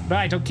 Step.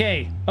 Right.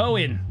 Okay.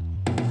 Owen,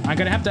 I'm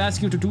gonna have to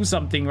ask you to do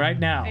something right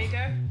now. There you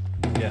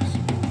go. Yes.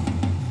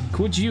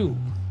 Could you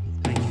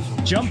Thank you so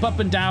jump up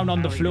and down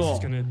on the floor.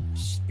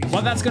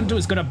 What that's going to do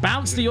is going to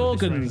bounce the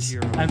organs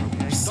and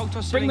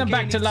bring them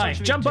back to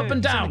life. Jump up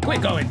and down.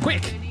 Quick, Owen,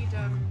 quick.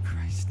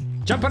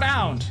 Jump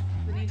around.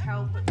 We need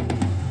help.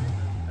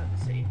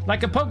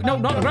 Like a poke. No,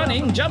 not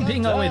running.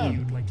 Jumping,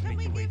 Owen.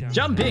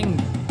 Jumping.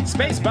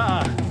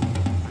 Spacebar.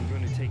 I'm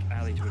going to take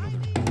Ali to another.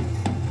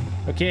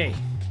 Okay.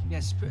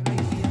 Yes, put an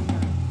AV in there.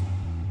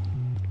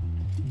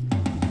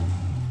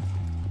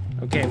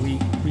 Okay,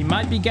 we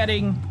might be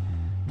getting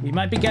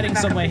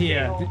somewhere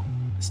here.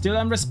 Still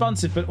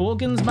unresponsive, but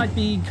organs might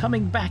be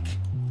coming back.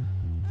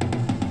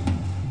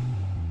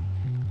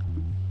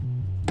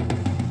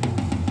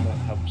 That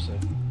helps it.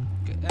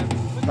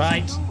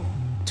 Right.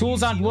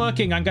 Tools aren't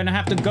working. I'm going to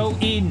have to go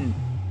in.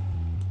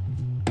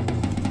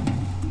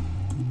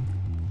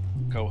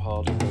 Go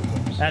hard or go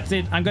fast. That's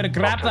it. I'm going to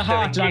grab the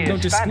heart and I'm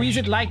going to squeeze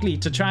it lightly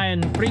to try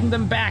and bring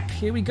them back.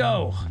 Here we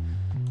go.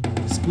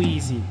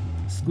 Squeezy.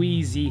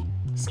 Squeezy.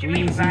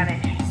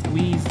 Squeezy.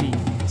 Squeezy.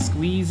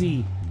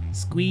 Squeezy.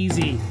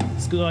 Squeezy.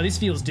 Oh, this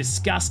feels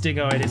disgusting.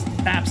 Oh, it is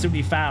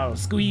absolutely foul.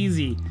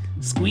 Squeezy.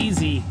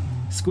 Squeezy.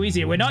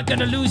 Squeezy. We're not going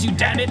to lose you,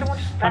 damn it.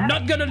 I'm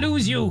not going to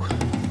lose you.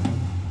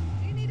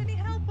 Do you need any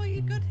help or are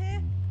you good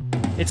here?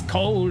 It's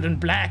cold and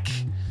black.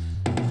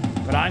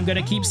 But I'm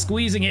going to keep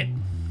squeezing it.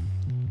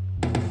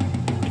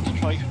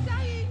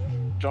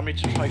 Do you want me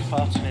to try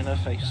farting in her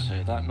face?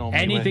 That normally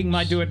Anything works.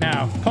 might do it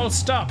now. Pulse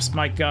stops.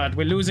 My God,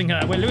 we losing her.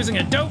 We're losing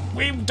her.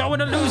 We don't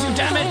want to lose you,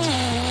 damn it!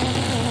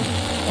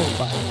 Oh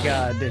my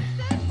God!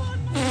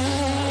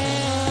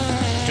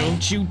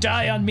 Don't you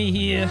die on me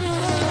here.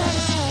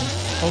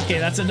 Okay,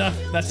 that's enough.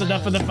 That's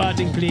enough of the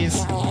farting, please.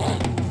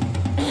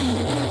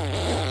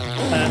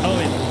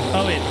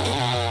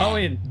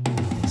 Owen,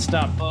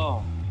 stop.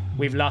 Oh.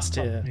 We've lost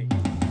her.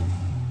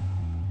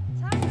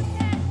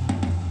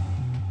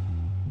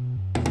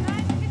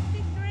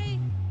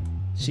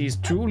 She's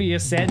truly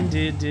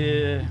ascended.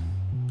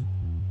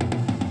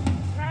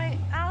 Right,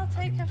 I'll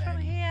take her from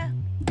here.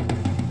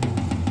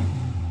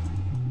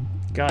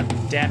 God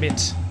damn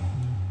it.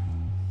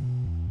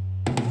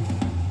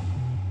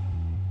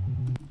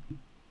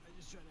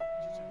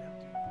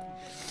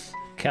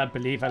 Can't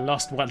believe I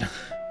lost one.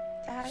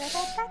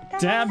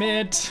 Damn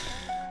it.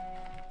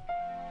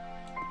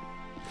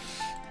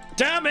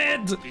 Damn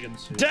it!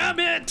 Damn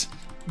it!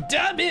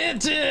 Damn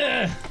it!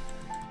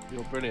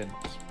 You're brilliant.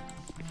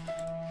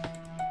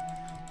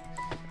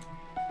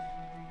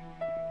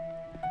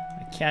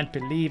 I can't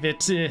believe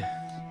it.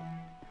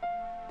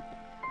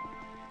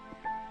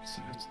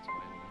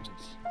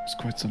 It's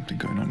quite something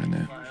going on in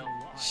there.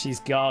 She's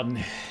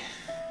gone.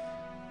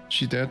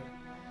 She dead?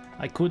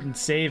 I couldn't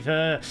save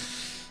her.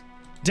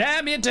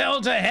 Damn it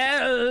all to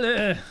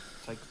hell!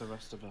 Take the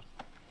rest of her.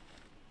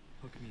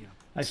 Hook me up.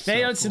 I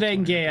failed,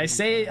 Serenge. I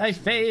say I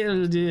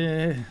failed.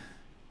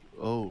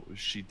 Oh, is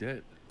she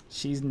dead?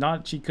 She's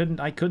not. She couldn't.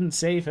 I couldn't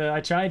save her.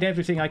 I tried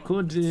everything I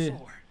could.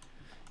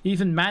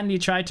 Even Manly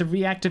tried to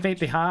reactivate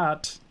the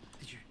heart.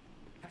 Did you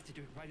have to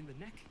do it right in the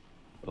neck?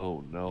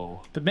 Oh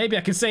no. But maybe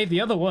I can save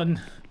the other one.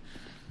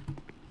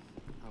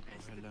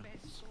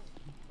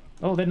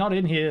 Oh, they're not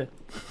in here.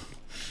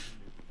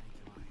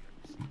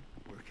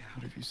 What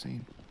have you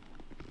seen?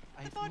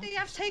 The body,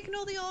 I've taken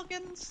all the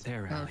organs.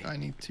 There, Ali. I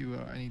need to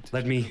Let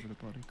check me over the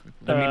body quickly.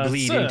 let me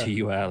bleed sir. into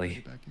you,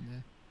 Ali.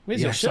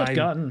 Where's Yes, your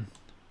shotgun?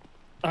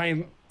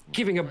 I'm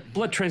giving a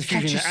blood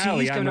transfusion Can't you to see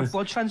Ali. he's doing a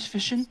blood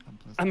transfusion?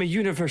 I'm a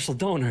universal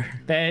donor.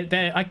 Their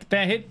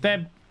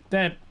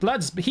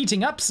blood's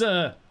heating up,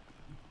 sir.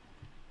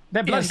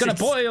 Their blood's Yes, gonna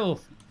it's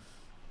boil.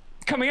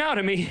 coming out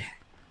of me.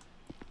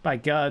 By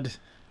God.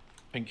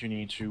 I think you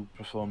need to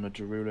perform a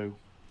Derulo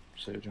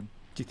surgeon.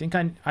 Do you think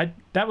I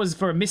that was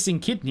for a missing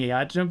kidney?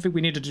 I don't think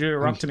we need to do a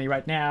rectomy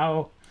right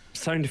now.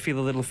 Starting to feel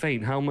a little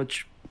faint. How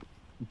much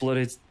blood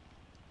is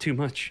too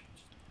much?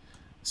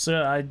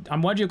 Sir,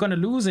 I'm worried you're gonna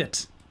lose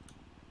it.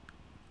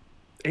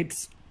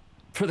 It's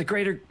for the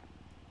greater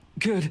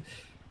good.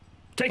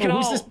 Take it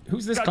all.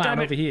 Who's this God clown damn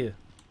it. over here?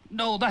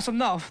 No, that's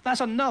enough.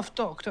 That's enough,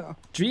 Doctor.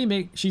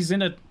 Dreaming. She's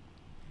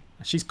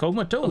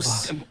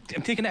comatose.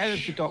 I'm taking it out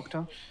of you,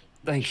 Doctor.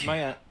 Thank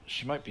you.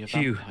 She might be a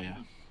Hugh, vampire.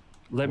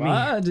 let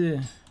What?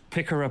 me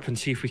pick her up and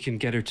see if we can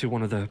get her to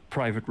one of the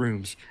private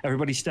rooms.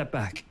 Everybody step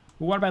back.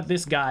 What about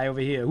this guy over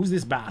here? Who's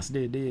this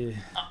bastard?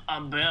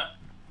 I'm better.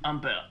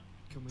 I'm better.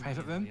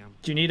 Private room?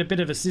 Do you need a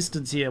bit of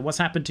assistance here? What's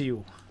happened to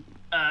you?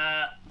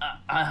 I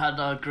had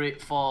a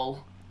great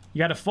fall.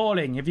 You had a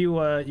falling. Have you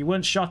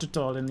weren't shot at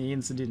all in the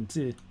incident?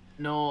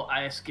 No,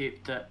 I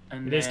escaped it,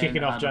 and It is then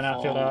kicking I off, had John. a I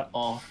feel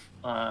fall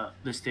that. off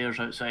the stairs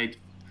outside.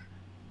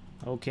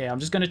 Okay, I'm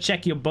just gonna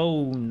check your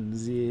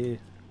bones. Yeah.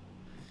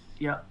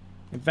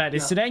 In fact,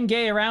 is Yeah. Serenge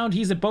around?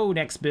 He's a bone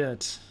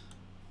expert.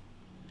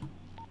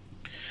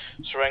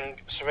 Serenge,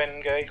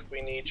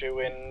 we need you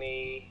in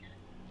the...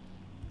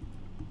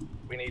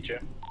 We need you.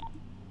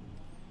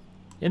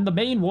 In the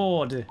main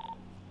ward.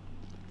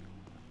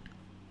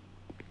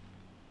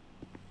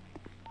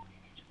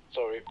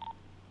 Sorry.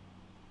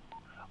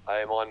 I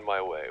am on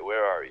my way.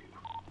 Where are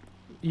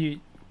you?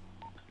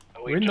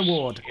 We're in the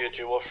ward. You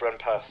do off run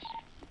past.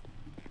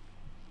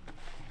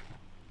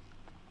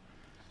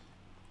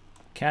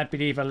 Can't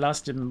believe I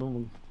lost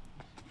him.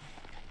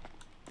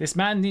 This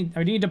man,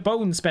 I need a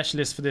bone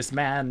specialist for this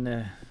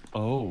man.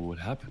 Oh, what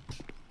happened?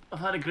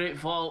 I've had a great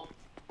fall.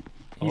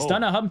 He's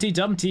done a Humpty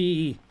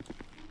Dumpty.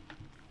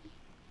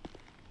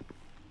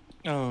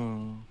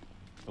 Oh.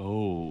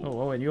 Oh,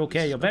 Owen, you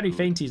okay? You're very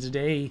fainty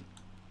today.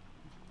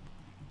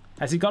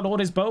 Has he got all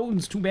his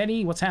bones? Too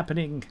many? What's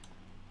happening?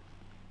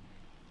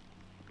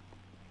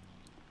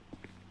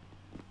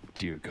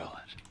 Dear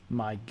God.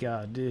 My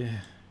God.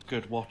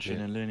 Good watching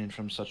and learning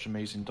from such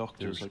amazing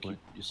doctors like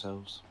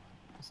yourselves.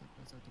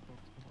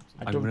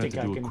 I don't think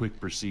I do can a quick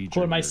procedure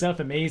call here.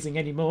 myself amazing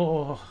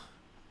anymore.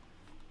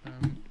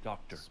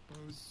 Doctor,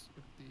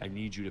 I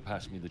need you to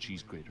pass me the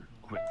cheese grater,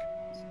 quick.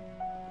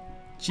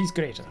 Cheese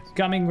grater,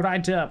 coming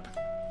right up.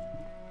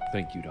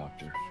 Thank you,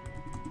 Doctor.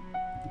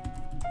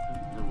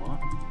 The what?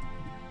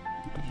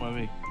 Don't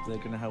worry, they're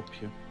gonna help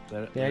you.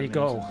 There you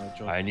go.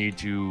 I need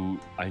to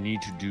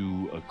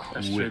do a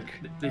quick.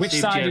 Which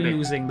side are you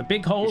using? The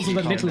big holes or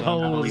the little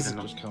holes?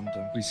 Just calm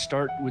down. We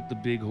start with the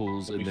big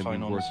holes and then we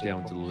fine, work honestly.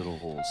 down to the little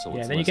holes. So Yeah,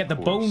 it's then you less get the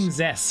coarse. bone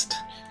zest.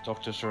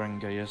 Dr.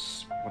 Serenge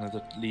is one of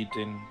the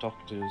leading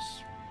doctors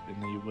in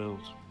the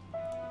world,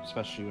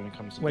 especially when it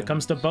comes to When it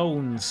comes to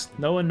bones,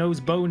 no one knows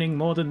boning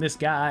more than this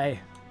guy.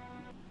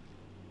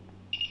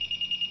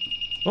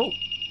 Oh,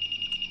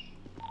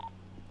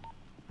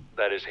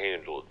 That is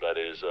handled. That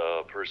is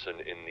a person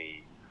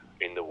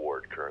in the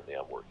ward currently.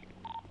 I'm working.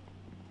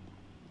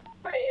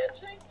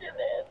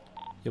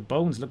 your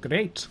bones look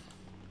great.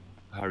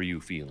 How are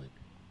you feeling?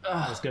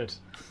 That's good.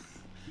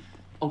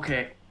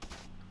 Okay,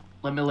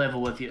 let me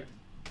level with you.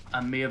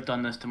 I may have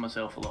done this to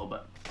myself a little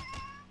bit.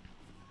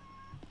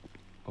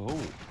 Oh.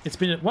 It's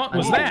been. What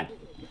was that?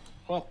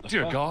 What the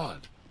Dear fuck?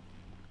 God.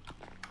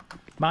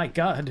 My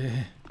God.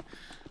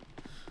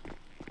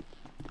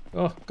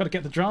 Oh, gotta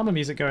get the drama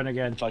music going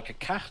again. Like a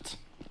cat.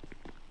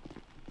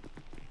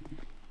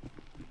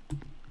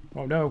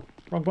 Oh no,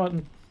 wrong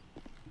button.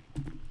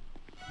 Can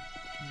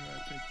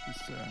you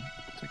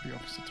take the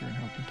officer through and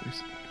help him,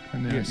 please?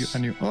 And then Yes.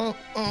 oh,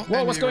 Whoa,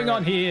 and what's you're, going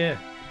on here?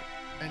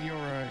 And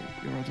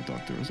you're the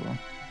doctor as well.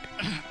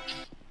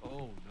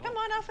 Come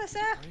on, officer.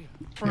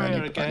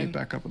 Yeah, I need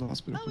back up at the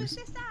hospital, Oh, is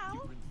please. this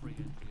Al?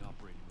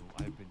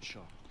 I've been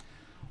shot.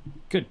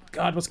 Good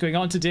God, what's going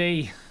on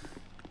today?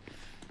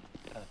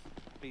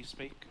 Please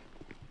speak.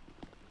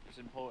 It's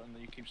important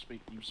that you keep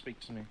speaking. You speak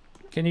to me.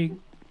 Can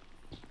you?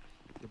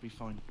 You'll be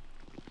fine.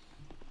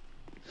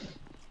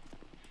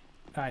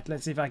 Alright,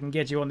 let's see if I can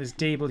get you on this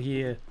table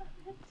here.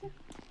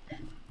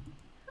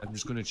 I'm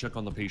just going to check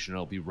on the patient.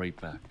 I'll be right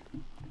back.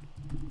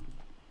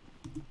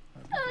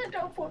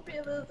 Don't put me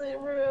in the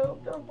same room.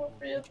 Don't put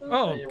me in the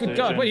Oh, same good room.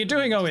 God, what are you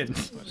doing, Owen?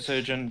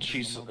 Surgeon,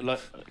 she's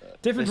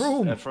Different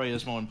room.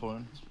 Freya's more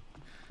important.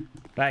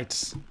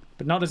 Right,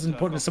 but not as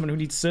important as someone who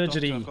needs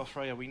surgery. Doctor, I've got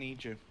Freya. We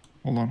need you.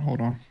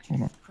 Hold on.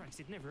 Christ,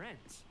 it never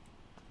ends.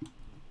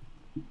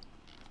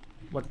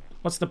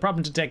 What's the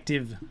problem,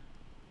 detective?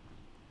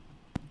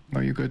 No,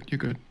 you're good.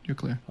 You're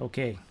clear.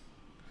 Okay.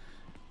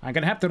 I'm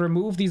gonna have to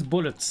remove these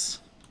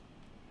bullets.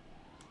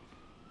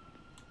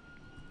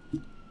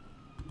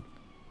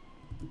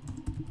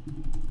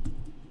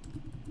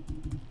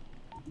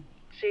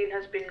 Scene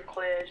has been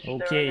cleared.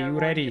 Okay, There are no you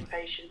ready? active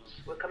patients.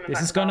 We're coming This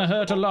back is to the gonna hurt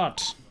a hospital.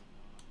 lot.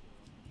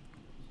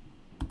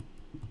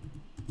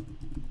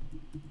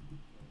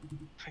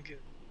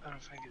 I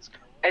don't think it's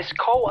going. Is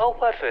call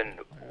 11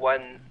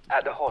 one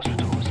at the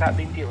hospital? Is that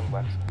been dealing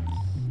with?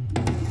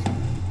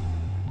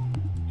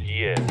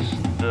 Yes,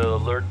 the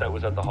alert that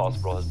was at the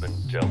hospital has been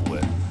dealt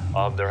with.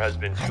 There has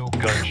been 2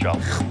 gunshot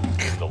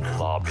wounds in the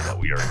lobby that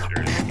we are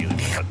currently dealing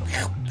with at the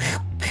moment.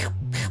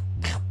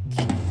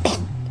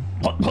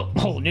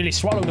 Oh, nearly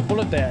swallowed a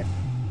bullet there.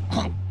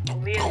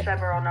 Me and Seb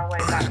are on our way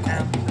back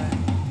now.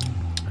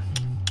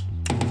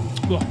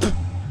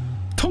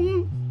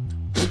 Tung,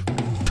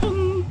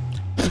 tung,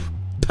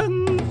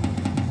 tung.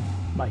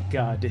 My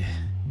God.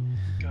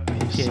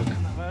 Okay.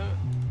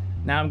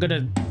 Now I'm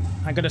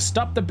gonna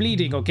stop the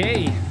bleeding,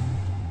 okay?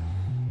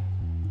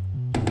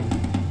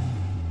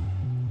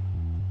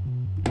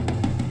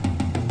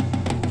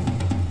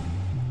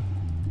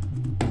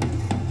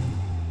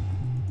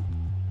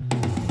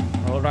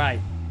 All right.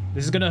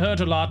 This is gonna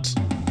hurt a lot.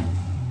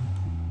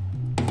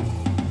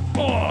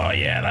 Oh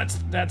yeah,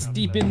 that's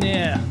deep in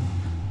there.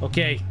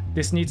 Okay,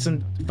 this needs some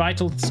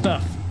vital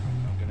stuff.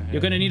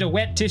 You're gonna need a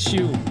wet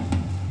tissue.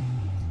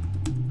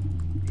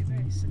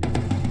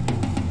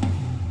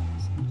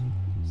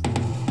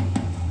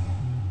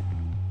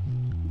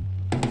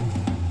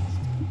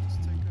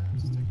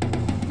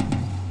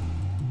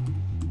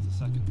 It's the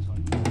second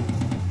time.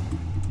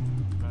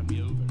 Ran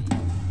me over.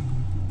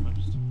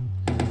 Almost.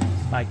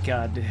 My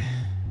God.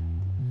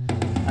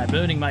 I'm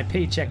earning my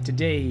paycheck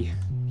today.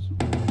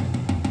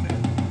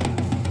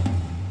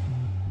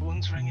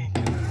 Phone's ringing.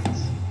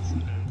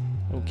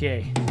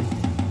 Okay.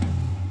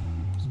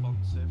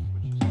 Responsive,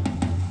 which is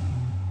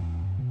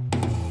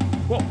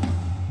Whoa.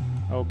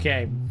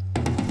 Okay.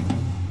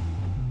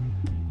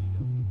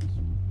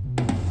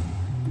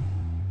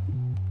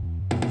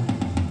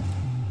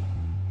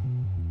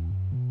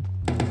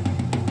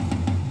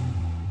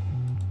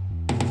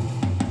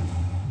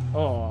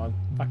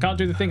 can't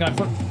do the thing I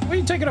put. Are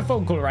you taking a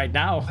phone call right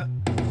now?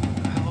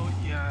 Hello,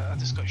 yeah, I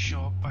just got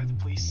shot by the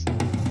police.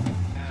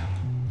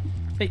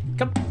 Hey,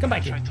 come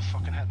back here. I tried to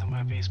fucking hit them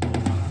with a baseball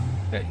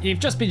bat. You've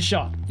just been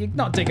shot. You're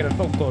not taking a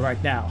phone call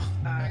right now.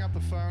 Hang up the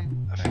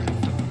phone. I think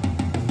I'm done.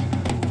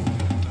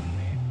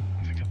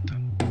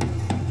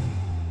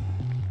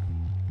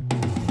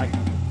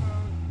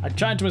 I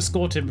tried to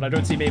escort him, but I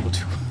don't seem able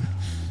to.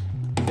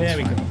 There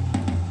we go.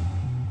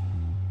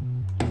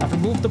 I've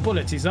removed the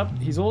bullets. He's up.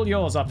 He's all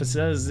yours,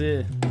 officers.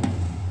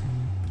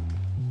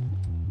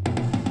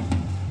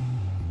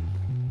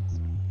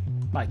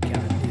 My God.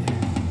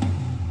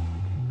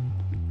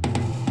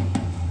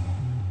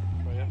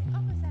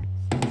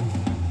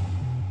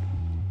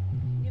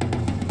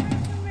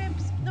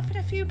 Nothing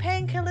a few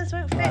painkillers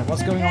won't fix. Right,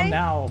 what's going on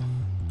now?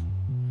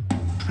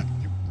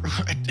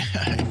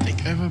 I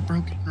think I have a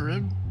broken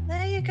rib.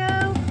 There you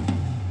go.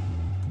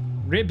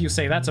 Rib, you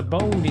say? That's a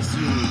bone issue.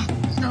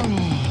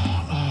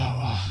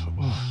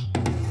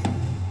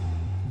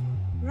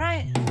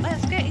 Right,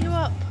 let's get you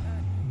up.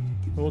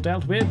 All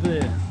dealt with.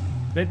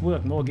 Great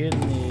work, Morgan.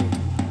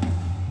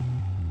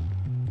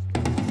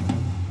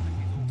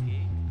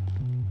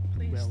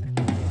 Well, you're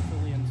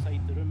fully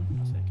inside the room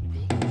a second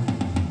ago.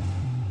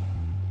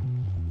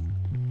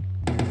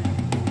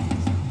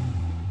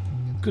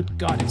 Good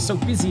God, it's so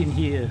busy in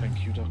here.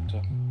 Thank you,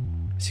 Doctor.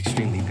 It's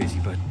extremely busy,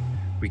 but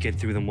we get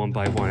through them one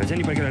by one. Has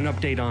anybody got an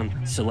update on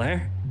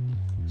Solaire?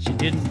 She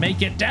didn't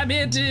make it. Damn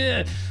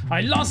it!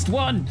 I lost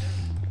one.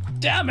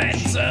 Damn it!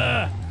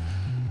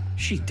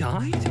 She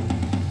died?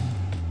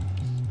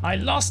 I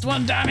lost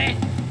one. Damn it!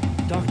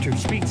 Doctor,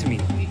 speak to me.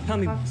 Tell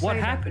me what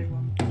happened.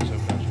 So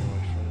glad you're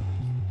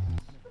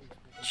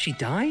right, She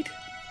died?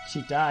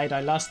 She died.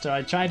 I lost her.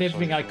 I tried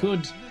everything I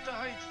could.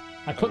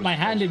 I put my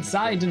hand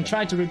inside and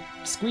tried to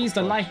squeeze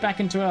the life back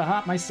into her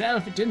heart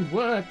myself. It didn't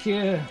work.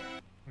 Good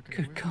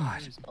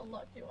God.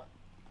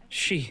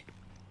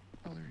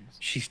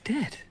 She's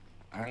dead.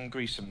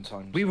 Angry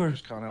sometimes. We were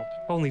just can't help.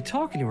 only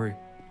talking to her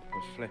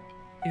But flip.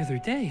 the other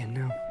day, and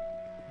now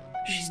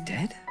she's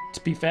dead?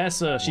 To be fair,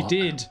 sir, she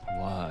did.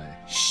 Why?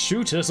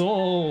 Shoot us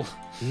all.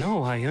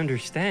 No, I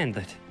understand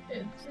that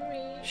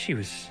she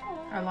was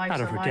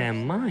out of her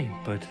damn mind,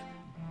 but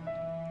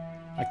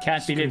I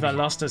can't believe I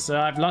lost her, sir.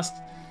 I've lost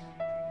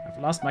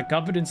my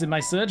confidence in my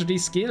surgery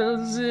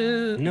skills.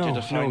 You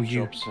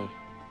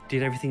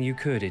did everything you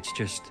could. It's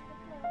just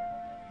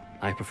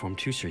I performed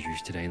 2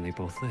 surgeries today, and they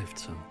both lived.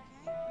 So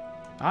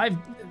I've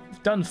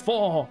done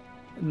 4,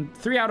 and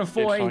 3 out of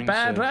 4 ain't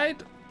bad, sir.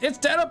 right? It's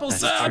terrible,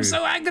 That's sir. I'm true.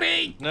 so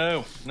angry.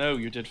 No,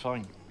 you did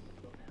fine.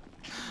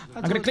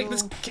 I'm gonna kick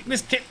this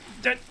kid.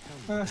 what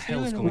the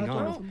hell's going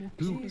on?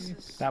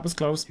 That was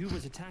close. Who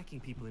was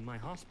attacking people in my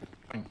hospital?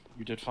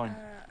 You did fine.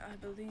 I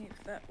believe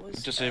that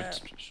was. Just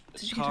saved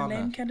did you get a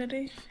name,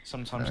 Kennedy?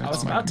 Sometimes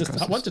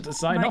I wanted to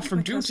sign off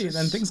from duty, and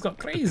then things got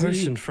The crazy.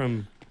 person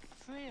from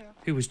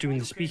who was doing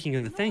the speaking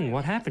of the thing.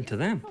 What happened to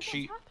them?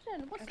 She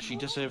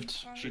deserved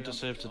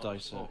to die,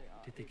 sir.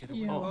 Did they get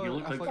Oh, you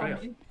look like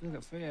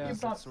Freya.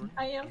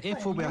 I am.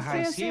 Aphobia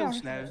has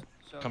heals now.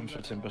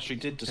 Comfort him, but she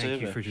did Thank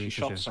deserve you it. for doing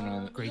She such shot a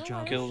someone. great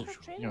job. Killed,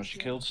 she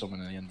killed someone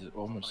in the end.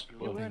 Almost.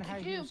 You learn how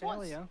to use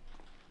earlier.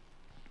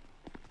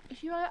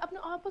 If you, I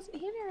wasn't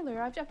here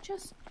earlier. I've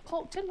just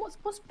popped in.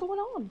 What's going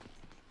on?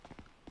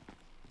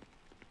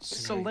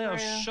 Solaire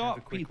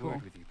shot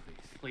people.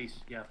 Please,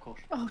 yeah, of course.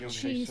 Oh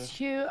jeez,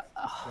 Hugh.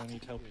 Do I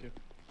need help you?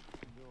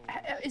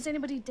 Is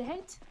anybody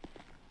dead?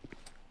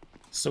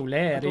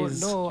 Solaire I don't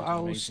is. know. I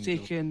was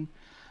taking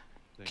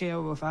care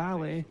of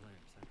Ali.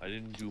 I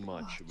didn't do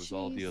much. It was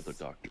all the other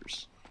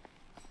doctors.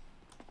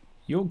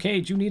 You okay?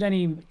 Do you need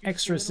any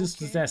extra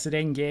assistance there,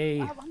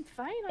 Serenge? I'm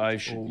fine. I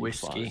should be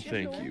fine,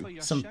 thank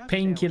you. Some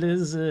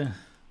painkillers.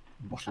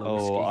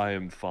 Oh, I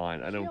am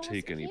fine. I don't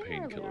take any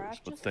painkillers,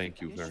 but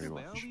thank you very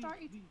much.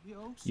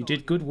 You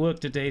did good work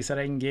today,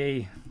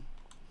 Serenge.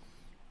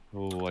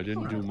 Oh, I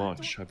didn't do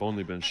much. I've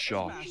only been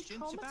shot.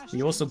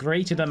 You also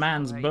grated a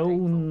man's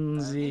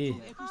bones.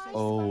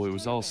 Oh, it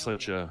was all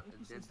such a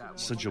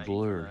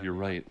blur. You're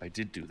right. I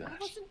did do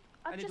that.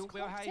 I just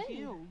popped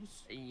in.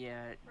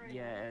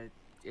 Yeah.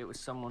 It was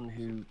someone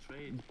who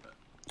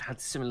had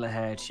similar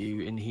hair to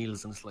you in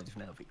heels and a slightly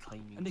different outfit,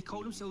 claiming. And they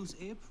called themselves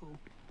April.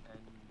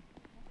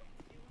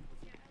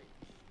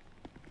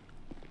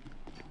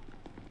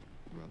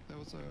 Well, there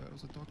was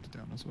a doctor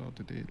down as well.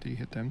 Did he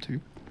hit them too?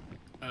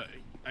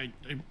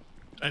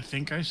 I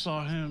think I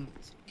saw him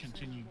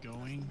continue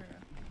going.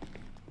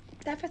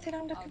 Is everything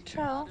under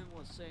control?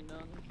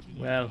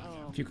 Well,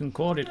 if you can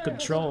call it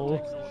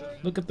control,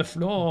 look at the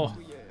floor.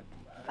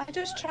 I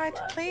just tried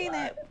to clean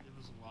it.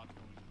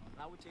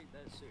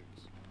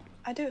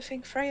 I don't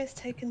think Freya's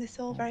taken this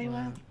all very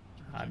well.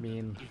 I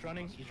mean, He's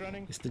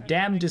running. it's the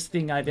damnedest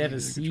thing I've ever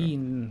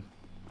seen.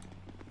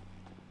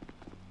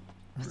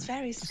 It's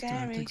very Just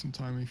scary. take some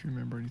time if you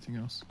remember anything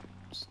else.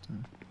 Just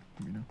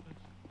let me know.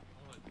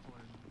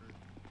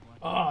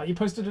 Oh, you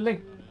posted a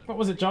link. What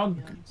was it,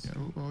 John? Yeah,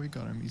 well, we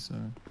got him. He's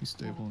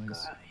stable.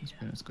 He's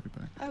been escorted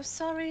back. Oh,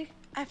 sorry.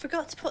 I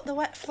forgot to put the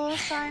wet floor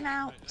sign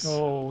out.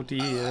 Oh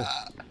dear.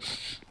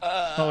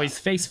 Oh, he's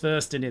face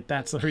first in it.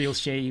 That's a real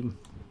shame.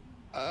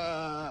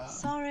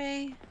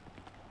 Sorry.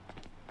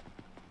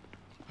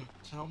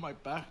 It's on my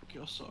back.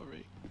 You're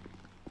sorry.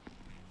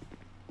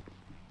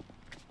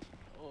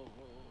 Oh.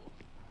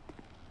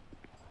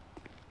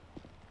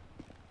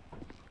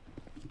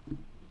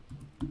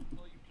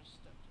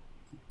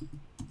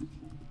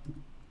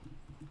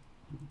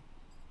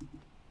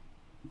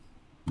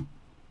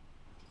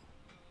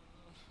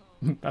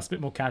 That's a bit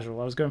more casual.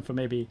 I was going for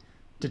maybe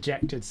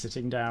dejected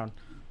sitting down.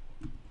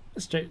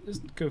 Let's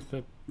go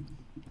for...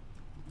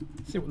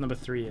 see what number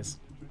 3 is.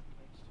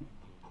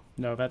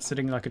 No, that's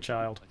sitting like a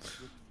child.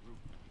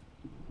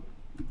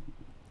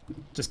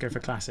 Just go for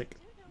classic.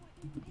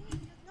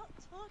 Not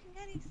talking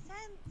any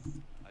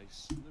sense. I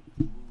slipped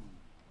through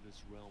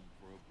this realm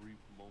for a brief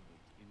moment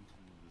into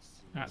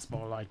this. That's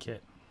more like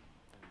it.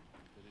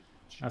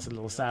 That's a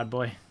little sad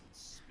boy.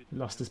 He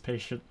lost his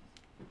patient.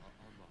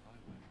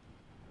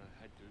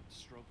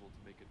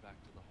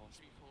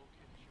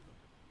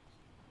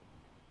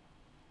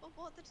 Well,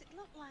 what did it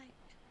look like?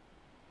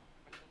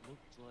 It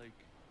looked like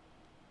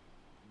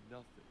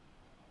nothing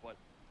but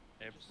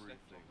everything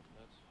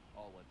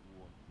all at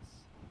once.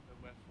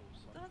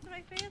 Those are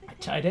really I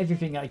tried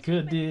everything I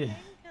could do.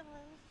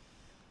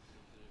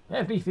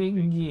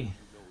 Everything, yeah.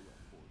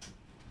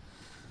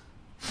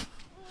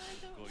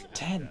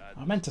 10.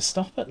 I meant to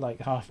stop at like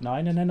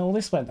 9:30 and then all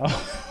this went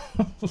off.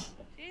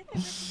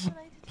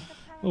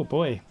 Oh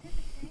boy.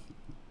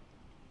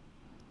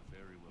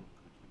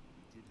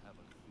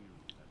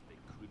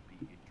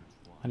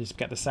 I need to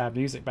get the sad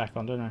music back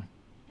on, don't I?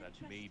 That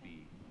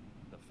maybe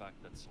the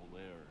fact that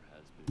Solaire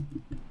has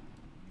been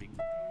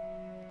mingled.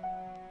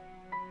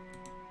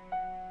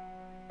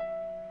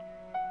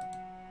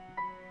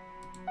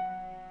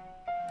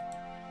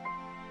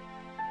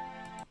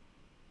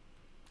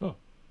 Oh,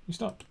 you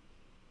stopped.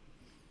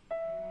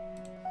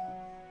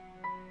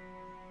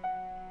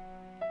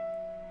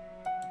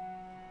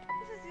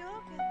 This is the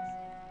organs.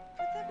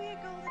 Could there be a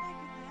golden egg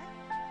in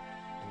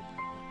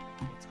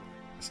there?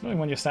 It's annoying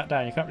when you're sat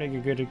down, you can't really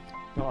get good.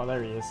 Oh,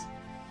 there he is.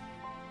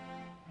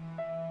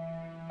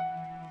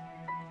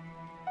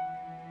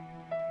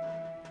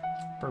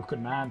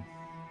 Broken man.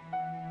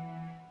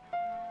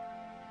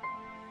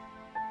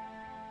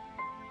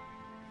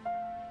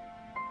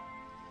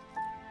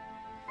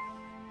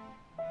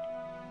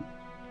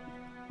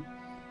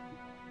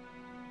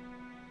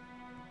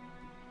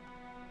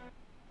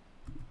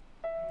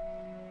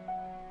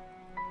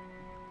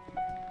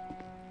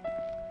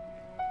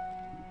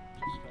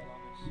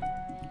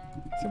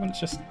 When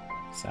it's just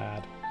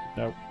sad.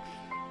 Nope.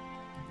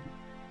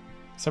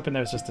 I was hoping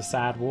there was just a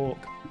sad walk.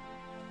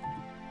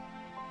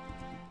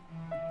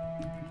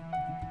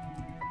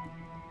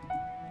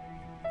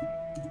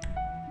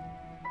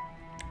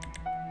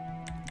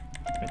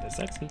 Wait, they're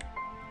sexy.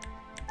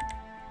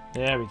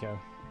 There we go.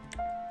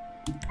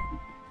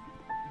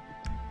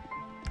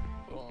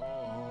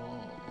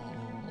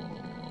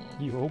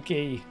 You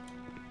okay?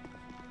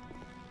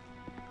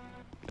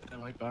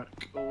 Am I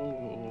back?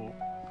 Oh.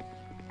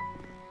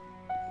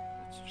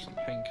 Some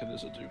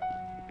painkillers will do.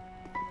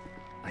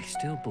 I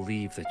still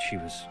believe that she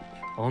was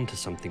onto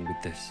something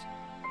with this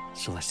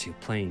celestial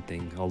plane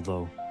thing,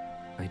 although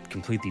I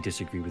completely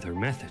disagree with her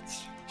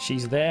methods.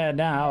 She's there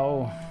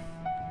now.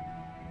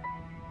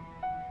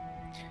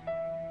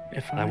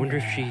 I wonder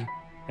if she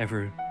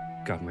ever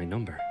got my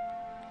number.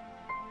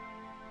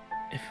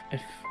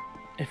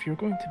 If you're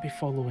going to be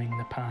following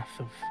the path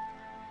of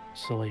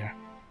Solaire,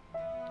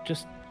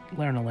 just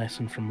learn a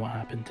lesson from what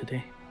happened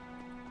today.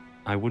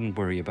 I wouldn't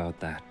worry about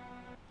that.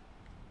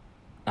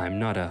 I'm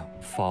not a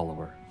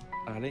follower.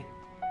 Ali?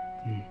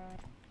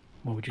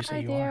 What would you say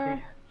Hi you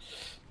there.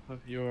 are?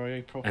 You're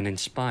April. An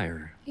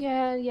inspire.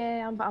 Yeah,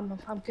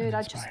 I'm good.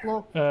 I just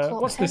looked.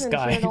 What's this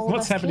guy?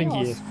 What's happening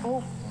here?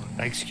 Oh.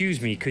 Excuse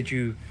me, could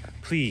you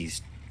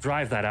please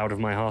drive that out of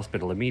my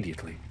hospital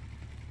immediately?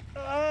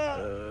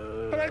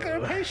 But I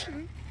got a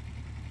patient.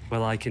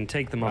 Well, I can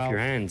take them off your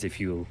hands if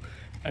you'll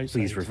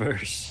please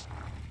reverse.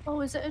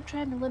 Oh, is it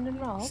adrenaline and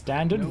rock?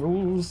 Standard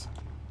rules.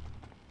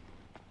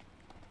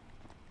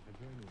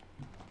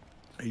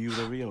 Are you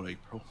the real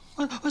April?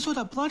 Where's all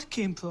that blood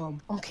came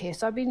from? Okay,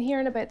 so I've been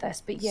hearing about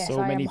this, but yes, So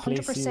I am many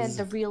 100% places.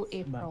 the real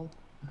April.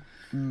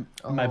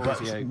 My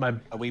yeah. my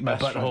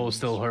butthole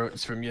still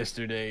hurts from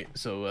yesterday,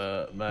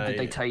 so my. Did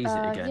they tase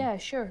it again? Yeah,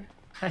 sure.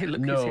 Hey,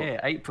 look No. who's here.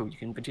 April, you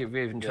can be a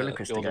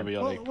ventriloquist again.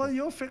 Well,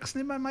 you're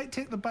fixing him. I might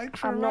take the bike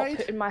for I'm a not ride.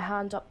 putting my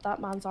hand up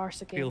that man's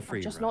arse again. Feel free,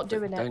 I'm just Ralph. not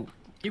doing it. Don't.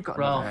 You've got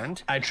Ralph, another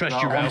hand. I trust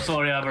you, Ralph. Ralph.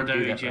 Sorry, I ever Don't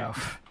do doubted that, you.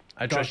 Ralph.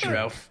 I trust you,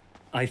 Ralph.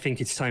 I think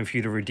it's time for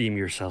you to redeem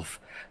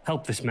yourself.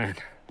 Help this man.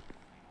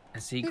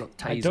 Has he got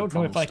taser I don't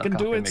know if I can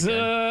do it,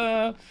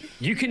 sir.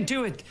 You can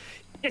do it.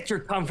 Get your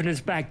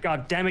confidence back,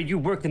 goddammit. You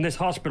work in this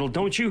hospital,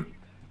 don't you?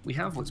 We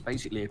have what's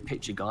basically a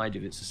picture guide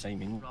if it's the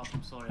same image.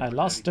 I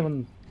lost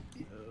him.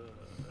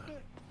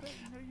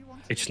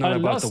 It's not I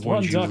about the lost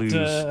ones you one, lose.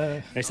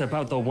 Doctor. It's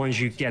about the ones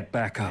you get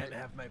back up.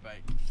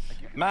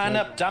 Man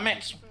up, damn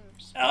it!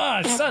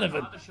 Ah, son of a...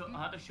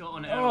 I had a shot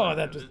on it. Oh, earlier.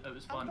 that was... It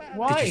was fun.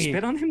 Why? Did you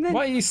spit on him then?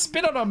 Why are you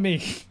spitting on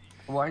me?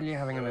 Why are you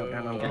having a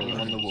meltdown? I'm getting you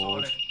on the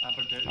ward.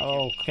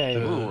 Okay.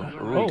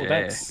 Ooh, dear.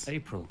 that's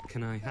April.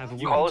 Can I have a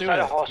You word? can do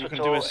it. You can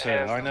do it,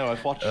 sir. I know.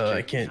 I've watched you.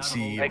 I can't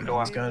see.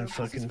 Ignore. It's gone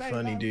fucking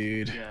funny,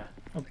 dude.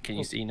 Can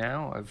you see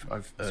now?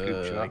 I've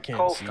scooped you I up. can't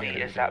Call see fleet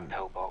anything. is that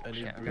pillbox.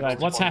 Right,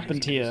 what's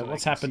happened here?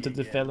 What's happened to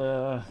the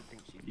fella?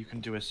 You can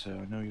do it, sir.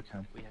 I know you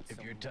can.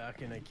 If you're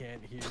talking, I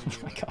can't hear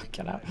I you. can't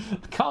get out.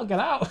 I can't get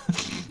out.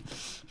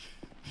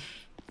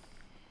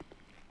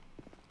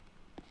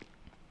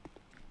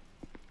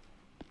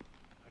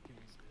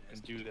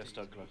 And do this,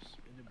 Douglas.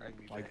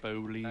 I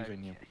believe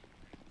in you.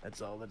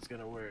 That's all that's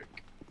gonna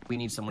work. We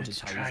need someone It's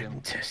to tase tried him.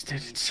 and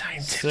tested. It's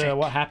scientific. Sir,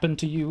 what happened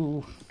to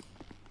you?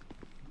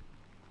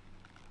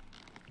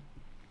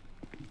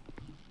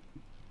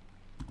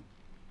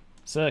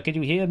 Sir, can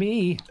you hear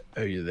me?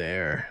 Are you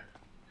there?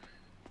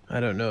 I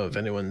don't know if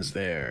anyone's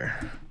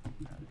there.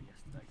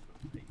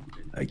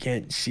 I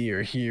can't see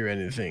or hear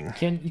anything.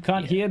 You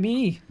can't hear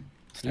me?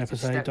 Step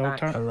aside,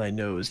 Doctor. All I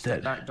know is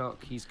Step that back,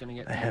 Doc. He's gonna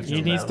get. I have He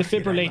no needs mouth,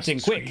 yet I defibrillating,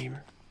 must quick. scream.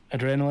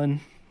 Adrenaline.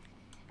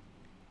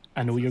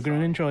 I know you're going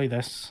to enjoy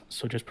this,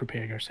 so just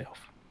prepare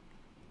yourself.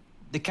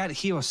 They can't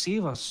hear or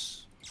save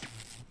us.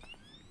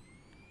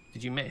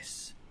 Did you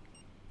miss?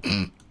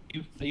 Are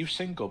you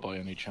single by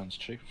any chance,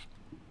 Chief?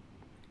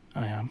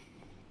 I am.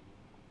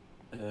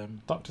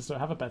 Doctors don't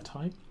have a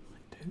bedtime.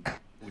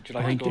 Would you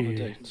like to go on a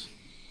date?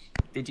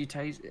 Did you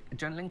tase,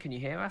 Gentlemen? Can you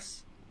hear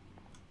us?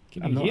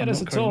 Can you you hear hear us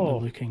us at at all?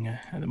 all? Looking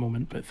at the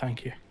moment, but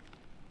thank you.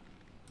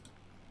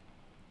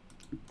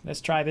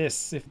 Let's try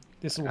this. If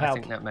this will I help.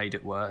 think that made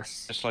it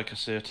worse. It's like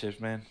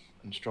assertive men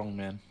and strong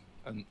men,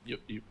 and you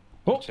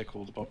tick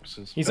all the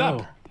boxes. He's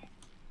up.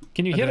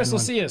 Can you hear us or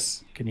see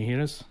us? Can you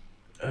hear us?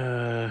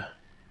 I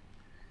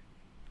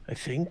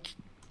think.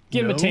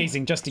 Give him a No.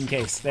 tasing just in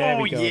case. There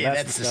we go. Yeah,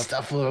 that's the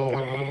stuff.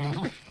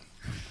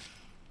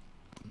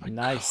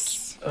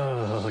 Nice.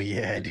 Oh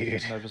yeah,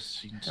 dude. Never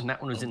seen. And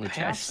that one was in the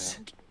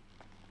chest.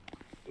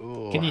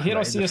 Oh, Can you hear or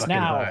right in see the us fucking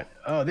now? heart.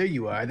 Oh, there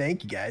you are.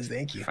 Thank you, guys.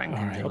 Thank you.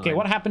 Okay,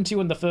 what happened to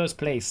you in the first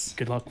place?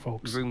 Good luck,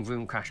 folks. Vroom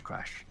vroom crash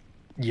crash.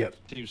 Yep.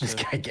 This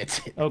guy gets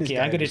it. This Okay,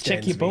 guy I'm gonna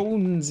check your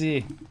understands me.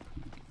 bones.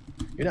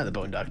 You're not the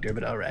bone doctor,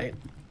 but all right.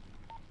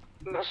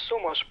 There's so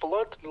much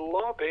blood in the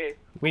lobby.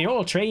 We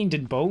all trained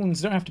in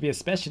bones. Don't have to be a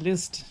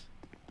specialist.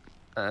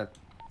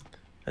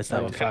 That's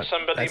not what Can Fox-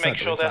 somebody that's make not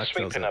sure what they're Fox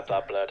tells sweeping us. up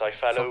that blood? I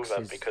fell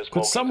over because.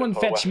 Could someone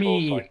fetch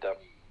me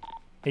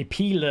a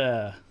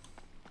peeler?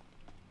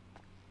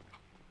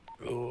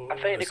 I think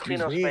the Excuse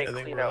cleaners me, might I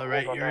think clean we're up all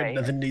right here. overnight.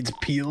 Nothing needs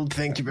peeled.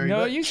 Thank you very No,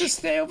 much. you just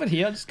stay over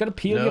here. I'm just gonna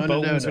peel your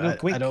bones real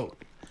quick. I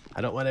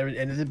don't want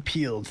anything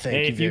peeled. Thank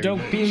Hey, you. if you very don't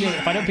much. peel your,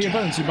 if I don't peel your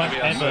bones, you might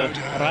never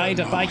ride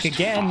a bike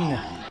again.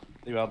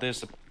 Well,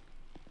 there's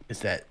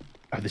the.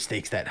 Are the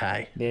stakes that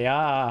high? They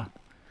are.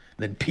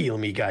 Then peel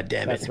me,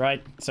 goddammit. That's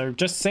right. So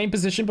just same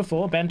position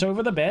before, bent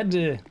over the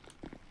bed.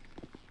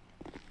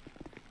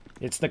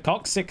 It's the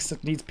coccyx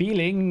that needs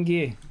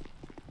peeling.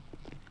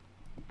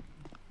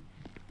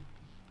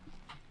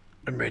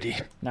 I'm ready.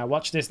 Now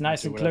watch this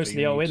nice do and whatever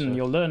closely, you Owen. need, sir.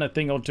 You'll learn a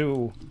thing or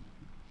two.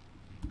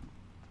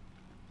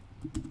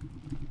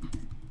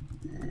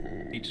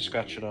 Need to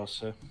scratch it off,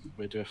 sir.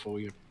 We'll do it for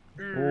you.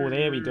 Oh,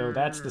 there we go.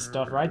 That's the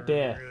stuff right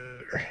there.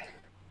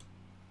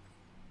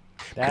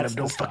 I have That's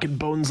no the stuff. fucking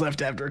bones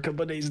left after a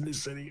couple of days in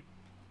this city.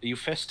 Are you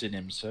fisting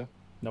him, sir?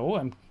 No,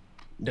 I'm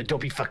No,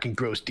 don't be fucking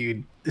gross,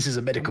 dude. This is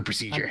a medical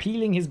procedure. I'm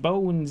peeling his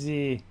bones.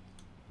 Alright,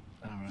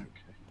 okay.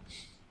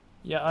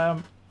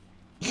 Yeah,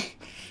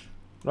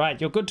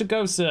 right, you're good to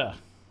go, sir.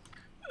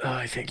 Oh,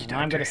 I thank you, And I'm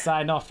doctor. gonna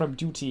sign off from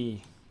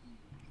duty.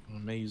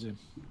 Amazing.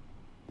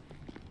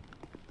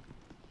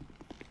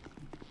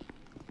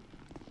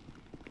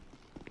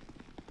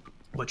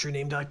 What's your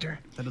name, doctor?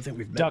 I don't think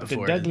we've met Dr.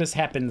 before. Douglas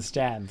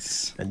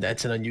Happenstance. And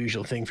that's an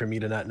unusual thing for me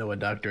to not know a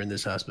doctor in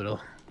this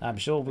hospital. I'm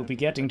sure we'll be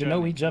getting to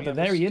know each other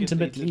very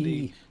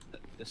intimately.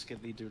 The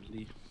skiddly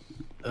doodly.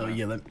 Oh,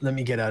 yeah, let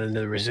me get out into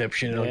the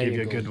reception and I'll There give you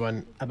you a go. good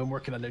one. I've been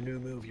working on a new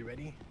move. You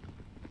ready?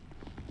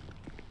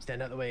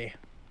 Stand out the way.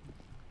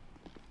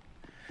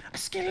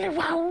 Skiddly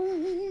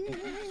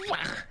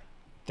wow.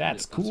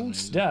 That's cool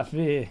stuff. All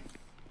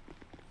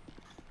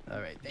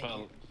right, thank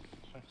you.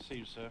 See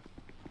you, sir.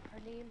 Her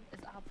name is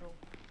Avril.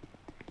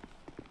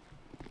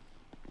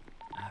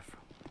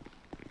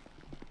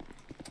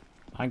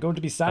 I'm going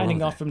to be signing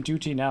Hello off from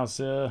duty now,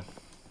 sir.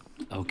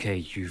 Okay,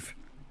 you've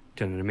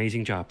done an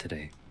amazing job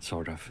today,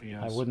 sort of.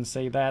 I wouldn't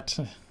say that.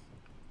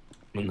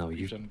 Well, no,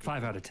 you've done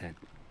 5 out of 10.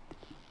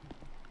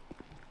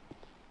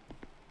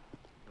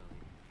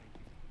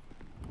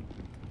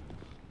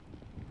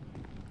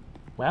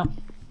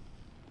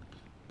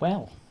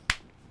 Well.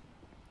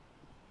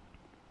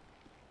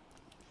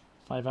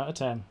 5 out of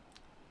 10.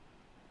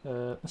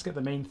 Let's get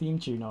the main theme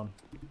tune on.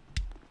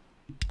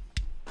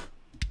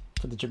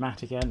 For the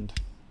dramatic end.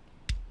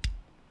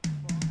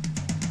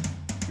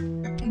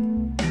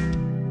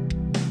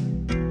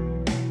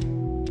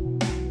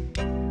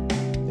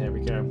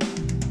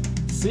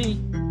 C.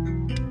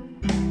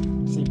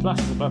 C plus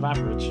is above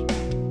average.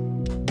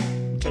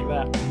 Take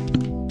that.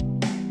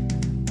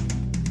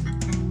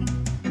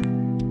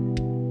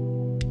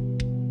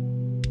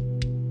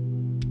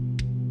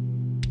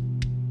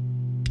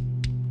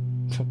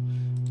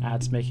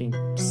 Ads making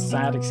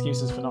sad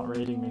excuses for not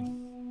raiding me.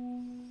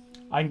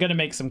 I'm gonna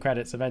make some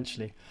credits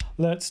eventually.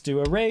 Let's do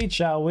a raid,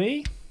 shall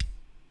we?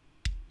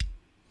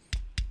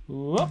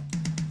 Whoop.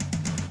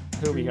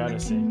 Who are we gonna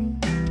see?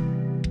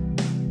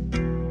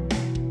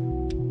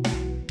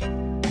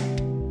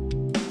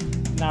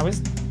 Now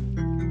is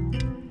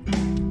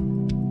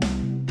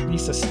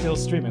Lisa still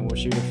streaming, or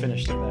she would have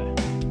finished it there?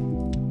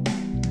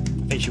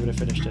 I think she would have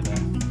finished it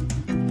there.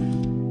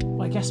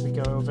 Well, I guess we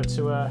go over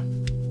to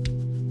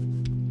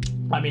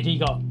I mean, he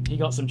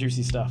got some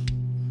juicy stuff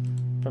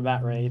from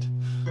that raid.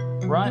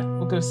 Right,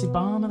 we'll go see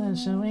Barmer then,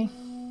 shall we?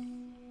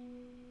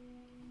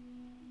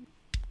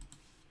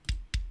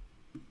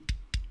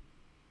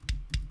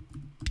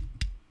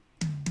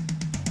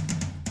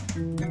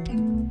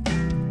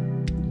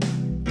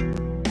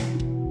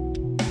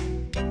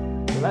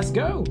 So let's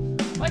go.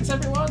 Thanks,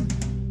 everyone.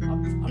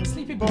 I'm a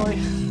sleepy boy.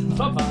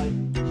 Bye-bye.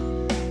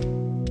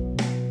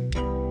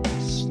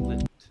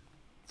 Slipped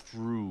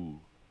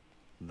through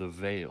the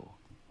veil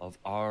of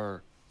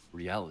our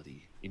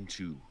reality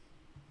into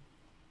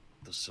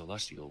the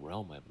celestial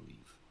realm, I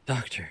believe.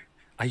 Doctor,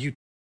 are you